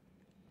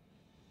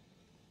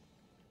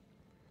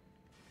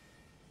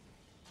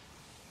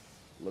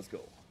 Let's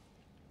go.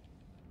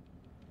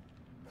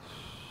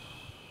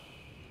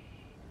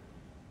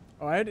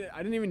 Oh, I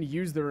didn't even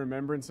use the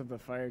remembrance of the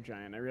fire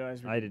giant. I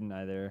realized I didn't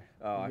either.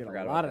 Oh, I get forgot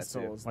a about lot of that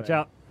too. souls. Watch there.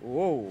 out!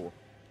 Whoa.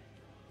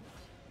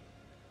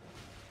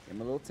 Give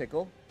him a little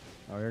tickle.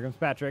 Oh, here comes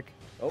Patrick.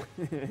 Oh,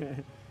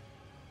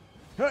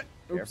 Oops.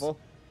 careful.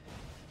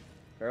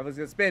 Careful, he's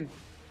gonna spin.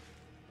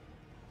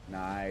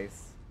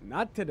 Nice.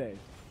 Not today.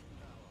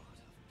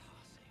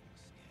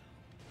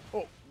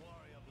 Oh,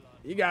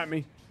 he got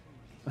me.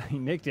 He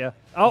nicked you.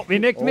 Oh, he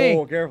nicked me.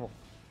 Oh, careful.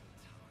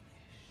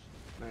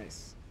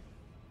 Nice.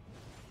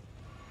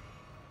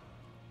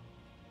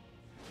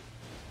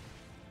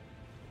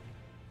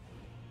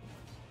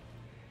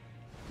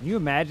 Can you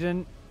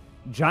imagine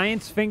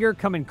Giant's finger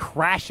coming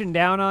crashing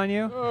down on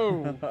you?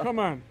 Oh, come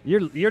on.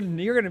 You're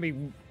gonna be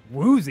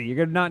woozy. You're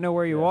gonna not know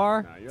where you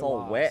are. No, you're It's all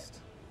lost. wet.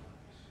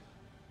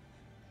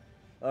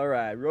 All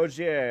right,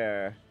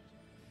 Roger.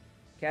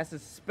 Cast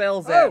his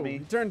spells Oh, at me.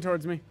 turn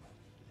towards me.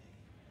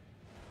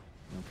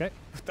 Okay.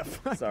 What the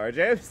fuck? Sorry,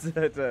 James.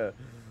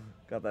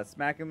 Got that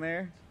smack in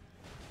there.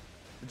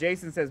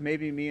 Jason says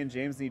maybe me and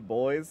James need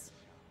boys.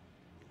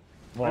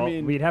 Well,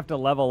 mean- we'd have to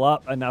level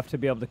up enough to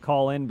be able to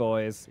call in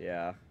boys.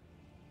 Yeah.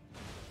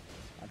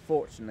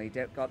 Unfortunately,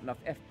 don't got enough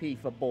FP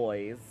for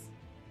boys.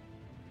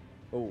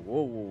 Oh,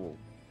 whoa, whoa,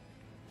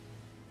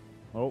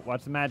 whoa. Oh,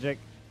 watch the magic.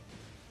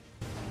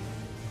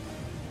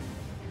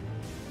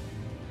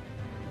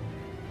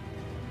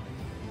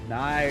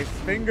 Nice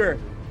finger.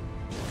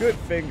 Good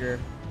finger.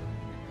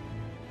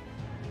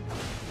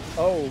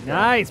 Oh, God.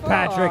 Nice,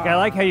 Patrick. I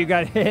like how you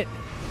got hit.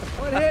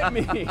 What hit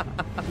me?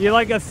 You're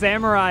like a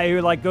samurai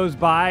who like goes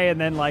by and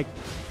then like,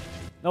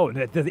 oh,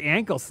 the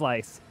ankle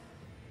slice.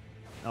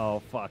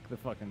 Oh fuck, the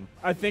fucking.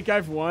 I think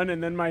I've won,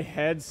 and then my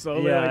head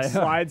slowly Yeah, like yeah.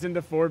 slides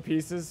into 4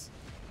 pieces.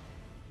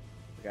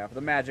 Look out for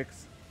the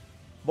magics.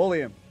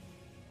 Bully him.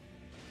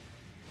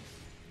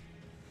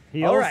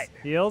 Heals. All right.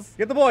 Heals.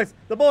 Get the boys.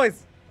 The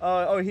boys.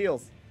 Oh,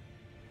 heals.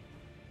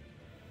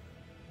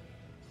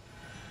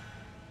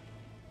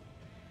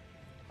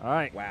 All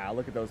right. Wow,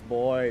 look at those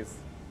boys.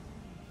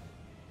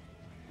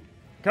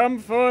 Come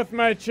forth,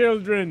 my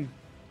children.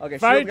 Okay,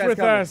 Fight shield guy's with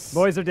coming. us.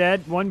 Boys are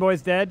dead. One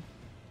boy's dead.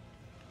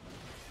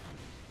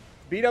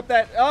 Beat up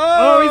that.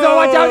 Oh, he's on.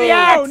 Watch out, the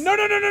axe! Oh, no,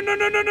 no, no, no, no,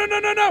 no, no, no, no,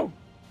 no, no.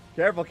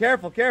 Careful,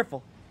 careful,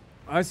 careful.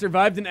 I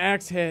survived an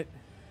axe hit.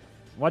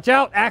 Watch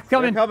out, axe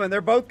coming. They're coming.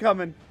 They're both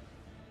coming.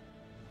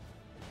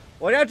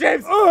 Watch out,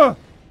 James. Ugh.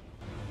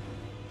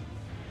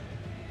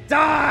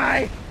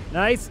 Die.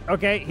 Nice.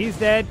 Okay, he's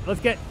dead.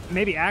 Let's get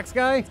maybe axe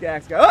guy. The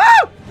axe guy.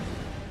 Oh!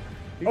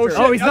 Oh, shit.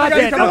 Oh, he's Other not guy's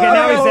dead. coming. Okay,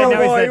 now he's dead. Now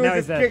he's boy, dead. he was Now he's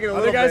just dead. kicking a Other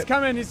little guy's bit.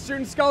 coming. He's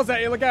shooting skulls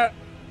at you. Look out.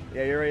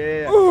 Yeah, you're right.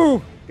 Yeah, yeah.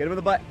 Ooh. Get him in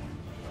the butt.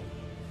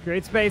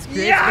 Create space.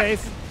 Create Yeah!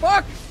 space.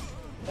 Fuck.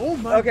 Oh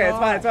my Okay, god. it's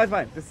fine. It's fine. It's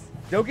fine.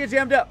 Just don't get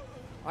jammed up.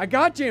 I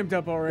got jammed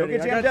up already.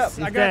 Don't get jammed I got, up. I He's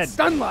got dead.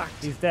 stun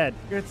locked. He's dead.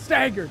 I got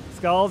staggered.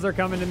 Skulls are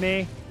coming to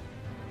me.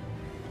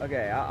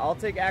 Okay, I'll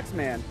take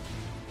Axeman.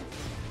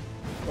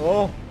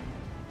 Oh.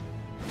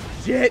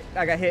 Shit.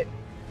 I got hit.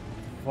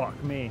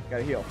 Fuck me.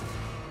 Gotta heal.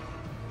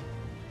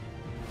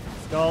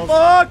 Skulls.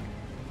 Fuck!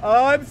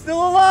 Oh, I'm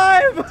still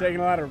alive! Taking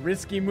a lot of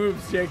risky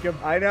moves, Jacob.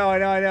 I know.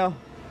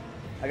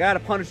 I gotta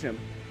punish him.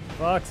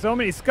 Fuck, so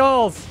many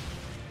skulls.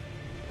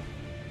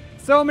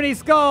 So many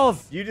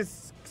skulls. You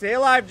just stay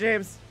alive,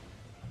 James.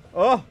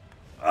 Oh.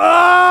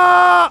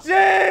 Ah!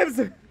 James!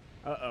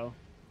 Uh-oh.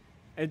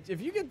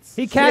 If you get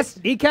He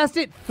cast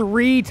it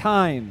 3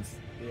 times.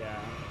 Yeah.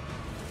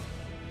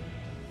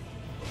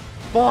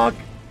 Fuck!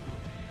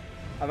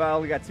 I've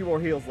only got 2 more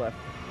heals left.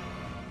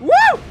 Woo!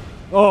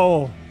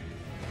 Oh.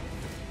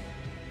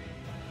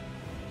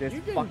 This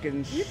You can,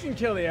 fucking you can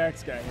kill the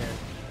axe guy here.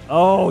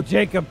 Oh,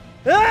 Jacob.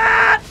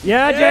 Ah!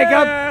 Yeah, Yeah.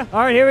 Jacob.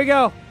 All right, here we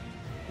go.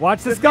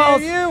 Watch the This skulls.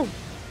 me and you!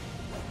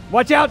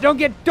 Watch out. Don't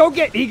get.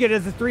 He get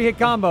as a 3-hit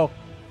combo.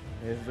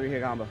 Here's a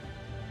 3-hit combo.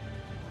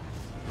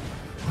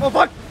 Oh,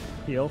 fuck!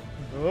 Heal.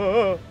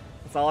 Oh,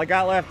 that's all I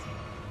got left.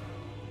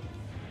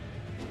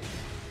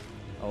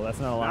 Oh, that's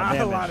not a lot of Not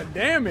damage. a lot of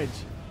damage.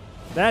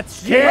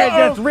 That's Yeah.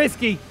 That's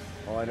risky.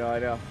 Oh, I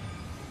know.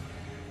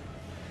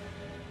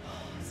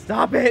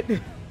 Stop it!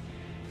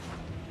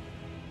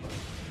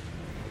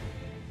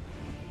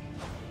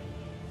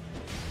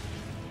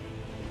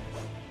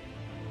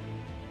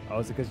 Oh,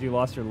 is it because you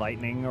lost your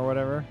lightning or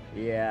whatever?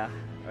 Yeah.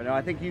 Oh, no,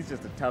 I think he's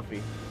just a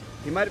toughie.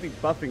 He might be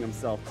buffing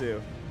himself,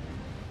 too.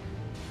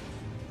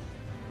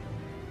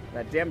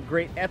 That damn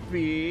great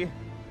FP.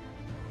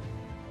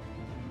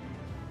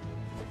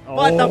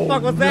 What the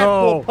fuck was that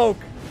no. cool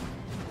poke?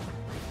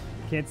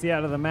 Can't see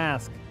out of the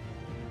mask.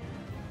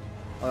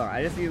 Hold on,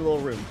 I just need a little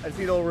room. I just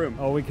need a little room.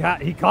 Oh, he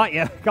caught you. Caught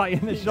you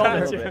in the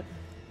shoulder. Gotcha.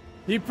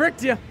 He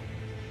pricked you.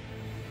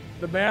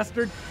 The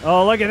bastard.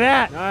 Oh, look at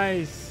that.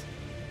 Nice.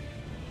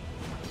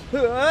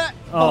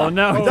 Oh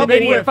no, it's an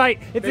big idiot whiff. fight.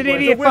 It's an Big whiff.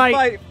 idiot Whip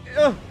fight.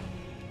 Ugh.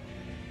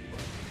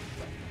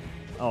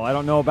 Oh, I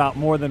don't know about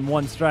more than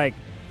one strike.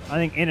 I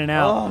think in and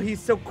out. Oh,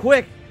 he's so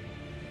quick.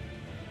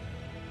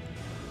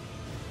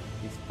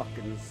 These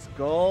fucking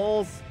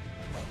skulls.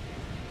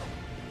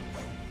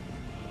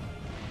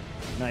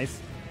 Nice.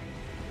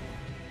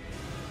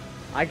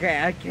 I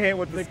can't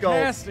with the The skulls.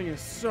 casting is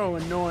so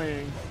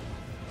annoying.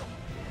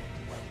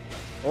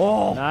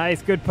 Oh,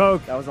 Nice, good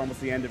poke. that was almost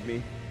the end of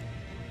me.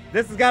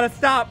 This has got to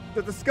stop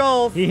with the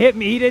skulls. He hit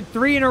me. He did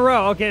 3 in a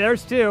row. Okay,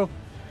 there's 2.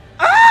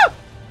 Ah!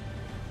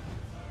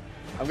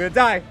 I'm gonna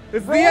die.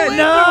 This is the end.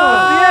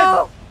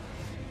 No!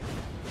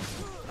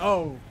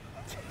 Oh.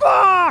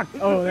 Fuck!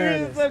 Oh, there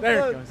it We're is. so There it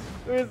close. goes.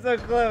 We're so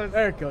close.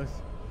 There it goes.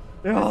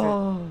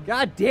 Oh.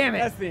 God damn it.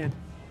 That's the end.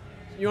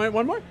 You want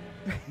one more?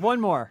 One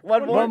more.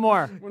 One more. One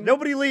more.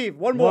 Nobody leave.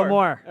 One more. One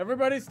more.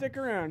 Everybody stick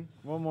around.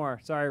 One more.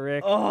 Sorry,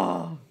 Rick.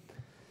 Oh.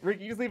 Rick,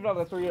 you just leave it on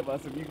the 3 of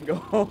us and you can go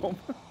home.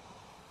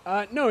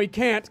 No, he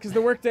can't because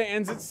the workday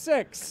ends at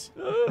 6.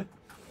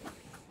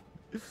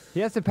 He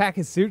has to pack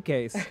his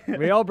suitcase.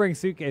 We all bring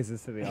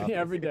suitcases to the office.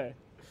 Every day.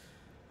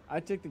 I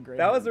take the grade.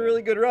 That was a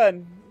really good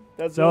run.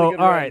 That's a So, really good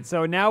all run. right.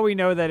 So now we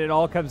know that it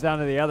all comes down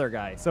to the other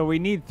guy. So we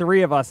need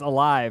 3 of us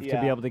alive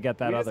to be able to get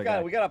that other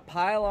guy. We gotta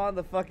pile on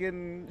the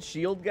fucking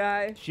shield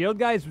guy. Shield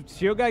guy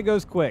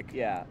goes quick.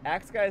 Yeah,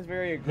 axe guy is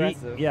very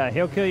aggressive. Yeah,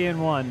 he'll kill you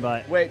in 1,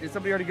 but Wait, did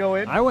somebody already go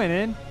in? I went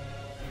in.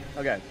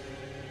 Okay.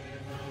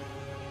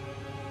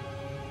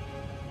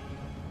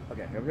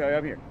 Okay,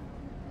 I'm here.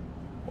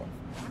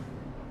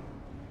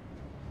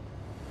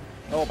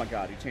 Oh my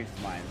god, he changed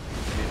his mind.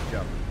 He made a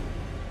jump.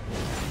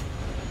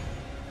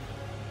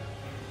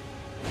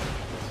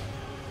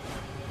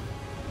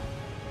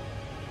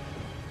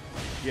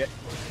 Shit.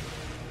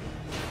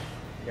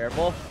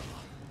 Careful.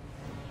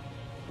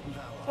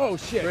 Oh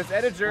shit. Chris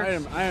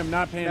Edinger. I am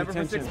not paying Never for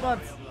attention. 6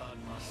 months.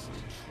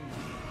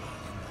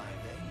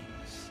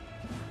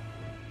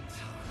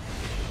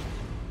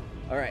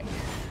 All right.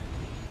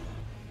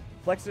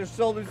 Flex their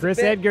shoulders. Chris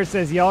a bit. Edgar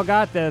says, y'all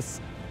got this.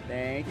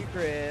 Thank you,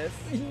 Chris.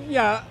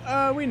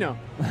 Yeah, we know.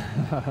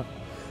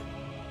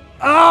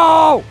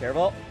 Oh!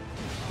 Careful.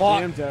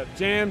 Fuck.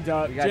 Jammed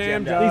up, We got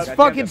jammed jammed up. up. These Got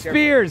fucking jammed up, careful.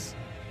 spears.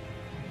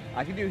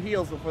 I can do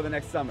heals before the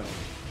next summon.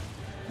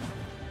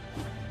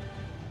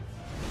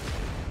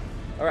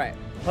 All right.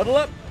 Huddle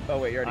up. Oh,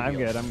 wait, you already I'm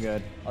healed. good. I'm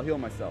good. I'll heal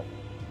myself.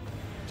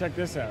 Check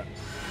this out.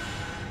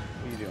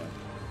 What are you doing?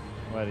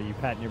 What, are you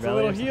patting your It's a belly?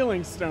 little or something?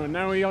 healing stone.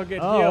 Now we all get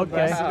Oh, healed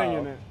by okay. sitting Wow.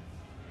 in it.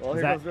 Well,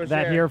 Is here goes that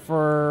Rocher. here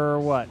for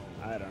what?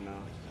 I don't know.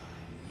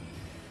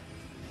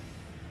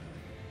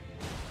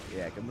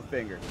 Yeah, give him the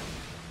finger.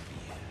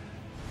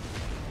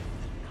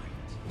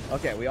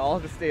 Okay, we all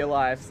have to stay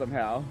alive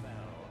somehow.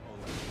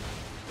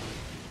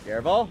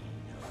 Careful.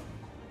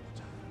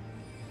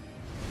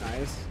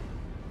 Nice.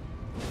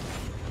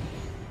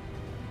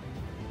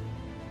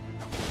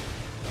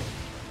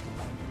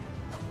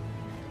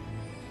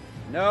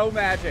 No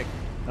magic.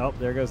 Oh,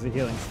 there goes the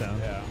healing stone.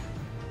 Yeah.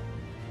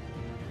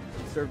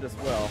 Served us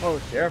well. Oh,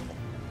 shit. Careful.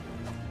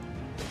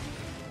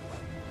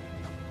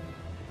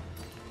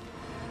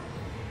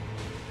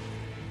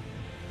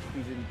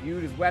 He's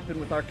imbued his weapon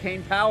with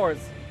arcane powers.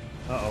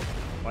 Uh-oh.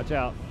 Watch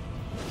out.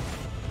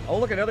 Oh,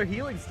 look, another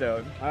healing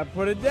stone. I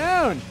put it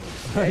down.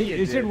 Yeah, you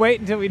you should did. wait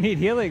until we need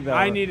healing, though.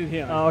 I needed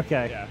healing. Oh,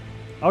 okay. Yeah.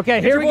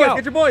 Okay, Get here your we boys, go.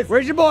 get your boys.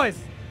 Where's your boys?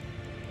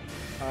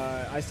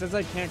 I says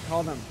I can't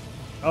call them.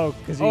 Oh,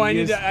 because I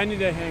need to hang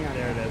on.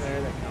 There it is.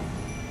 There they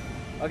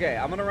come. Okay,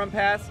 I'm gonna run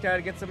past, try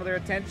to get some of their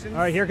attention.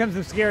 All right, here comes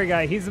the scary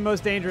guy. He's the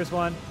most dangerous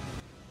one.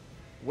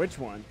 Which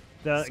one?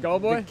 The Skull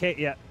boy?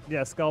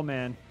 Yeah, Skull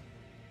Man.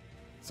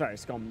 Sorry,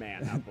 Skull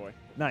Man, not boy.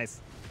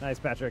 Nice. Nice,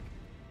 Patrick.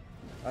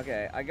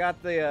 Okay, I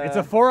got the. It's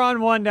a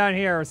 4-on-1 down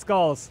here,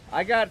 skulls.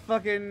 I got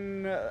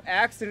fucking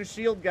axe and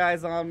shield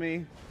guys on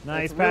me.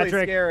 Nice, That's really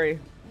Patrick. scary.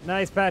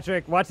 Nice,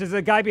 Patrick. Watch, there's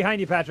a guy behind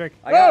you, Patrick.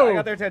 I got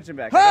Oh! their attention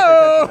back. I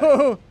got their attention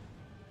back. Oh!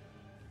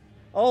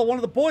 Oh, one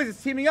of the boys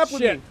is teaming up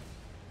with Shit. me.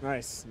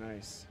 Nice,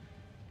 nice.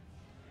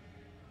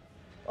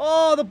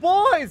 Oh, the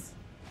boys!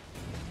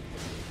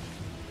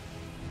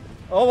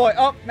 Oh boy,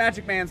 oh,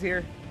 Magic Man's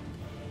here.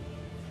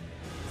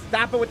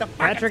 Stop it with the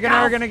fucking Patrick and I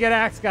are skulls. gonna get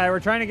Axe Guy. We're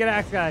trying to get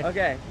Axe Guy.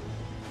 Okay.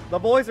 The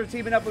boys are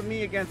teaming up with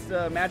me against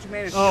Magic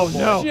Man and Oh, Shield Boy.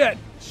 no. Shit!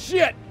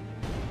 Shit!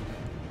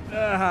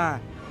 Uh-huh.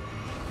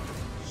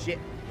 Shit.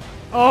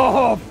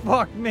 Oh,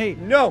 fuck me.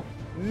 No!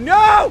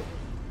 No!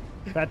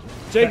 Patrick.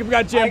 Jacob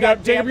got jammed got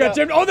up. Jacob jammed got up.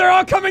 jammed. Oh, they're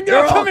all coming. They're,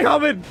 They're all all coming.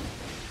 coming!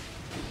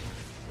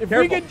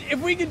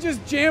 If we could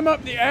just jam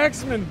up the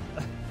Axemen.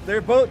 They're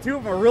both, 2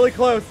 of them are really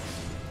close.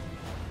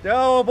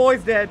 No,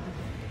 boy's dead.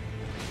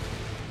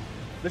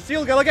 The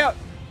shield guy, look out!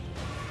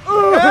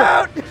 Look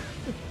out!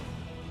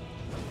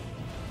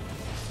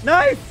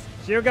 Nice!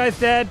 Shield Guy's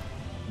dead.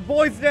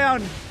 Boy's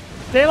down.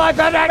 Stay alive,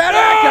 Patrick.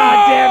 Patrick!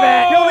 God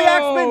damn it. Kill the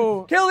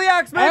Oh! Axeman! Kill the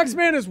Axeman!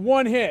 Axeman is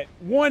one hit.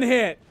 One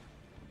hit.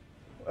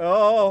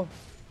 Oh,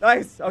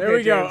 nice. Okay, There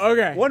we go, James.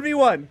 okay.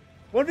 1v1.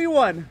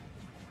 1v1.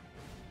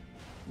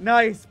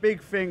 Nice,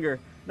 big finger.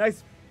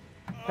 Nice.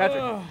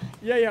 Patrick.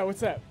 Yeah, what's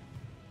that?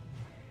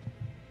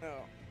 Oh.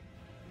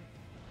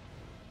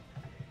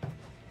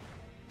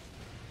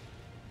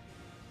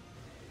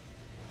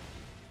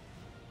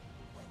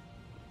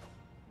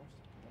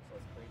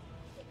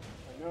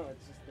 I know,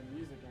 it's just the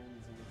music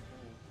ends and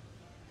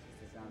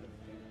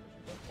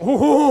it's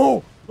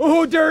Oh,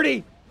 oh,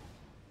 dirty.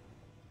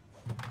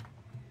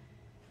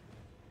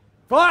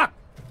 Fuck.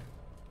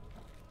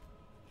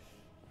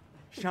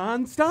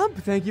 Sean Stump,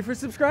 thank you for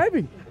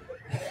subscribing.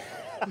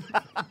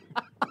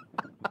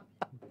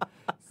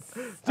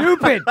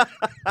 Stupid.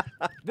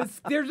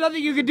 There's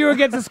nothing you can do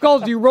against the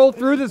skulls. You roll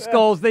through the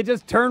skulls, they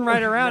just turn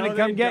right around and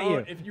come get you.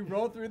 If you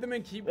roll through them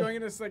and keep going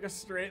in this like a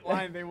straight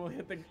line, they will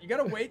hit the. You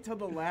gotta wait till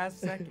the last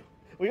second.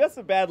 We got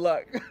some bad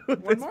luck with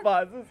One this more?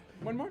 pauses.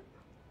 One more.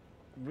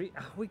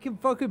 We can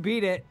fucking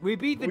beat it. We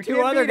beat the We two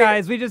can't other beat it.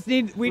 guys. We just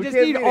need can't need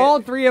beat all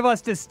it. three of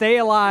us to stay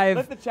alive.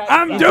 Let the chat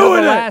I'm decide. doing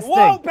the it! last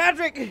Whoa, thing.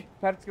 Patrick!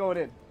 Patrick's going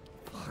in.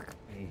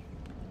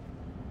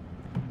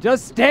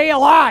 Just stay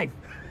alive.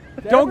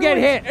 Don't get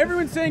hit.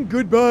 Everyone's saying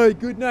goodbye,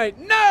 good night.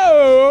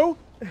 No,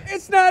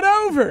 it's not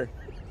over.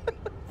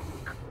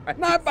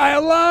 Not by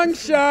a long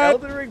shot.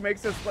 Elden Ring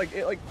makes us like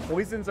it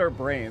poisons our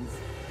brains.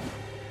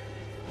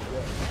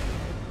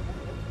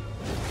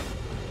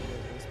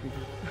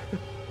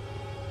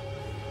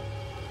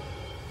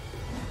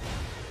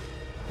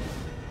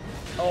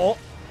 Oh,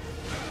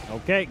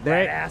 Okay, that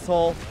great.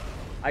 asshole!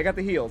 I got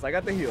the heals. I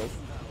got the heals.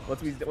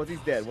 Once he's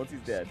dead. Once he's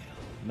dead.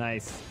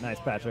 Nice,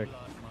 Patrick.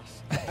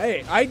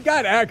 Hey, I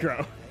got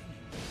aggro.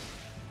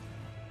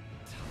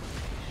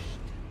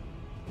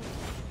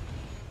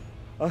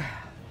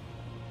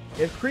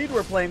 If Creed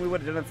were playing, we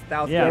would have done it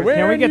 1,000 Yeah, times. where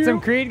can we are get some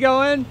you? Creed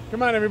going?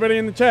 Come on, everybody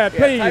in the chat. Yeah,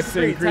 Please type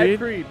sing Creed. Creed. Type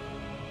Creed.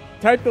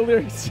 Type the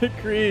lyrics to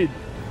Creed.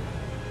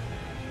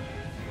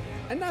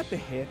 And not the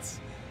hits.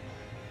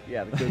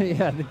 Yeah, the good.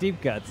 Yeah, the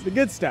deep cuts. The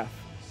good stuff.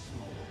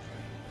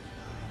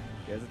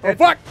 Oh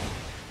fuck!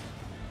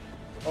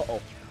 Uh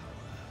oh.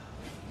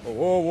 Oh,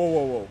 whoa, whoa,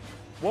 whoa, whoa.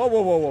 Whoa,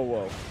 whoa, whoa, whoa,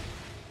 whoa.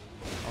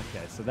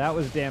 Okay, so that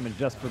was damage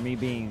just for me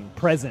being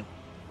present.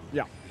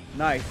 Yeah.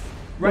 Nice.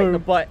 Right in the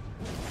Boom. butt.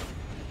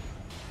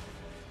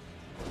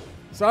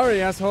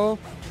 Sorry, asshole.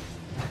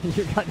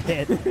 You got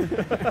hit.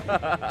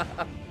 Are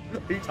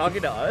you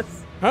talking to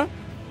us? Huh?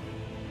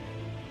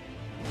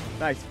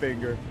 Nice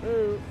finger.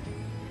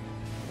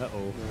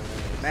 Uh-oh.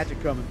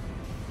 Magic coming.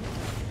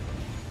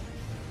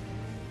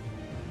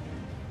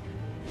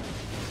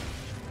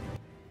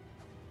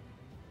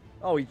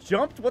 Oh, he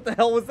jumped? What the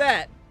hell was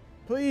that?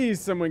 Please,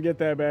 someone get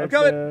that back. I'm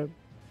coming.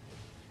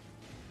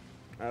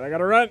 Alright, I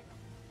gotta run.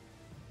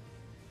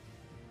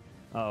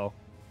 Uh-oh.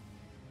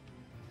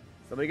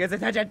 Somebody gets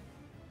attention.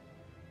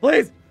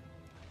 Please.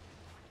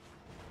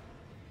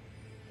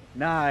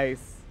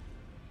 Nice.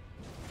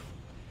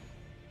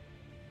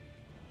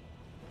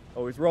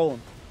 Oh, he's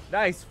rolling.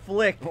 Nice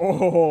flick.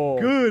 Oh.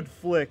 Good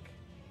flick.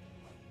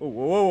 Oh,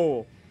 whoa, whoa,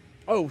 whoa.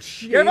 Oh,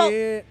 shit.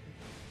 Careful.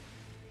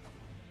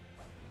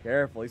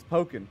 Careful, he's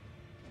poking.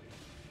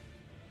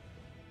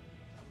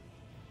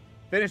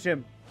 Finish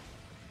him.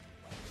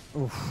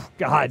 Oof,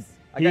 God.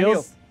 I got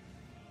heals.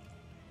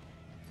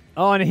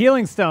 Oh, and a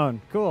healing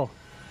stone. Cool.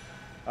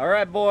 All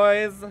right,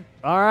 boys.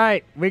 All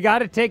right, we got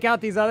to take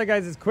out these other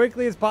guys as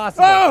quickly as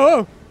possible.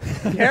 Oh!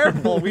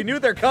 Careful, we knew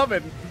they're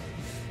coming.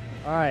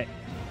 All right.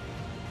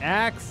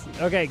 Axe.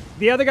 Okay,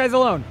 the other guy's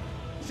alone.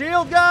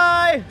 Shield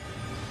guy.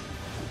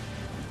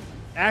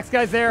 Axe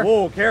guy's there.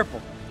 Whoa,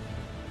 careful.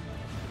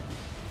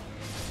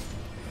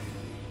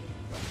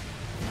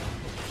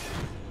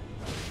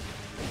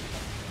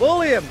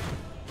 Bully him.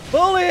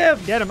 Bully him.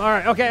 Get him. All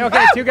right. Okay. Okay.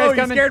 Ah! Two guys Oh, you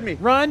coming. scared me.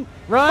 Run.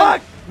 Run.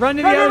 Fuck. Run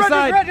to Run, the run, other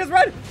run, side. Just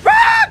run.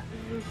 Fuck!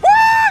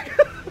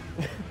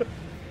 Fuck!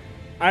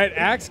 Alright,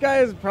 Axe Guy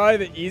is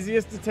probably the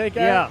easiest to take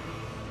Yeah. out.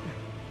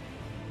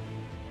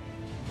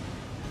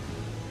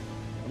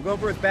 I'm going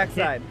for his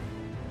backside.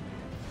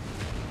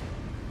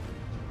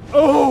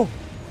 Oh!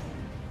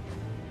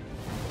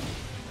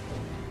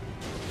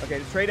 Okay,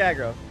 just trade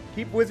aggro.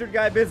 Keep wizard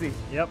guy busy.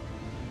 Yep.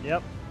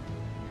 Yep.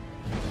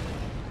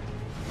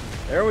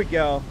 There we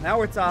go. Now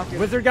we're talking.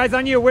 Wizard guy's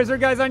on you. Wizard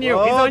guy's on you.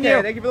 Oh, He's on okay,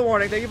 you. thank you for the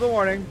warning. Thank you for the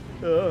warning.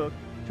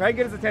 Try and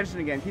get his attention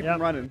again. Keep Yep.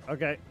 him running.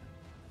 Okay.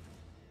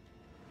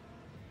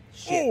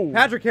 Shit.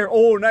 Patrick here.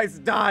 Oh, nice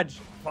dodge.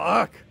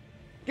 Fuck.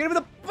 Get him in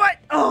the butt.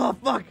 Oh,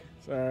 fuck.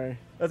 Sorry.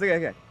 That's okay.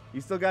 Okay.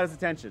 You still got his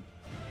attention.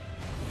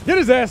 Get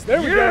his ass. There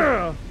we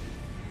go.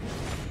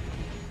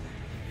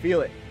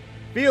 Feel it.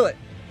 Feel it.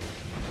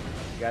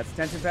 You got his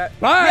attention, Pat?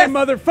 Bye, Yes!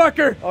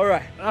 motherfucker. All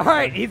right. All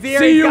right. He's here.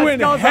 See He's you got in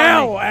skulls on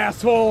hell, me.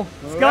 asshole.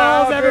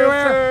 Skulls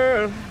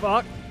everywhere.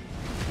 Fuck.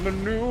 The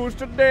news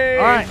today.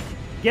 All right.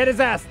 Get his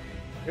ass.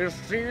 It's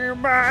seen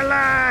my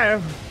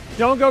life.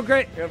 Don't go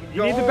great. If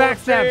You need the you're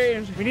backstabs.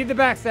 changed. We need the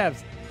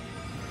backstabs.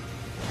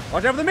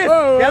 Watch out for the miss.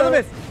 Whoa, Get out of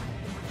whoa.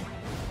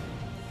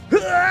 the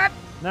miss.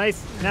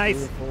 Nice.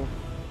 Nice.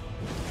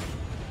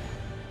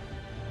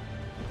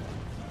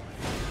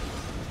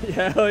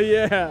 Hell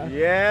yeah.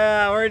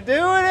 Yeah, we're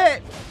doing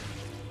it!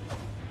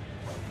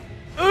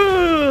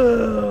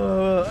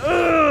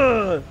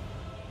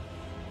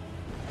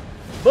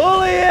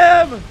 Bully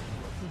him!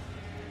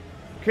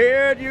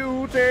 Can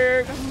you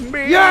take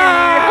me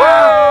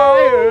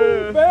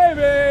higher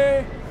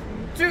Baby!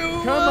 to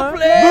Come a on.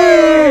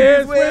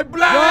 place where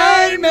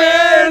blind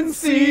men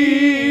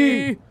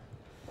see?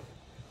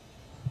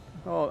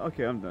 Oh,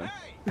 okay, I'm done.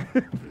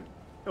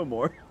 No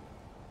more.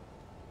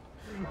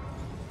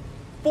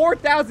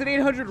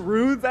 4,800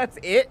 runes, that's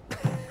it?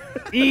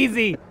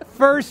 Easy.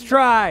 First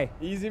try.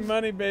 Easy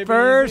money, baby.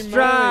 First easy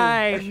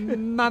try. money.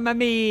 Mamma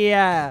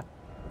mia.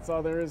 That's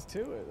all there is to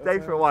it. That's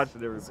Thanks how- for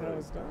watching, That's how everybody.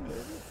 it's done,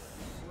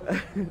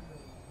 baby.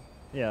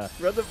 Yeah.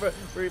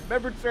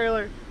 Remember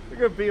trailer?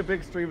 There's gonna be a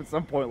big stream at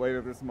some point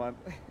later this month.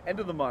 End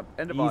of the month,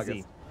 end of Easy.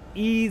 August.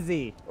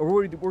 Easy. Or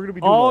we're gonna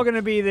be doing All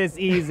gonna be this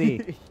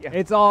easy. Yeah.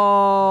 It's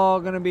all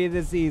gonna be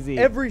this easy.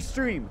 every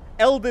stream.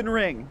 Elden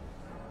Ring.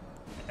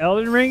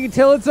 Elden Ring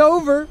until it's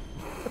over.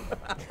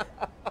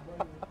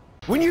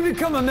 When you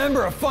become a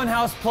member of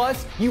Funhouse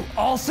Plus, you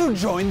also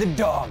join the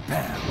Dog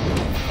Pound.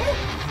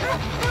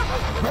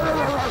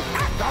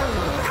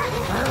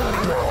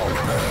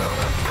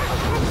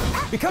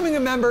 Becoming a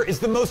member is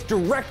the most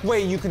direct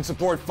way you can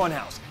support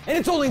Funhouse, and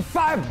it's only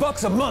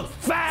 $5 a month.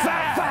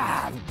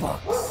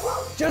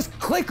 $5. Just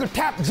click or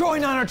tap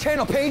join on our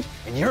channel page,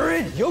 and you're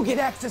in. You'll get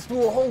access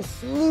to a whole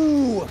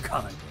slew of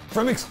content.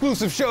 From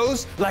exclusive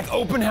shows like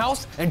Open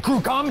House and crew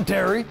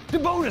commentary to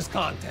bonus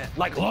content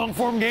like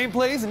long-form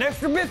gameplays and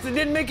extra bits that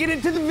didn't make it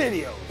into the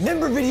video.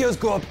 Member videos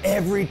go up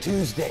every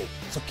Tuesday,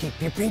 so keep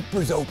your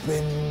peepers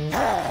open.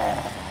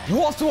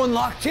 You also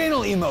unlock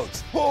channel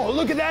emotes. Oh,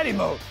 look at that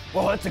emote.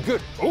 Well, that's a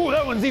good. Oh,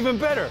 that one's even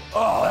better.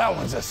 Oh, that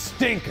one's a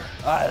stinker.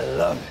 I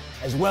love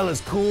it. As well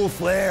as cool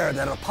flair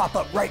that'll pop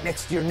up right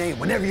next to your name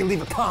whenever you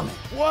leave a comment.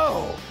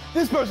 Whoa,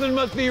 this person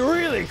must be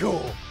really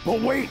cool.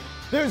 But wait,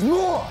 there's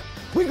more.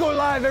 We go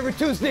live every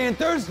Tuesday and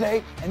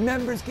Thursday, and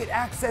members get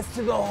access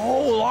to the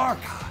whole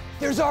archive.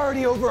 There's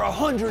already over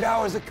 100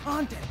 hours of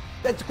content.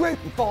 That's great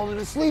for falling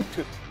asleep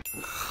to.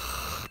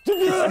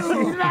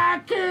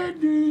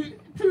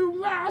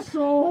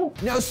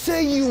 Now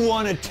say you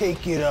want to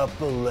take it up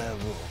a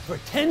level. For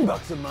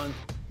 $10 a month,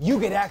 you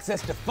get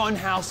access to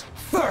Funhouse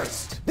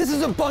First. This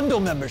is a bundle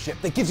membership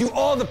that gives you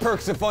all the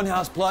perks of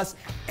Funhouse Plus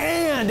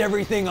and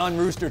everything on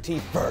Rooster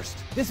Teeth First.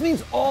 This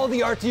means all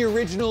the RT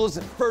originals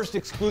and First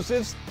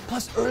exclusives,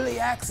 plus early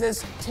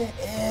access to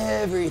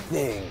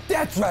everything.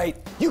 That's right,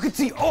 you can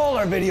see all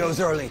our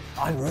videos early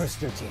on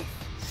Rooster Teeth.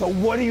 So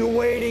what are you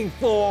waiting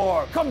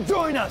for? Come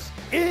join us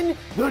in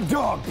the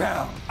Dog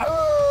Pound.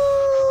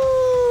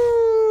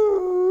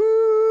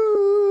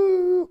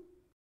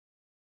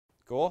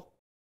 Cool?